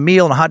 getting him a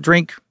meal and a hot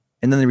drink,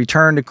 and then they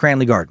returned to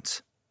Cranley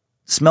Gardens.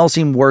 The smell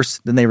seemed worse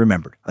than they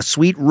remembered. A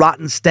sweet,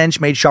 rotten stench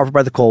made sharper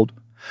by the cold.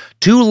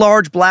 2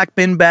 large black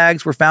bin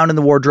bags were found in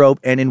the wardrobe,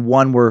 and in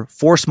one were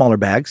 4 smaller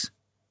bags.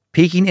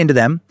 Peeking into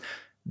them,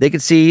 they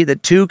could see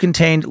that 2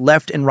 contained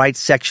left and right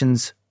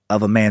sections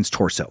of a man's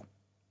torso,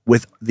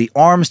 with the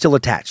arm still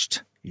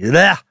attached.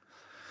 Blah.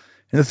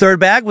 In the 3rd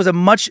bag was a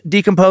much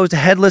decomposed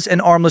headless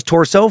and armless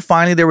torso.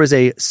 Finally, there was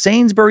a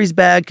Sainsbury's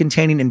bag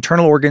containing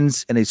internal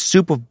organs and a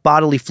soup of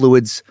bodily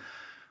fluids.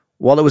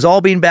 While it was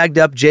all being bagged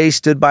up, Jay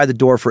stood by the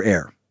door for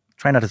air,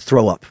 trying not to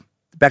throw up.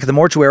 Back at the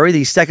mortuary,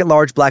 the 2nd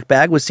large black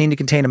bag was seen to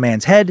contain a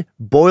man's head,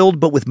 boiled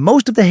but with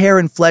most of the hair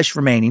and flesh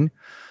remaining.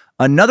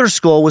 Another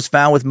skull was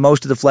found with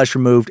most of the flesh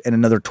removed and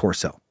another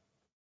torso.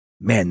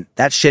 Man,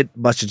 that shit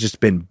must have just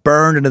been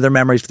burned into their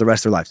memories for the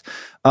rest of their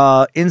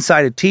lives.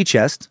 Inside a tea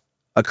chest,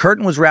 a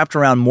curtain was wrapped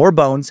around more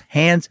bones,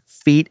 hands,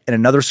 feet, and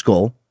another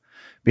skull.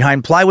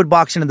 Behind plywood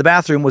boxing in the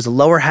bathroom was the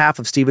lower half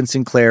of Stephen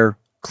Sinclair,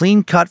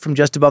 clean cut from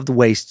just above the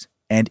waist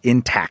and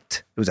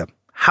intact. It was a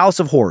house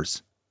of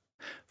horrors.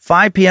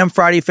 5 p.m.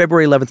 Friday,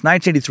 February 11th,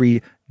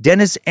 1983,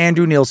 Dennis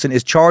Andrew Nilsen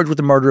is charged with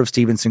the murder of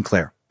Stephen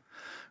Sinclair.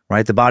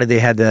 Right, the body they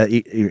had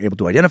able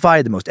to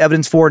identify, the most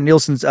evidence for.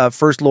 Nilsen's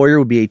first lawyer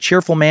would be a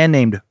cheerful man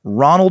named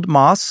Ronald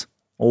Moss.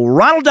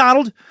 Ronald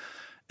Donald.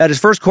 At his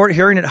first court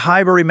hearing at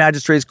Highbury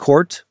Magistrates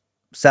Court,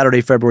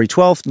 Saturday, February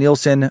 12th,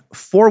 Nilsen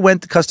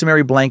forewent the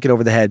customary blanket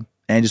over the head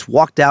and just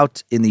walked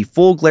out in the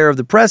full glare of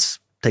the press.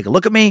 Take a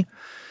look at me.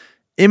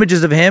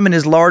 Images of him and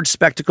his large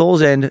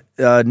spectacles and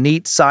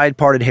neat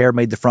side-parted hair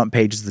made the front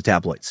pages of the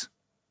tabloids.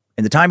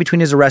 In the time between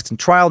his arrest and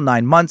trial,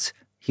 9 months,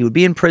 he would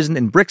be imprisoned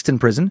in Brixton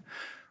Prison,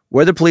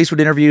 where the police would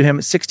interview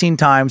him 16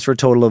 times for a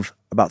total of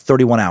about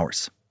 31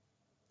 hours.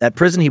 At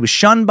prison, he was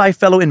shunned by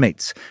fellow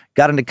inmates,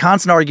 got into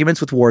constant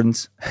arguments with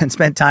wardens, and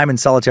spent time in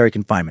solitary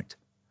confinement.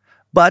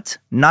 But,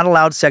 not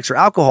allowed sex or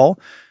alcohol,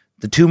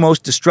 the 2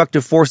 most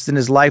destructive forces in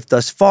his life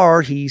thus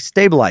far, he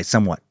stabilized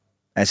somewhat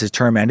as his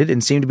term ended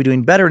and seemed to be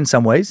doing better in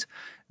some ways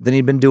than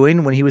he'd been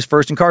doing when he was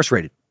first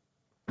incarcerated.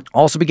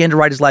 Also began to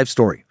write his life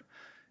story,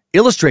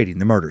 illustrating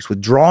the murders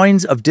with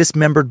drawings of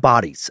dismembered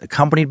bodies,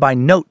 accompanied by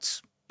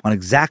notes on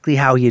exactly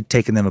how he had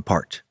taken them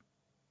apart.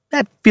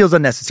 That feels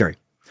unnecessary.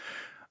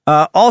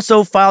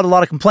 Also filed a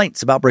lot of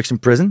complaints about Brixton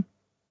Prison.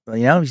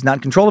 He's not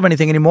in control of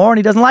anything anymore and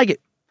he doesn't like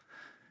it.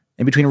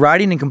 In between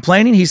writing and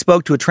complaining, he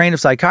spoke to a train of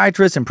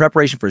psychiatrists in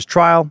preparation for his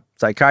trial.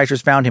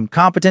 Psychiatrists found him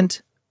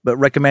competent, but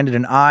recommended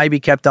an eye be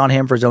kept on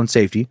him for his own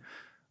safety,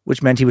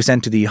 which meant he was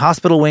sent to the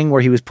hospital wing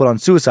where he was put on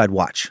suicide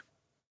watch.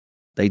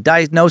 They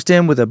diagnosed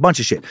him with a bunch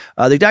of shit.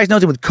 They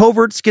diagnosed him with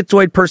covert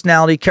schizoid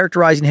personality,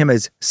 characterizing him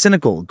as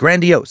cynical,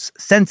 grandiose,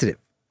 sensitive,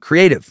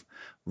 creative,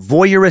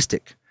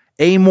 voyeuristic,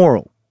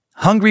 amoral,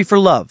 hungry for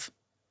love,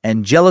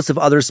 and jealous of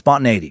others'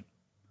 spontaneity.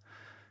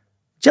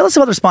 Jealous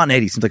of others'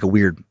 spontaneity seems like a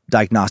weird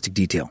diagnostic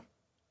detail.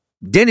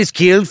 Dennis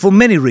killed for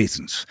many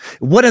reasons.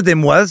 One of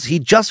them was he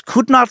just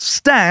could not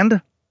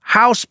stand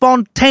how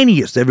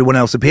spontaneous everyone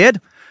else appeared.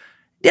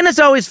 Dennis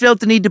always felt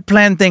the need to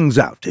plan things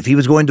out. If he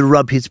was going to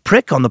rub his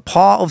prick on the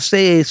paw of,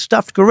 say, a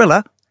stuffed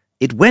gorilla,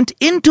 it went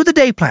into the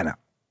day planner,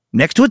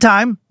 next to a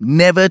time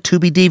never to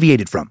be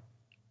deviated from.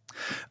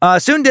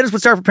 Soon Dennis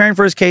would start preparing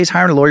for his case,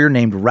 hiring a lawyer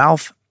named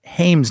Ralph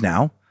Hames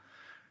now.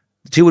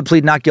 The 2 would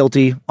plead not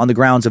guilty on the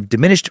grounds of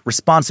diminished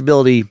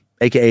responsibility,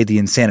 a.k.a. the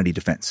insanity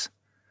defense.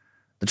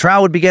 The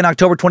trial would begin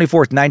October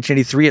 24th,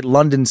 1983 at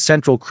London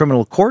Central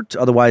Criminal Court,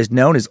 otherwise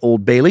known as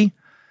Old Bailey.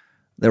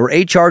 There were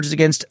 8 charges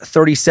against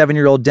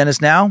 37-year-old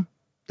Dennis now.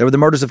 There were the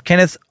murders of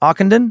Kenneth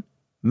Ockenden,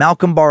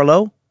 Malcolm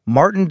Barlow,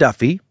 Martin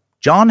Duffy,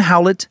 John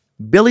Howlett,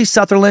 Billy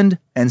Sutherland,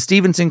 and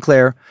Stephen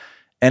Sinclair,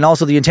 and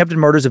also the attempted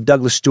murders of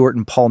Douglas Stewart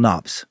and Paul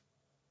Nobbs.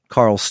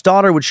 Carl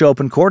Stoddard would show up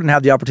in court and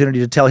have the opportunity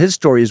to tell his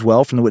story as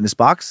well from the witness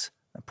box.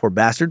 That poor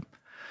bastard.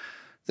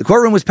 The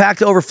courtroom was packed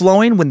to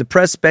overflowing. When the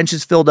press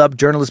benches filled up,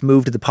 journalists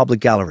moved to the public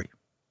gallery.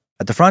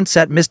 At the front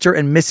sat Mr.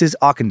 and Mrs.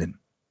 Ockenden.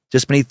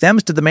 Just beneath them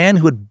stood the man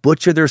who had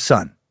butchered their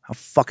son. How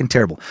fucking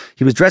terrible.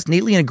 He was dressed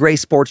neatly in a gray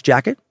sports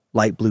jacket,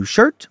 light blue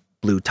shirt,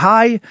 blue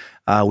tie,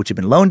 which had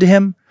been loaned to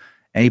him,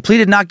 and he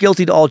pleaded not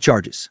guilty to all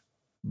charges,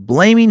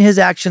 blaming his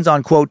actions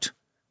on, quote,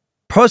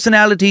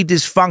 personality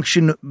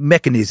dysfunction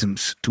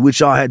mechanisms to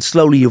which I had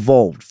slowly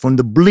evolved from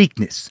the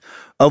bleakness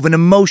of an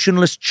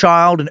emotionless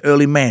child in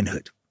early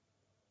manhood.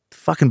 The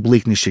fucking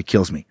bleakness shit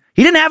kills me.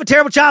 He didn't have a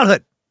terrible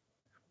childhood.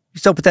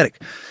 He's so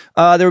pathetic.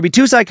 There would be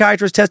 2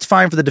 psychiatrists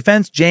testifying for the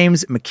defense,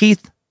 James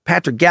McKeith,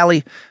 Patrick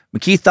Galley.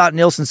 McKeith thought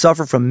Nilsen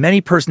suffered from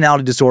many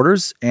personality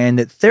disorders and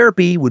that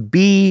therapy would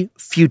be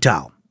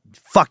futile.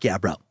 Fuck yeah,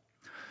 bro.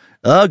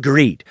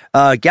 Agreed.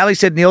 Galley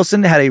said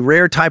Nilsen had a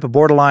rare type of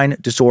borderline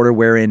disorder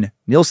wherein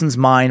Nilsen's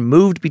mind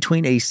moved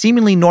between a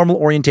seemingly normal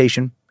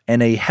orientation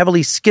and a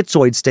heavily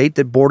schizoid state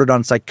that bordered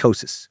on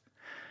psychosis.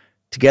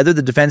 Together,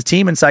 the defense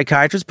team and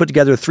psychiatrists put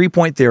together a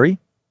 3-point theory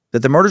that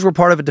the murders were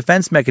part of a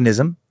defense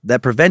mechanism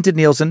that prevented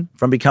Nilsen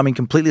from becoming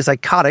completely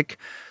psychotic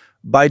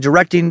by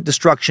directing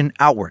destruction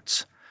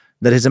outwards,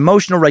 that his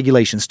emotional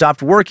regulation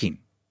stopped working,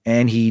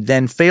 and he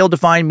then failed to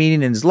find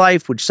meaning in his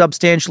life, which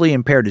substantially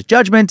impaired his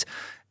judgment,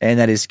 and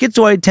that his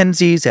schizoid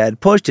tendencies had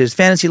pushed his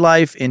fantasy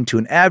life into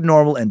an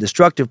abnormal and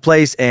destructive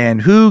place,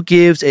 and who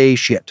gives a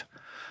shit?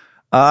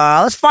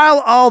 Let's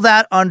file all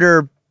that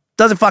under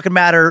doesn't fucking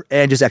matter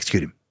and just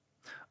execute him.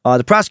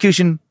 The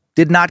prosecution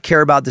did not care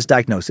about this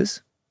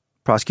diagnosis.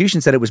 Prosecution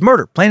said it was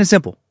murder, plain and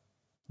simple.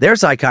 Their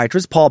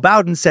psychiatrist, Paul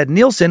Bowden, said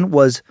Nilsen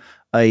was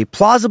a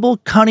plausible,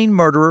 cunning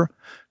murderer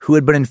who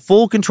had been in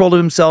full control of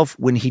himself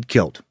when he'd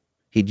killed.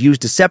 He'd used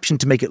deception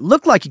to make it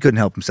look like he couldn't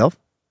help himself,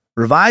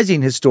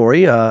 revising his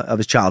story of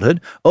his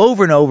childhood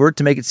over and over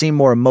to make it seem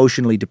more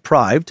emotionally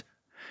deprived.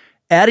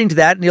 Adding to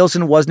that,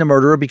 Nilsen wasn't a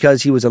murderer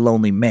because he was a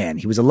lonely man.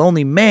 He was a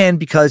lonely man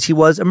because he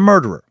was a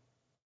murderer.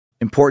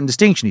 Important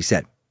distinction, he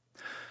said.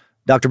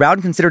 Dr.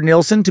 Bowden considered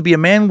Nilsen to be a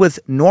man with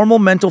normal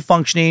mental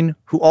functioning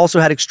who also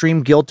had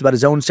extreme guilt about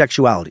his own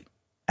sexuality.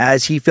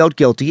 As he felt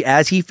guilty,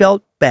 as he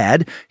felt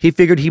bad, he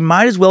figured he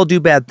might as well do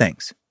bad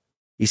things.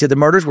 He said the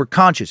murders were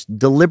conscious,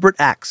 deliberate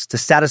acts to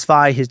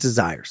satisfy his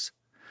desires.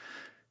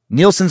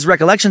 Nilsen's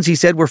recollections, he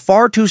said, were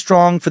far too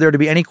strong for there to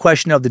be any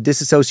question of the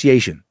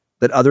disassociation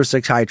that other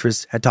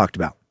psychiatrists had talked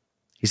about.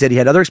 He said he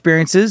had other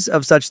experiences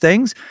of such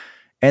things,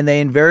 and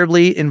they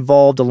invariably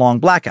involved a long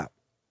blackout.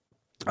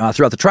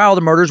 Throughout the trial,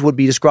 the murders would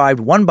be described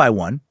one by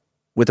one,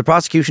 with the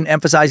prosecution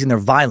emphasizing their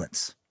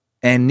violence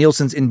and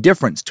Nilsen's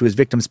indifference to his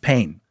victim's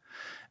pain,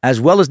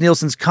 as well as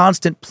Nilsen's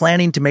constant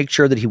planning to make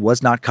sure that he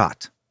was not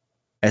caught.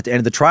 At the end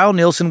of the trial,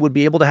 Nilsen would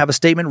be able to have a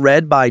statement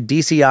read by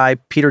DCI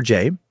Peter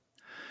J.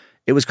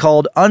 It was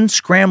called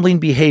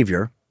Unscrambling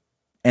Behavior,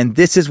 and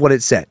this is what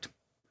it said.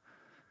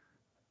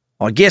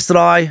 I guess that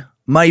I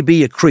may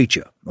be a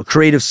creature, a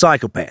creative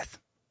psychopath,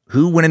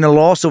 who, when in a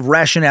loss of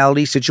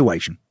rationality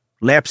situation,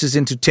 lapses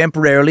into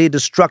temporarily a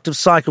destructive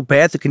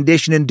psychopath, a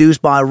condition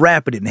induced by a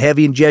rapid and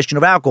heavy ingestion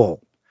of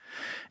alcohol.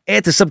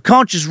 At the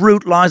subconscious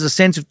root lies a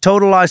sense of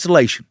total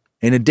isolation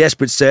and a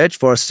desperate search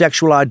for a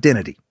sexual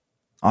identity.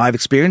 I have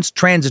experienced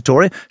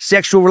transitory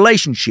sexual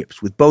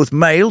relationships with both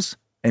males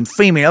and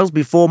females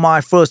before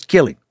my first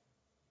killing.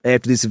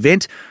 After this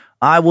event,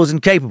 I was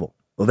incapable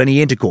of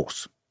any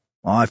intercourse.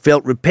 I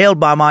felt repelled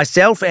by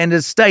myself, and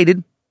as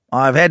stated,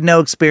 I have had no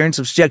experience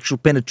of sexual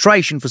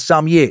penetration for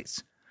some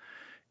years.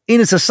 In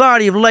a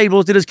society of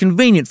labels, it is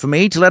convenient for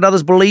me to let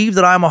others believe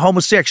that I am a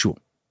homosexual.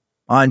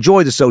 I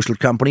enjoy the social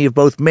company of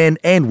both men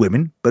and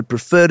women, but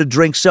prefer to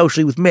drink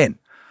socially with men.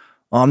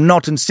 I'm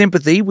not in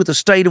sympathy with the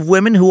state of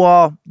women who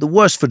are the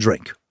worse for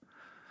drink.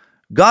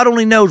 God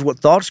only knows what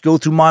thoughts go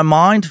through my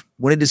mind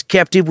when it is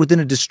captive within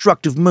a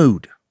destructive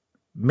mood.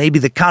 Maybe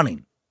the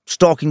cunning,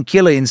 stalking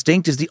killer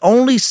instinct is the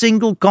only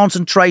single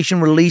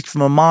concentration released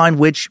from a mind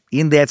which,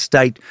 in that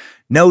state,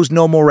 knows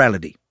no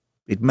morality.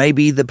 It may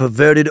be the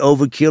perverted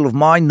overkill of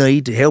my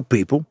need to help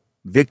people,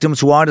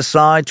 victims who I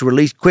decide to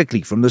release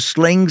quickly from the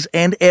slings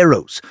and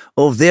arrows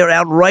of their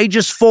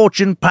outrageous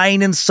fortune,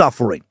 pain, and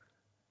suffering.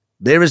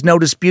 There is no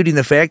disputing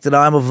the fact that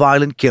I am a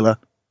violent killer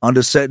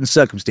under certain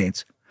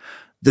circumstances.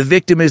 The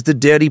victim is the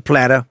dirty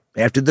platter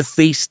after the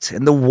feast,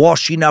 and the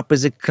washing up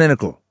is a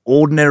clinical,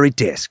 ordinary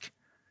task.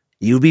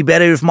 It would be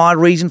better if my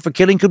reason for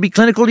killing could be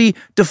clinically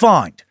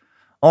defined,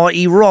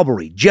 i.e.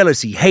 robbery,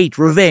 jealousy, hate,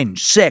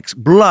 revenge, sex,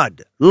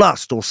 blood,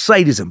 lust, or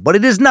sadism, but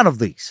it is none of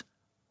these.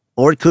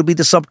 Or it could be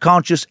the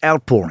subconscious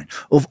outpouring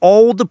of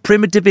all the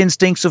primitive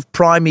instincts of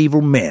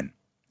primeval men.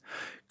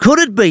 Could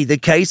it be the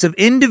case of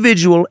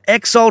individual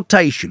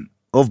exaltation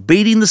of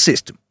beating the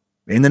system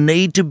and the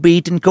need to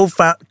beat and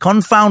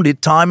confound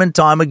it time and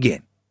time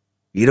again?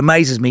 It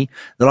amazes me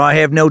that I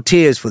have no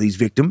tears for these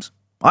victims.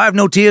 I have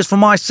no tears for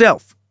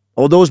myself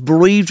or those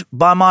bereaved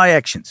by my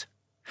actions.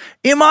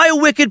 Am I a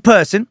wicked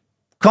person,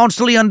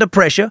 constantly under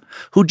pressure,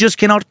 who just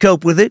cannot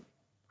cope with it,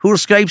 who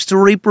escapes to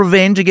reap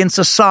revenge against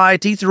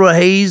society through a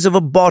haze of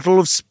a bottle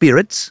of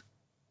spirits?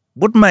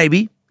 But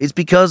maybe it's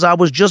because I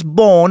was just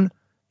born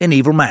an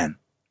evil man.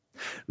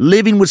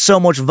 Living with so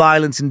much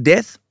violence and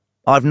death,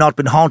 I've not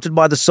been haunted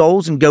by the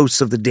souls and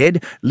ghosts of the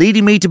dead,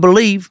 leading me to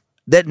believe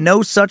that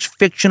no such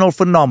fictional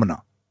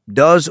phenomena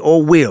does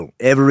or will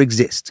ever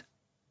exist.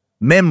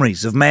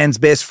 Memories of man's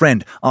best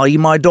friend, i.e.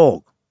 my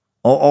dog,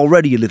 are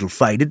already a little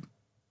faded.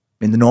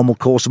 In the normal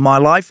course of my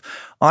life,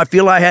 I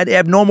feel I had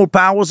abnormal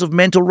powers of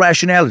mental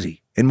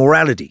rationality and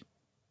morality.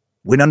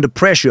 When under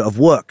pressure of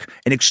work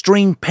and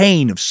extreme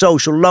pain of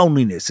social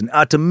loneliness and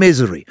utter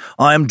misery,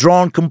 I am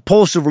drawn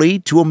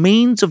compulsively to a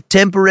means of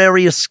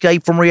temporary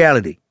escape from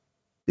reality.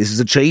 This is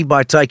achieved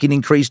by taking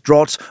increased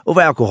draughts of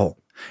alcohol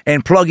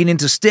and plugging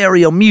into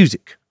stereo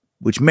music,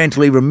 which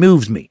mentally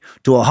removes me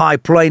to a high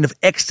plane of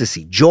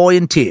ecstasy, joy,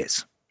 and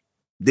tears.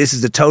 This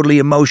is a totally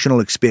emotional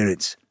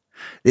experience.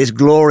 This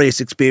glorious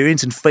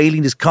experience and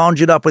feeling is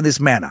conjured up in this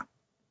manner.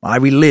 I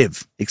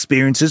relive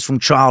experiences from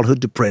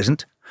childhood to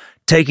present,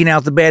 taking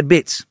out the bad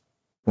bits.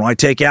 When I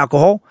take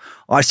alcohol,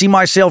 I see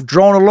myself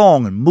drawn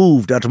along and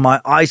moved out of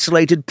my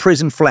isolated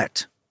prison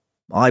flat.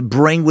 I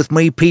bring with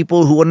me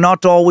people who are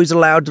not always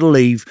allowed to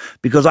leave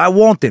because I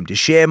want them to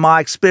share my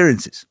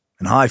experiences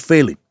and high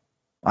feeling.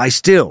 I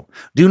still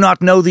do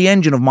not know the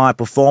engine of my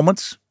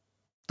performance.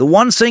 The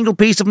one single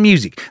piece of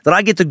music that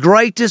I get the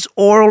greatest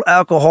oral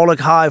alcoholic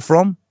high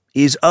from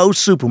is Oh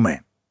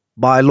Superman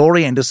by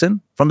Laurie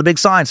Anderson from the Big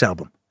Science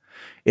album.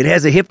 It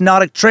has a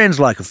hypnotic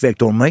trance-like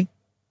effect on me.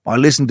 I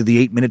listened to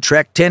the 8-minute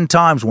track 10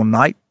 times one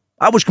night.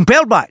 I was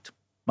compelled by it.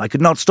 I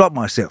could not stop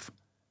myself.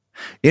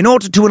 In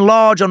order to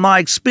enlarge on my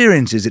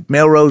experiences at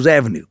Melrose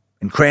Avenue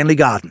and Cranley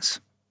Gardens,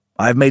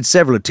 I have made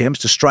several attempts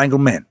to strangle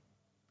men.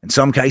 In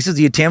some cases,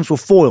 the attempts were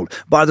foiled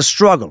by the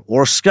struggle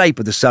or escape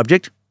of the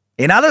subject.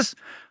 In others,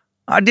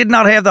 I did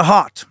not have the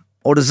heart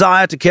or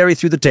desire to carry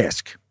through the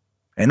task.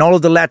 In all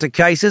of the latter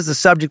cases, the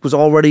subject was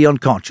already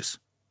unconscious.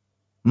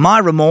 My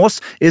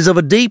remorse is of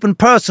a deep and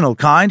personal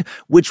kind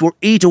which will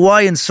eat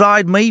away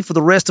inside me for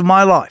the rest of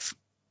my life.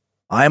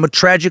 I am a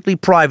tragically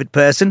private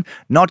person,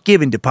 not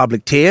given to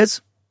public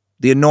tears.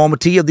 The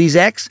enormity of these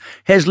acts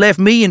has left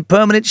me in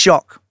permanent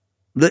shock.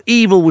 The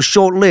evil was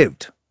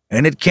short-lived,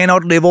 and it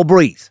cannot live or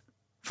breathe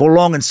for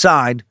long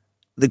inside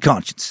the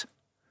conscience.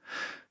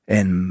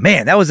 And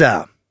man, that was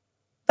a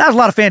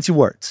lot of fancy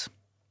words.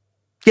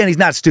 Again, he's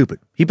not stupid.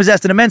 He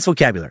possessed an immense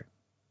vocabulary.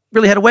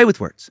 Really had a way with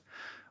words.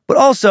 But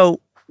also,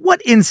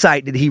 what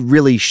insight did he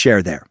really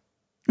share there?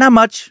 Not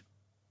much.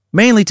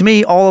 Mainly to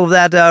me, all of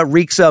that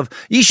reeks of,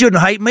 you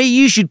shouldn't hate me,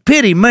 you should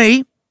pity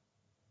me.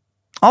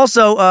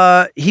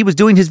 Also, he was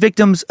doing his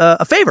victims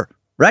a favor,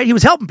 right? He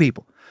was helping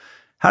people.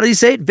 How did he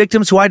say it?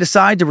 Victims who I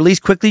decide to release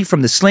quickly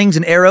from the slings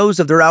and arrows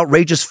of their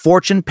outrageous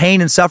fortune, pain,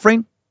 and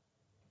suffering.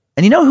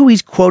 And you know who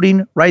he's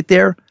quoting right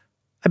there?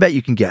 I bet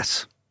you can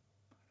guess.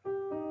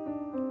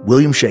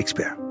 William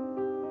Shakespeare.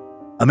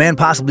 A man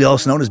possibly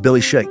also known as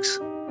Billy Shakes.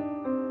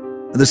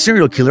 The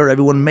serial killer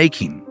everyone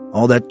making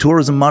all that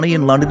tourism money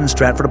in London and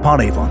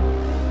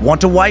Stratford-upon-Avon want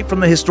to wipe from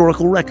the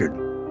historical record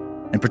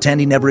and pretend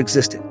he never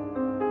existed.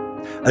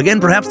 Again,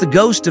 perhaps the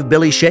ghost of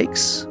Billy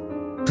Shakes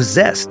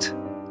possessed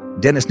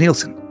Dennis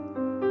Nilsen.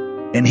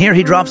 And here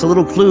he drops a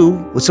little clue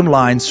with some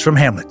lines from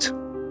Hamlet.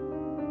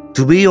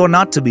 To be or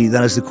not to be,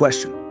 that is the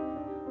question.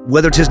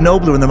 Whether 'tis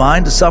nobler in the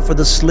mind to suffer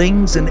the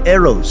slings and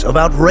arrows of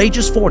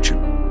outrageous fortune,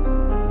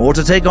 or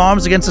to take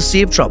arms against a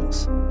sea of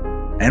troubles,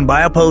 and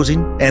by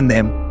opposing end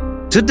them,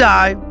 to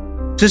die,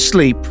 to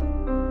sleep,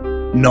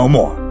 no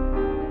more.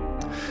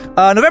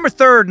 November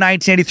 3rd,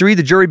 1983,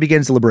 the jury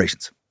begins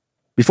deliberations.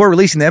 Before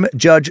releasing them,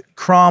 Judge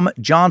Crom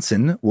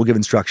Johnson will give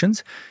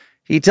instructions.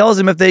 He tells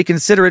them if they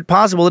consider it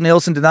possible that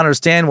Nilsen did not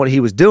understand what he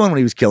was doing when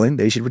he was killing,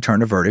 they should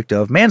return a verdict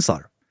of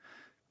manslaughter.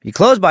 He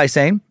closed by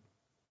saying,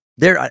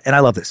 and I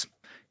love this,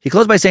 he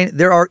closed by saying,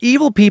 there are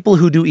evil people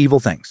who do evil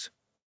things.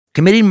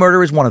 Committing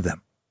murder is one of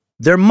them.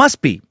 There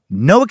must be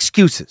no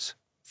excuses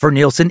for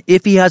Nilsen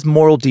if he has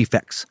moral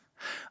defects.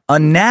 A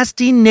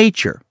nasty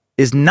nature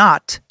is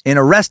not an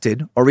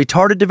arrested or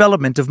retarded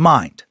development of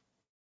mind.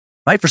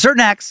 Right? For certain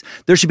acts,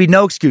 there should be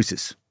no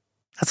excuses.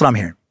 That's what I'm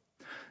hearing.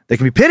 There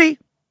can be pity,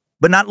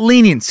 but not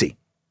leniency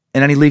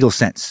in any legal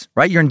sense.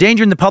 Right? You're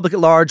endangering the public at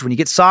large when you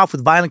get soft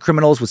with violent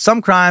criminals with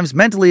some crimes,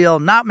 mentally ill,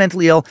 not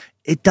mentally ill.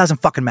 It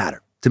doesn't fucking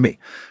matter to me.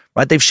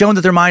 Right? They've shown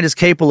that their mind is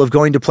capable of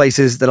going to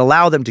places that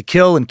allow them to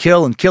kill and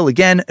kill and kill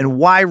again, and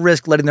why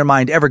risk letting their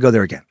mind ever go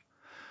there again?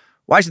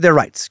 Why should their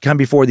rights come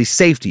before the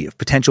safety of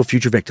potential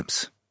future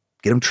victims?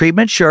 Get them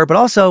treatment, sure, but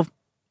also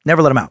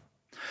never let them out.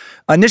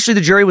 Initially, the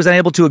jury was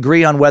unable to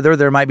agree on whether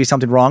there might be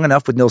something wrong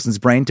enough with Nilsen's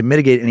brain to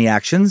mitigate any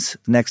actions.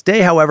 The next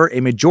day, however, a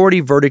majority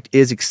verdict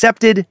is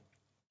accepted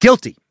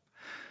guilty.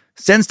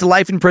 Sentenced to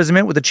life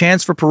imprisonment with a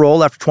chance for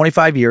parole after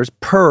 25 years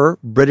per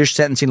British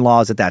sentencing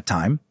laws at that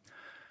time.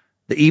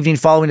 The evening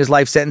following his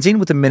life sentencing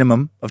with a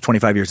minimum of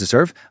 25 years to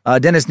serve,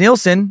 Dennis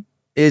Nilsen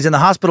is in the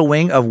hospital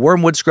wing of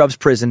Wormwood Scrubs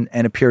prison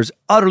and appears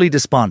utterly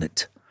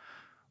despondent.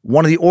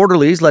 One of the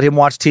orderlies let him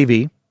watch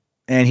TV,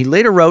 and he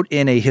later wrote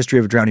in A History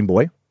of a Drowning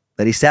Boy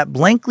that he sat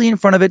blankly in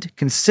front of it,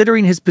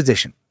 considering his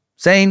position,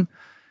 saying,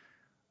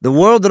 the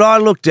world that I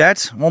looked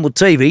at on the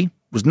TV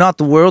was not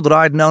the world that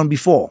I had known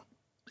before.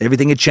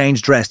 Everything had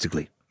changed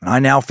drastically, and I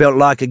now felt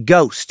like a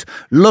ghost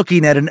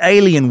looking at an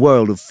alien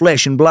world of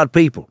flesh and blood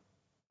people.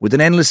 With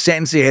an endless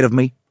sentence ahead of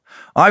me,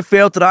 I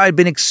felt that I had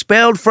been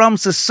expelled from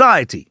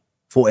society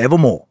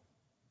forevermore.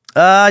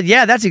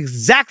 Yeah, that's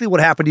exactly what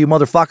happened to you,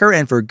 motherfucker,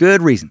 and for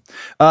good reason.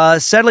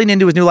 Settling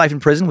into his new life in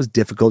prison was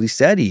difficult, he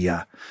said. He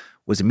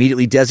was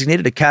immediately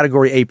designated a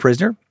Category A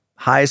prisoner,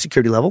 highest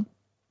security level.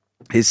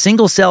 His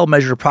single cell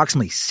measured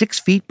approximately 6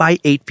 feet by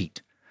 8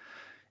 feet.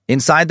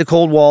 Inside the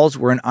cold walls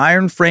were an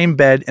iron frame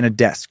bed and a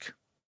desk.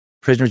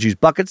 Prisoners used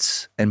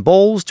buckets and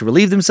bowls to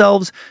relieve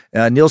themselves.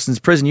 Nilsen's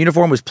prison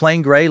uniform was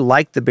plain gray,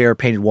 like the bare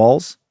painted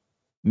walls.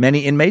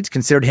 Many inmates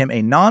considered him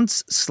a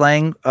nonce,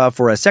 slang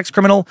for a sex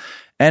criminal,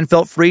 and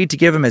felt free to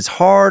give him as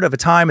hard of a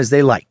time as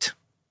they liked.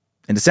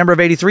 In December of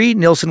 1983,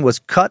 Nilsen was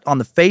cut on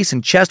the face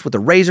and chest with a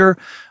razor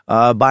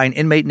by an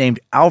inmate named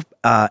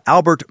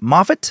Albert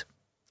Moffat,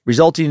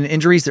 resulting in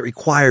injuries that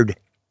required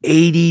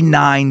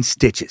 89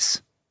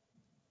 stitches.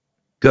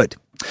 Good.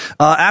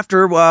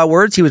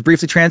 Afterwards, he was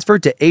briefly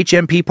transferred to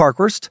HMP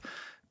Parkhurst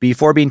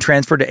before being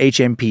transferred to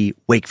HMP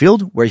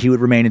Wakefield, where he would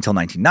remain until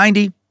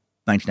 1990.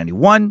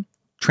 1991,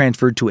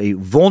 transferred to a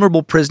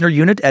vulnerable prisoner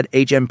unit at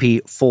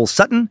HMP Full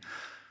Sutton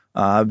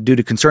due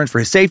to concerns for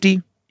his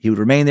safety. He would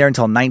remain there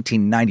until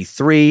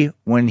 1993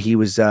 when he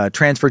was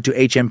transferred to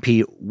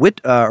HMP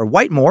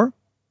Whitemore,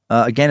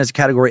 again as a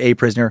Category A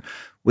prisoner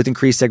with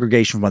increased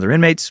segregation from other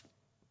inmates.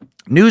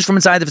 News from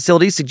inside the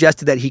facility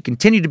suggested that he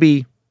continued to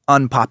be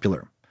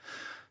unpopular.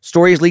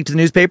 Stories leaked to the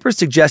newspapers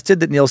suggested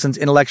that Nilsen's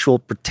intellectual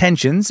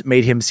pretensions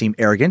made him seem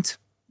arrogant.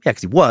 Yeah,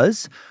 because he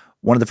was.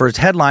 One of the first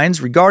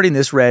headlines regarding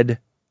this read,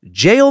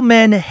 "Jail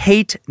men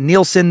hate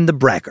Nilsen the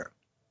bragger."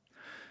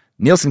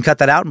 Nilsen cut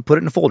that out and put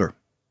it in a folder.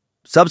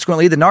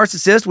 Subsequently, the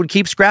narcissist would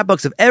keep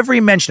scrapbooks of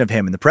every mention of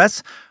him in the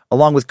press,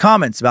 along with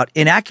comments about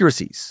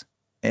inaccuracies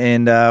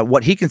and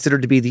what he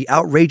considered to be the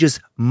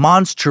outrageous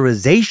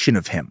monsterization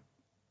of him.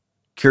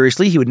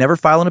 Curiously, he would never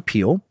file an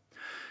appeal,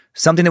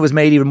 something that was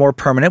made even more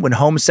permanent when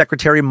Home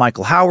Secretary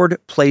Michael Howard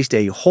placed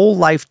a whole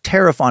life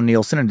tariff on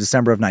Nilsen in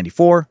December of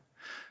 1994.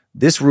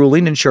 This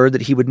ruling ensured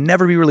that he would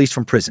never be released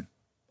from prison,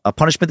 a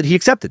punishment that he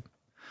accepted.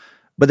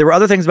 But there were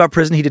other things about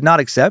prison he did not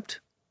accept.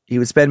 He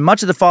would spend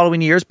much of the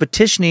following years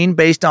petitioning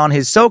based on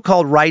his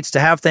so-called rights to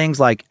have things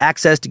like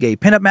access to gay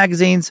pinup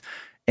magazines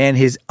and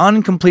his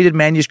uncompleted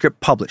manuscript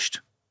published,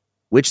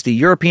 which the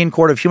European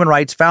Court of Human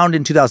Rights found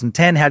in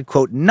 2010 had,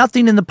 quote,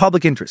 nothing in the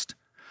public interest,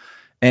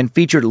 and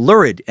featured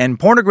lurid and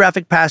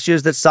pornographic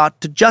passages that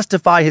sought to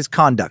justify his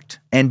conduct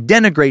and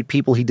denigrate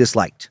people he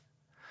disliked.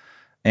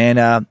 And,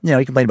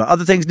 he complained about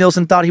other things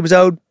Nilsen thought he was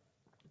owed.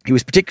 He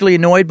was particularly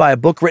annoyed by a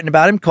book written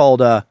about him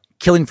called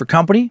Killing for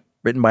Company,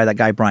 written by that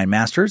guy Brian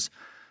Masters,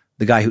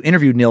 the guy who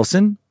interviewed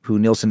Nilsen, who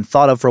Nilsen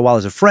thought of for a while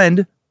as a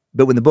friend.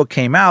 But when the book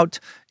came out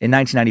in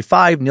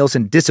 1995,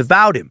 Nilsen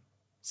disavowed him,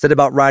 set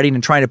about writing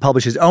and trying to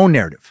publish his own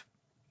narrative.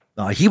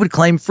 He would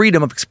claim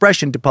freedom of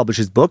expression to publish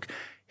his book,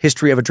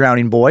 History of a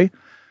Drowning Boy.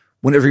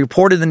 When it was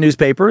reported in the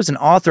newspapers, an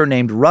author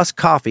named Russ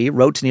Coffey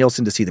wrote to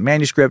Nilsen to see the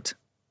manuscript.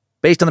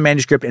 Based on the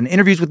manuscript and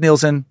interviews with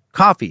Nilsen,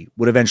 Coffey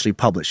would eventually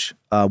publish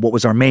what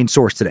was our main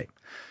source today.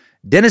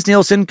 Dennis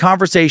Nilsen,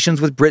 Conversations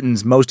with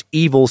Britain's Most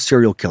Evil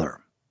Serial Killer.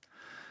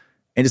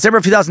 In December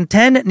of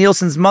 2010,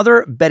 Nilsen's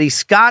mother, Betty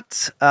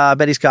Scott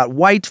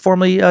White,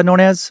 formerly known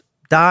as,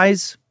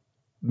 dies.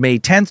 May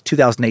 10th,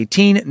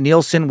 2018,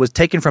 Nilsen was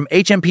taken from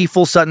HMP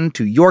Full Sutton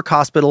to York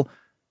Hospital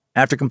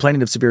after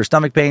complaining of severe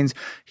stomach pains.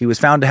 He was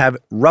found to have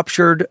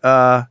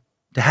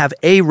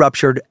a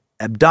ruptured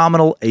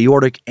abdominal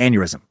aortic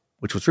aneurysm,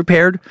 which was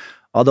repaired,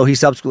 although he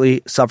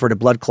subsequently suffered a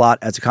blood clot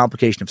as a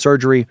complication of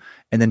surgery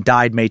and then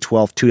died May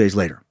 12th, 2 days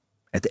later,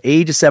 at the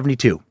age of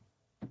 72.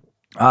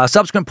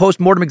 Subsequent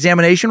post-mortem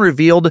examination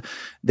revealed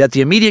that the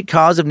immediate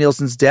cause of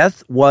Nilsen's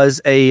death was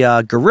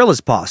a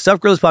gorilla's paw.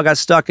 Stuffed gorilla's paw got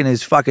stuck in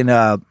his fucking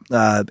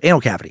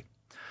anal cavity.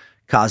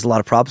 Caused a lot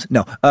of problems.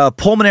 No,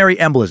 pulmonary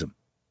embolism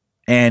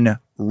and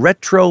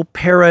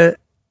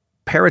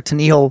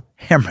retroperitoneal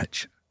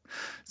hemorrhage.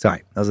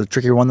 Sorry, that was a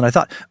trickier one than I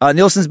thought.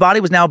 Nilsen's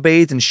body was now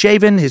bathed and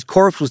shaven. His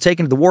corpse was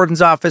taken to the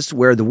warden's office,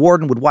 where the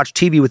warden would watch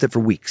TV with it for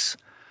weeks.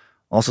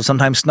 Also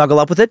sometimes snuggle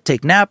up with it,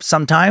 take naps.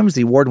 Sometimes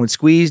the warden would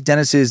squeeze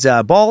Dennis's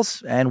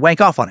balls and wank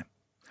off on him.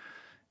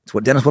 It's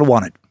what Dennis would have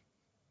wanted.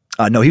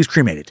 No, he was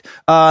cremated.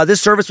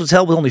 This service was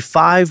held with only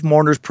 5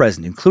 mourners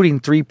present,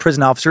 including 3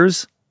 prison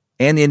officers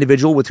and the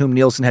individual with whom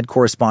Nilsen had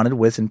corresponded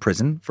with in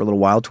prison for a little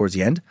while towards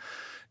the end.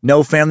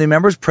 No family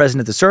members present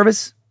at the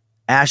service.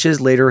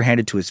 Ashes later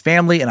handed to his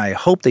family, and I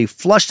hope they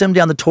flushed them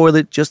down the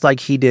toilet just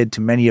like he did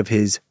to many of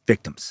his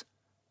victims.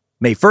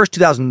 May 1st,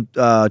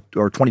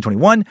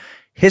 2021,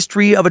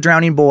 History of a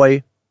Drowning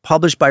Boy,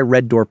 published by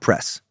Red Door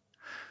Press.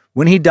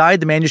 When he died,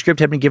 the manuscript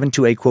had been given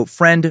to a, quote,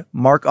 friend,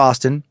 Mark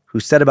Austin, who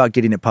set about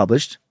getting it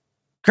published.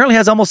 Currently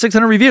has almost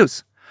 600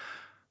 reviews.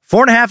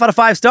 4.5 out of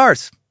 5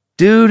 stars.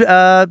 Dude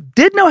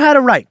did know how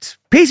to write.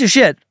 Piece of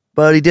shit,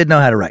 but he did know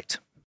how to write.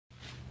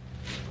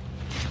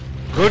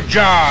 Good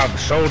job,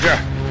 soldier.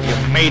 You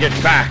made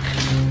it back.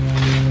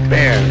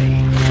 Barely.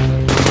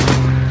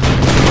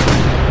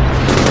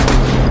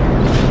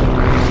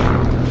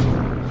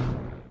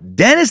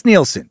 Dennis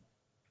Nilsen.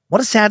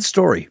 What a sad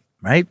story,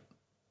 right?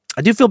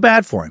 I do feel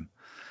bad for him.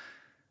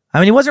 I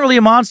mean, he wasn't really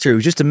a monster. He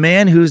was just a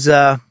man whose,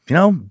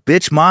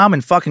 bitch mom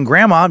and fucking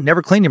grandma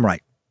never cleaned him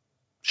right.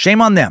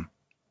 Shame on them.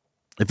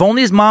 If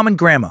only his mom and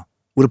grandma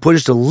would have put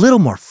just a little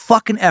more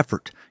fucking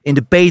effort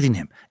into bathing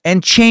him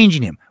and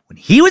changing him. When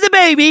he was a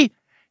baby,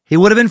 he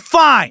would have been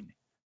fine.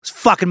 Those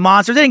fucking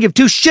monsters, they didn't give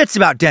 2 shits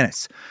about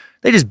Dennis.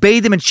 They just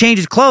bathed him and changed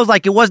his clothes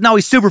like it wasn't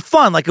always super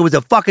fun, like it was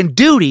a fucking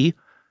duty,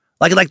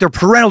 like their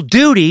parental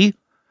duty.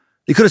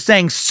 They could have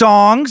sang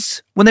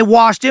songs when they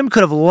washed him,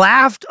 could have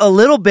laughed a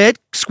little bit,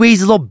 squeezed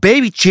his little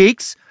baby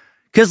cheeks,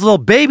 kissed his little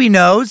baby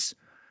nose.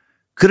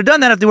 Could have done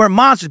that if they weren't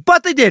monsters,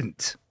 but they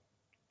didn't.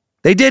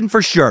 They didn't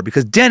for sure,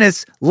 because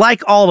Dennis,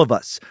 like all of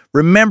us,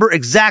 remember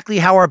exactly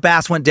how our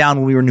baths went down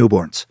when we were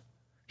newborns.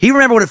 He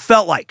remembered what it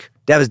felt like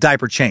to have his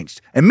diaper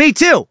changed. And me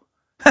too.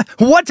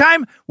 One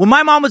time when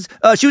my mom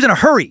she was in a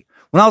hurry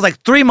when I was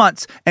like 3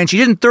 months, and she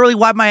didn't thoroughly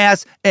wipe my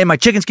ass and my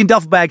chicken skin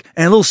duffel bag,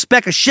 and a little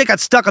speck of shit got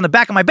stuck on the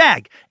back of my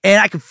bag.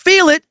 And I could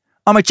feel it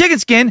on my chicken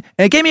skin,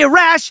 and it gave me a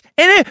rash,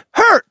 and it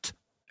hurt.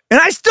 And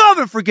I still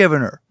haven't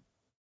forgiven her.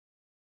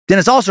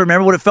 Dennis also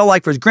remembered what it felt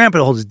like for his grandpa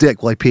to hold his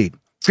dick while he peed.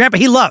 Grandpa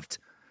he loved.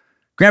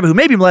 Grandpa who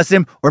maybe molested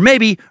him, or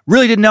maybe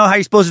really didn't know how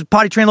you're supposed to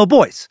potty train little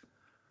boys.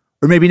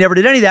 Or maybe never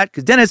did any of that,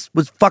 because Dennis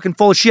was fucking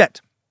full of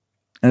shit.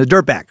 And a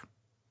dirtbag.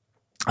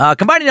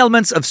 Combining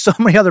elements of so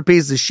many other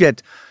pieces of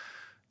shit.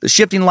 The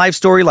shifting life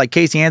story like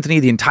Casey Anthony,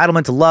 the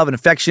entitlement to love and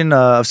affection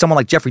of someone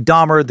like Jeffrey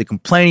Dahmer, the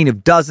complaining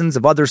of dozens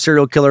of other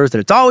serial killers that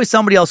it's always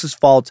somebody else's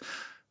fault,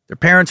 their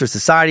parents or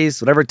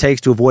societies, whatever it takes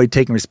to avoid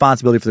taking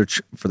responsibility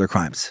for their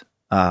crimes.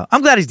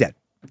 I'm glad he's dead.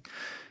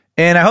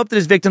 And I hope that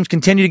his victims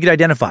continue to get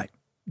identified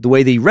the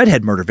way the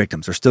redhead murder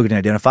victims are still getting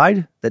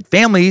identified, that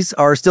families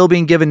are still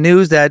being given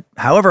news that,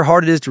 however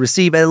hard it is to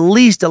receive, at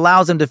least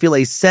allows them to feel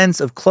a sense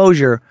of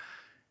closure.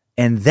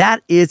 And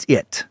that is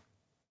it.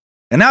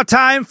 And now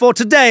time for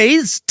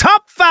today's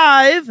Top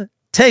 5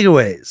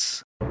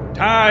 Takeaways.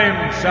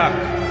 Time Suck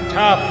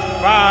Top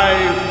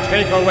 5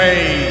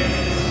 Takeaways.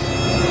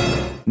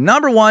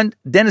 Number 1,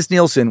 Dennis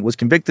Nilsen was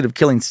convicted of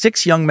killing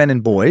 6 young men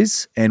and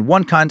boys and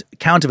 1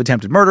 count of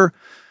attempted murder,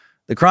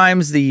 the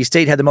crimes the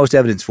state had the most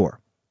evidence for.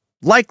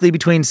 Likely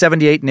between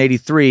 78 and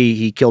 83,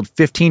 he killed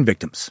 15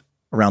 victims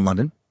around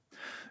London.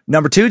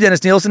 Number 2,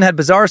 Dennis Nilsen had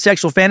bizarre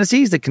sexual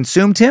fantasies that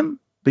consumed him,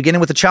 beginning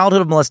with a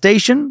childhood of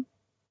molestation,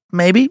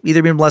 maybe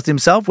either being molested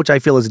himself, which I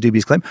feel is a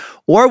dubious claim,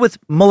 or with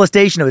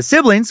molestation of his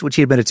siblings, which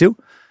he admitted to.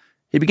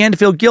 He began to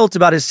feel guilt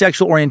about his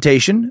sexual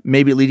orientation,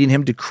 maybe leading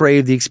him to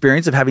crave the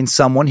experience of having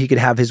someone he could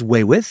have his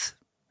way with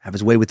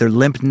their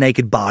limp,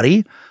 naked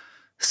body,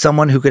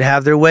 someone who could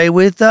have their way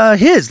with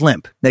his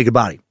limp, naked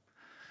body.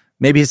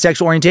 Maybe his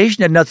sexual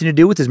orientation had nothing to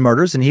do with his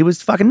murders, and he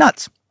was fucking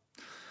nuts.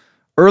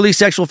 Early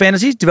sexual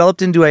fantasies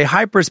developed into a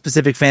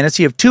hyper-specific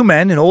fantasy of 2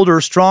 men, an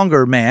older,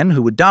 stronger man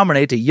who would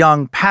dominate a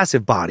young,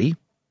 passive body.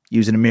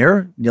 Using a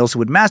mirror, Nilsen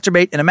would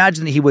masturbate and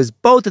imagine that he was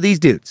both of these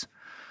dudes.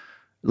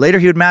 Later,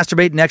 he would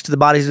masturbate next to the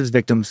bodies of his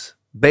victims,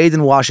 bathe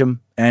and wash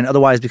them, and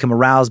otherwise become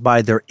aroused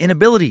by their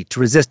inability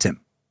to resist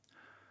him.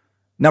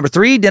 Number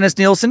 3, Dennis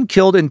Nilsen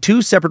killed in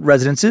 2 separate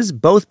residences,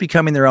 both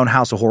becoming their own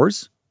house of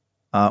horrors.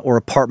 Or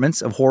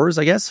apartments of horrors,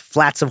 I guess,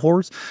 flats of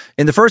horrors.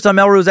 In the first on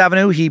Melrose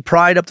Avenue, he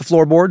pried up the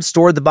floorboards,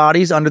 stored the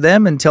bodies under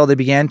them until they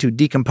began to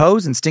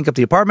decompose and stink up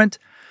the apartment.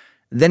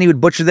 Then he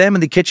would butcher them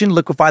in the kitchen,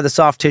 liquefy the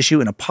soft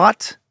tissue in a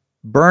pot,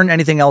 burn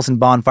anything else in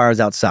bonfires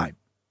outside.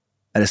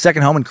 At a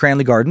second home in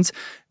Cranley Gardens,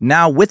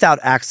 now without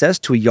access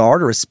to a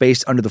yard or a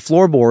space under the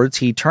floorboards,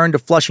 he turned to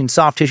flushing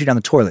soft tissue down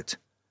the toilet,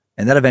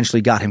 and that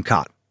eventually got him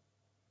caught.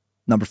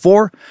 Number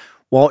 4,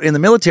 while in the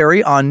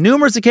military, on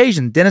numerous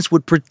occasions, Dennis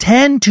would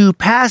pretend to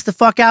pass the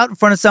fuck out in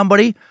front of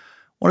somebody,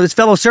 one of his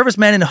fellow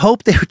servicemen, in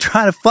hope they would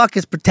try to fuck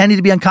his pretending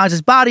to be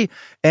unconscious body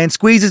and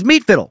squeeze his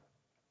meat fiddle.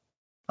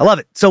 I love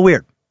it. So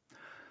weird.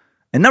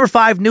 And number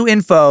 5, new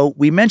info.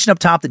 We mentioned up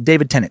top that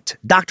David Tennant,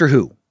 Doctor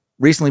Who,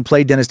 recently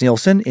played Dennis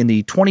Nilsen in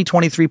the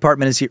 2023-part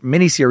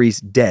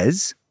miniseries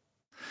Des,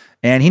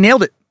 and he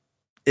nailed it.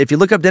 If you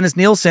look up Dennis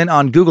Nilsen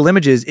on Google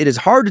Images, it is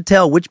hard to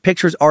tell which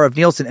pictures are of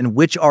Nilsen and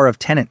which are of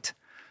Tennant.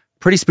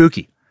 Pretty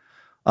spooky.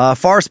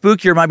 Far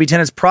spookier might be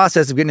Tennant's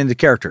process of getting into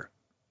character.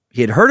 He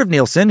had heard of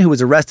Nilsen, who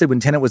was arrested when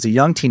Tennant was a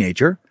young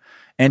teenager.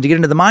 And to get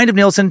into the mind of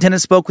Nilsen,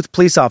 Tennant spoke with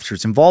police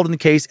officers involved in the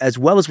case, as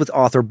well as with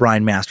author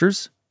Brian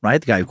Masters, right?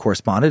 The guy who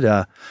corresponded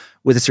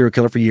with a serial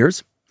killer for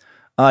years.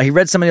 He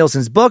read some of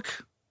Nilsen's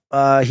book.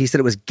 He said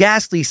it was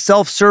ghastly,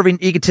 self-serving,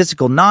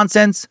 egotistical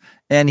nonsense.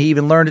 And he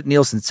even learned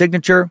Nilsen's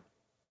signature.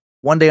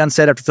 One day on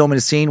set after filming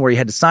a scene where he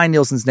had to sign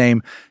Nilsen's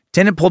name,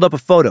 Tennant pulled up a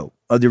photo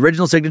of the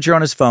original signature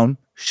on his phone,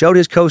 showed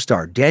his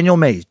co-star, Daniel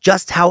Mays,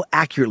 just how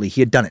accurately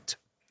he had done it.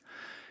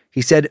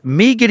 He said,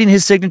 me getting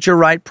his signature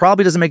right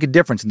probably doesn't make a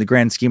difference in the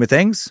grand scheme of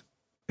things.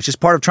 It's just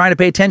part of trying to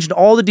pay attention to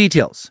all the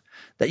details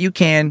that you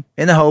can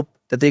in the hope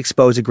that they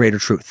expose a greater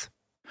truth.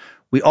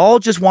 We all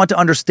just want to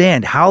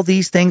understand how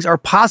these things are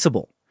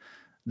possible.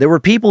 There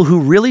were people who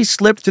really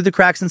slipped through the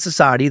cracks in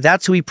society.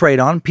 That's who he preyed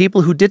on,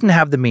 people who didn't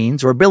have the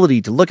means or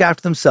ability to look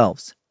after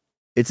themselves.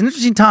 It's an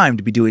interesting time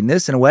to be doing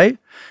this in a way,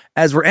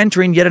 as we're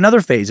entering yet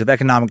another phase of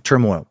economic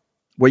turmoil,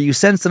 where you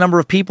sense the number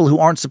of people who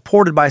aren't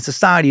supported by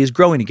society is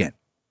growing again.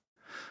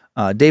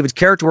 David's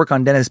character work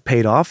on Dennis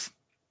paid off.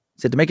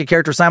 He said to make a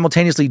character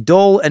simultaneously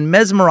dull and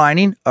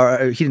mesmerizing,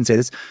 he didn't say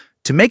this,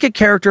 to make a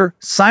character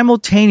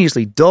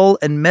simultaneously dull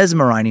and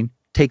mesmerizing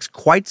takes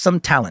quite some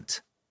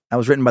talent. That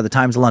was written by the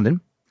Times of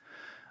London.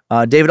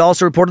 David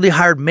also reportedly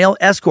hired male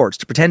escorts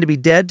to pretend to be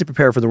dead to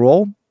prepare for the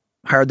role,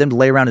 hired them to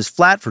lay around his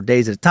flat for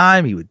days at a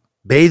time. He would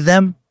bathe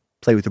them,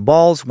 play with their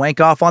balls, wank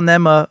off on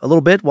them a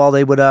little bit while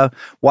they would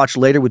watch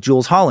later with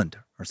Jules Holland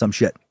or some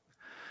shit.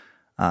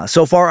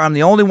 So far, I'm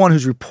the only one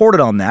who's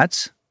reported on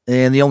that,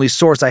 and the only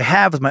source I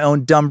have is my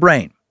own dumb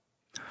brain.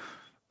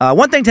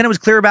 One thing Tennant was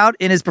clear about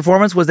in his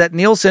performance was that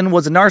Nilsen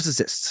was a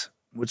narcissist,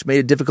 which made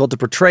it difficult to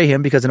portray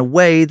him because in a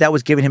way that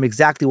was giving him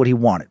exactly what he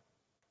wanted.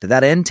 To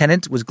that end,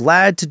 Tennant was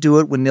glad to do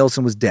it when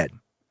Nilsen was dead.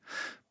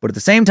 But at the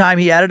same time,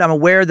 he added, I'm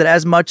aware that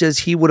as much as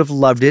he would have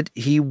loved it,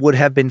 he would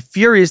have been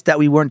furious that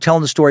we weren't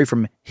telling the story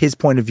from his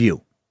point of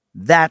view.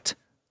 That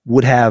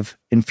would have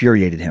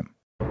infuriated him.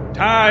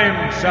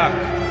 Time Suck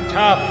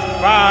Top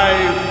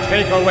 5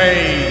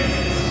 Takeaways.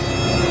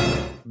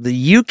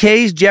 The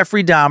UK's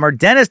Jeffrey Dahmer,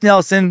 Dennis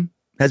Nilsen,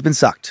 has been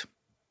sucked.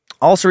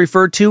 Also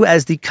referred to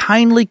as the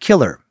kindly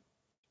killer.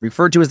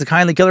 Referred to as the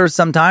kindly killer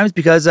sometimes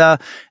because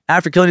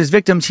after killing his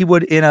victims, he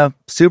would, in a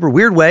super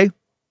weird way,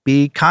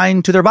 be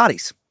kind to their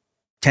bodies.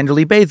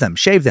 Tenderly bathe them,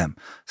 shave them,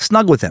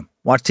 snuggle with them,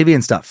 watch TV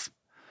and stuff.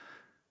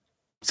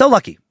 So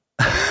lucky.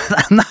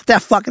 I'm not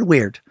that fucking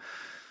weird.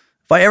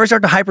 If I ever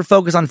start to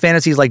hyper-focus on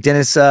fantasies like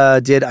Dennis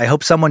did, I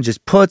hope someone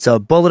just puts a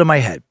bullet in my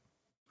head.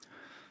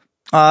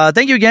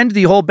 Thank you again to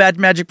the whole Bad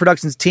Magic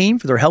Productions team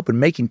for their help in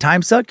making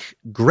Time Suck.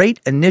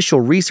 Great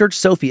initial research,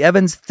 Sophie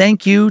Evans.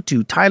 Thank you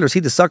to Tyler C.,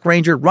 the Suck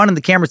Ranger, running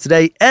the cameras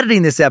today,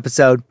 editing this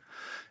episode.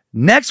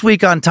 Next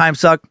week on Time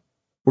Suck,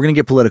 we're going to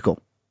get political.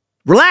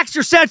 Relax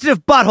your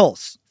sensitive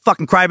buttholes,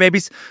 fucking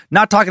crybabies.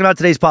 Not talking about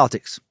today's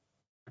politics.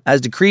 As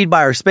decreed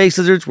by our space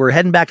lizards, we're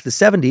heading back to the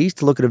 70s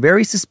to look at a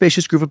very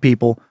suspicious group of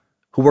people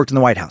who worked in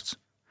the White House.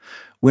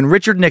 When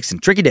Richard Nixon,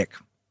 Tricky Dick,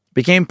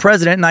 became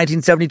president in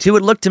 1972,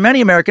 it looked to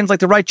many Americans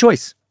like the right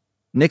choice.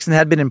 Nixon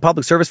had been in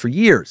public service for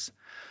years.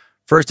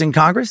 First in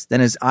Congress,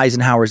 then as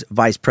Eisenhower's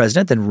vice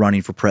president, then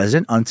running for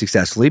president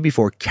unsuccessfully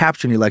before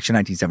capturing the election in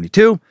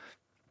 1972.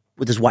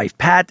 With his wife,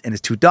 Pat, and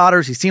his two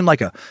daughters, he seemed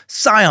like a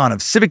scion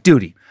of civic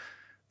duty.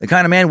 The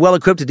kind of man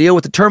well-equipped to deal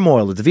with the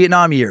turmoil of the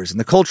Vietnam years and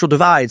the cultural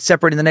divide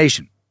separating the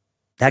nation.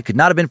 That could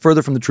not have been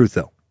further from the truth,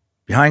 though.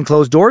 Behind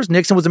closed doors,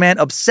 Nixon was a man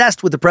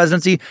obsessed with the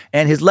presidency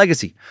and his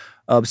legacy.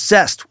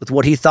 Obsessed with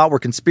what he thought were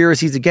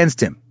conspiracies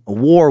against him. A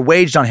war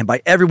waged on him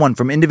by everyone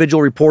from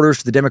individual reporters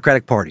to the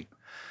Democratic Party.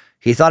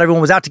 He thought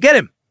everyone was out to get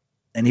him,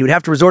 and he would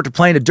have to resort to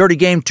playing a dirty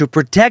game to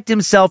protect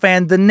himself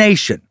and the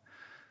nation.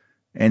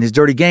 And his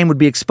dirty game would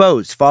be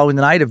exposed following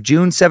the night of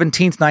June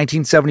 17th,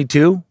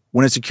 1972,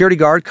 when a security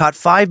guard caught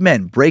 5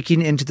 men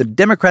breaking into the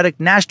Democratic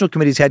National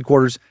Committee's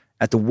headquarters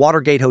at the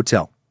Watergate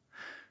Hotel.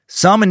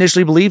 Some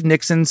initially believed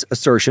Nixon's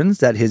assertions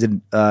that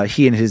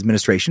he and his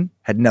administration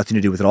had nothing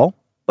to do with it all,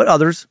 but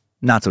others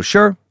not so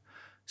sure.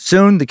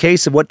 Soon, the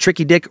case of what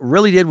Tricky Dick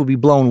really did would be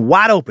blown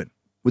wide open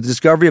with the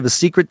discovery of a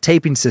secret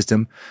taping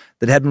system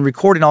that had been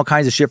recording all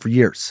kinds of shit for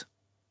years.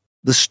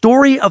 The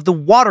story of the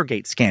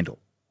Watergate scandal,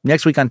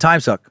 next week on Time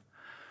Suck.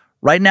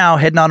 Right now,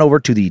 heading on over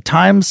to the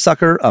Time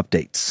Sucker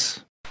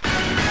Updates.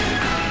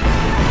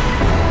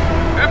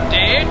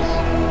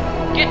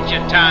 Updates? Get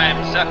your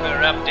Time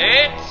Sucker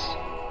updates.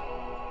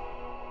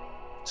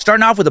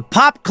 Starting off with a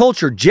pop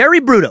culture Jerry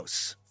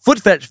Brudos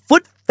foot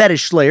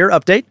fetish slayer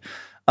update.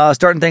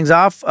 Starting things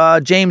off,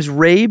 James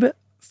Rabe,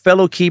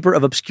 fellow keeper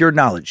of obscure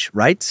knowledge,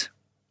 writes,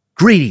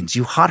 "Greetings,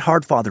 you hot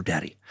hard father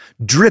daddy,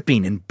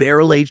 dripping in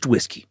barrel-aged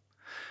whiskey.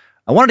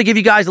 I wanted to give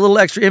you guys a little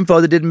extra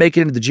info that didn't make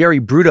it into the Jerry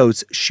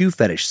Brudos shoe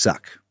fetish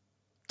suck.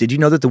 Did you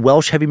know that the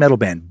Welsh heavy metal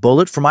band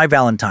Bullet for My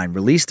Valentine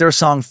released their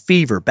song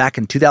Fever back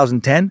in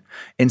 2010,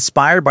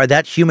 inspired by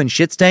that human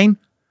shit stain?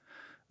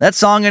 That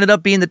song ended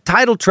up being the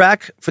title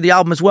track for the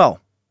album as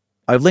well.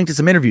 I've linked to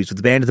some interviews with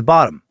the band at the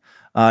bottom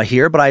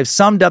here, but I've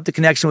summed up the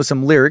connection with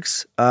some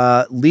lyrics,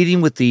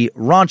 leading with the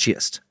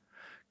raunchiest.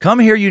 Come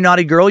here, you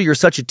naughty girl, you're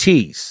such a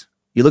tease.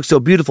 You look so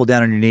beautiful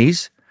down on your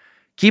knees.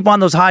 Keep on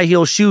those high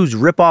heel shoes,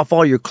 rip off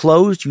all your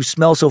clothes. You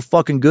smell so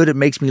fucking good, it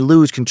makes me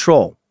lose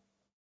control."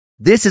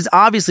 This is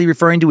obviously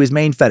referring to his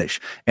main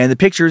fetish and the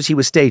pictures he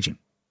was staging.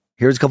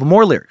 Here's a couple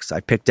more lyrics I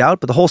picked out,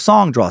 but the whole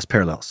song draws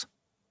parallels.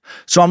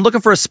 "So I'm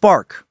looking for a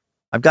spark.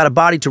 I've got a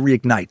body to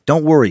reignite.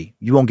 Don't worry,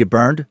 you won't get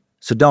burned.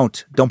 So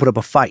don't put up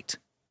a fight."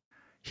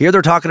 Here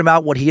they're talking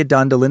about what he had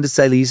done to Linda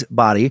Saley's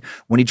body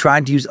when he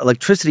tried to use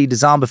electricity to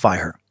zombify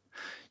her.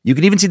 You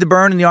can even see the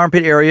burn in the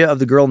armpit area of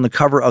the girl in the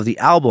cover of the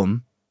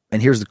album.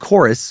 And here's the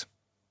chorus.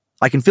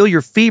 "I can feel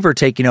your fever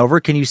taking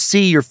over. Can you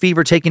see your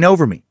fever taking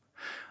over me?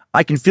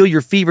 I can feel your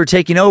fever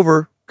taking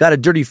over. Got a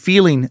dirty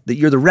feeling that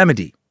you're the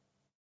remedy."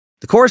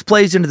 The chorus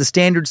plays into the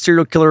standard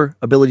serial killer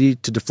ability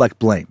to deflect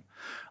blame,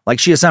 like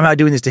she is somehow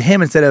doing this to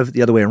him instead of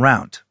the other way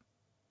around.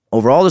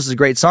 Overall, this is a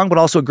great song, but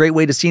also a great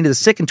way to see into the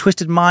sick and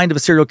twisted mind of a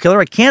serial killer.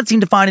 I can't seem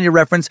to find any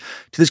reference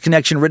to this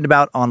connection written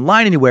about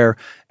online anywhere,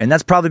 and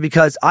that's probably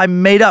because I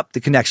made up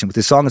the connection with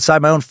this song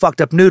inside my own fucked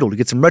up noodle to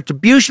get some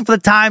retribution for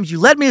the times you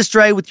led me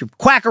astray with your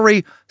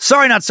quackery.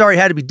 Sorry, not sorry,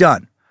 had to be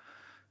done.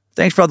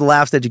 Thanks for all the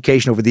laughs and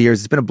education over the years.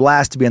 It's been a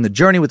blast to be on the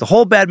journey with the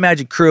whole Bad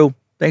Magic crew.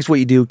 Thanks for what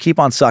you do. Keep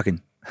on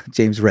sucking.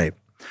 James Rabe.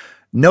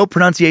 No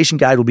pronunciation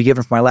guide will be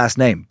given for my last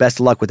name. Best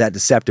of luck with that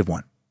deceptive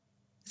one.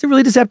 Is it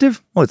really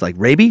deceptive? Oh, it's like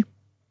Raby?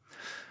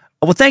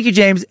 Well, thank you,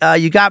 James.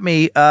 You got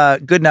me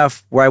good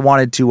enough where I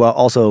wanted to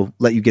also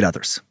let you get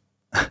others.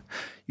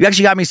 You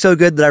actually got me so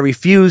good that I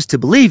refused to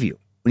believe you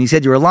when you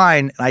said you were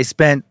lying, and I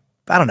spent,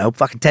 I don't know,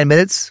 fucking 10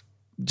 minutes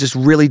just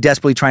really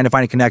desperately trying to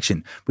find a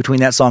connection between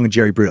that song and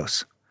Jerry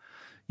Brudos.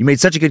 You made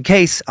such a good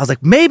case. I was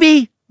like,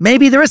 maybe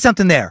there is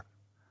something there.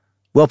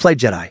 Well played,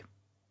 Jedi.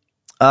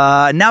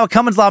 Now a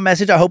Cummins Law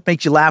message I hope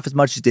makes you laugh as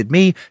much as it did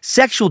me.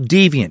 Sexual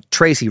deviant,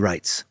 Tracy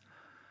writes.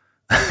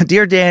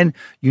 Dear Dan,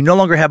 you no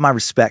longer have my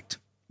respect.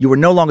 You are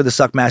no longer the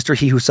Suckmaster,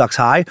 he who sucks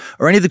high,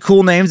 or any of the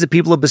cool names that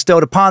people have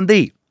bestowed upon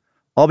thee.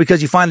 All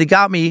because you finally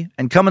got me,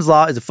 and Cummins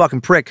Law is a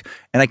fucking prick,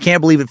 and I can't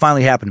believe it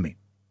finally happened to me.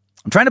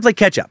 I'm trying to play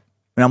catch-up,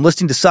 and I'm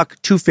listening to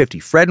Suck 250,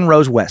 Fred and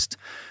Rose West.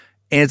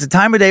 And it's a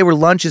time of day where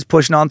lunch is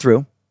pushing on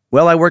through.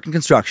 Well, I work in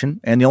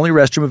construction, and the only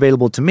restroom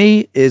available to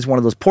me is one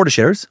of those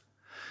porta-shitters.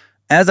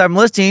 As I'm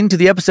listening to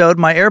the episode,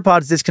 my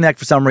AirPods disconnect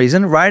for some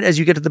reason, right as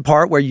you get to the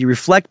part where you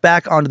reflect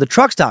back onto the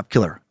truck stop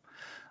killer.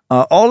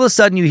 All of a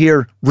sudden you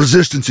hear,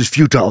 resistance is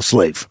futile,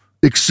 slave.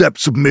 Accept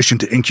submission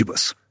to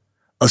incubus.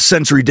 A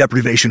sensory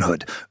deprivation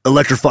hood,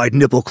 electrified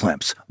nipple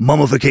clamps,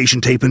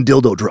 mummification tape, and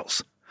dildo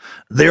drills.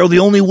 They are the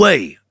only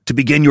way to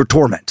begin your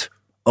torment.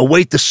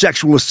 Await the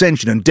sexual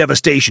ascension and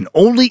devastation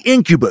only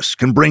incubus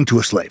can bring to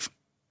a slave.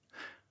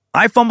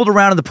 I fumbled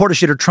around in the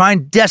porta-shitter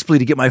trying desperately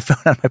to get my phone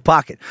out of my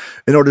pocket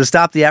in order to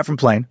stop the app from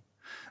playing.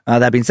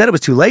 That being said, it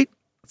was too late.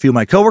 A few of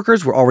my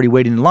coworkers were already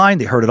waiting in line.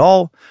 They heard it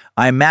all.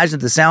 I imagine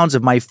that the sounds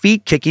of my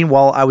feet kicking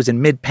while I was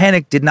in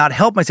mid-panic did not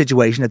help my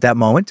situation at that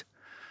moment.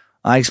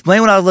 I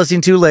explained what I was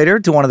listening to later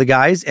to one of the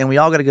guys, and we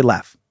all got a good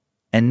laugh.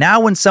 And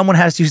now when someone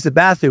has to use the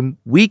bathroom,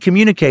 we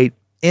communicate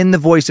in the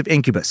voice of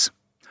Incubus.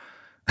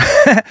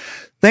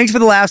 Thanks for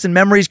the laughs and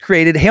memories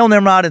created. Hail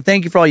Nimrod, and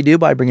thank you for all you do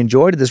by bringing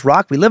joy to this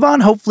rock we live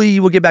on. Hopefully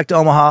you will get back to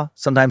Omaha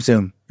sometime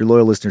soon. Your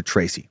loyal listener,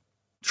 Tracy.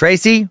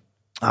 Tracy,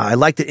 I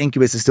like that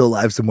Incubus is still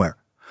alive somewhere.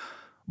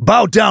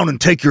 Bow down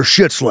and take your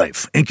shit,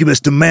 slave. Incubus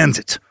demands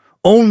it.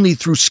 Only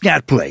through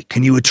scat play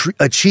can you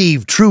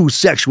achieve true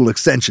sexual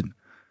ascension.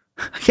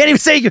 I can't even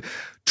say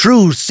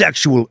true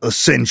sexual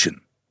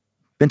ascension.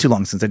 Been too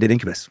long since I did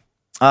Incubus.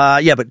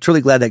 But truly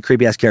glad that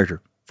creepy-ass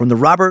character from the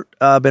Robert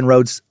Ben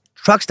Rhodes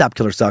Truck Stop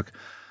Killer Suck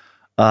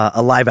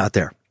alive out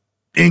there.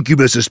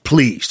 Incubus is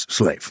pleased,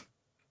 slave.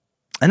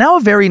 And now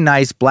a very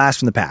nice blast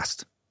from the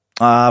past.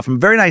 From a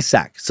very nice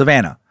sack,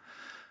 Savannah,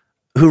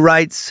 who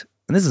writes,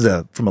 and this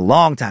is from a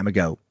long time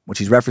ago, what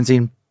she's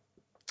referencing.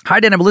 Hi,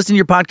 Dan, I've been listening to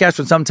your podcast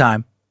for some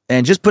time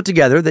and just put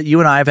together that you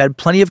and I have had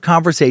plenty of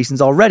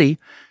conversations already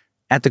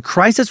at the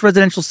Crisis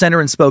Residential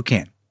Center in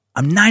Spokane.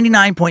 I'm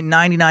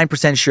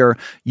 99.99% sure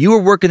you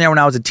were working there when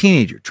I was a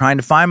teenager, trying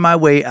to find my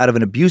way out of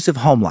an abusive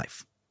home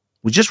life.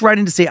 Was just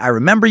writing to say I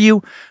remember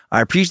you.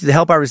 I appreciate the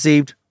help I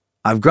received.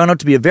 I've grown up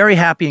to be a very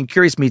happy and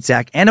curious meat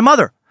sack and a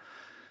mother.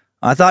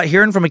 I thought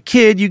hearing from a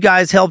kid you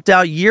guys helped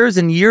out years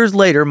and years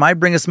later might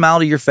bring a smile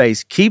to your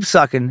face. Keep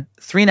sucking.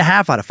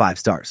 3.5 out of 5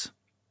 stars.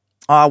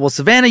 Well,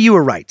 Savannah, you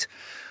were right.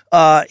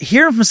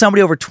 Hearing from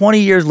somebody over 20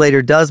 years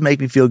later does make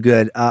me feel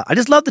good. I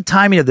just love the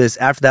timing of this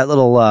after that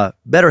little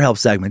BetterHelp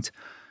segment.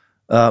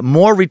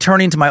 More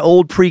returning to my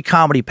old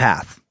pre-comedy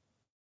path.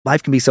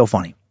 Life can be so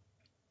funny.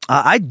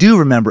 I do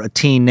remember a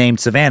teen named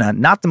Savannah,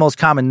 not the most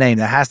common name.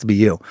 That has to be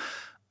you.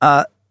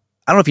 I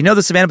don't know if you know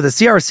this, Savannah, but the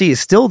CRC is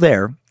still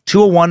there.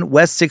 201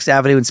 West 6th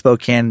Avenue in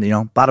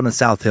Spokane, bottom of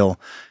South Hill.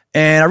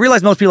 And I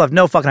realize most people have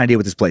no fucking idea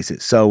what this place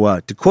is. So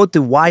to quote the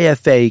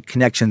YFA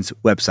Connections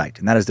website,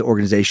 and that is the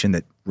organization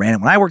that ran it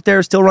when I worked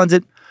there, still runs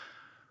it,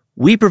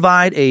 we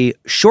provide a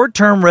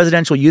short-term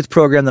residential youth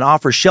program that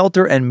offers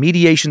shelter and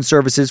mediation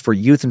services for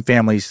youth and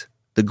families.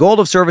 The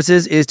goal of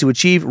services is to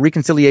achieve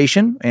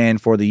reconciliation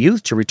and for the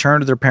youth to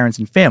return to their parents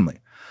and family.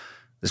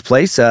 This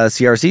place,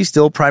 CRC,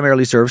 still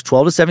primarily serves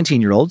 12 to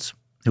 17-year-olds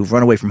who've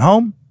run away from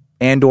home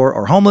and/or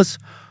are homeless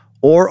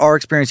or are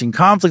experiencing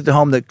conflict at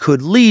home that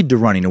could lead to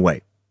running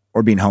away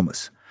or being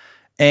homeless.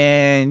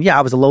 And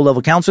I was a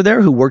low-level counselor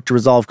there who worked to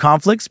resolve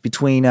conflicts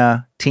between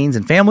teens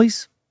and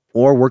families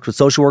or worked with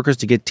social workers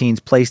to get teens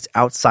placed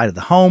outside of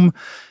the home.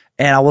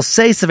 And I will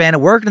say, Savannah,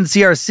 working in the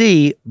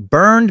CRC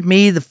burned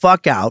me the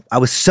fuck out. I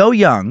was so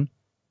young.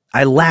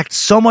 I lacked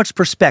so much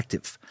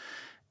perspective.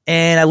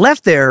 And I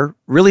left there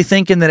really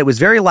thinking that it was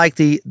very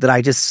likely that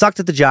I just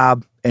sucked at the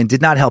job and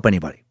did not help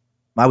anybody.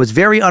 I was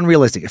very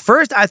unrealistic. At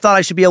first, I thought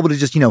I should be able to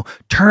just,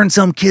 turn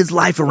some kid's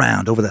life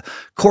around over the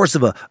course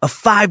of a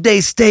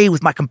 5-day stay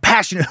with my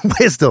compassionate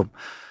wisdom.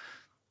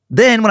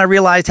 Then when I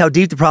realized how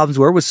deep the problems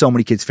were with so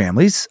many kids'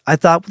 families, I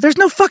thought, there's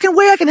no fucking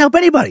way I can help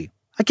anybody.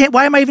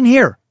 Why am I even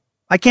here?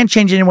 I can't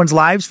change anyone's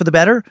lives for the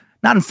better,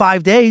 not in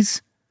 5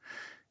 days.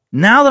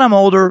 Now that I'm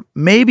older,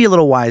 maybe a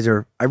little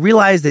wiser, I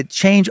realize that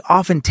change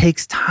often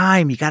takes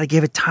time. You got to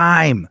give it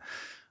time.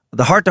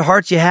 The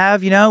heart-to-hearts you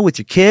have, with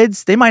your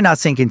kids, they might not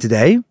sink in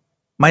today,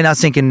 might not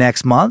sink in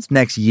next month,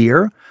 next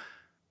year,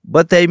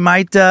 but they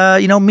might,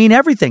 mean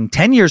everything.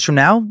 10 years from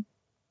now,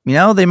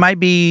 they might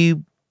be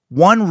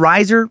one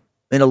riser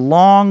in a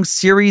long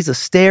series of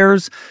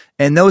stairs,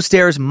 and those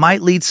stairs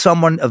might lead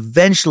someone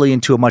eventually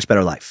into a much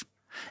better life.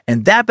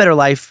 And that better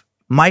life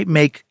might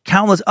make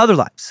countless other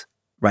lives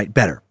right?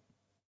 Better.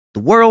 The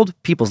world,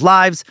 people's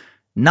lives,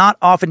 not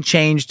often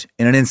changed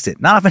in an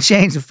instant, not often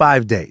changed in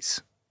 5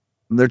 days.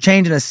 They're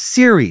changed in a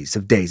series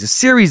of days, a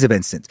series of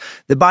instants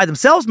that by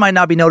themselves might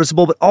not be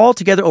noticeable, but all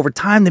together over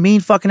time, they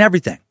mean fucking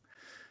everything.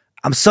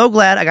 I'm so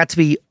glad I got to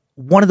be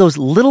one of those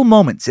little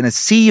moments in a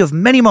sea of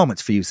many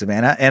moments for you,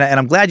 Savannah. And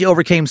I'm glad you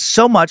overcame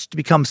so much to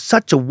become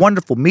such a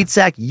wonderful meat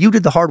sack. You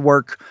did the hard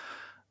work.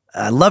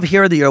 I love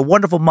hearing that you're a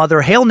wonderful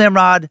mother. Hail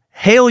Nimrod.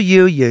 Hail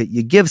you.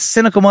 You give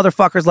cynical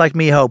motherfuckers like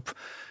me hope.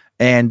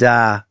 And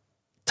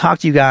talk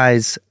to you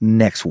guys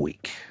next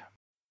week.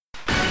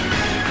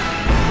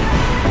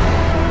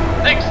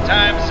 Next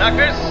time,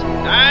 suckers.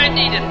 I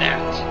needed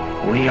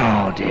that. We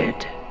all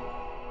did.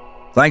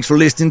 Thanks for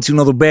listening to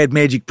another Bad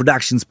Magic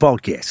Productions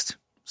podcast.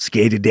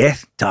 Scared to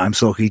death, time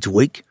suck each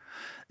week.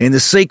 And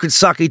the secret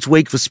suck each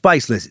week for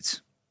space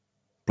lizards.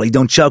 Please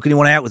don't choke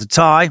anyone out with a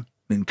tie,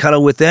 then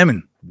cuddle with them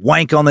and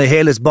wank on their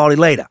hairless body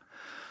later.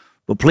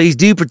 But please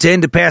do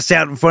pretend to pass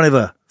out in front of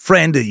a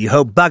friend that you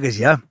hope buggers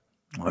you.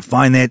 I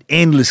find that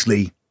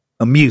endlessly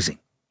amusing.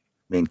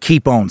 And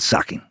keep on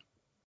sucking.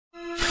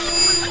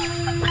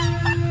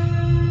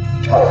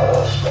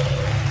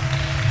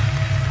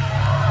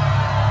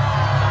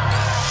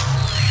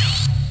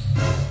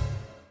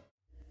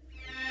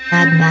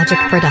 Bad Magic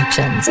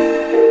Productions.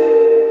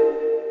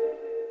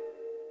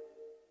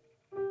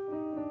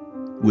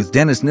 With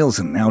Dennis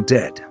Nilsen now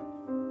dead,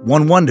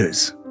 one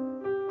wonders,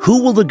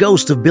 who will the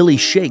ghost of Billy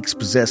Shakes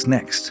possess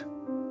next?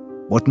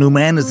 What new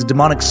man is the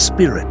demonic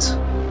spirit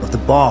of the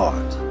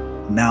bard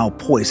now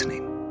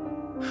poisoning?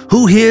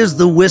 Who hears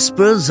the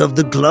whispers of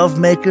the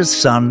glove-maker's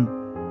son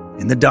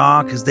in the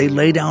dark as they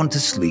lay down to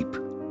sleep,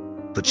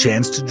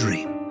 perchance to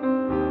dream?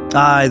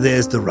 Aye,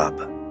 there's the rub.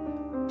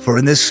 For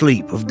in this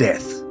sleep of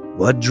death,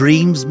 what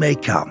dreams may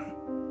come,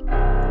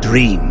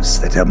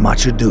 dreams that have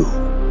much ado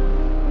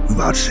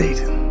about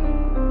Satan.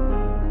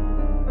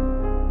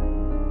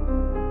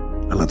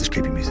 I love this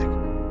creepy music.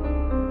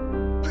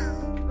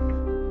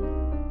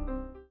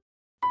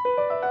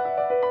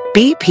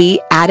 BP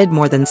added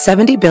more than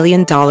 $70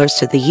 billion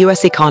to the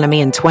U.S.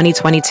 economy in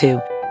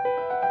 2022.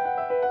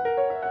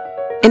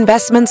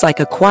 Investments like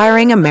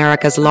acquiring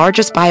America's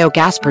largest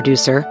biogas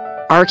producer,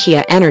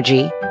 Archaea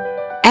Energy,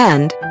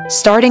 and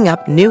starting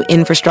up new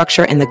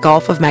infrastructure in the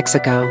Gulf of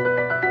Mexico.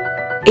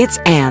 It's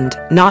and,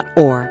 not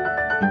or.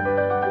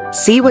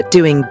 See what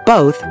doing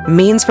both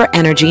means for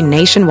energy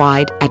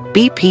nationwide at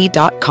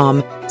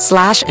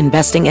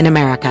bp.com/investing in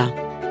America.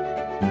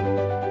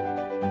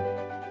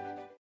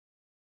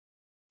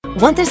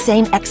 Want the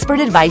same expert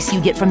advice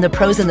you get from the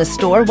pros in the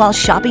store while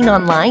shopping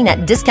online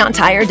at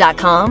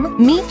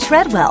DiscountTire.com? Meet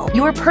Treadwell,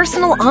 your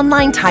personal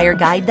online tire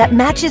guide that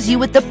matches you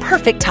with the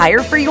perfect tire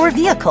for your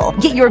vehicle.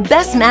 Get your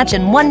best match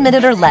in 1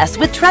 minute or less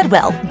with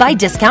Treadwell by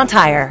Discount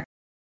Tire.